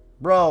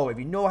 Bro, if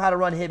you know how to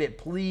run Hibbett,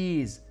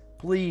 please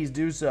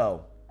do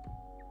so.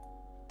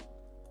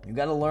 You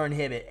got to learn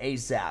Hibbett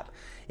ASAP.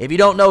 If you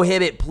don't know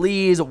Hibbett,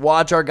 please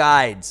watch our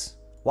guides.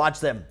 Watch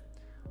them.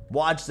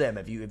 Watch them.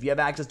 If you have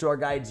access to our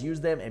guides,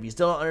 use them. If you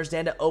still don't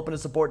understand it, open a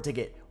support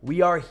ticket.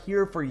 We are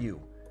here for you.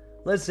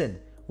 Listen,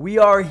 we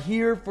are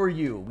here for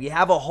you. We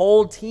have a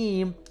whole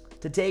team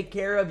to take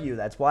care of you.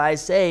 That's why I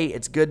say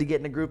it's good to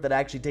get in a group that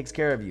actually takes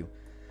care of you.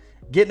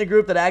 Get in a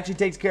group that actually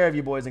takes care of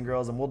you, boys and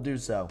girls, and we'll do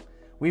so.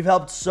 We've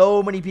helped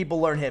so many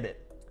people learn Hibbett.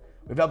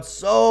 We've helped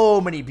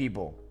so many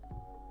people.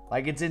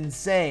 Like, it's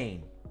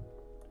insane.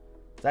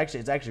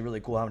 It's actually really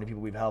cool how many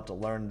people we've helped to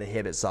learn the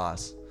Hibbett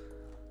sauce.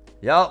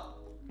 Yup.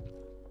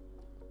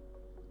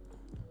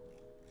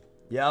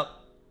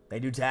 They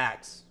do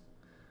tax.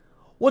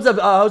 What's up,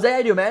 Jose? How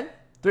you doing, man?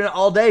 300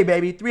 all day,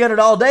 baby. 300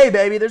 all day,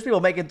 baby. There's people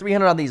making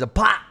 300 on these a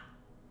pop.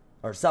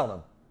 Or selling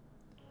them.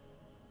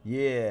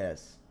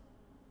 Yes.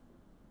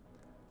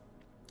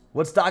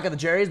 What stock of the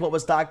cherries? What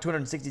was stock?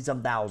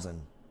 260-some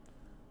thousand.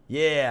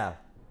 Yeah.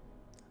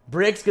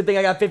 Bricks, good thing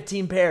I got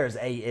 15 pairs.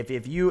 Hey,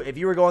 if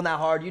you were going that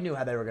hard, you knew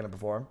how they were going to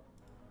perform.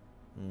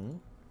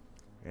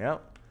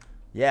 Yep.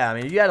 Yeah, I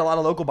mean, if you had a lot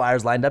of local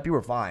buyers lined up, you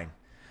were fine.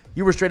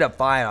 You were straight up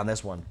fine on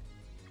this one.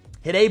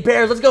 Hit 8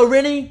 pairs. Let's go,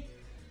 Rennie.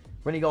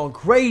 Rennie going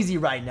crazy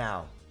right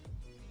now.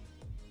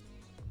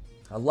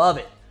 I love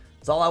it.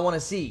 That's all I want to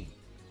see.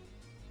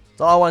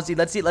 That's all I want to see.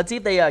 Let's see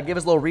if they give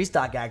us a little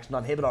restock action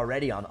on Hibbett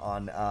already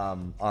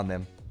on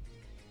them.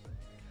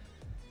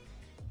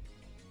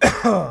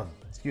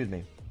 Excuse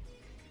me.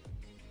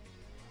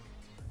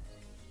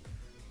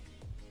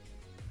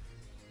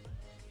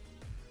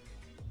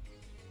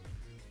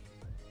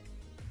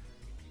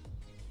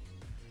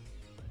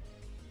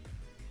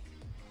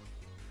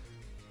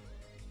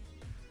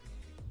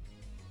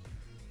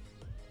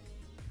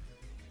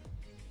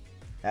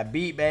 That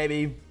beat,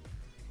 baby.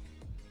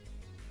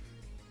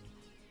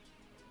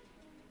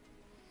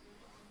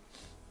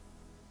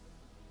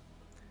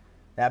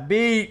 That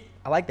beat.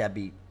 I like that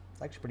beat.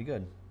 It's actually pretty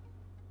good.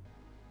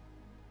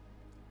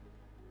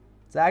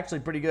 It's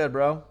actually pretty good,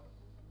 bro.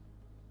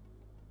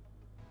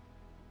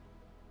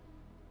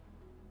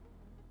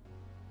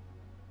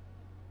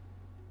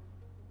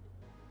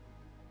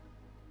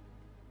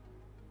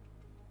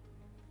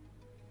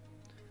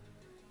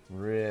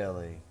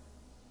 Really?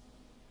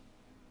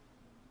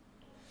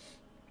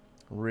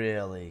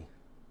 Really?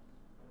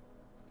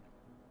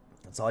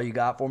 That's all you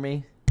got for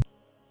me?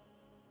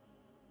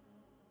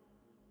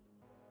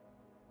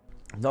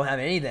 Don't have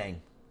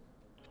anything.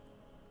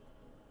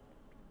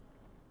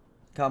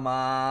 Come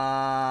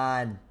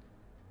on.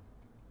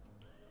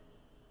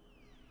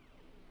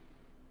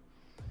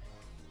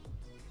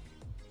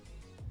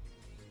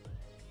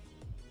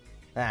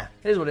 It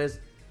is what it is.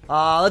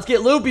 Let's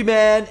get loopy,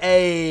 man.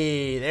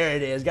 Hey, there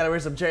it is. Gotta wear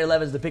some cherry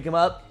 11s to pick him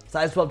up.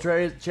 Size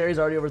 12 cherries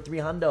already over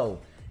 300.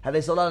 Have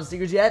they sold out on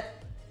sneakers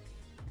yet?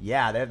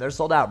 Yeah, they're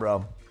sold out,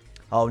 bro.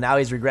 Oh, now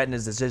he's regretting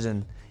his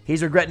decision.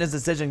 He's regretting his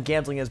decision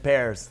canceling his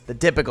pairs. The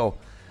typical.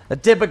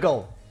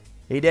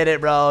 He did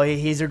it, bro.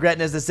 He's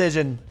regretting his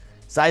decision.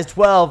 Size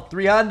 12,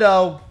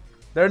 300.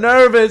 They're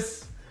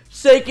nervous.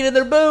 Shaking in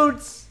their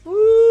boots.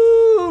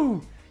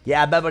 Woo!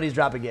 Yeah, Bad Bunny's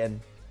drop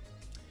again.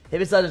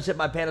 Hibbit doesn't ship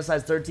my Panda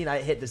size 13. I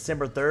hit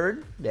December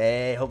 3rd.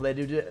 Hey, hope they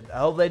do. I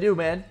hope they do,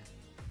 man.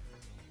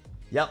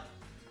 Yep.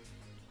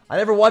 I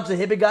never watched the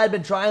Hibbit guide.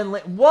 Been trying.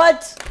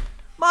 What?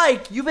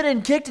 Mike, you've been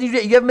in kicked and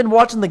you haven't been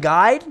watching the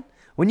guide?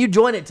 When you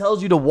join, it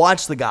tells you to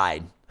watch the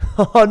guide.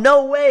 Oh,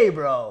 no way,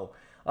 bro.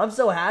 I'm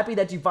so happy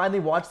that you finally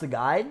watched the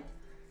guide.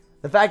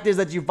 The fact is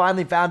that you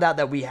finally found out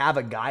that we have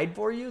a guide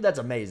for you. That's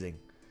amazing.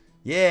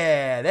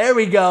 Yeah, there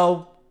we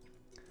go.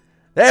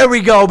 There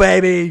we go,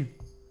 baby.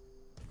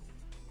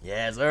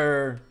 Yes,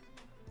 sir.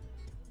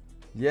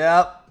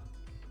 Yep.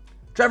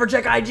 Trevor,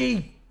 check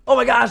IG. Oh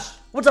my gosh.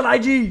 What's on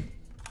IG?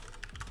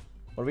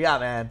 What do we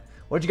got, man?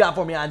 What you got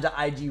for me on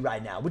IG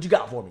right now? What you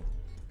got for me?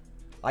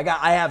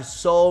 I have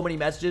so many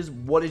messages.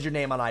 What is your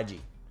name on IG?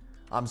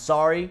 I'm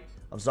sorry.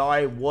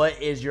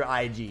 What is your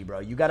IG, bro?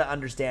 You got to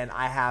understand,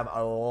 I have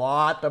a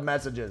lot of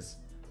messages.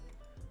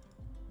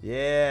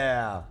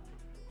 Yeah.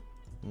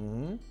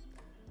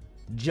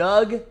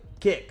 Jug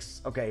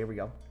Kicks. Okay, here we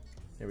go.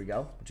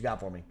 What you got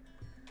for me?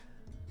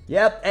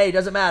 Yep. Hey,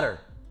 doesn't matter.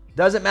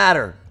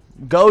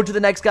 Go to the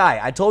next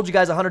guy. I told you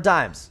guys 100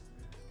 times.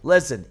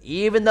 Listen,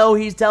 even though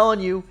he's telling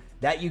you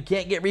that you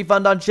can't get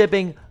refund on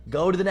shipping,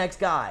 go to the next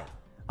guy.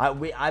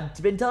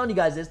 I've been telling you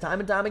guys this time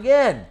and time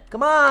again.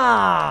 Come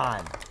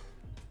on,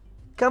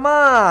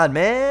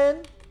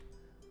 man.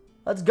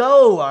 Let's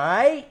go, all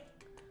right?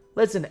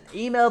 Listen,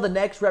 email the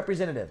next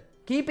representative.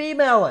 Keep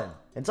emailing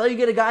until you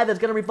get a guy that's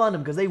going to refund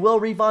them, because they will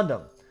refund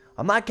them.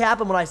 I'm not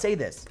capping when I say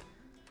this.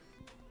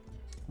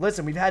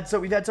 Listen, we've had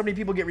so many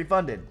people get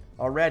refunded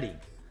already.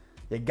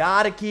 You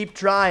got to keep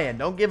trying.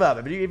 Don't give up.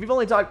 If you've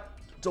only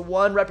talked to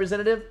one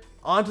representative,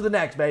 on to the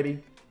next,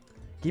 baby.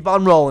 Keep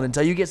on rolling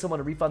until you get someone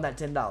to refund that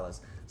 $10.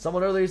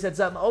 Someone earlier said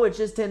something, oh, it's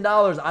just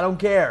 $10. I don't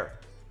care.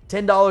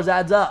 $10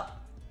 adds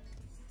up.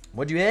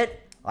 What'd you hit?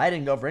 I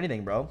didn't go for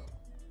anything, bro.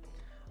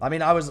 I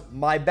mean,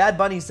 my Bad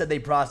Bunny said they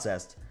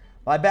processed.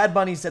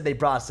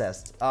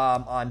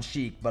 On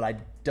Chic, but I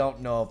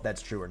don't know if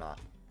that's true or not.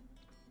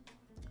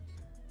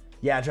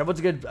 Yeah, Trev, what's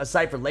a good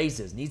site for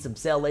laces? Need some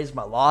sale laces for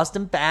my lost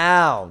and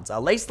founds.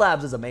 Lace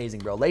Labs is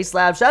amazing, bro. Lace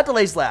Labs, shout out to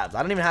Lace Labs.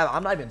 I'm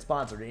not even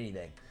sponsored or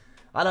anything.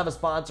 I don't have a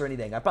sponsor or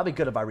anything. I probably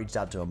could if I reached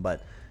out to them,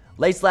 but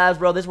Lace Labs,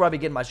 bro, this is where I be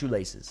getting my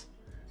shoelaces.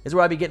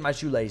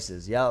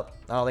 Yep.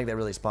 I don't think they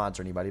really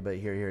sponsor anybody, but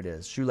here it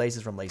is.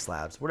 Shoelaces from Lace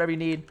Labs. Whatever you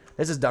need.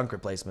 This is dunk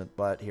replacement,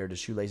 but here,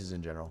 just shoelaces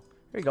in general.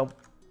 Here you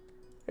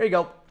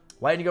go.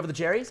 Why didn't you go for the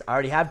cherries? I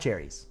already have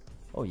cherries.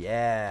 Oh,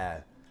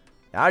 yeah.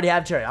 I already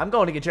have cherries. I'm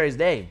going to get cherries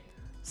today.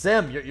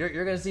 Sim, you're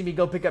going to see me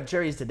go pick up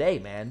cherries today,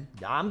 man.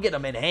 I'm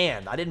getting them in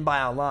hand. I didn't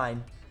buy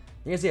online.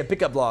 You're going to see a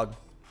pickup vlog.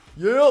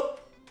 Yep.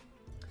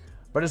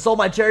 But I sold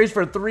my cherries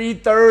for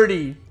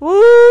 $3.30.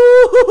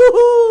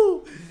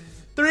 Woo!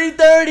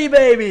 $3.30,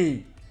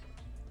 baby.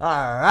 All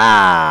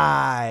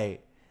right.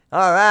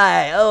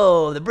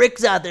 Oh, the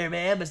bricks out there,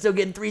 man, but still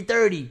getting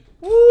 $3.30.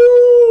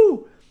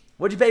 Woo!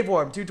 What'd you pay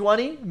for them?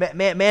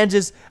 $2.20? Man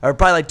just, or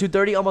probably like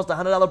 $2.30, almost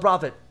 $100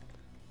 profit.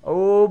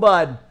 Oh,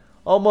 bud.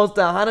 Almost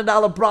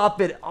 $100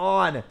 profit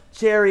on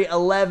Cherry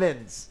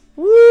 11s.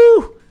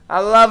 Woo! I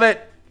love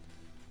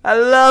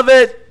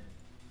it.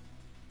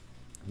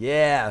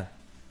 Yeah.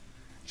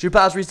 Shoe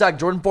Palace restock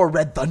Jordan 4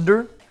 Red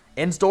Thunder.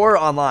 In-store or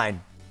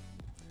online?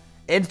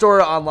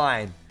 In-store or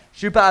online.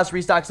 Shoe Palace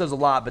restocks those a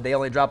lot, but they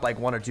only drop like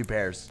 1 or 2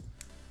 pairs.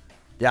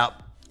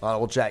 Yep.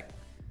 We'll check.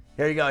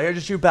 Here you go. Here's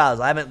your Shoe Palace.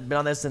 I haven't been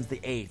on this since the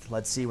 8th.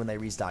 Let's see when they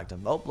restocked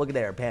them. Oh, look at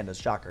there.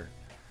 Pandas. Shocker.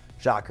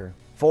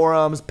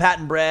 Forums,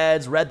 Patent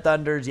Breads, Red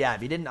Thunders. Yeah,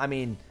 if you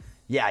didn't,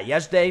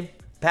 yesterday,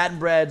 Patent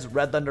Breads,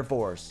 Red Thunder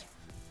 4s.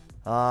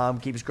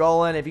 Keep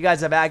scrolling. If you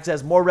guys have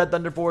access, more Red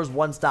Thunder 4s,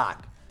 one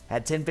stock.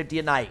 At 10:50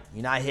 at night.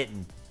 You're not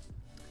hitting.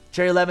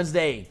 Cherry 11's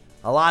day.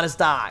 A lot of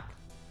stock.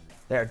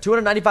 There.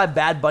 295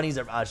 Bad Bunnies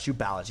at Shoe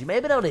Palace. You may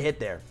have been able to hit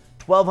there.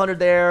 1,200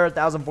 there.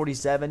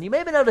 1,047. You may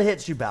have been able to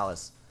hit Shoe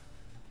Palace.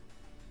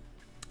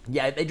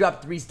 Yeah, they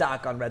dropped 3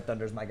 stock on Red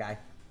Thunders, my guy.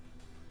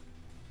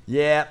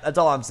 Yeah, that's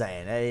all I'm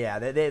saying. Yeah,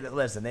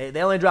 listen,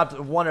 they only dropped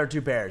 1 or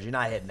 2 pairs. You're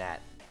not hitting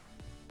that.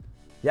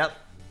 Yep.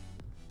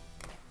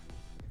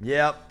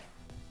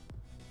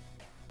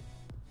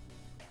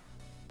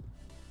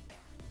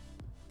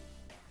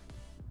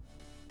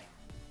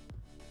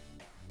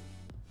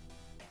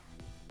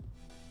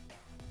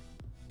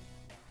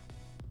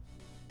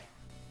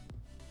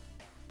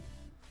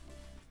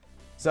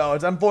 So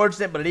it's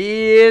unfortunate, but it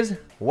is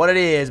what it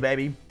is,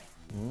 baby.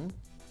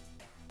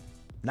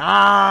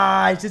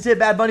 Nice. Just hit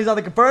Bad Bunnies on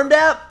the confirmed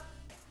app.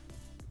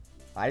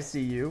 I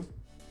see you.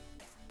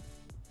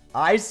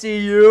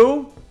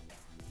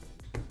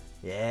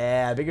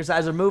 Yeah, bigger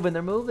size are moving.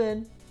 They're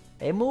moving.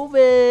 They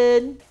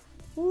moving.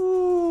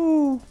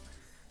 Woo.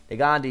 Hey,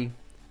 Gandhi.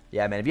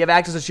 Yeah, man. If you have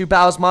access to Shoe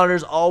Palace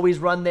monitors, always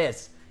run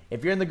this.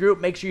 If you're in the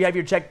group, make sure you have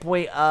your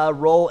checkpoint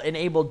roll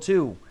enabled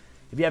too.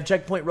 If you have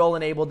checkpoint roll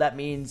enabled, that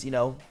means, you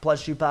know,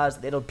 plus Shoe Palace,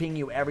 it'll ping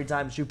you every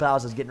time Shoe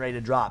Palace is getting ready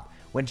to drop.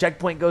 When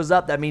checkpoint goes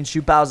up, that means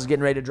Shoe Palace is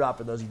getting ready to drop,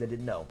 for those of you that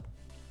didn't know.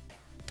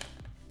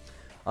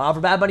 For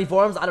Bad Bunny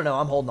forums, I don't know.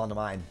 I'm holding on to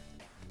mine.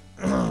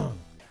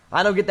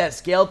 I don't get that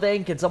scale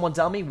thing. Can someone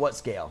tell me what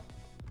scale?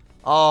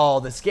 Oh,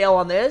 the scale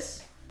on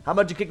this? How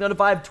much you kick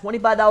notified?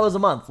 $25 a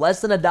month.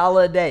 Less than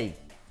 $1 a day.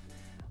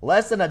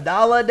 Less than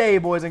 $1 a day,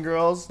 boys and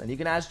girls. And you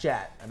can ask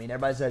chat. I mean,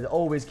 everybody says,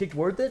 oh, is kicked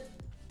worth it?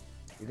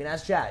 You can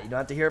ask chat. You don't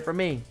have to hear it from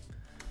me.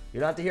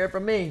 You don't have to hear it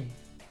from me.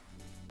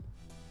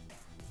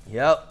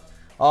 Yep.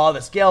 Oh,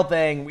 the scale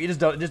thing. We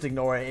just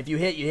ignore it. If you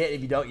hit, you hit.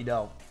 If you don't, you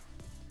don't.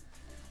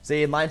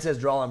 See, mine says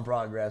draw in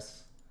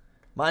progress.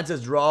 Mine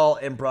says draw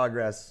in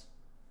progress.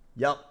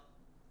 Yep.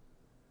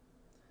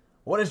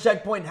 What is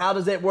checkpoint? How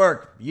does it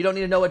work? You don't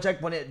need to know what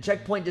checkpoint is.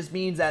 Checkpoint just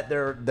means that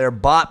their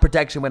bot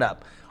protection went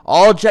up.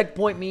 All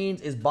checkpoint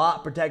means is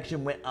bot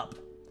protection went up.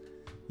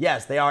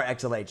 Yes, they are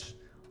XLH.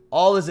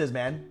 All this is,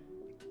 man.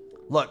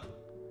 Look.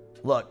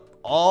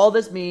 All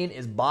this means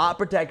is bot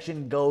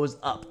protection goes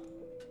up.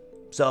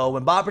 So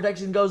when bot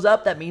protection goes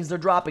up, that means they're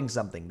dropping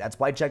something. That's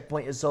why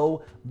checkpoint is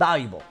so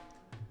valuable.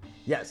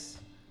 Yes.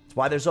 That's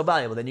why they're so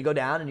valuable. Then you go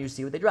down and you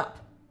see what they drop.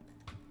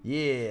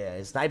 Yeah,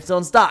 is Snipe still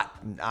in stock?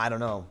 I don't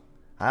know.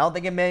 I don't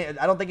think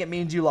it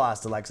means you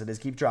lost, Alexa.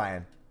 Just keep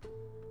trying.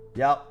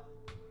 Yep.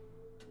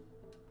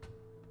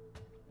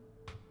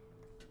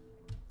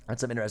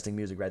 That's some interesting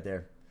music right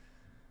there.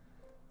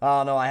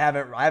 Oh no, I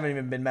haven't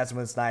even been messing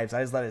with Snipes.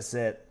 I just let it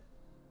sit.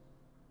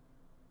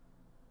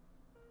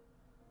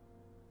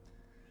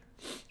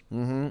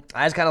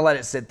 I just kind of let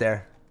it sit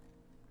there.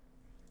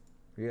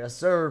 Yes,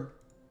 sir.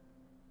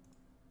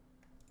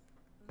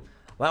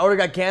 My order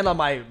got canned on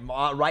my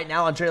right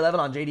now on Trade 11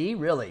 on JD.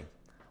 Really?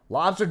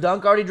 Lobster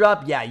Dunk already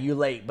dropped? Yeah, you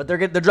late. But they're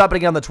dropping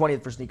again on the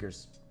 20th for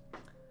sneakers.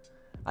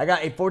 I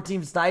got a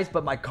 14 Snipes,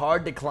 but my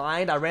card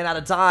declined. I ran out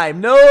of time.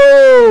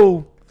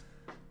 No!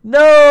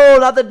 No!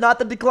 Not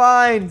the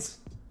declines.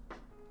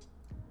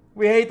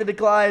 We hate the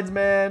declines,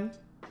 man.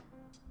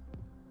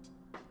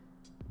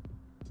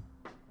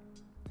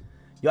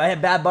 Yo, I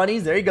hit Bad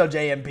Bunnies. There you go,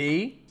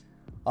 JMP.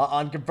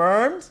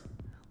 Unconfirmed.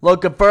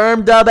 Look,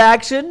 confirmed dub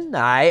action.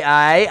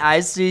 I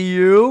see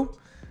you.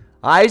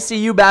 I see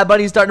you, Bad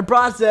Bunny, starting to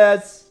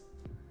process.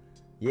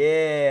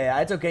 Yeah,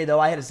 it's okay, though.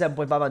 I hit a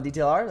 7.5 on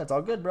DTLR. That's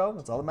all good, bro.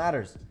 That's all that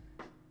matters.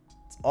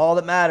 It's all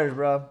that matters,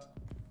 bro.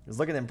 Just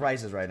look at them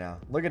prices right now.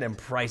 Look at them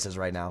prices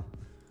right now.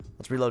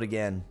 Let's reload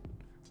again.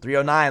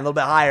 309, a little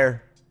bit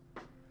higher.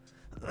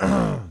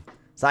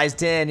 Size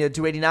 10, you have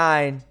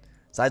 289.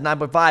 Size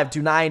 9.5,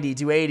 290,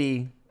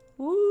 280.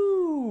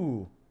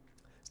 Woo.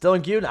 Still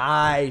in queue?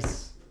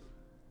 Nice.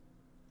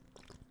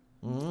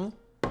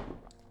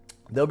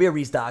 There'll be a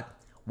restock.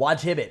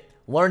 Watch Hibbit.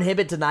 Learn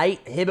Hibbit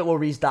tonight. Hibbit will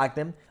restock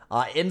them.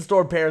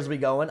 In-store pairs will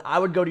be going. I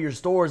would go to your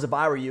stores if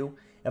I were you.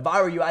 If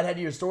I were you, I'd head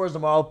to your stores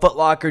tomorrow. Foot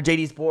Locker,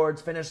 JD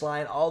Sports, Finish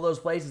Line, all those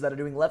places that are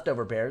doing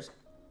leftover pairs.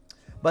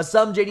 But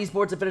some JD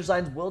Sports and Finish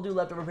Lines will do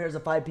leftover pairs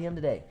at 5 p.m.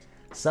 today.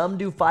 Some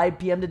do 5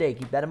 p.m. today.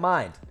 Keep that in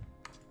mind.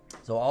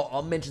 So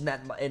I'll mention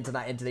that in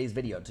today's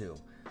video too.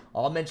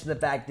 I'll mention the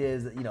fact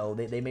is that, you know,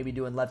 they may be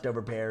doing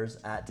leftover pairs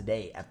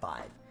today at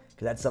 5.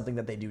 Because that's something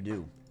that they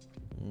do.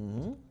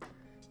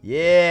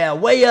 Yeah,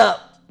 way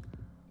up.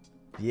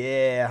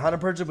 Yeah, 100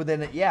 purchase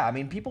within it. Yeah, I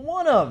mean, people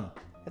want them.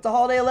 It's a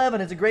holiday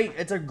 11. It's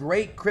a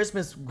great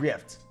Christmas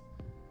gift.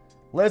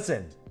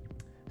 Listen,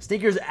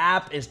 Sneakers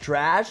app is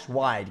trash.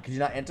 Why? Could you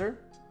not enter?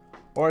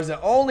 Or is it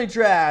only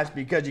trash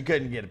because you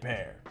couldn't get a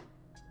pair?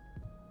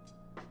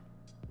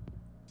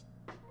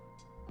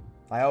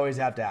 I always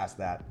have to ask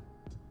that.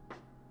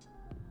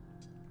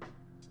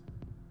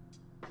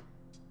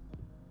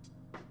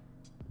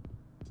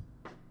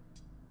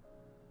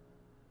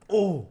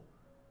 Oh.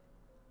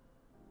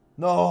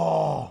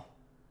 No.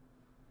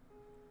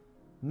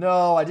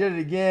 No, I did it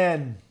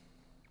again.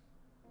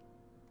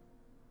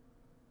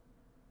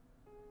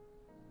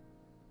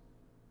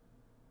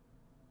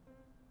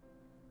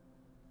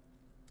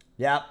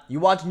 Yeah, you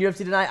watching UFC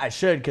tonight? I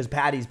should, because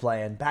Patty's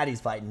playing.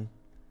 Patty's fighting.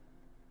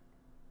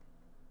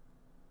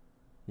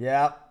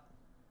 Yeah,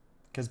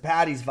 because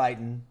Patty's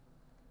fighting.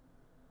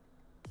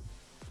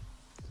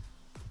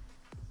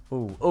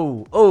 Oh,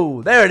 oh,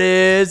 oh, there it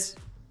is.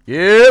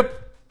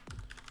 Yep.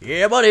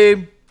 Yeah,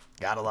 buddy.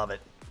 Gotta love it.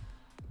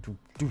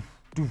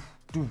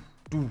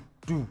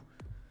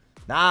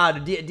 Nah,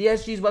 the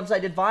DSG's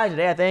website did fine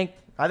today, I think.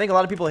 I think a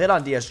lot of people hit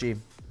on DSG.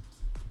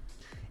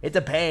 It's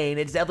a pain.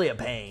 It's definitely a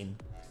pain.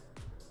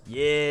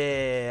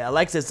 Yeah,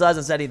 Alexis still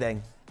hasn't said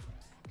anything.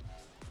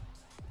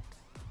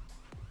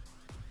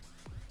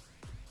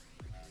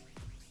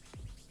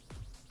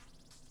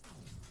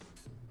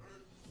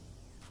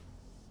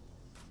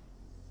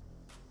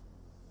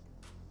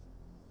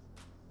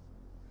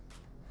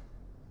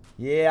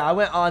 Yeah, I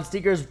went on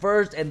Sneakers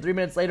first, and 3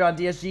 minutes later on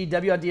DSG.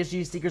 W on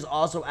DSG. Sneakers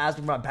also asked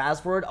me for my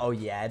password. Oh,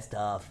 yeah, it's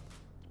tough.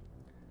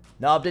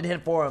 Nope, didn't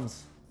hit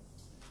forums.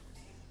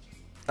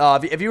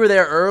 If you were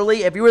there early,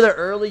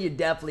 you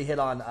definitely hit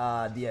on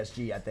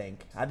DSG, I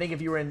think. I think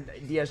if you were in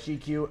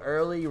DSGQ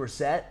early, you were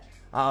set.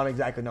 I don't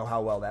exactly know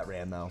how well that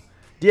ran, though.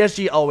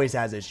 DSG always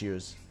has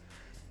issues.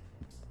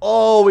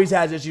 Always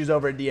has issues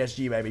over at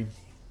DSG, baby.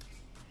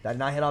 Did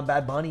not hit on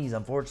Bad Bunnies,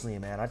 unfortunately,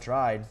 man. I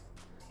tried.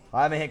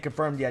 I haven't hit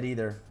confirmed yet,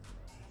 either.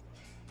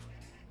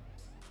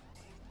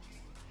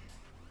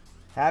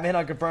 Haven't hit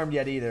on confirmed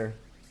yet, either.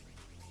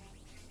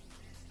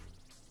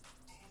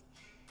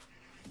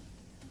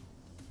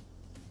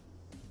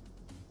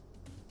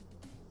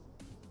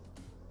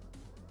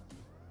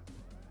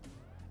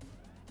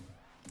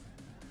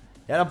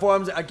 Yeah, on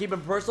forums, I keep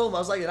it personal.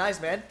 Most likely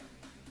nice, man.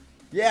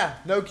 Yeah,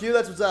 no Q,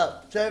 that's what's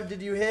up. Trev,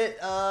 did you hit?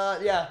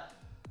 Yeah.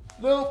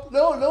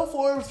 No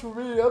forums for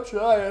me. I'm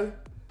trying.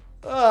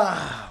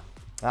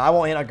 I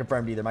won't hit on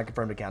confirmed either. My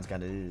confirmed account's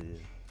kind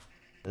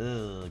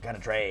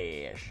of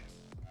trash.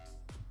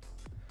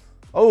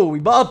 Oh, we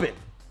bumping.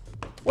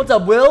 What's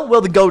up, Will?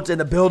 Will the Goat's in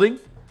the building.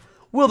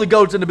 Will the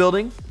Goat's in the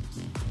building.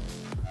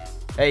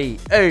 Hey.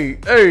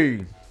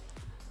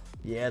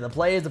 Yeah, the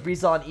play is the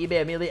pre-sale on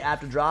eBay immediately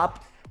after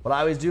drop. What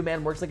I always do,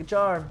 man, works like a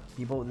charm.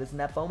 People listen to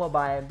that FOMO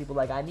buy, and people are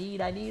like, I need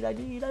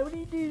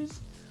these.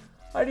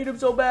 I need them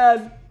so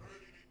bad.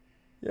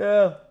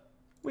 Yeah,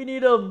 we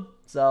need them.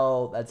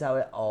 So that's how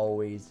it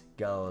always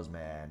goes,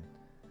 man.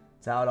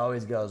 That's how it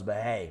always goes.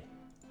 But hey,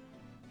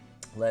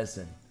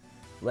 listen.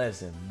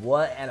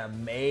 What an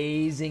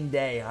amazing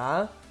day,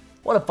 huh?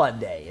 What a fun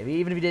day.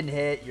 Even if you didn't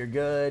hit, you're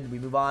good. We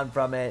move on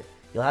from it.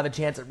 You'll have a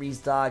chance at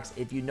restocks.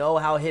 If you know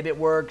how Hibbit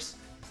works,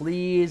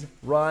 please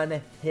run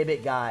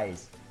Hibbit,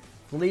 guys.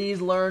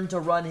 Please learn to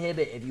run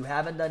Hibbit. If you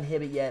haven't done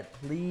Hibbit yet,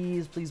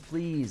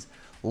 please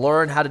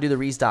learn how to do the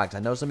restocks. I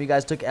know some of you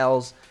guys took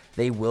L's.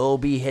 They will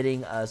be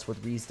hitting us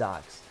with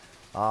restocks.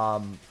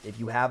 If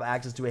you have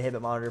access to a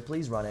Hibbit monitor,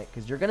 please run it,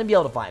 because you're going to be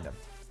able to find them.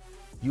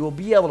 You will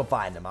be able to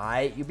find them, all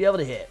right? You'll be able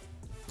to hit,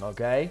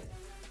 okay?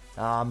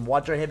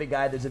 Watch our Hibbit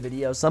guide. There's a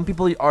video. Some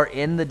people are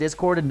in the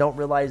Discord and don't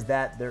realize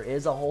that there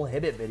is a whole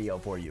Hibbit video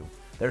for you.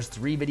 There's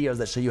 3 videos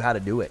that show you how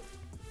to do it.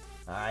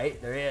 All right?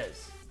 There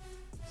is.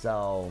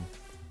 So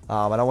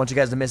I don't want you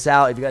guys to miss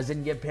out. If you guys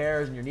didn't get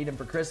pairs and you're needing them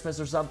for Christmas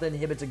or something,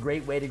 Hibbit's a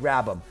great way to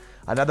grab them.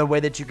 Another way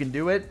that you can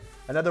do it,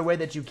 another way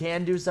that you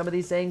can do some of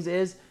these things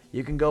is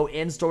you can go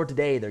in store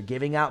today. They're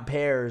giving out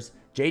pairs.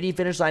 JD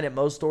Finish Line at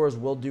most stores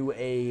will do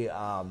a,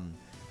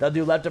 they'll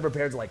do leftover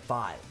pairs at like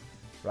 5,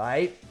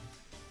 right?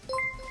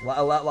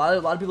 A lot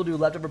of people do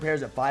leftover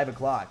pairs at 5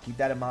 o'clock. Keep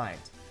that in mind.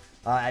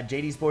 At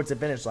JD Sports at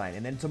Finish Line.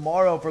 And then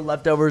tomorrow for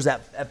leftovers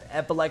at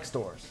FLX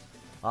stores.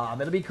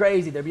 It'll be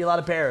crazy. There'll be a lot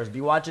of pairs.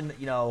 Be watching,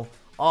 you know,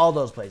 all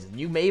those places.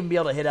 You may even be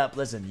able to hit up,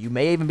 listen, you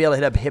may even be able to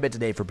hit up Hibbit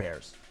today for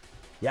pairs.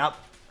 Yep.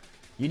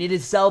 You need to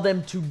sell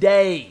them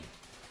today.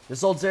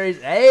 Just sold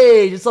series,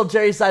 hey, just sold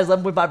cherry size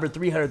 11.5 for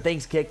 300.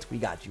 Thanks, Kicked. We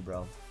got you,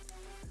 bro.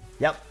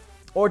 Yep.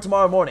 Or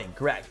tomorrow morning,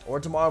 correct. Or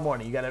tomorrow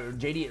morning. You got to,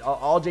 JD,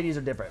 all JDs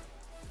are different.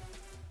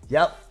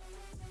 Yep.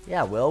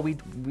 Yeah, Will, we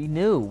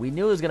knew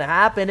it was going to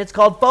happen. It's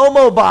called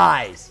FOMO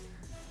buys.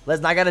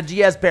 Listen, I got a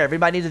GS pair. If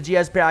anybody needs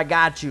a GS pair, I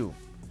got you.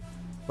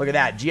 Look at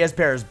that. GS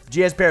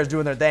pairs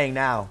doing their thing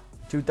now.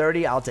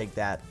 230, I'll take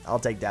that. I'll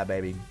take that,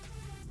 baby.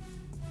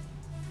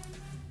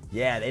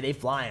 Yeah, they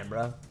flying,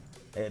 bro.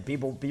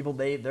 People,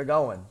 they're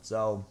going.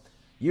 So,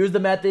 use the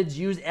methods.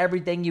 Use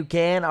everything you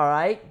can, all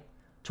right?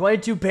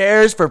 22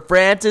 pairs for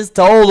Francis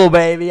Total,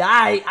 baby.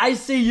 I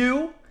see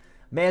you.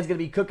 Man's going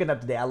to be cooking up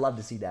today. I love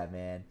to see that,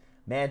 man.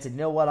 Man said, you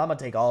know what? I'm going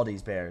to take all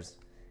these pairs.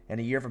 And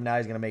a year from now,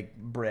 he's going to make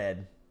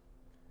bread.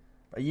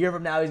 A year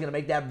from now, he's going to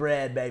make that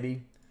bread,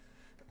 baby.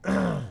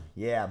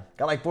 Yeah.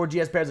 Got like 4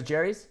 GS pairs of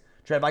cherries.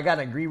 Trev, I got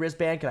an Agree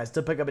wristband. Can I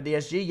still pick up a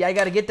DSG? Yeah, I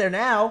got to get there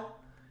now.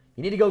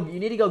 You need to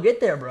go get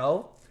there,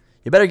 bro.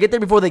 You better get there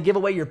before they give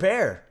away your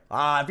pair.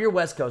 If you're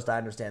West Coast, I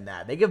understand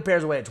that. They give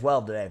pairs away at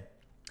 12 today.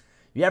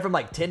 You have from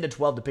like 10 to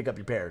 12 to pick up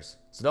your pairs.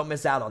 So don't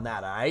miss out on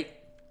that, all right?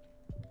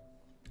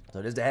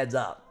 So just a heads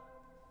up.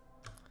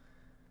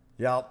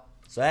 Yep.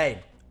 So, hey,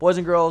 boys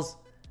and girls,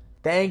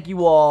 thank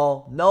you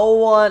all. No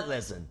one's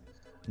going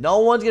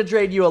to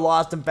trade you a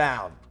lost and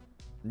found.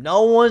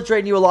 No one's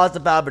trading you a lost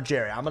and found for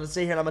cherry. I'm going to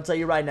sit here and I'm going to tell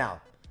you right now.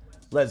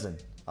 Listen,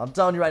 I'm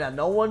telling you right now,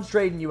 no one's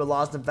trading you a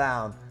lost and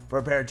found for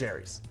a pair of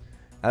cherries.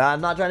 And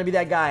I'm not trying to be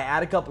that guy.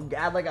 Add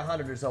like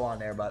 100 or so on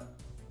there, but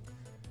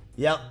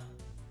yep.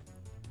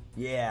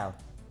 Yeah.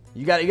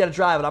 You got to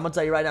try, but I'm going to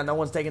tell you right now, no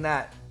one's taking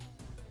that.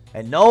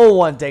 And no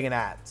one's taking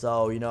that.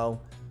 So, you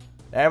know,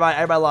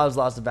 everybody loves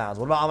lost and founds.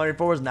 What about Armory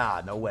 4s?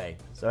 Nah, no way.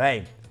 So, hey,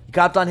 you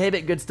copped on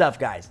Hibbit. Good stuff,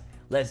 guys.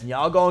 Listen,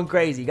 y'all going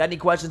crazy. You got any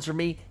questions for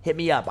me? Hit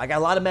me up. I got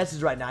a lot of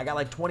messages right now. I got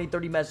like 20,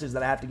 30 messages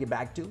that I have to get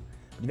back to. But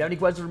if you have any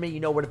questions for me, you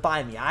know where to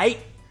find me, all right?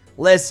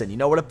 Listen, you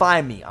know where to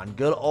find me on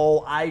good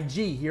old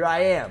IG. Here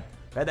I am.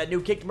 Got that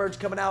new Kicked merch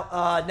coming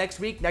out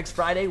next week, next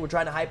Friday. We're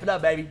trying to hype it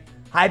up, baby.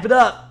 Hype it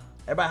up.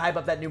 Everybody hype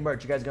up that new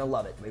merch. You guys are going to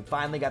love it. We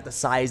finally got the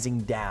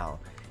sizing down.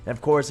 And, of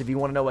course, if you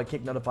want to know what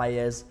Kick Notify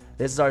is,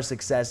 this is our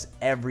success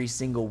every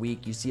single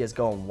week. You see us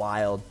going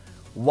wild.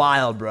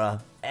 Wild,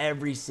 bruh.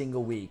 Every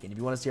single week. And if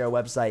you want to see our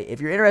website, if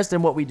you're interested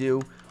in what we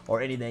do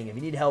or anything, if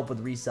you need help with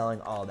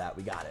reselling, all that,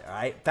 we got it, all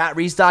right? Fat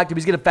restock. Did we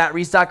just get a fat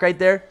restock right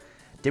there?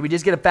 Did we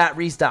just get a fat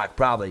restock?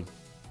 Probably.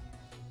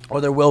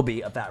 Or there will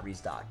be a fat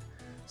restock.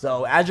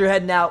 So as you're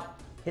heading out,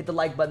 hit the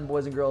like button,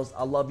 boys and girls.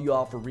 I love you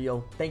all for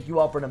real. Thank you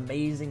all for an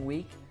amazing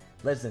week.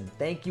 Listen,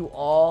 thank you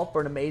all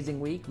for an amazing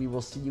week. We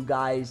will see you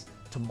guys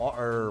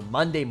tomorrow or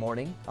Monday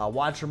morning.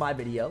 Watch for my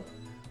video.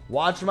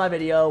 Watch for my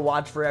video.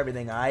 Watch for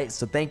everything, all right?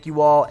 So thank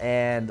you all,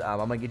 and I'm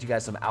going to get you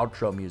guys some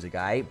outro music,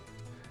 all right?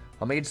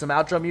 I'm going to get you some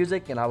outro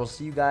music, and I will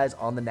see you guys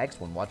on the next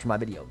one. Watch for my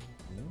video.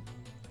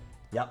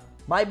 Yep.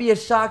 Might be a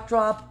shock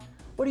drop.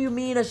 What do you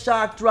mean a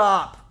shock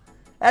drop?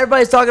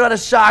 Everybody's talking about a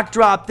shock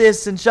drop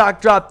this and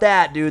shock drop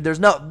that, dude. That's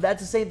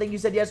the same thing you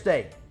said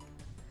yesterday.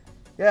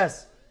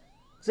 Yes.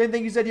 Same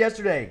thing you said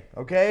yesterday,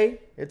 okay?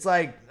 It's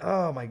like,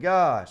 oh my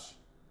gosh.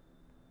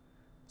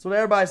 That's what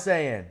everybody's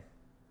saying.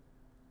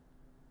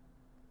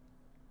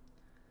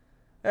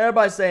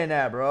 Everybody's saying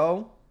that,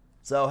 bro.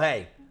 So,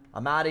 hey,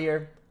 I'm out of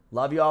here.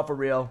 Love you all for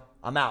real.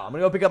 I'm out. I'm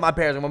going to go pick up my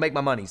pairs. I'm going to make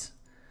my monies.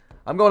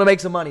 I'm going to make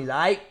some monies, all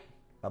right?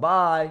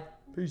 Bye-bye.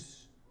 Peace.